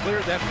at it, it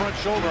cleared that front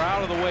shoulder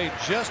out of the way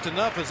just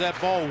enough as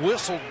that ball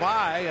whistled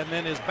by, and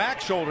then his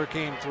back shoulder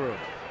came through.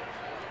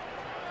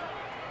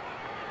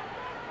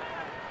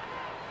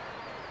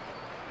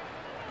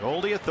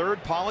 Goldie at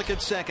third, Pollock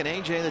at second,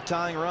 AJ the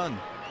tying run.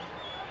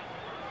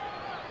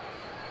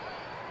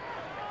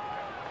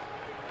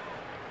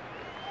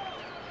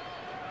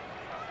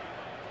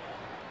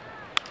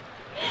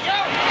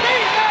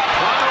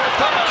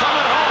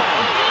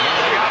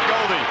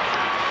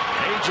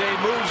 AJ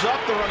moves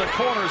up the run of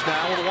corners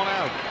now with 1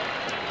 out.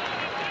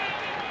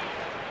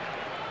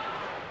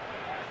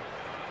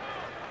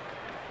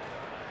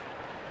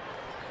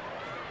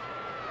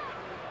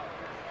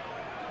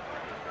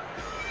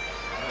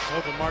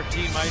 Hoping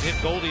Martin might hit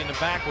Goldie in the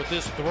back with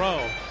this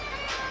throw.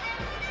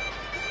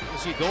 You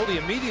see Goldie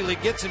immediately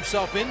gets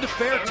himself into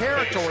fair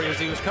territory as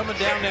he was coming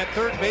down that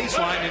third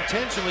baseline,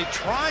 intentionally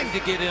trying to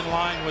get in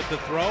line with the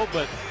throw,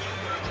 but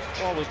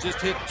the ball was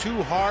just hit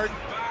too hard.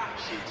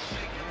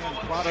 And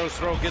Prado's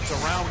throw gets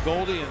around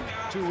Goldie and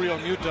to Real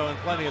Muto in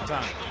plenty of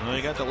time. Well,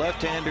 you got the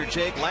left-hander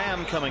Jake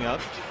Lamb coming up,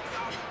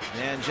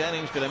 and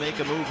Jennings going to make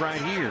a move right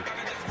here.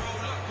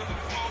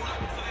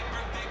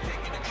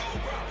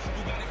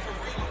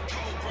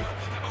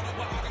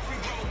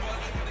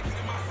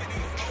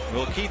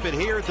 We'll keep it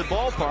here at the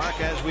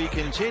ballpark as we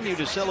continue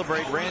to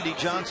celebrate Randy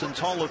Johnson's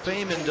Hall of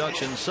Fame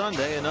induction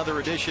Sunday. Another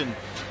edition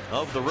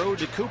of the Road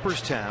to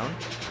Cooperstown.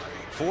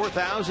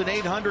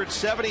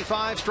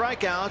 4,875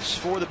 strikeouts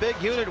for the big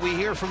unit. We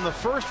hear from the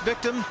first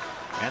victim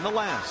and the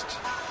last.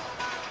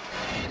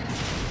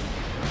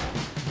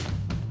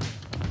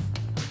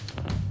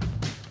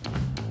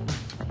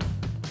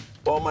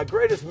 Well, my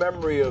greatest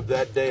memory of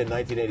that day in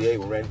 1988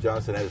 when Randy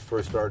Johnson had his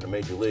first start in the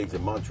major leagues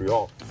in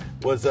Montreal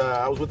was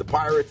I was with the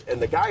Pirates,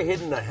 and the guy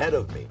hitting ahead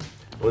of me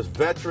was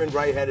veteran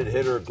right-handed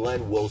hitter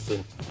Glenn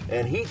Wilson,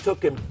 and he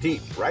took him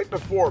deep right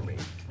before me.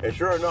 And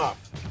sure enough,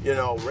 you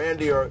know,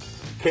 Randy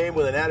came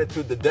with an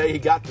attitude the day he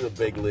got to the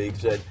big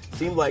leagues, and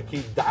seemed like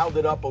he dialed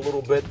it up a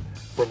little bit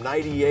from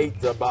 98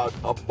 to about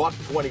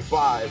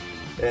 $125,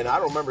 and I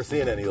don't remember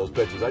seeing any of those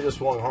pitches. I just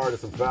swung hard at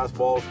some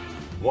fastballs,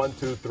 1,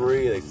 2,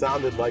 3. They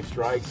sounded like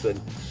strikes, and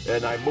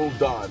I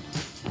moved on.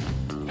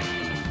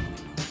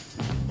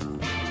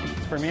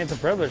 For me, it's a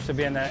privilege to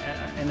be in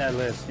that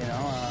list.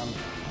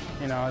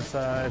 You know, it's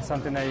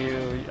something that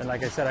you,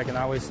 like I said, I can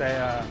always say.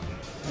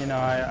 You know,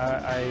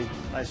 I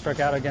struck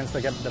out against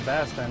the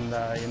best, and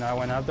you know, I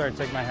went out there, I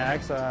took my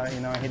hacks. You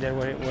know, he did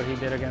what he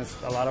did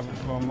against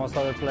most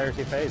other players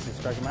he faced. He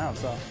struck him out.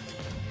 So,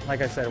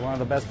 like I said, one of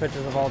the best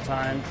pitchers of all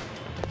time.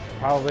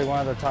 Probably one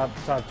of the top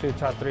 2,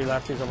 top 3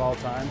 lefties of all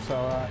time.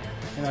 So,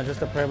 you know,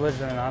 just a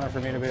privilege and an honor for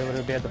me to be able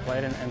to be at the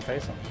plate and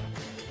face him.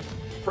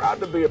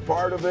 Proud to be a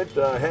part of it.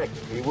 Heck,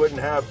 he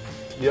wouldn't have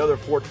the other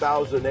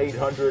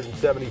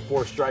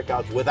 4,874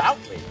 strikeouts without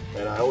me,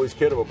 and I always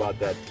kid him about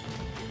that.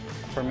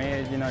 For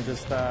me, you know,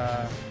 just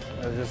a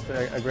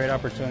great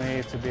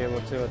opportunity to be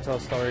able to tell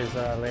stories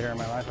later in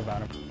my life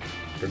about him.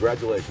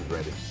 Congratulations,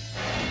 Randy.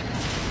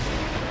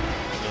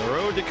 The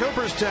road to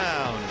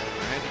Cooperstown.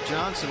 Randy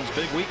Johnson's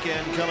big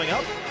weekend coming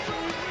up.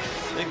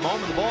 Big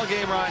moment of the ball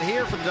game right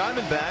here for the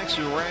Diamondbacks,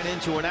 who ran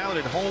into an out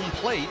at home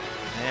plate.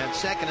 And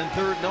second and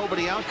third,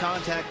 nobody out.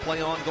 Contact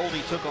play on.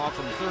 Goldie took off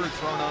from third,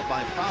 thrown out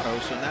by Prado.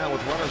 So now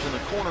with runners in the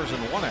corners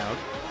and one out,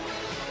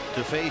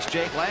 to face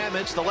Jake Lamb,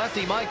 it's the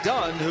lefty Mike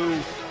Dunn, who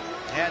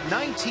had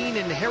 19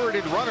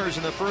 inherited runners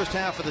in the first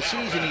half of the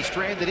season. He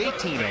stranded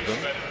 18 of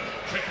them,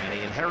 and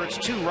he inherits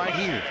 2 right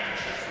here.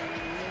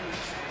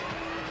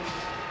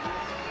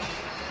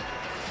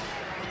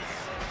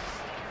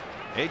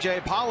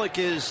 A.J. Pollock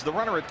is the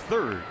runner at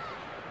third,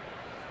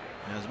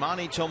 as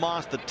Manny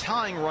Tomas the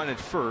tying run at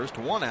first.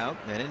 One out,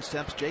 and in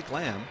steps Jake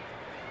Lamb,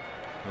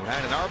 who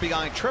had an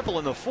RBI triple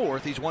in the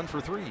fourth. He's 1 for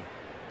 3.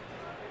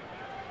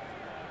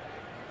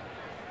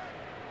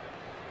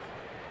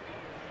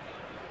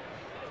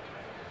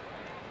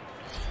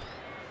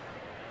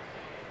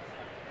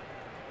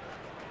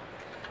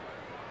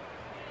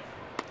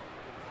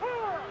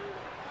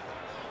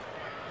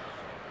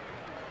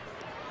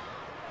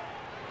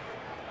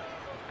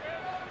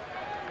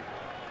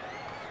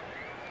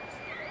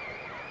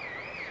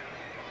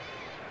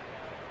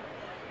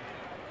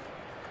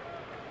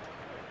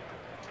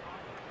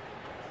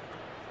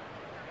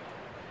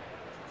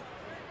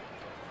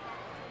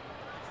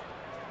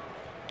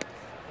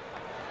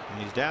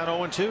 He's down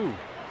 0-2.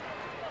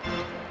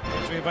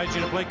 As we invite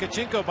you to play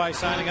Kachinko by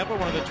signing up at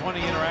one of the 20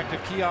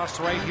 interactive kiosks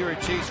right here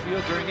at Chase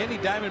Field during any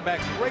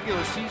Diamondbacks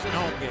regular season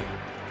home game.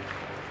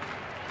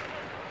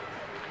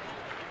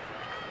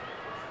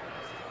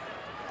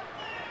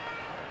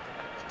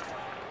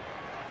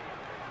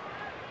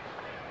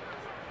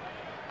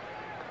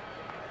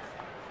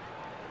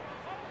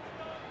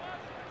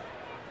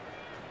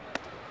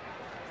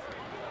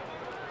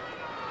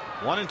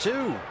 One and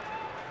two.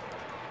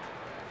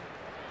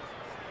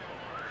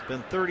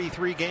 Been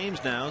 33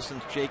 games now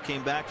since Jake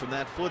came back from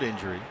that foot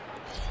injury.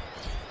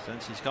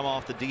 Since he's come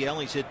off the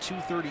DL, he's hit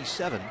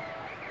 .237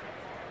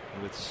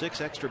 with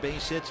 6 extra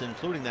base hits,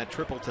 including that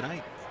triple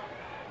tonight.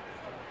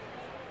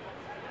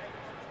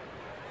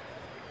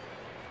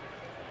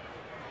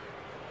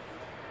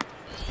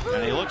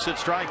 And he looks at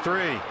strike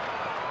 3.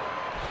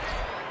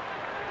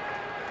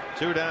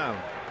 2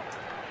 down.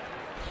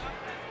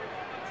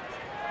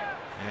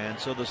 And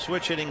so the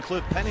switch hitting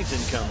Cliff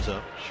Pennington comes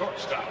up.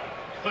 Shortstop,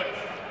 Cliff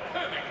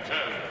Pennington.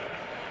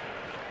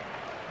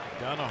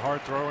 Done a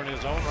hard thrower in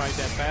his own right.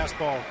 That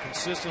fastball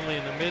consistently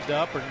in the mid to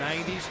upper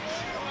 90s.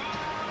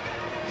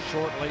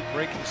 Short, late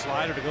breaking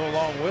slider to go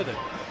along with it.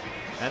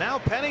 And now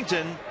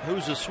Pennington,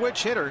 who's a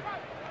switch hitter,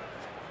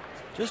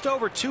 just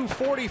over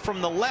 .240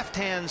 from the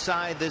left-hand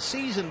side this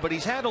season, but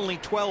he's had only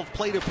 12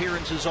 plate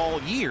appearances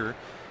all year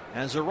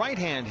as a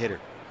right-hand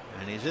hitter.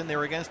 And he's in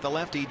there against the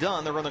lefty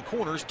Dunn. They're in the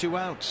corners, 2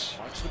 outs.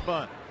 Watch the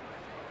bunt.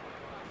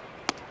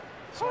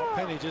 Saw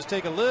Penny just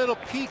take a little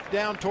peek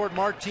down toward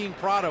Martin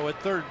Prado at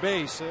third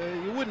base.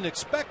 You wouldn't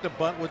expect a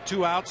bunt with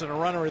 2 outs and a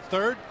runner at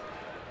third.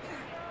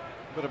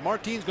 But if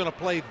Martin's going to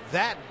play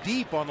that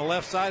deep on the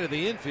left side of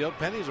the infield,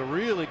 Penny's a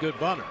really good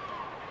bunter.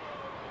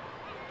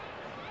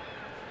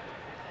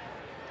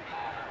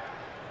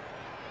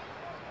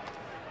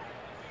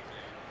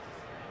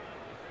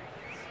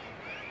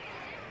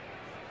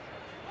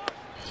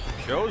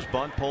 Shows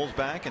bunt, pulls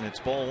back, and it's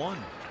ball 1.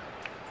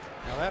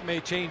 Now that may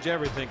change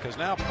everything, because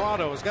now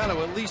Prado has got to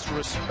at least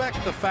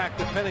respect the fact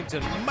that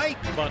Pennington might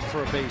bunt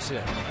for a base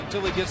hit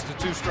until he gets to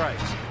 2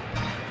 strikes.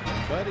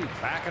 But he's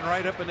backing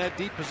right up in that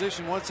deep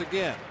position once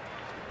again.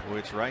 Well,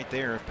 it's right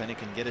there if Penny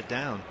can get it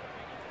down.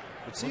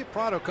 But see if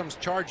Prado comes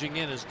charging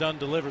in as Dunn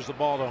delivers the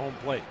ball to home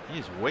plate.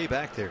 He's way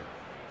back there.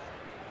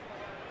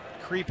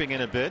 Creeping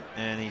in a bit,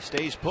 and he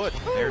stays put.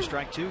 There's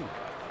strike 2.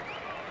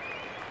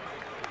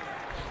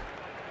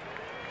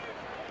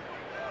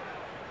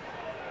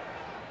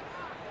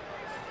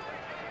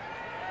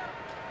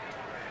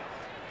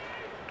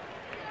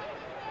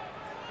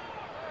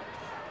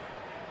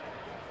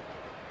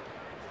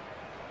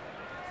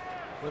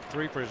 Flip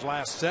 3 for his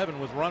last 7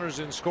 with runners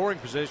in scoring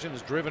position.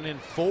 Has driven in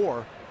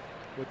 4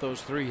 with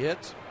those 3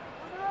 hits.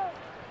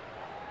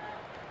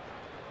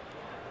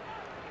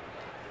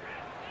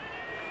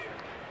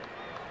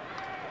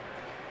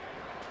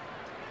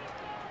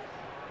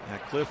 Now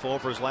Cliff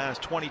over his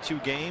last 22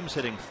 games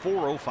hitting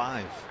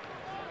 .405.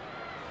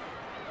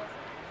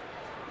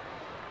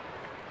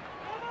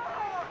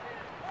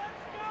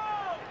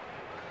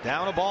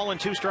 Down a ball and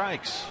 2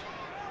 strikes.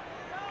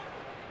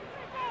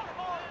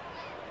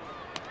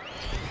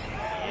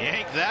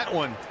 Yank that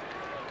one.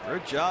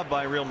 Good job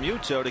by Real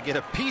Muto to get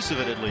a piece of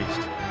it at least.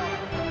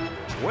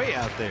 Way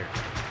out there.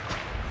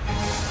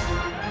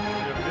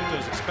 Real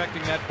Muto's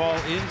expecting that ball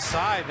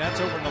inside.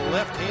 That's over in the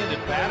left-handed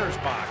batter's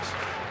box.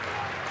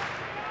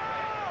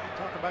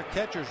 Talk about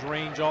catcher's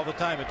range all the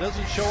time. It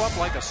doesn't show up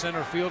like a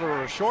center fielder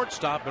or a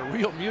shortstop, but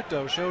Real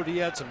Muto showed he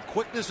had some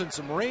quickness and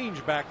some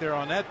range back there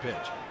on that pitch.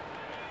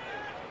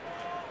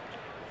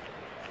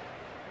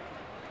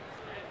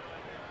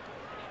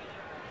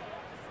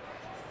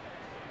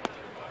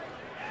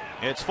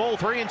 It's full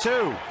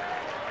 3-2.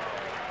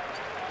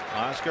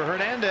 Oscar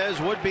Hernandez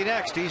would be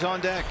next. He's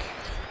on deck.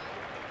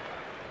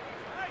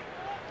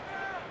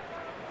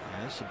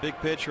 That's a big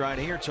pitch right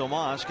here.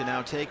 Tomas can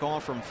now take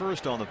off from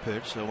first on the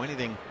pitch, so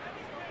anything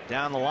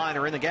down the line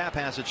or in the gap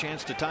has a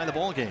chance to tie the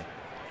ball game.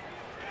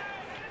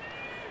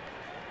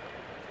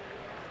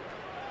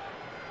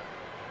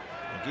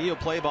 McGee will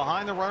play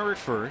behind the runner at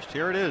first.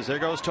 Here it is. There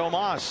goes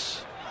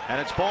Tomas. And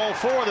it's ball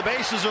 4. The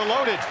bases are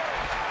loaded.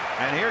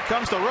 And here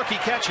comes the rookie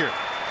catcher.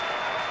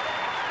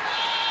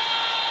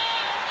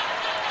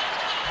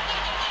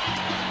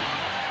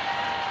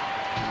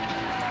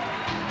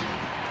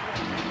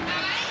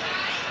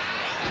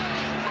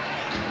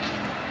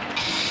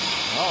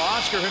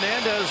 Oscar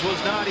Hernandez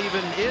was not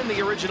even in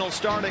the original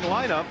starting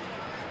lineup.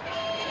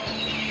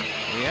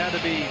 He had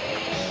to be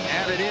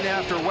added in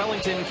after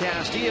Wellington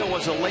Castillo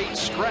was a late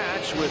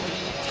scratch with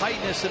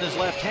tightness in his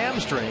left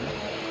hamstring.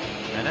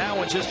 And now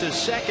with just his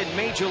second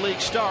major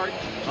league start,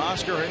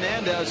 Oscar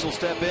Hernandez will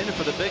step in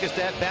for the biggest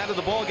at-bat of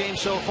the ball game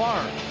so far.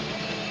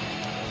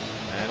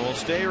 And we'll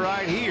stay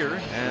right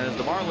here as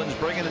the Marlins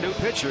bring in a new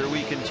pitcher.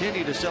 We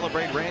continue to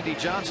celebrate Randy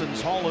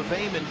Johnson's Hall of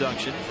Fame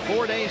induction.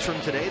 4 days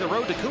from today, the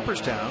road to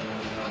Cooperstown.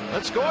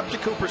 Let's go up to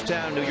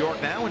Cooperstown, New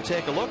York now and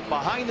take a look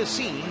behind the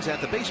scenes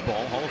at the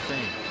Baseball Hall of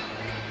Fame.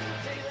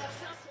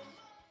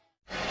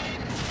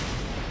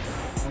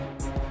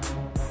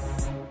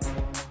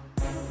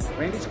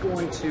 Randy's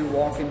going to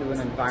walk into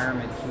an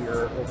environment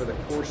here over the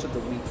course of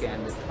the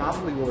weekend that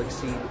probably will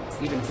exceed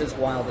even his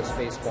wildest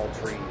baseball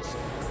dreams.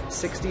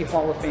 60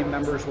 Hall of Fame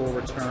members will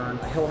return.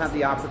 He'll have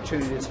the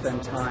opportunity to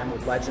spend time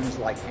with legends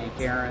like Hank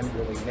Aaron,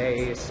 Willie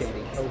Mays,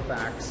 Sandy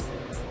Koufax,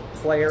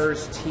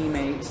 players,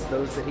 teammates,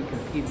 those that he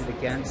competed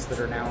against that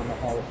are now in the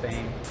Hall of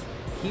Fame.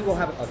 He will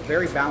have a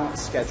very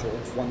balanced schedule,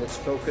 one that's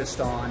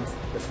focused on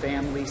the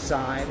family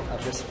side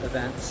of this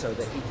event so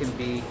that he can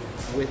be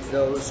with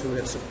those who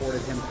have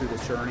supported him through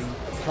the journey.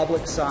 The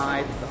public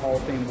side, the Hall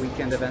of Fame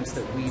weekend events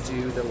that we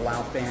do that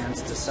allow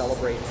fans to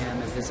celebrate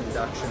him and his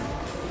induction.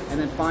 And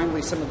then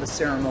finally, some of the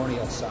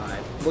ceremonial side,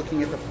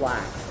 looking at the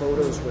plaque,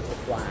 photos with the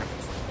plaque,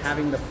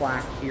 having the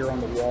plaque here on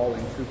the wall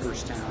in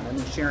Cooperstown, and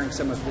then sharing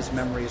some of his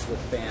memories with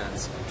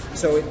fans.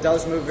 So it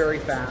does move very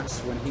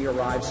fast when he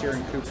arrives here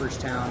in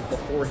Cooperstown.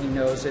 Before he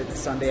knows it,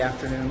 Sunday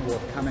afternoon will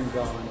have come and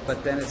gone,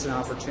 but then it's an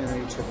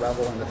opportunity to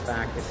revel in the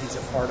fact that he's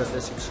a part of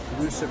this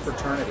exclusive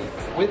fraternity.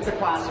 With the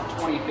class of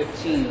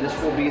 2015, this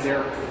will be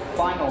their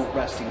final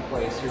resting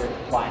place here at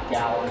the Plaque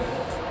Gallery.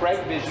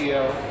 Craig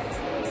Biggio,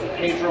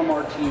 Pedro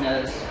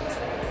Martinez,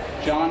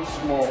 John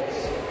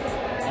Smoltz,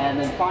 and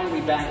then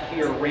finally back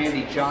here,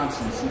 Randy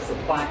Johnson, since the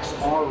plaques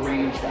are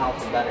arranged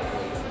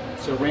alphabetically.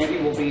 So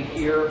Randy will be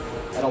here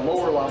at a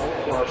lower level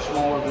for our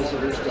smaller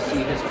visitors to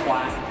see his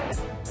plaque.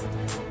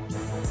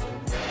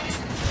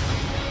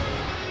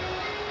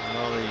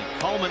 Well, the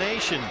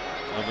culmination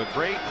of a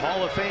great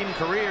Hall of Fame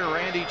career,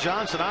 Randy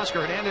Johnson.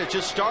 Oscar Hernandez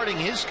just starting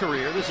his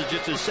career. This is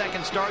just his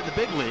second start in the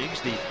big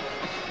leagues. The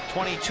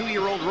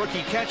 22-year-old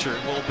rookie catcher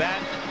will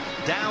bat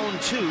down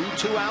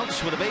 2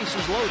 outs with the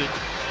bases loaded.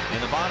 In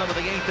the bottom of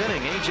the 8th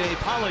inning, A.J.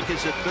 Pollock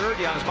is at third.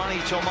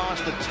 Yasmani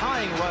Tomas the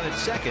tying run at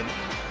second.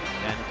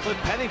 And Cliff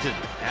Pennington,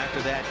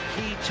 after that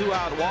key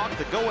 2-out walk,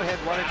 the go-ahead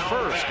run at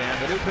first.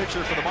 And the new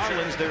pitcher for the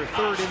Marlins, their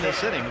third in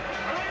this inning,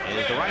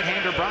 is the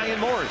right-hander Brian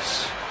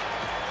Morris.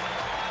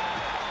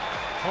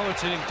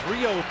 Pollock's hitting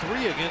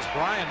 .303 against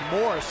Brian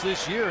Morris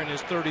this year in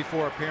his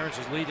 34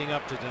 appearances leading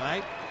up to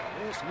tonight.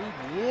 Just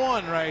need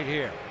one right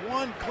here.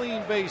 One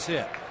clean base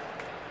hit.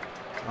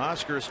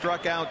 Oscar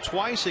struck out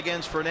twice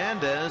against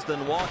Fernandez,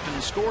 then walked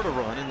and scored a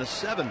run in the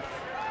 7th.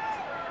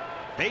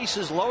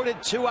 Bases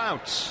loaded, 2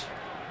 outs.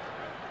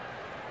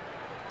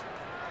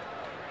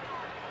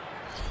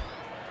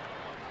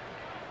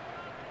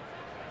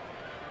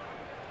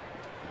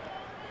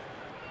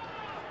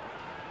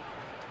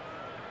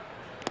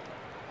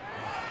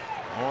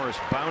 Morris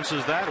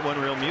bounces that one.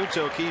 Real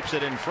Muto keeps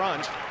it in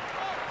front,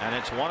 and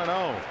it's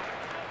 1-0.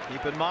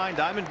 Keep in mind,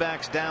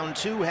 Diamondbacks down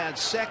 2, had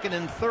second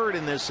and third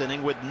in this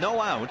inning with no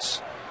outs,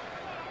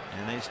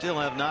 and they still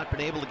have not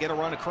been able to get a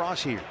run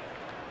across here.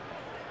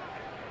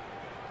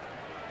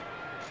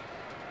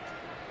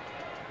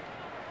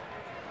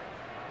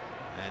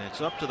 And it's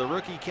up to the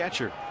rookie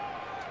catcher.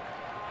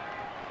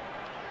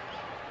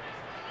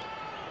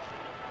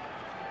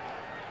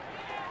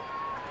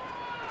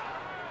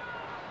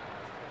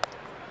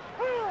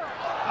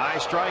 High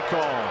strike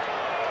call.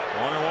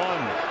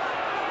 1-1.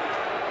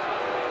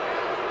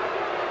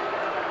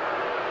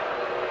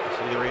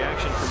 The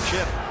reaction from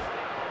Chip.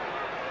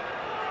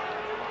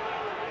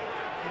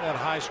 That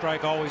high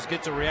strike always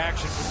gets a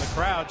reaction from the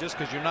crowd just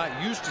because you're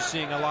not used to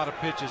seeing a lot of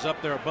pitches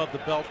up there above the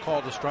belt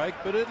called a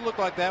strike, but it looked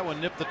like that one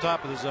nipped the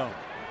top of the zone.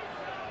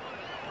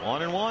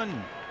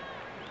 1-1.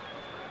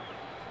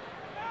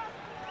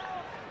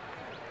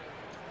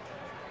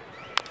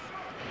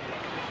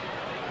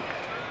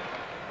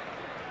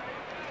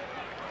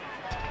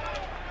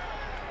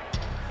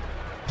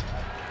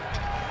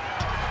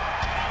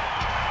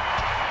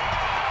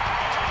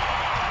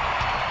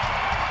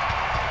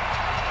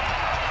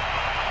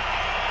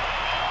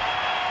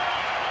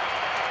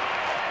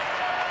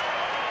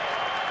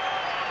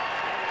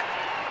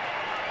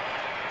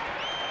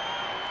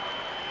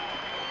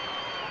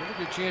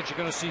 Good chance you're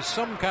going to see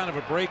some kind of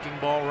a breaking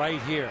ball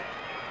right here.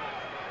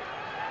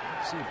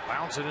 See him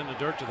bounce it in the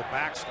dirt to the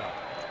backstop.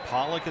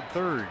 Pollock at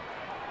third.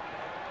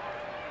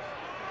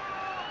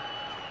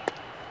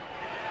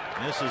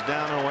 This is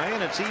down and away,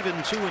 and it's even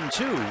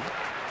 2-2.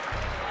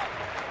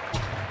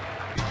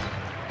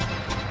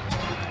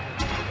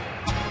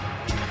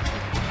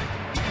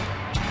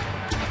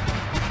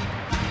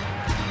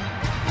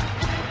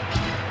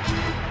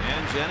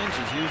 Jennings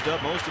has used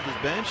up most of his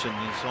bench, and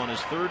he's on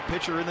his third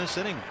pitcher in this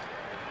inning.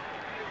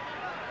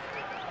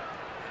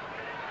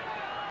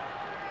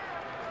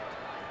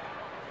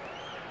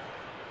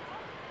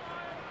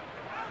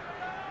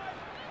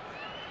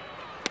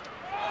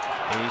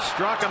 He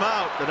struck him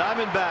out. The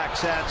Diamondbacks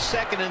had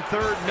second and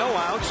third, no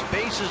outs,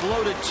 bases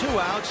loaded, 2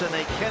 outs, and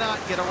they cannot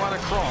get a run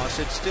across.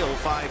 It's still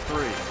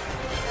 5-3.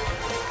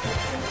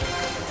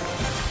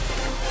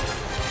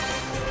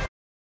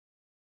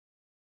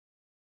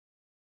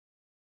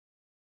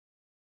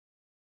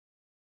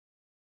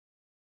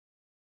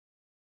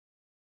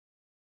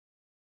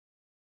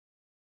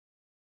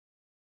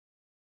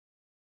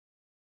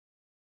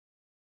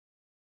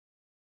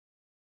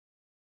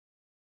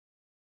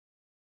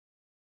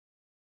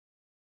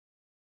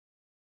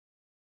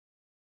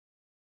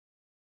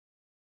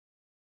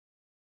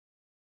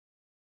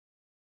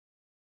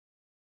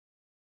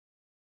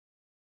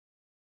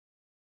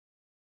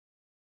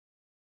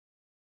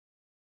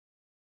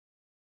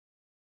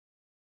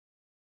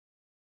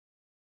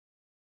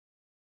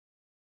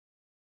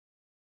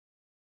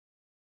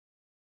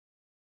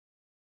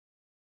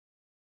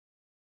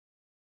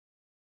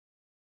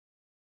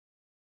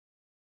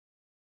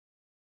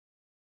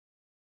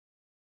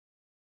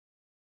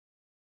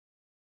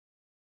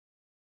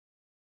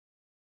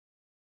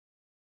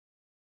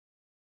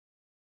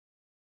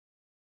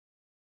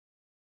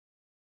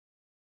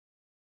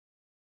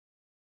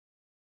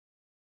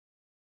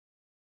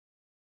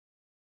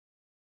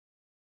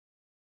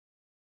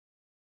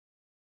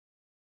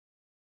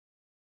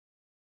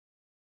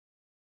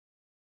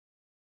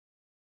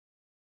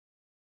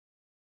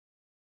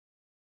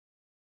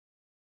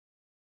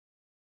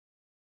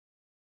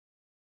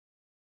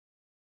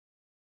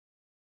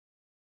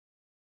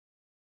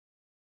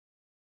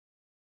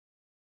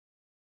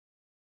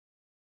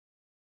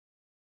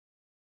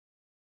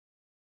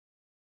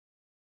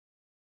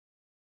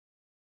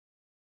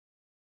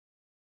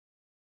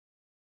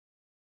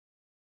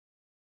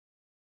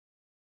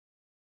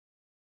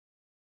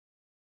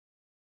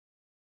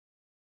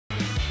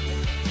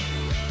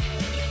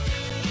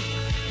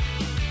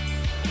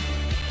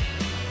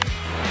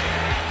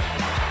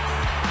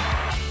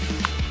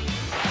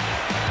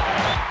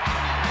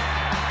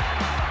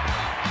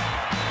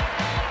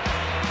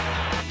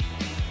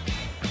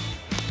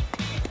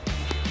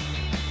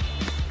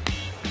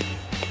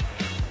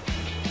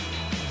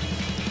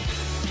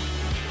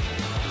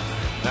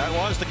 That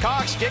was the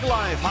Cox Gig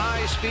Life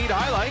high-speed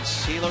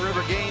highlights. Gila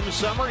River game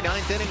summary.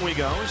 9th inning we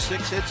go.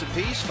 6 hits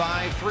apiece.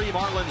 5-3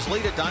 Marlins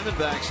lead it.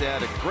 Diamondbacks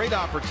had a great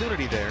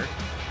opportunity there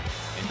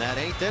in that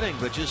 8th inning,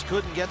 but just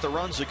couldn't get the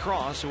runs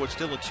across. So it's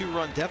still a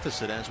 2-run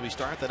deficit as we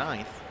start the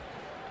 9th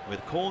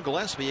with Cole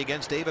Gillespie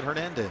against David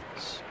Hernandez.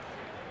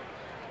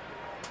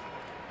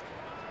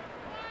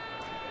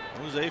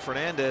 Jose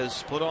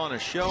Fernandez put on a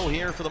show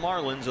here for the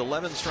Marlins.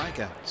 11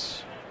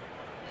 strikeouts.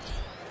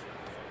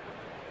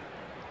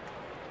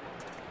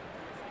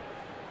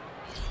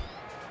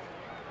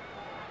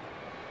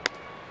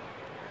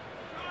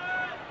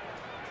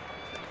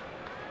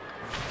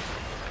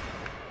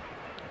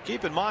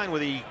 Keep in mind,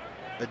 with the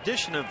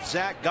addition of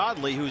Zach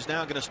Godley, who's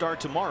now going to start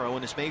tomorrow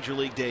in his major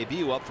league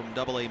debut up from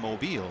AA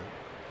Mobile,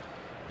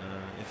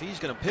 if he's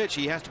going to pitch,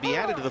 he has to be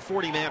added to the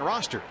 40-man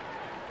roster,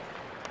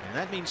 and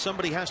that means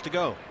somebody has to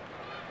go.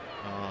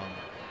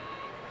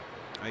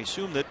 I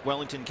assume that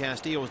Wellington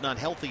Castillo was not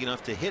healthy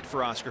enough to hit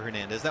for Oscar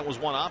Hernandez. That was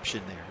one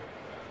option there,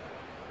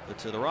 but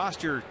the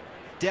roster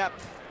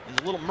depth is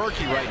a little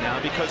murky right now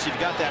because you've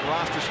got that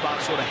roster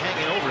spot sort of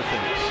hanging over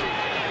things.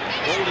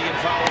 Goldie and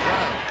foul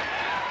ground.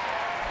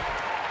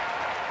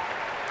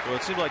 So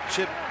it seemed like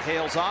Chip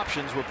Hale's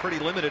options were pretty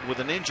limited with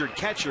an injured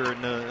catcher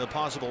and a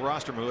possible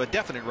roster move, a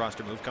definite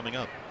roster move coming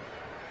up.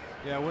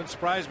 Yeah, it wouldn't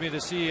surprise me to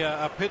see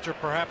a pitcher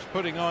perhaps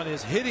putting on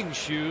his hitting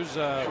shoes.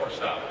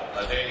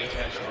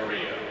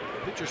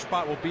 Pitcher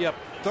spot will be up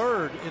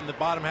third in the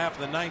bottom half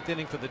of the 9th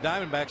inning for the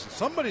Diamondbacks, and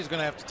somebody's going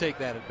to have to take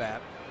that at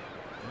bat.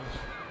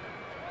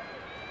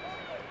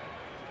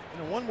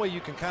 You know, one way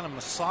you can kind of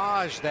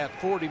massage that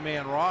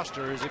 40-man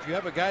roster is if you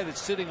have a guy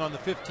that's sitting on the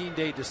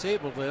 15-day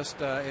disabled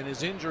list and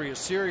his injury is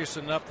serious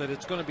enough that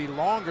it's going to be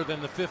longer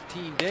than the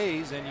 15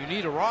 days and you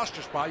need a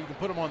roster spot, you can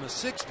put him on the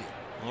 60.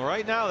 Well,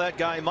 right now that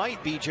guy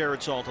might be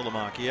Jared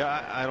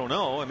Saltalamacchia. I don't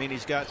know. I mean,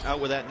 he's got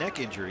out with that neck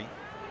injury.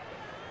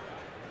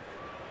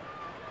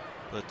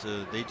 But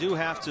they do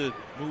have to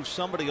move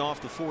somebody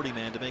off the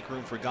 40-man to make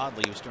room for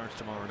Godley, who starts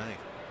tomorrow night.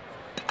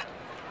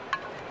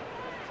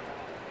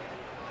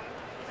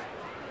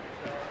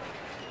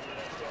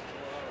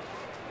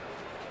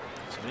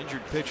 Some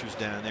injured pitchers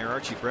down there.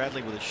 Archie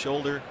Bradley with his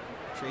shoulder.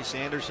 Trace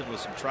Anderson with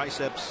some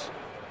triceps.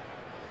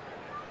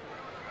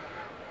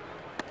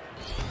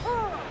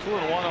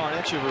 2-1 on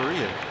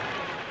Echeverria.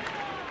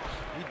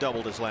 He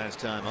doubled his last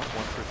time up,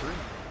 1 for 3.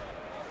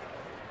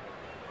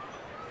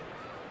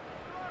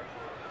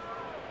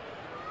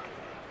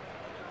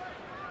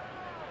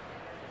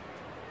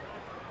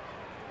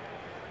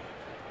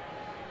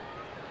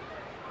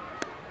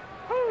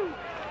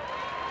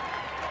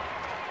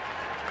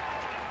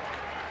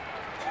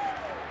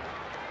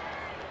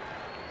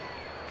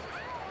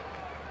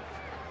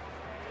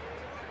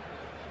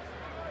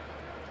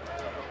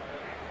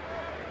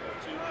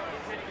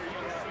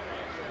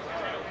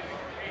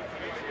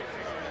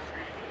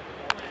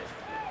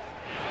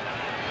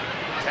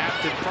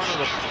 In front of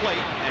the plate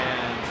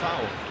and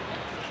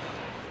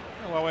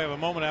foul. Well, we have a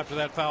moment after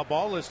that foul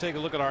ball. Let's take a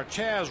look at our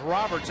Chaz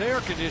Roberts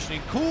air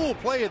conditioning. Cool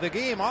play of the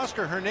game.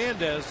 Oscar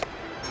Hernandez.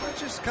 That's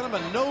just kind of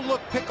a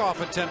no-look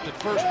pickoff attempt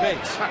at first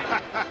base.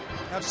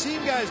 I've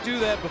seen guys do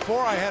that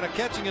before. I had a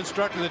catching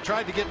instructor that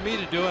tried to get me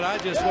to do it. I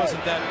just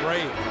wasn't that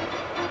brave.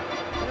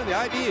 You know, the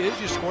idea is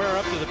you square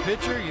up to the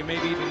pitcher. You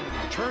maybe even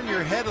turn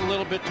your head a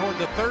little bit toward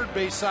the third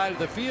base side of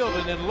the field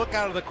and then look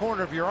out of the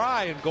corner of your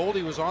eye. And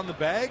Goldie was on the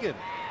bag, and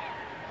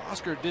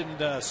Oscar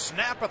didn't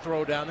snap a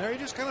throw down there. He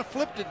just kind of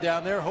flipped it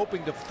down there,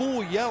 hoping to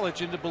fool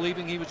Yelich into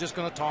believing he was just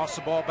going to toss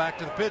the ball back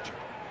to the pitcher.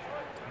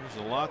 There's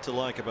a lot to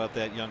like about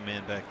that young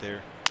man back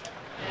there.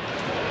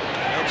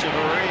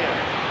 Echeverria,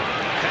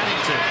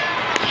 Pennington,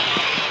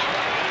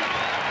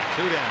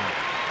 2 down.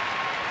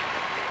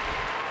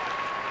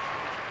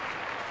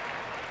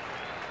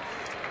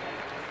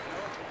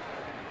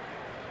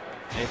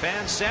 A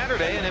fan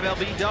Saturday, an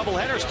MLB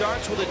doubleheader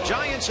starts with the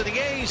Giants and the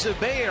A's, a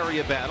Bay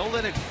Area battle.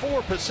 Then at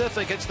 4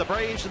 Pacific, it's the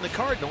Braves and the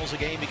Cardinals, a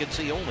game you can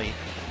see only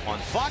on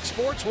Fox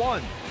Sports 1.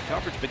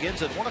 Coverage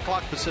begins at 1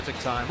 o'clock Pacific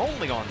time,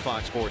 only on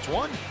Fox Sports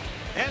 1,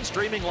 and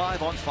streaming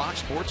live on Fox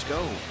Sports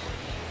Go.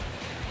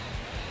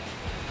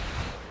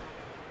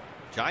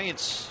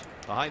 Giants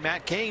behind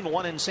Matt Cain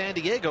won in San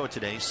Diego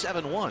today,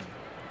 7-1.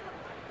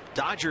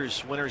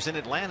 Dodgers winners in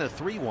Atlanta,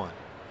 3-1.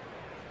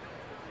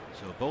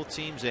 So both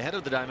teams ahead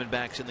of the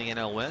Diamondbacks in the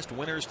NL West.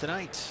 Winners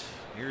tonight.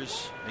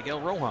 Here's Miguel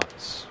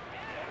Rojas.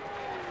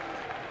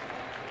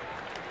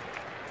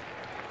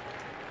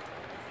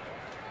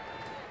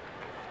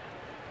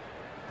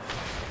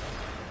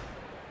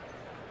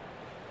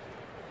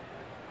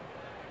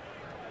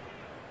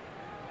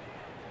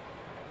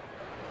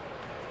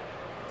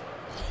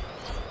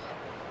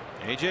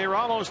 AJ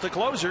Ramos, the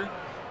closer.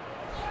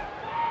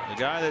 The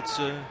guy that's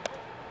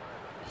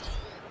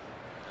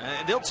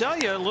they'll tell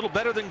you a little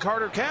better than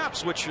Carter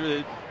Capps, which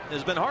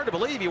has been hard to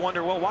believe. You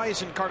wonder, well, why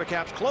isn't Carter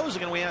Capps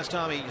closing? And we asked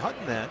Tommy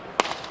Hutton that.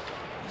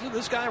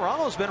 This guy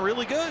Ramos has been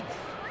really good.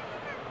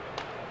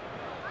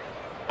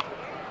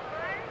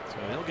 So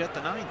he'll get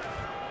the 9th.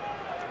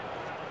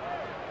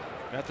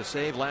 Got the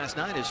save last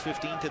night, his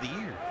 15th of the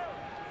year.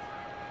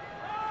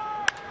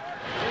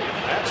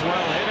 That's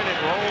well hit, and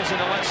it rolls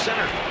into left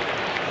center.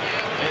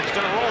 It's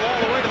going to roll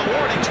all the way to the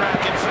warning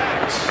track, in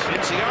fact.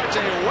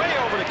 Inciarte way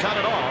over to cut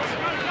it off.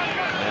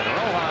 And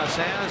Rojas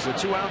has a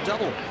 2-out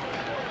double.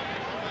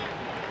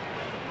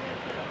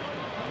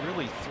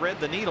 Really thread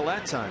the needle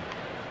that time.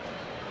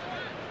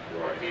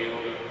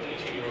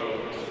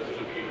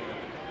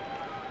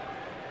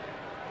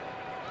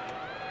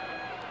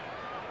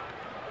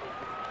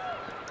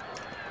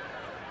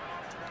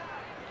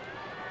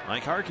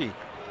 Mike Harkey.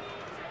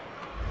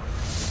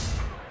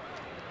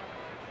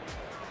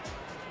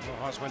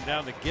 Rojas went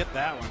down to get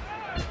that one.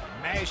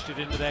 Mashed it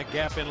into that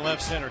gap in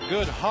left center.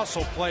 Good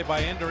hustle play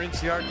by Ender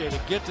Inciarte to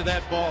get to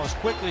that ball as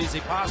quickly as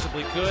he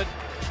possibly could.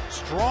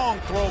 Strong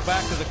throw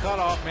back to the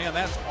cutoff man.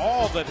 That's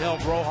all that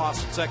held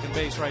Rojas at second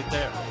base right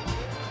there.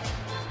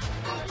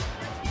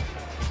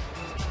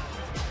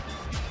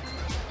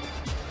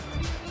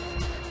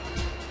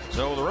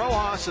 So the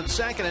Rojas at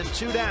second and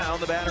 2 down.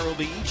 The batter will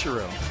be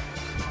Ichiro.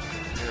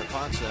 Here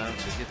Ponce out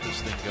to get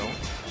this thing going.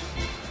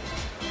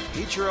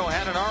 Ichiro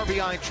had an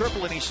RBI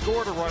triple and he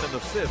scored a run in the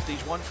 5th.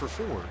 He's 1 for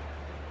 4.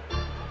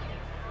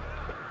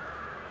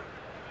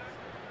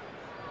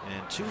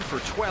 And 2 for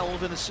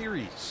 12 in the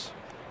series.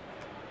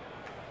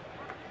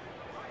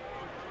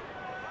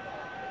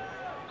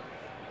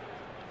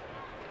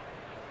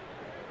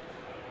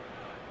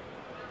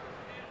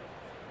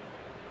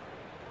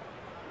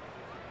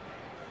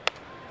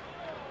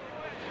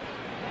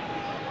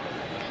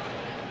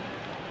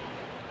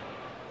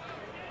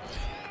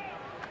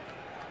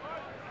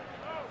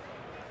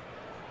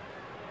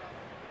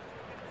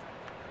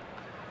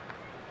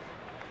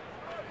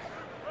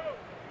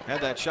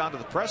 Had that shot to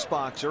the press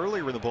box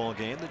earlier in the ball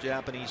game. The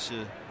Japanese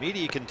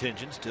media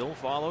contingent still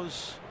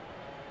follows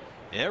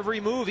every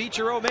move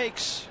Ichiro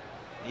makes.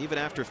 Even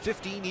after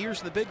 15 years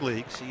in the big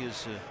leagues, he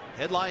is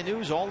headline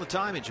news all the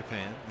time in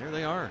Japan. There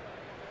they are.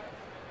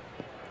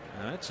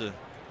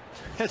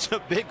 That's a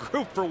big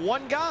group for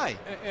one guy.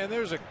 And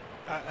there's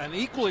an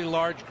equally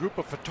large group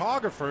of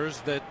photographers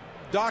that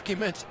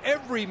documents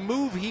every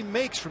move he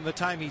makes from the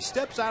time he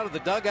steps out of the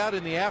dugout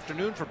in the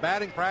afternoon for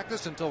batting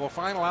practice until the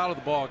final out of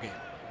the ball game.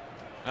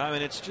 I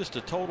mean, it's just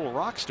a total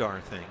rock star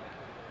thing,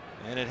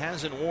 and it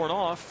hasn't worn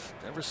off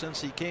ever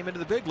since he came into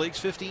the big leagues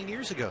 15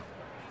 years ago.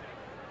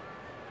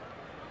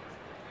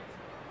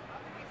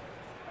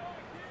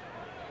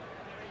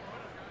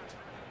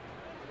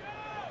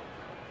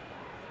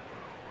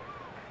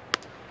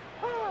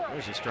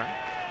 There's a strike.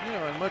 You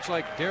know, and much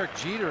like Derek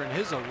Jeter in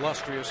his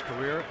illustrious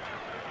career,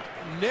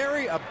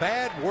 nary a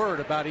bad word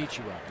about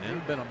Ichiro. Yeah.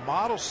 He's been a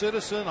model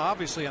citizen,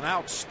 obviously an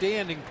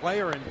outstanding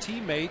player and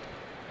teammate,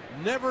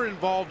 never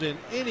involved in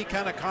any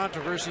kind of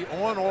controversy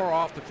on or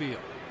off the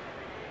field.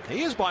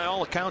 He is, by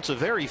all accounts, a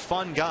very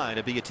fun guy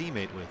to be a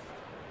teammate with.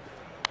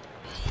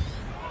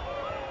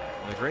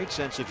 And a great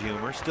sense of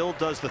humor. Still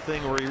does the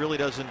thing where he really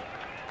doesn't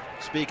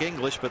speak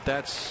English, but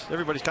that's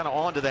everybody's kind of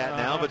on to that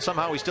now. But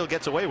somehow he still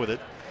gets away with it.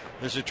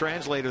 There's a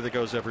translator that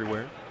goes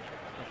everywhere.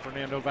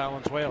 Fernando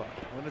Valenzuela.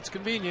 When it's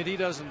convenient, he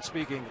doesn't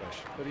speak English,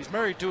 but he's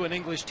married to an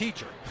English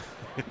teacher.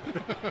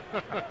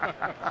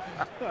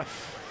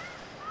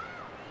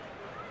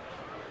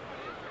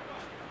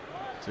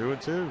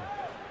 2-2.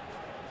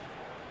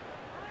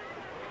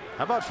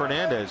 How about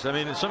Fernandez? I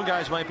mean, some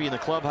guys might be in the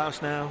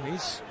clubhouse now.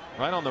 He's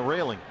right on the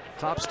railing,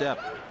 top step.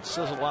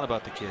 Says a lot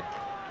about the kid.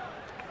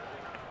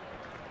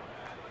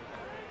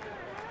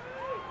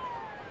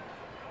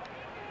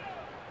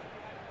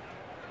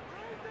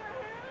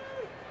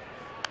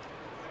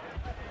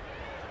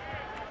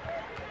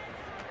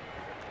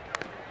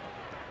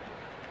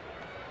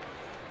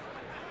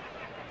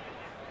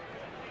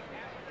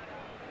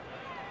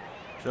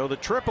 So the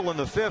triple in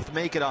the fifth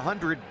make it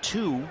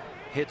 102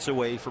 hits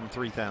away from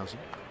 3,000.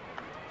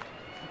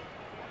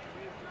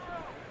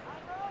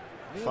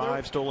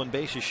 5 stolen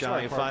bases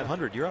shy of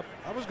 500. You're up.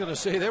 I was going to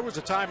say there was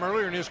a time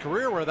earlier in his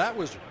career where that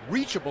was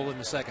reachable in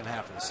the second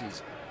half of the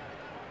season.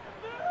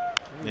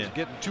 He was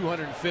getting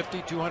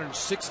 250,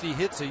 260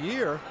 hits a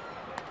year.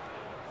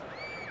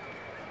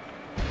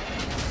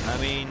 I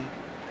mean,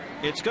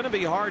 it's going to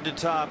be hard to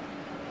top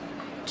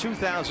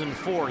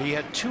 2004. He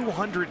had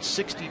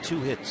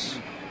 262 hits.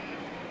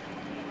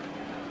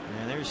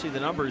 And there you see the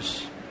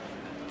numbers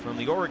from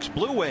the Oryx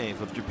Blue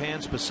Wave of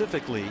Japan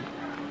specifically.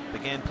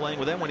 Began playing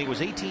with them when he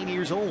was 18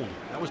 years old.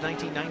 That was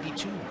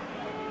 1992. Right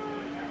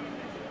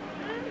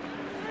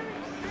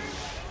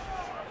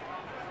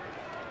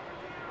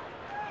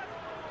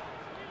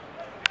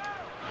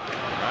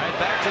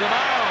back to the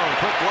mound.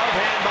 Quick glove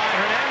hand by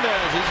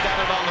Hernandez. He's got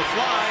it on the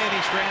fly, and he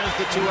strands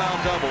the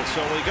 2-out double.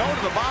 So we go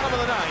to the bottom of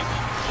the ninth.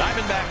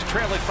 Diamondbacks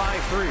trail at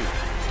 5-3.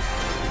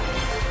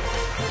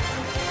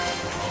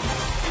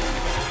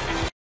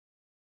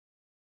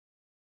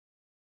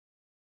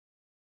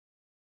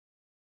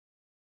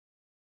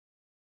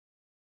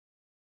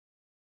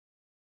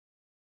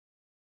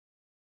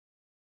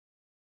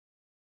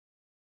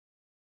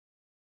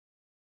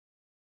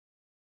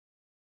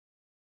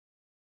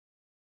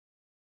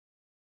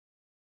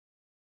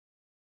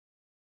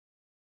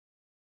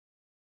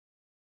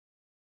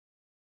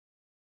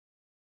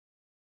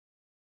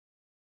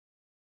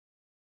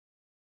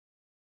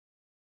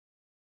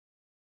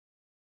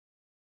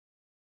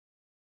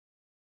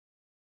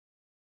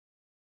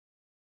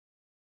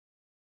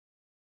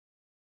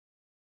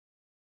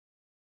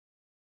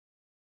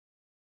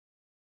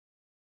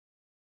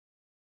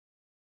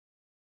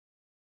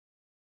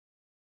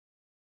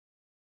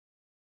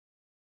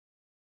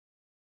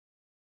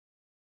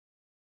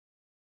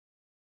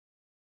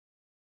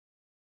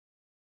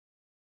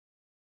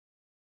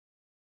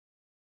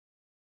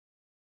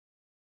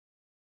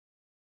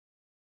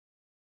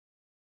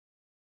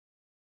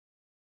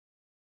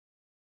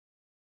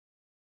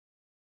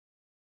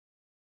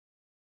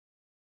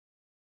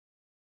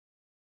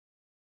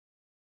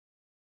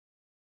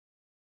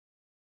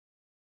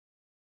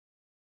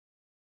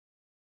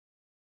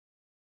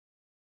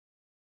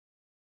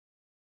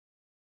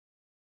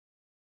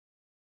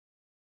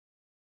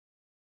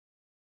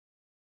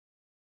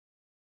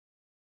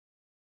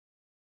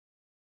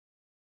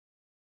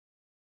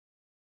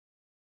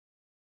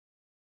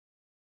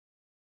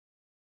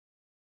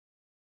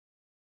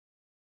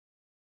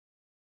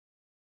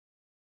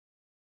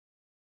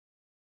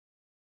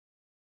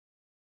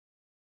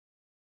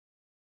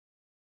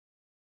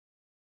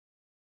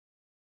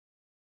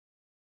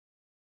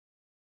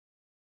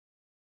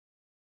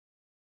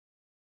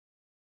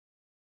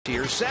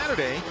 Here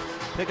Saturday,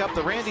 pick up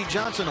the Randy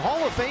Johnson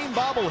Hall of Fame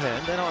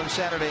bobblehead. Then on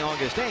Saturday,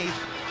 August 8th,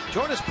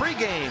 join us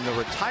pregame, the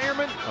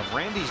retirement of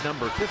Randy's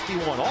number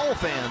 51. All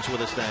fans with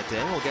us that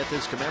day will get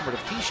this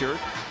commemorative t-shirt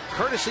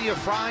courtesy of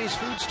Fry's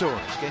Food Stores.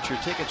 Get your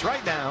tickets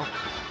right now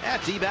at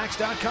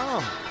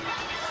dbacks.com.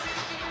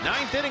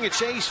 Ninth inning at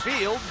Chase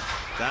Field,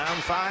 down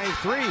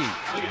 5-3.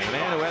 The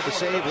man who had the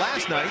save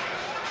last night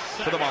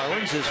for the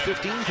Marlins is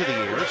 15 for the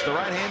year. It's the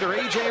right-hander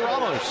AJ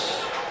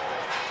Ramos.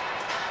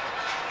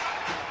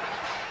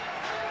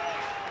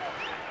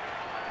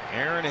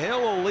 Aaron Hill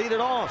will lead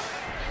it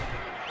off.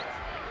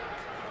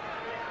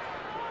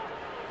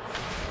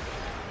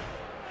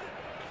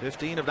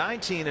 (15 of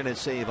 19 in his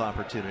save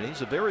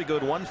opportunities. A very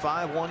good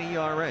 1.51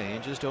 ERA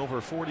in just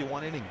over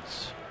 41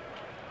 innings.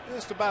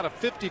 Just about a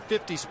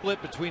 50-50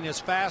 split between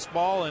his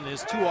fastball and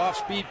his 2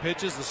 off-speed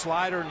pitches, the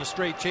slider and the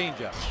straight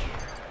changeup.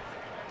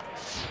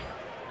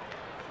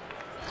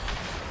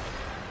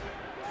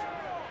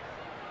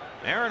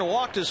 Aaron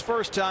walked his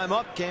first time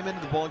up, came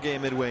into the ballgame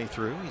midway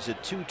through. He's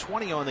at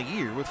 .220 on the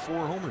year with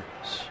 4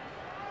 homers.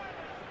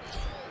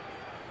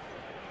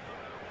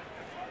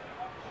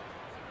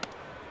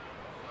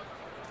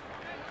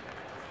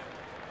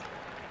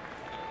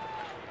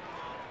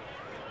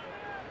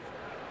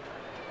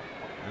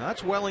 Now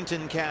that's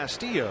Wellington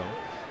Castillo.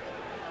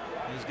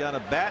 He's got a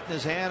bat in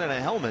his hand and a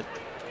helmet.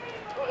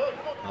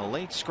 A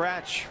late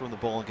scratch from the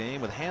ball game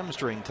with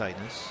hamstring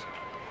tightness.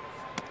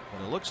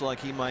 And it looks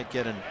like he might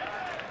get an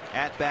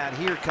at-bat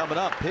here coming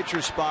up.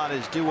 Pitcher spot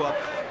is due up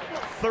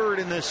third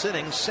in this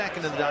inning,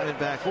 second in the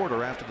Diamondback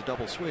order after the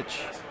double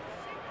switch.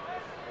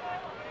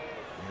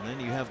 And then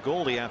you have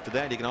Goldie after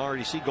that. You can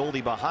already see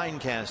Goldie behind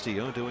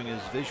Castillo doing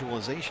his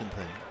visualization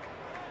thing.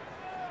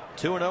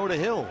 2-0 to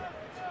Hill.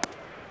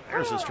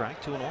 There's a strike,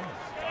 2-1.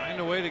 Find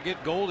a way to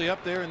get Goldie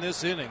up there in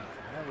this inning.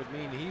 That would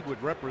mean he would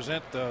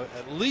represent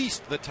at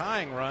least the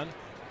tying run.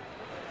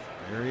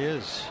 There he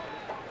is.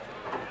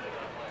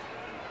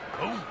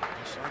 Boom.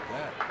 Just like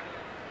that.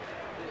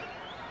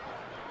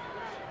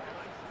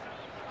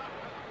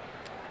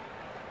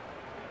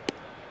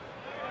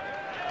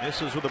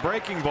 Misses with a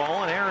breaking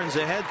ball, and Aaron's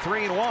ahead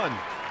 3-1.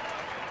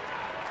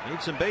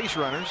 Need some base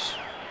runners.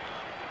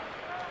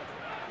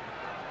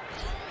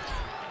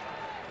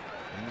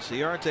 And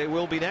Ciarte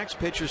will be next.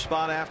 Pitcher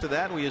spot after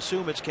that. We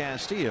assume it's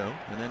Castillo,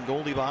 and then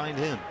Goldie behind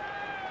him.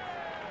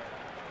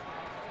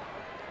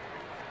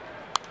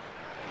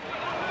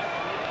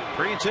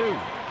 Three and two.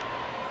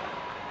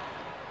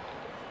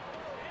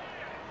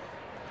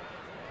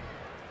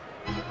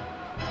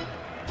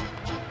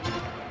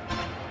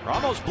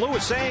 Ramos blew a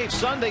save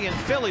Sunday in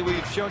Philly.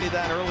 We've shown you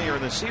that earlier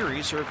in the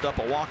series. Served up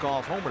a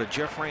walk-off homer to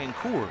Jeff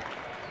Rancourt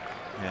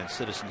at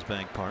Citizens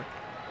Bank Park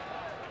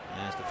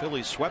as the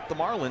Phillies swept the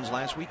Marlins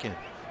last weekend.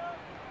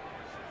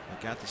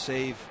 They got the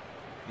save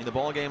in the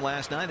ball game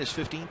last night, his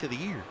 15th of the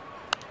year.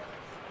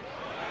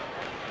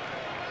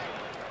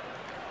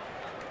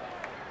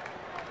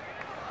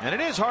 And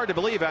it is hard to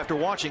believe after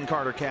watching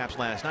Carter Capps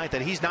last night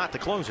that he's not the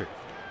closer.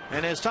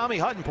 And as Tommy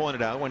Hutton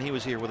pointed out when he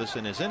was here with us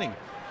in his inning,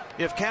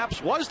 if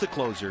Capps was the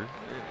closer,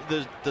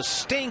 the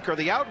stink or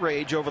the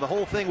outrage over the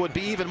whole thing would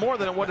be even more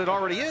than what it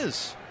already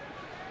is.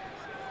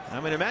 I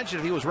mean, imagine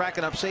if he was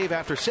racking up save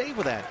after save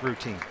with that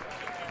routine.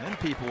 Then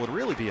people would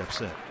really be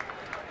upset.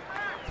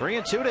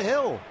 3-2 to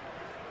Hill.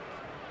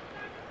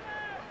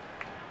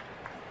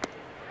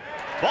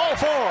 Ball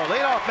four.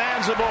 Leadoff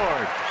man's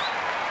aboard.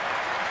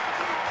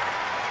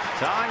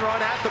 Tying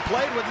run at the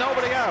plate with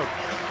nobody out.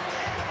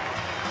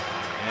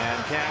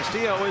 And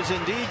Castillo is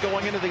indeed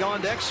going into the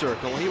on-deck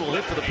circle. He will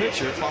hit for the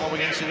pitcher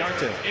following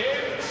Ciarte.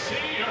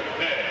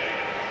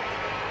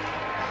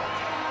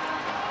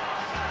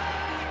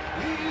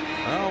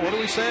 Oh, what do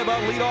we say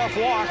about leadoff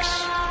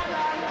walks?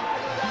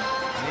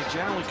 They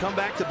generally come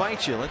back to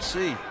bite you. Let's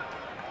see.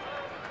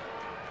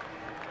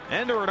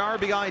 Ender an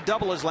RBI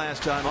double his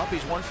last time up.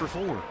 He's 1 for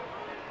 4.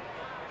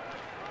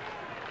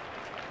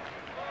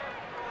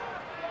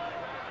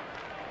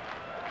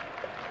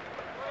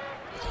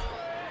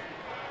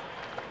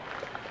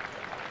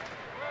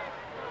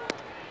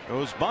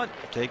 Goes bunt,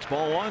 takes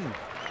ball one.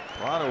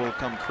 Prado will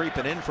come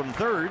creeping in from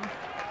third.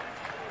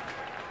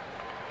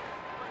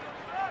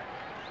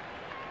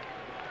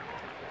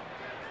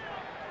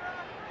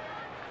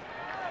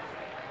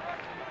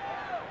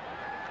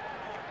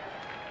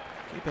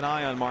 Keep an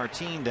eye on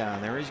Martin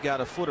down there. He's got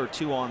a foot or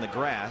two on the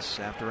grass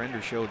after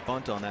Ender showed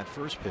bunt on that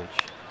first pitch.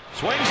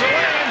 Swings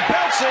away and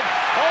belts it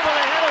over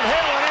the head of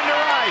Hill and into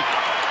right.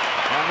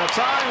 And the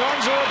tying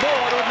runs are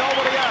aboard with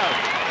nobody out.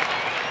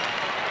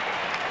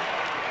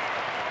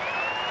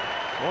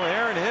 Boy,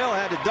 Aaron Hill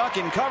had to duck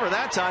and cover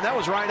that time. That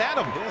was right at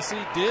him. Yes, he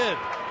did.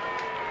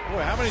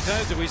 Boy, how many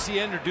times did we see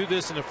Ender do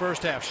this in the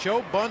first half?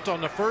 Show bunt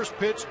on the first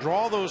pitch,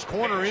 draw those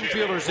corner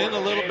infielders in a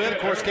little bit.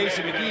 Of course,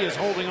 Casey McGee is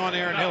holding on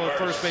Aaron Hill at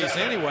first base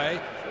anyway.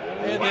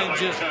 And then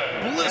just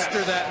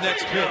blister that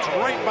next pitch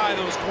right by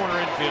those corner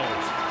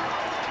infielders.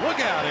 Look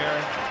out,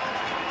 Aaron.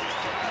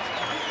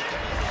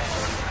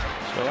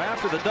 So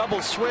after the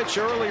double switch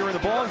earlier in the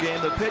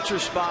ballgame, the pitcher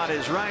spot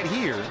is right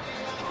here.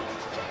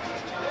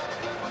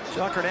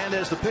 Chuck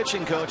Hernandez, the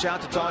pitching coach,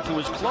 out to talk to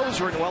his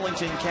closer in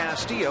Wellington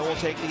Castillo, will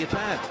take the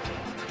at-bat.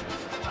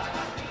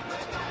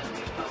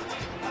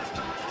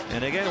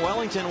 And again,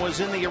 Wellington was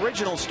in the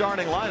original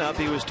starting lineup.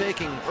 He was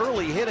taking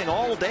early hitting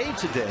all day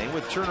today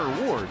with Turner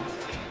Ward.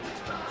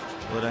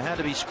 But it had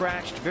to be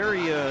scratched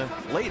very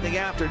late in the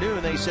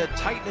afternoon. They said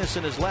tightness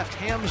in his left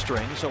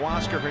hamstring, so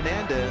Oscar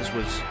Hernandez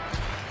was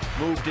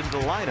moved into the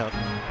lineup.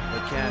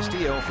 But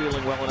Castillo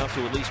feeling well enough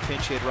to at least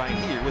pinch hit right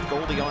here with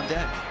Goldie on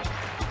deck.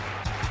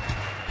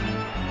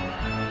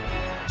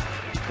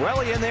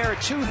 Welly in there at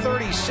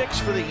 .236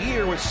 for the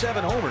year with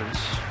 7 homers.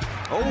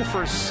 0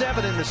 for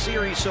 7 in the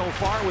series so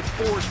far with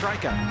 4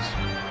 strikeouts.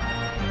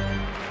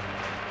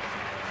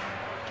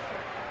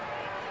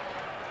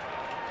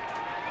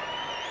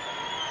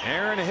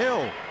 Aaron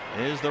Hill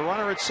is the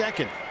runner at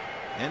second.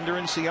 Ender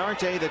and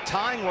Ciarte the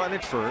tying run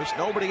at first.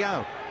 Nobody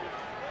out.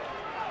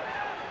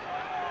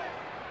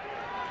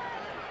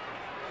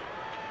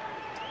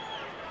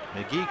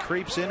 McGee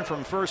creeps in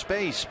from first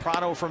base.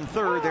 Prado from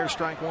third. There's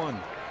strike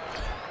one.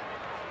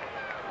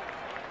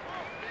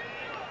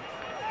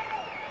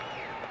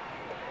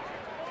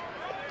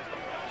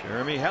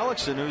 Jeremy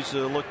Hellickson, who's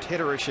looked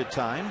hitterish at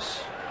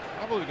times.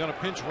 Probably going to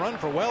pinch run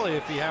for Welly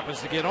if he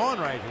happens to get on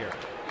right here.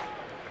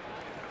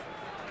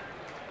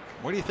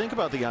 What do you think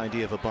about the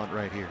idea of a bunt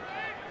right here?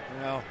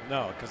 Well,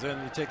 no, because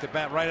then you take the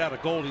bat right out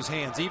of Goldie's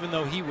hands. Even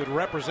though he would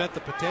represent the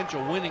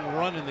potential winning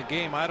run in the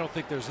game, I don't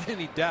think there's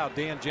any doubt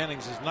Dan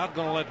Jennings is not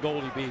going to let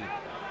Goldie beat him.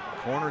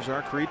 Corners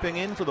are creeping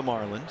in for the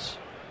Marlins.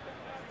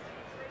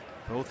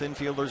 Both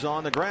infielders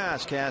on the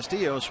grass.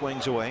 Castillo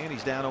swings away, and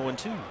he's down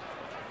 0-2.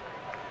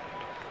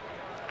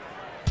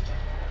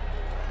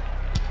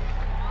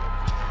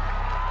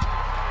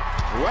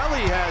 Well,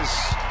 he has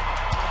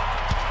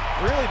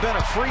really been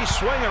a free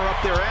swinger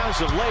up there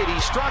as of late. He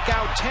struck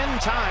out 10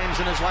 times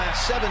in his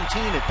last 17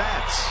 at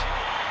bats.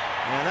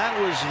 And that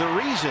was the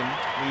reason,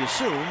 we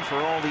assume, for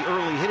all the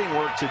early hitting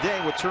work today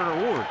with Turner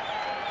Ward.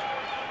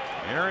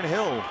 Aaron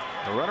Hill,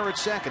 the runner at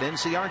second.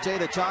 Inciarte,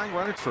 the tying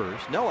run at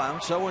first. No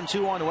outs,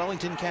 0-2 on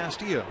Wellington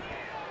Castillo.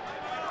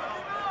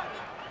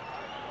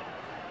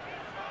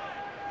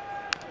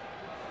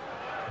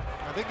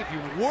 I think if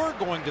you were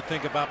going to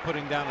think about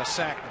putting down a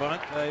sac bunt,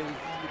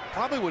 you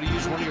probably would have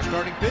used one of your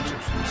starting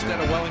pitchers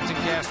instead of Wellington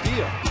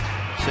Castillo.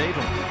 Save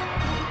him.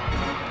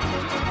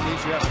 Just in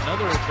case you have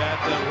another at bat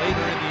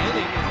later in the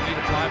inning and you need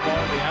a fly ball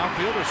in the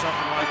outfield or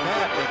something like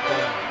that. But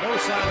no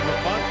sign of a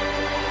bunt.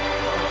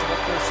 Wellington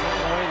up there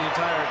swinging away the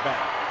entire at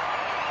bat.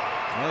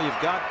 Well,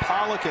 you've got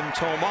Pollock and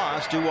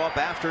Tomas due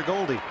up after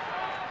Goldie.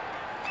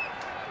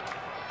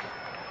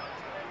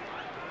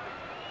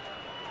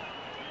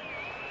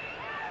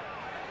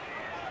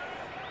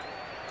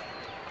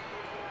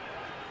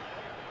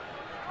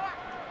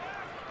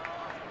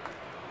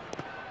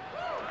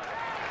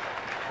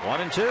 One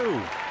and two.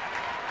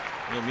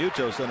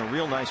 Muto's done a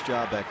real nice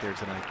job back there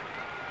tonight.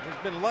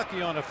 He's been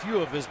lucky on a few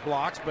of his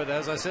blocks, but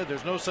as I said,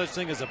 there's no such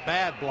thing as a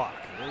bad block.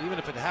 Even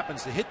if it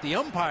happens to hit the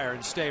umpire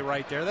and stay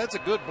right there, that's a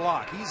good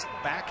block. He's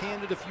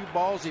backhanded a few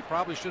balls he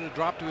probably should have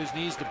dropped to his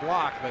knees to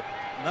block, but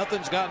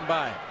nothing's gotten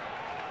by him.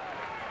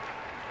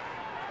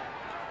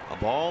 A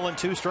ball and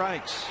 2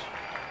 strikes.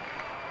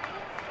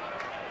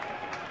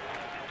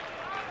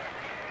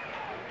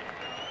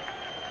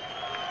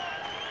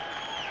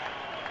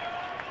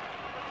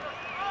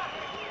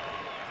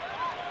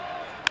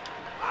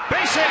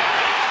 Base hit.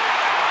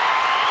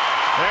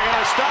 They're going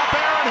to stop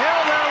Aaron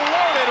Hill. They're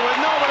loaded with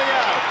nobody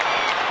out.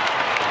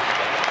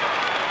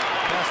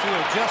 Castillo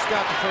just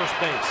got to first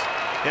base.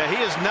 Yeah, he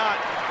is not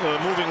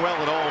moving well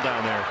at all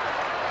down there.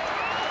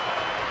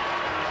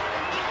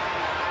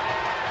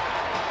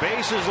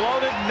 Bases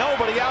loaded,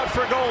 nobody out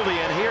for Goldie,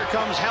 and here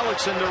comes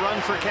Hellickson to run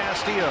for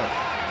Castillo.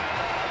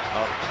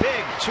 A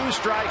big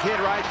 2-strike hit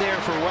right there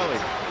for Welly.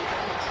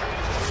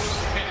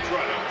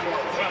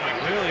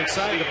 Really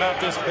excited about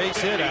this base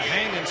hit, a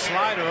hanging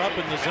slider up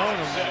in the zone,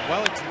 and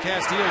Wellington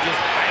Castillo just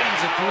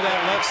bangs it through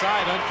that left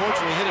side.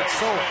 Unfortunately, hit it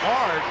so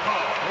hard,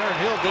 Aaron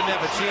Hill didn't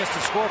have a chance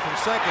to score from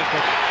second,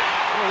 but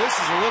this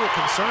is a little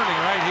concerning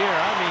right here.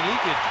 I mean, he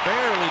could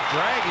barely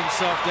drag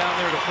himself down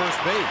there to first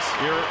base.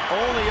 Your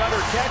only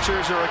other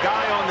catchers are a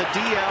guy on the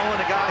DL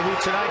and a guy who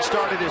tonight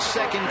started his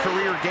second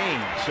career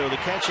game. So the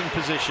catching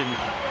position,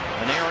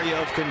 an area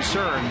of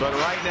concern. But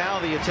right now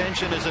the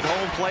attention is at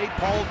home plate.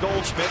 Paul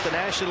Goldschmidt, the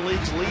National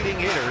League's leading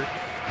hitter,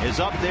 is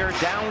up there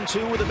down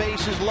 2 with the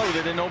bases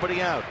loaded and nobody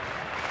out.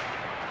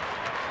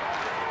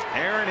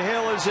 Aaron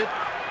Hill is at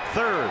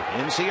third.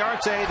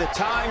 Inciarte, the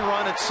tying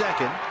run at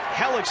second.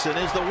 Hellickson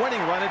is the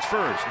winning run at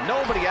first.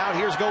 Nobody out.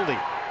 Here's Goldie.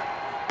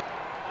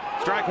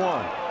 Strike 1.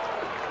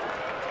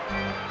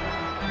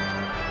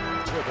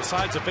 Well,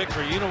 besides a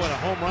victory, you know what a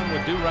home run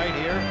would do right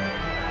here?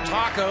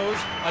 Tacos,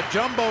 a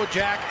jumbo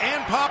jack,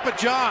 and Papa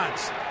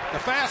John's. The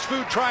fast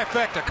food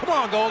trifecta. Come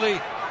on,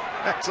 Goldie.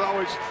 That's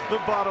always the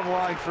bottom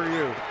line for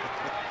you.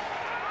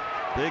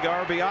 Big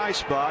RBI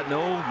spot.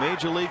 No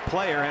major league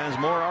player has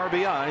more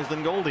RBIs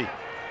than Goldie.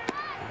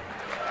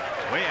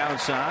 Way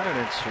outside, and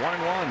it's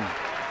 1-1.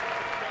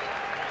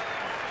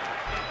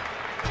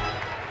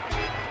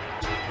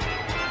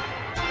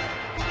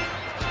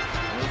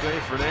 Jose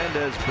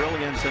Fernandez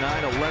brilliant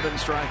tonight, 11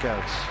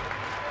 strikeouts.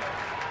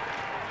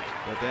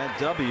 But that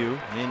W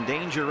in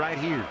danger right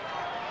here.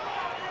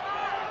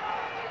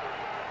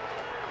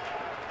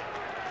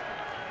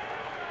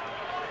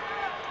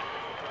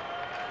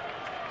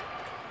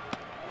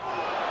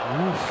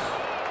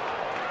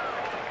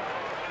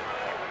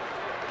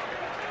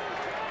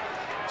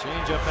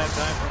 Change up that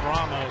time from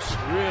Ramos.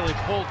 Really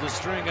pulled the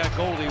string, got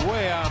Goldie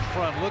way out in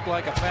front. Looked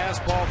like a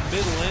fastball,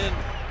 middle in.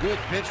 Good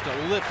pitch to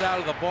lift out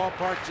of the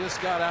ballpark.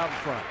 Just got out in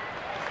front.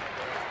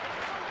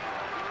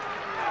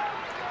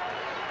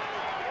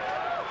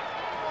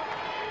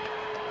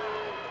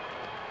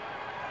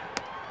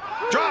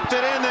 Dropped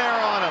it in there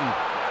on him.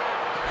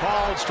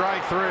 Called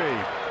strike 3.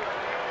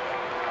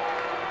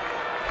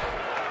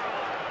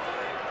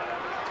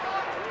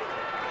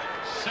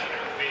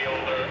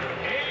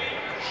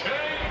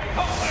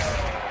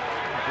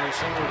 Very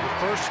similar to the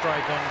first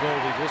strike on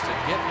Goldie, just a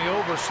get me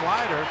over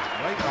slider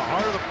right in the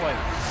heart of the plate.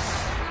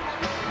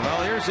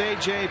 Well, here's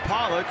A.J.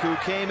 Pollock, who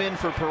came in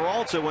for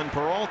Peralta when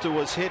Peralta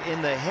was hit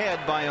in the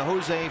head by a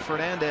Jose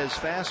Fernandez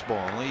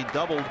fastball. He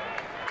doubled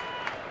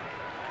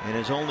in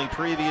his only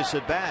previous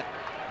at bat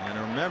And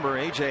remember,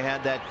 AJ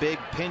had that big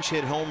pinch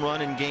hit home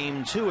run in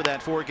Game 2 of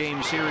that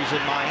 4-game series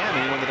in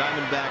Miami when the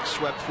Diamondbacks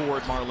swept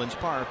forward Marlins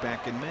Park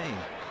back in May.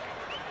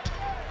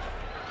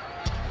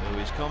 So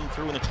he's come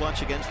through in the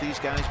clutch against these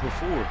guys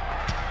before.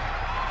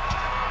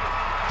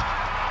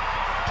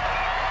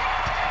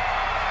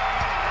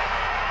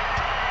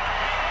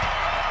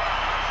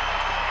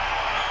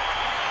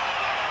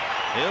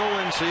 Hill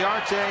and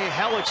Ciarte,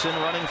 Hellickson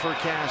running for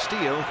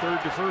Castillo,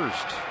 third to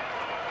first.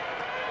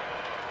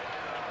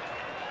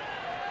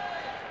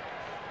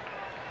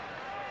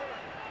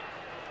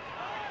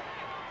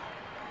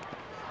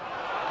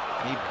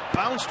 He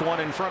bounced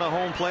one in front of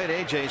home plate.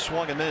 AJ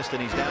swung and missed,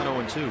 and he's down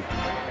 0-2.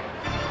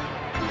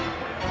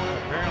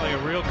 Apparently a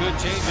real good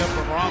changeup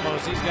from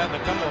Ramos. He's gotten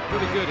a couple of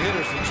pretty good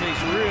hitters to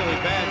chase really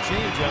bad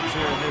changeups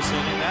here in this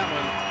inning. That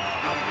one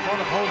out in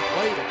front of home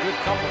plate, a good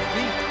couple of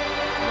feet.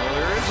 Well,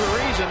 there is a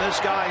reason this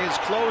guy is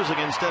closing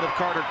instead of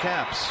Carter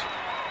Capps.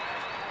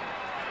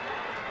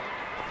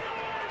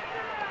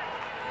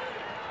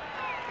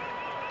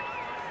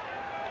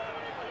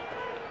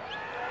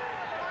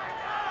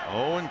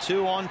 Oh,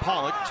 0-2 on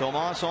Pollock.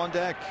 Tomas on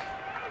deck.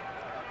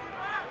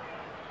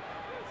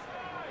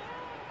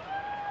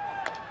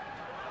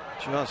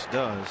 Just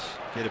does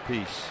get a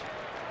piece.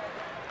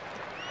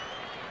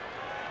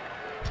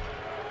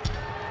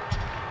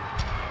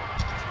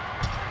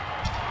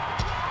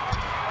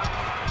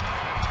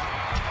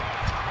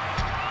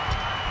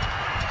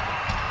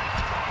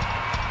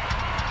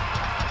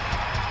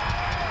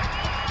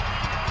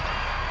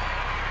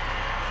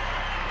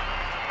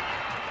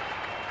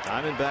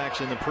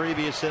 Diamondbacks in the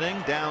previous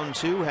inning down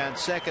 2, had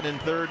second and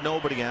third,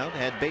 nobody out,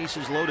 had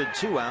bases loaded,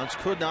 2 outs,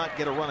 could not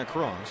get a run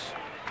across.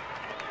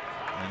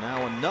 And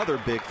now another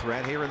big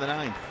threat here in the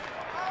 9th.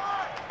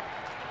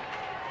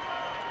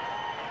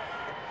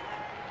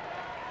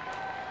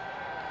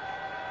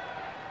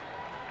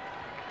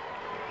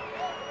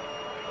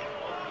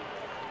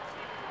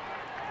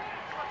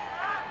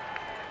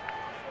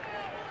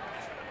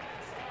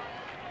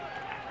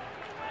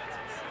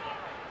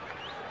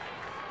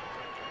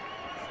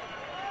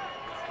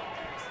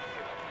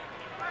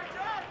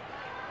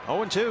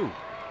 Oh, 0-2.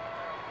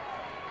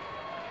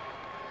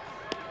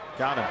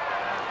 Got him.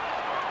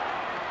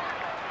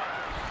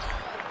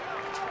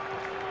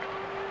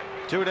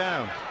 2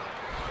 down.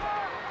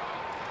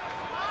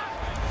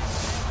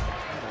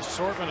 An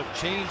assortment of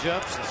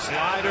changeups and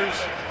sliders.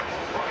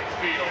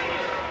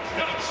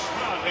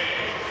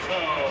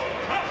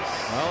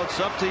 Well, it's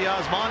up to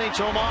Yasmani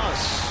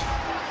Tomas.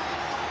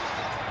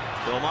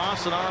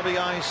 Tomas, an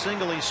RBI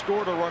single. He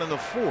scored a run in the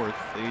 4th.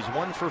 He's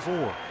 1 for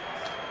 4.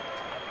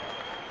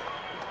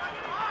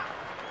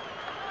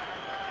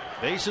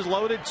 Bases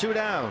loaded, 2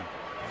 down.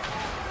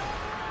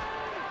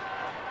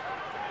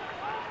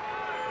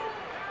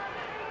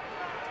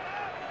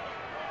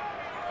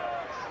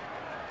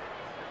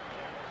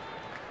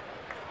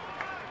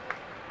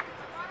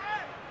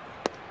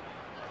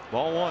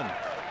 Ball 1.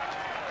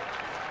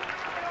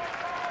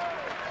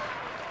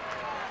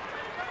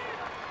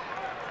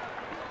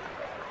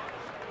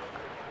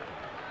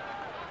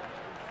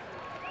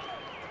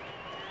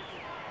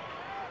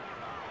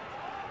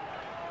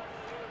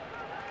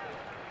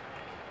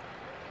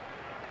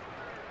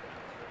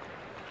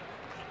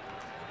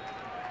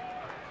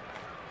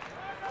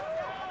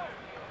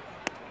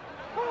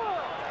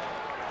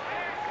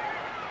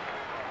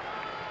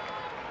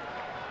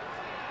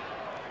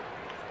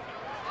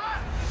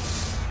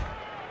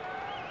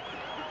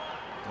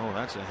 Oh,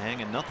 that's a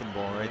hanging nothing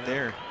ball right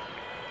there.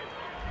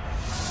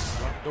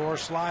 Front door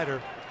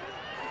slider.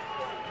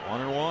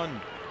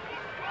 1-1.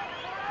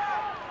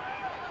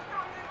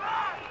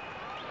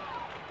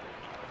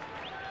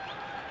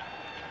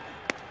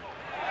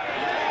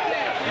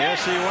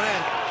 Yes, he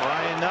went.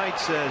 Brian Knight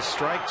says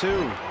strike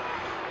 2.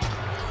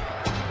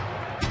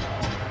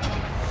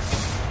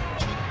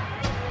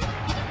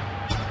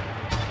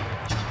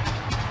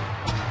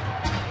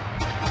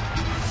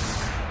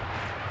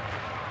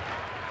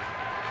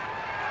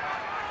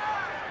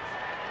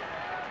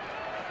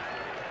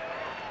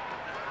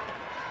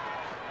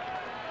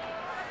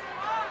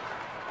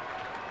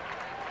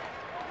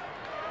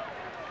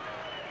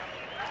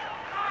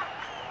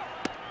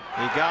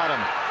 He got him.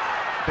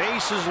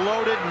 Bases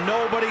loaded,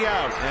 nobody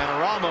out.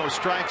 And Ramos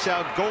strikes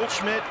out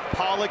Goldschmidt,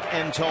 Pollock,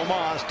 and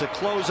Tomas to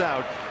close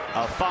out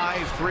a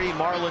 5-3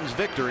 Marlins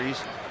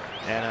victories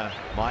and a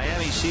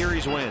Miami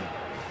series win.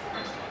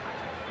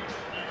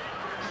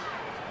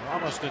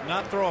 Ramos did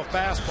not throw a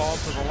fastball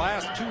to the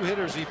last 2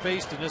 hitters he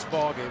faced in this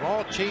ballgame.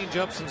 All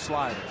changeups and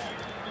sliders.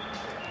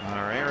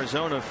 Our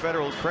Arizona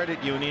Federal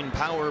Credit Union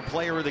Power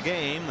Player of the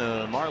Game,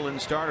 the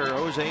Marlins starter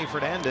Jose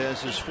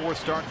Fernandez, his 4th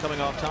start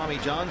coming off Tommy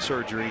John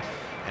surgery,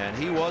 and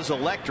he was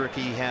electric.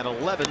 He had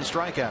 11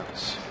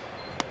 strikeouts.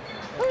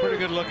 Pretty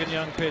good looking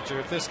young pitcher.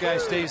 If this guy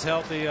stays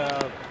healthy,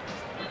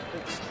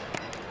 it's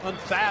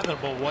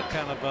unfathomable what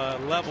kind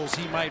of levels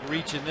he might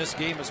reach in this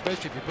game,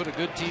 especially if you put a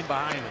good team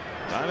behind him.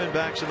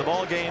 Diamondbacks in the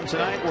ball game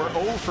tonight were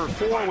 0 for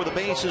 4 with the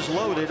bases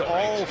loaded.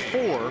 All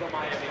 4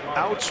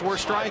 outs were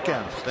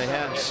strikeouts. They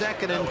had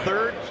second and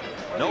third,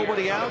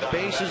 Nobody out,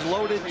 bases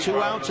loaded,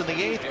 2 outs in the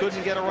 8th,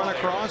 couldn't get a run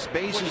across,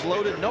 bases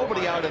loaded,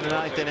 nobody out in the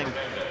 9th inning,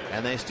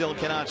 and they still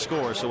cannot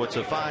score. So it's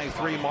a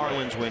 5-3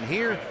 Marlins win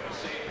here,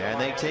 and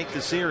they take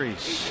the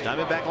series.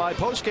 Diamondback Live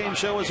postgame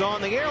show is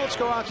on the air. Let's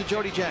go out to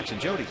Jody Jackson.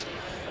 Jody.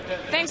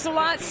 Thanks a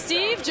lot,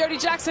 Steve. Jody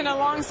Jackson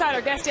alongside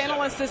our guest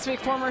analyst this week,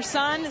 former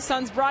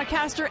Suns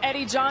broadcaster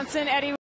Eddie Johnson. Eddie.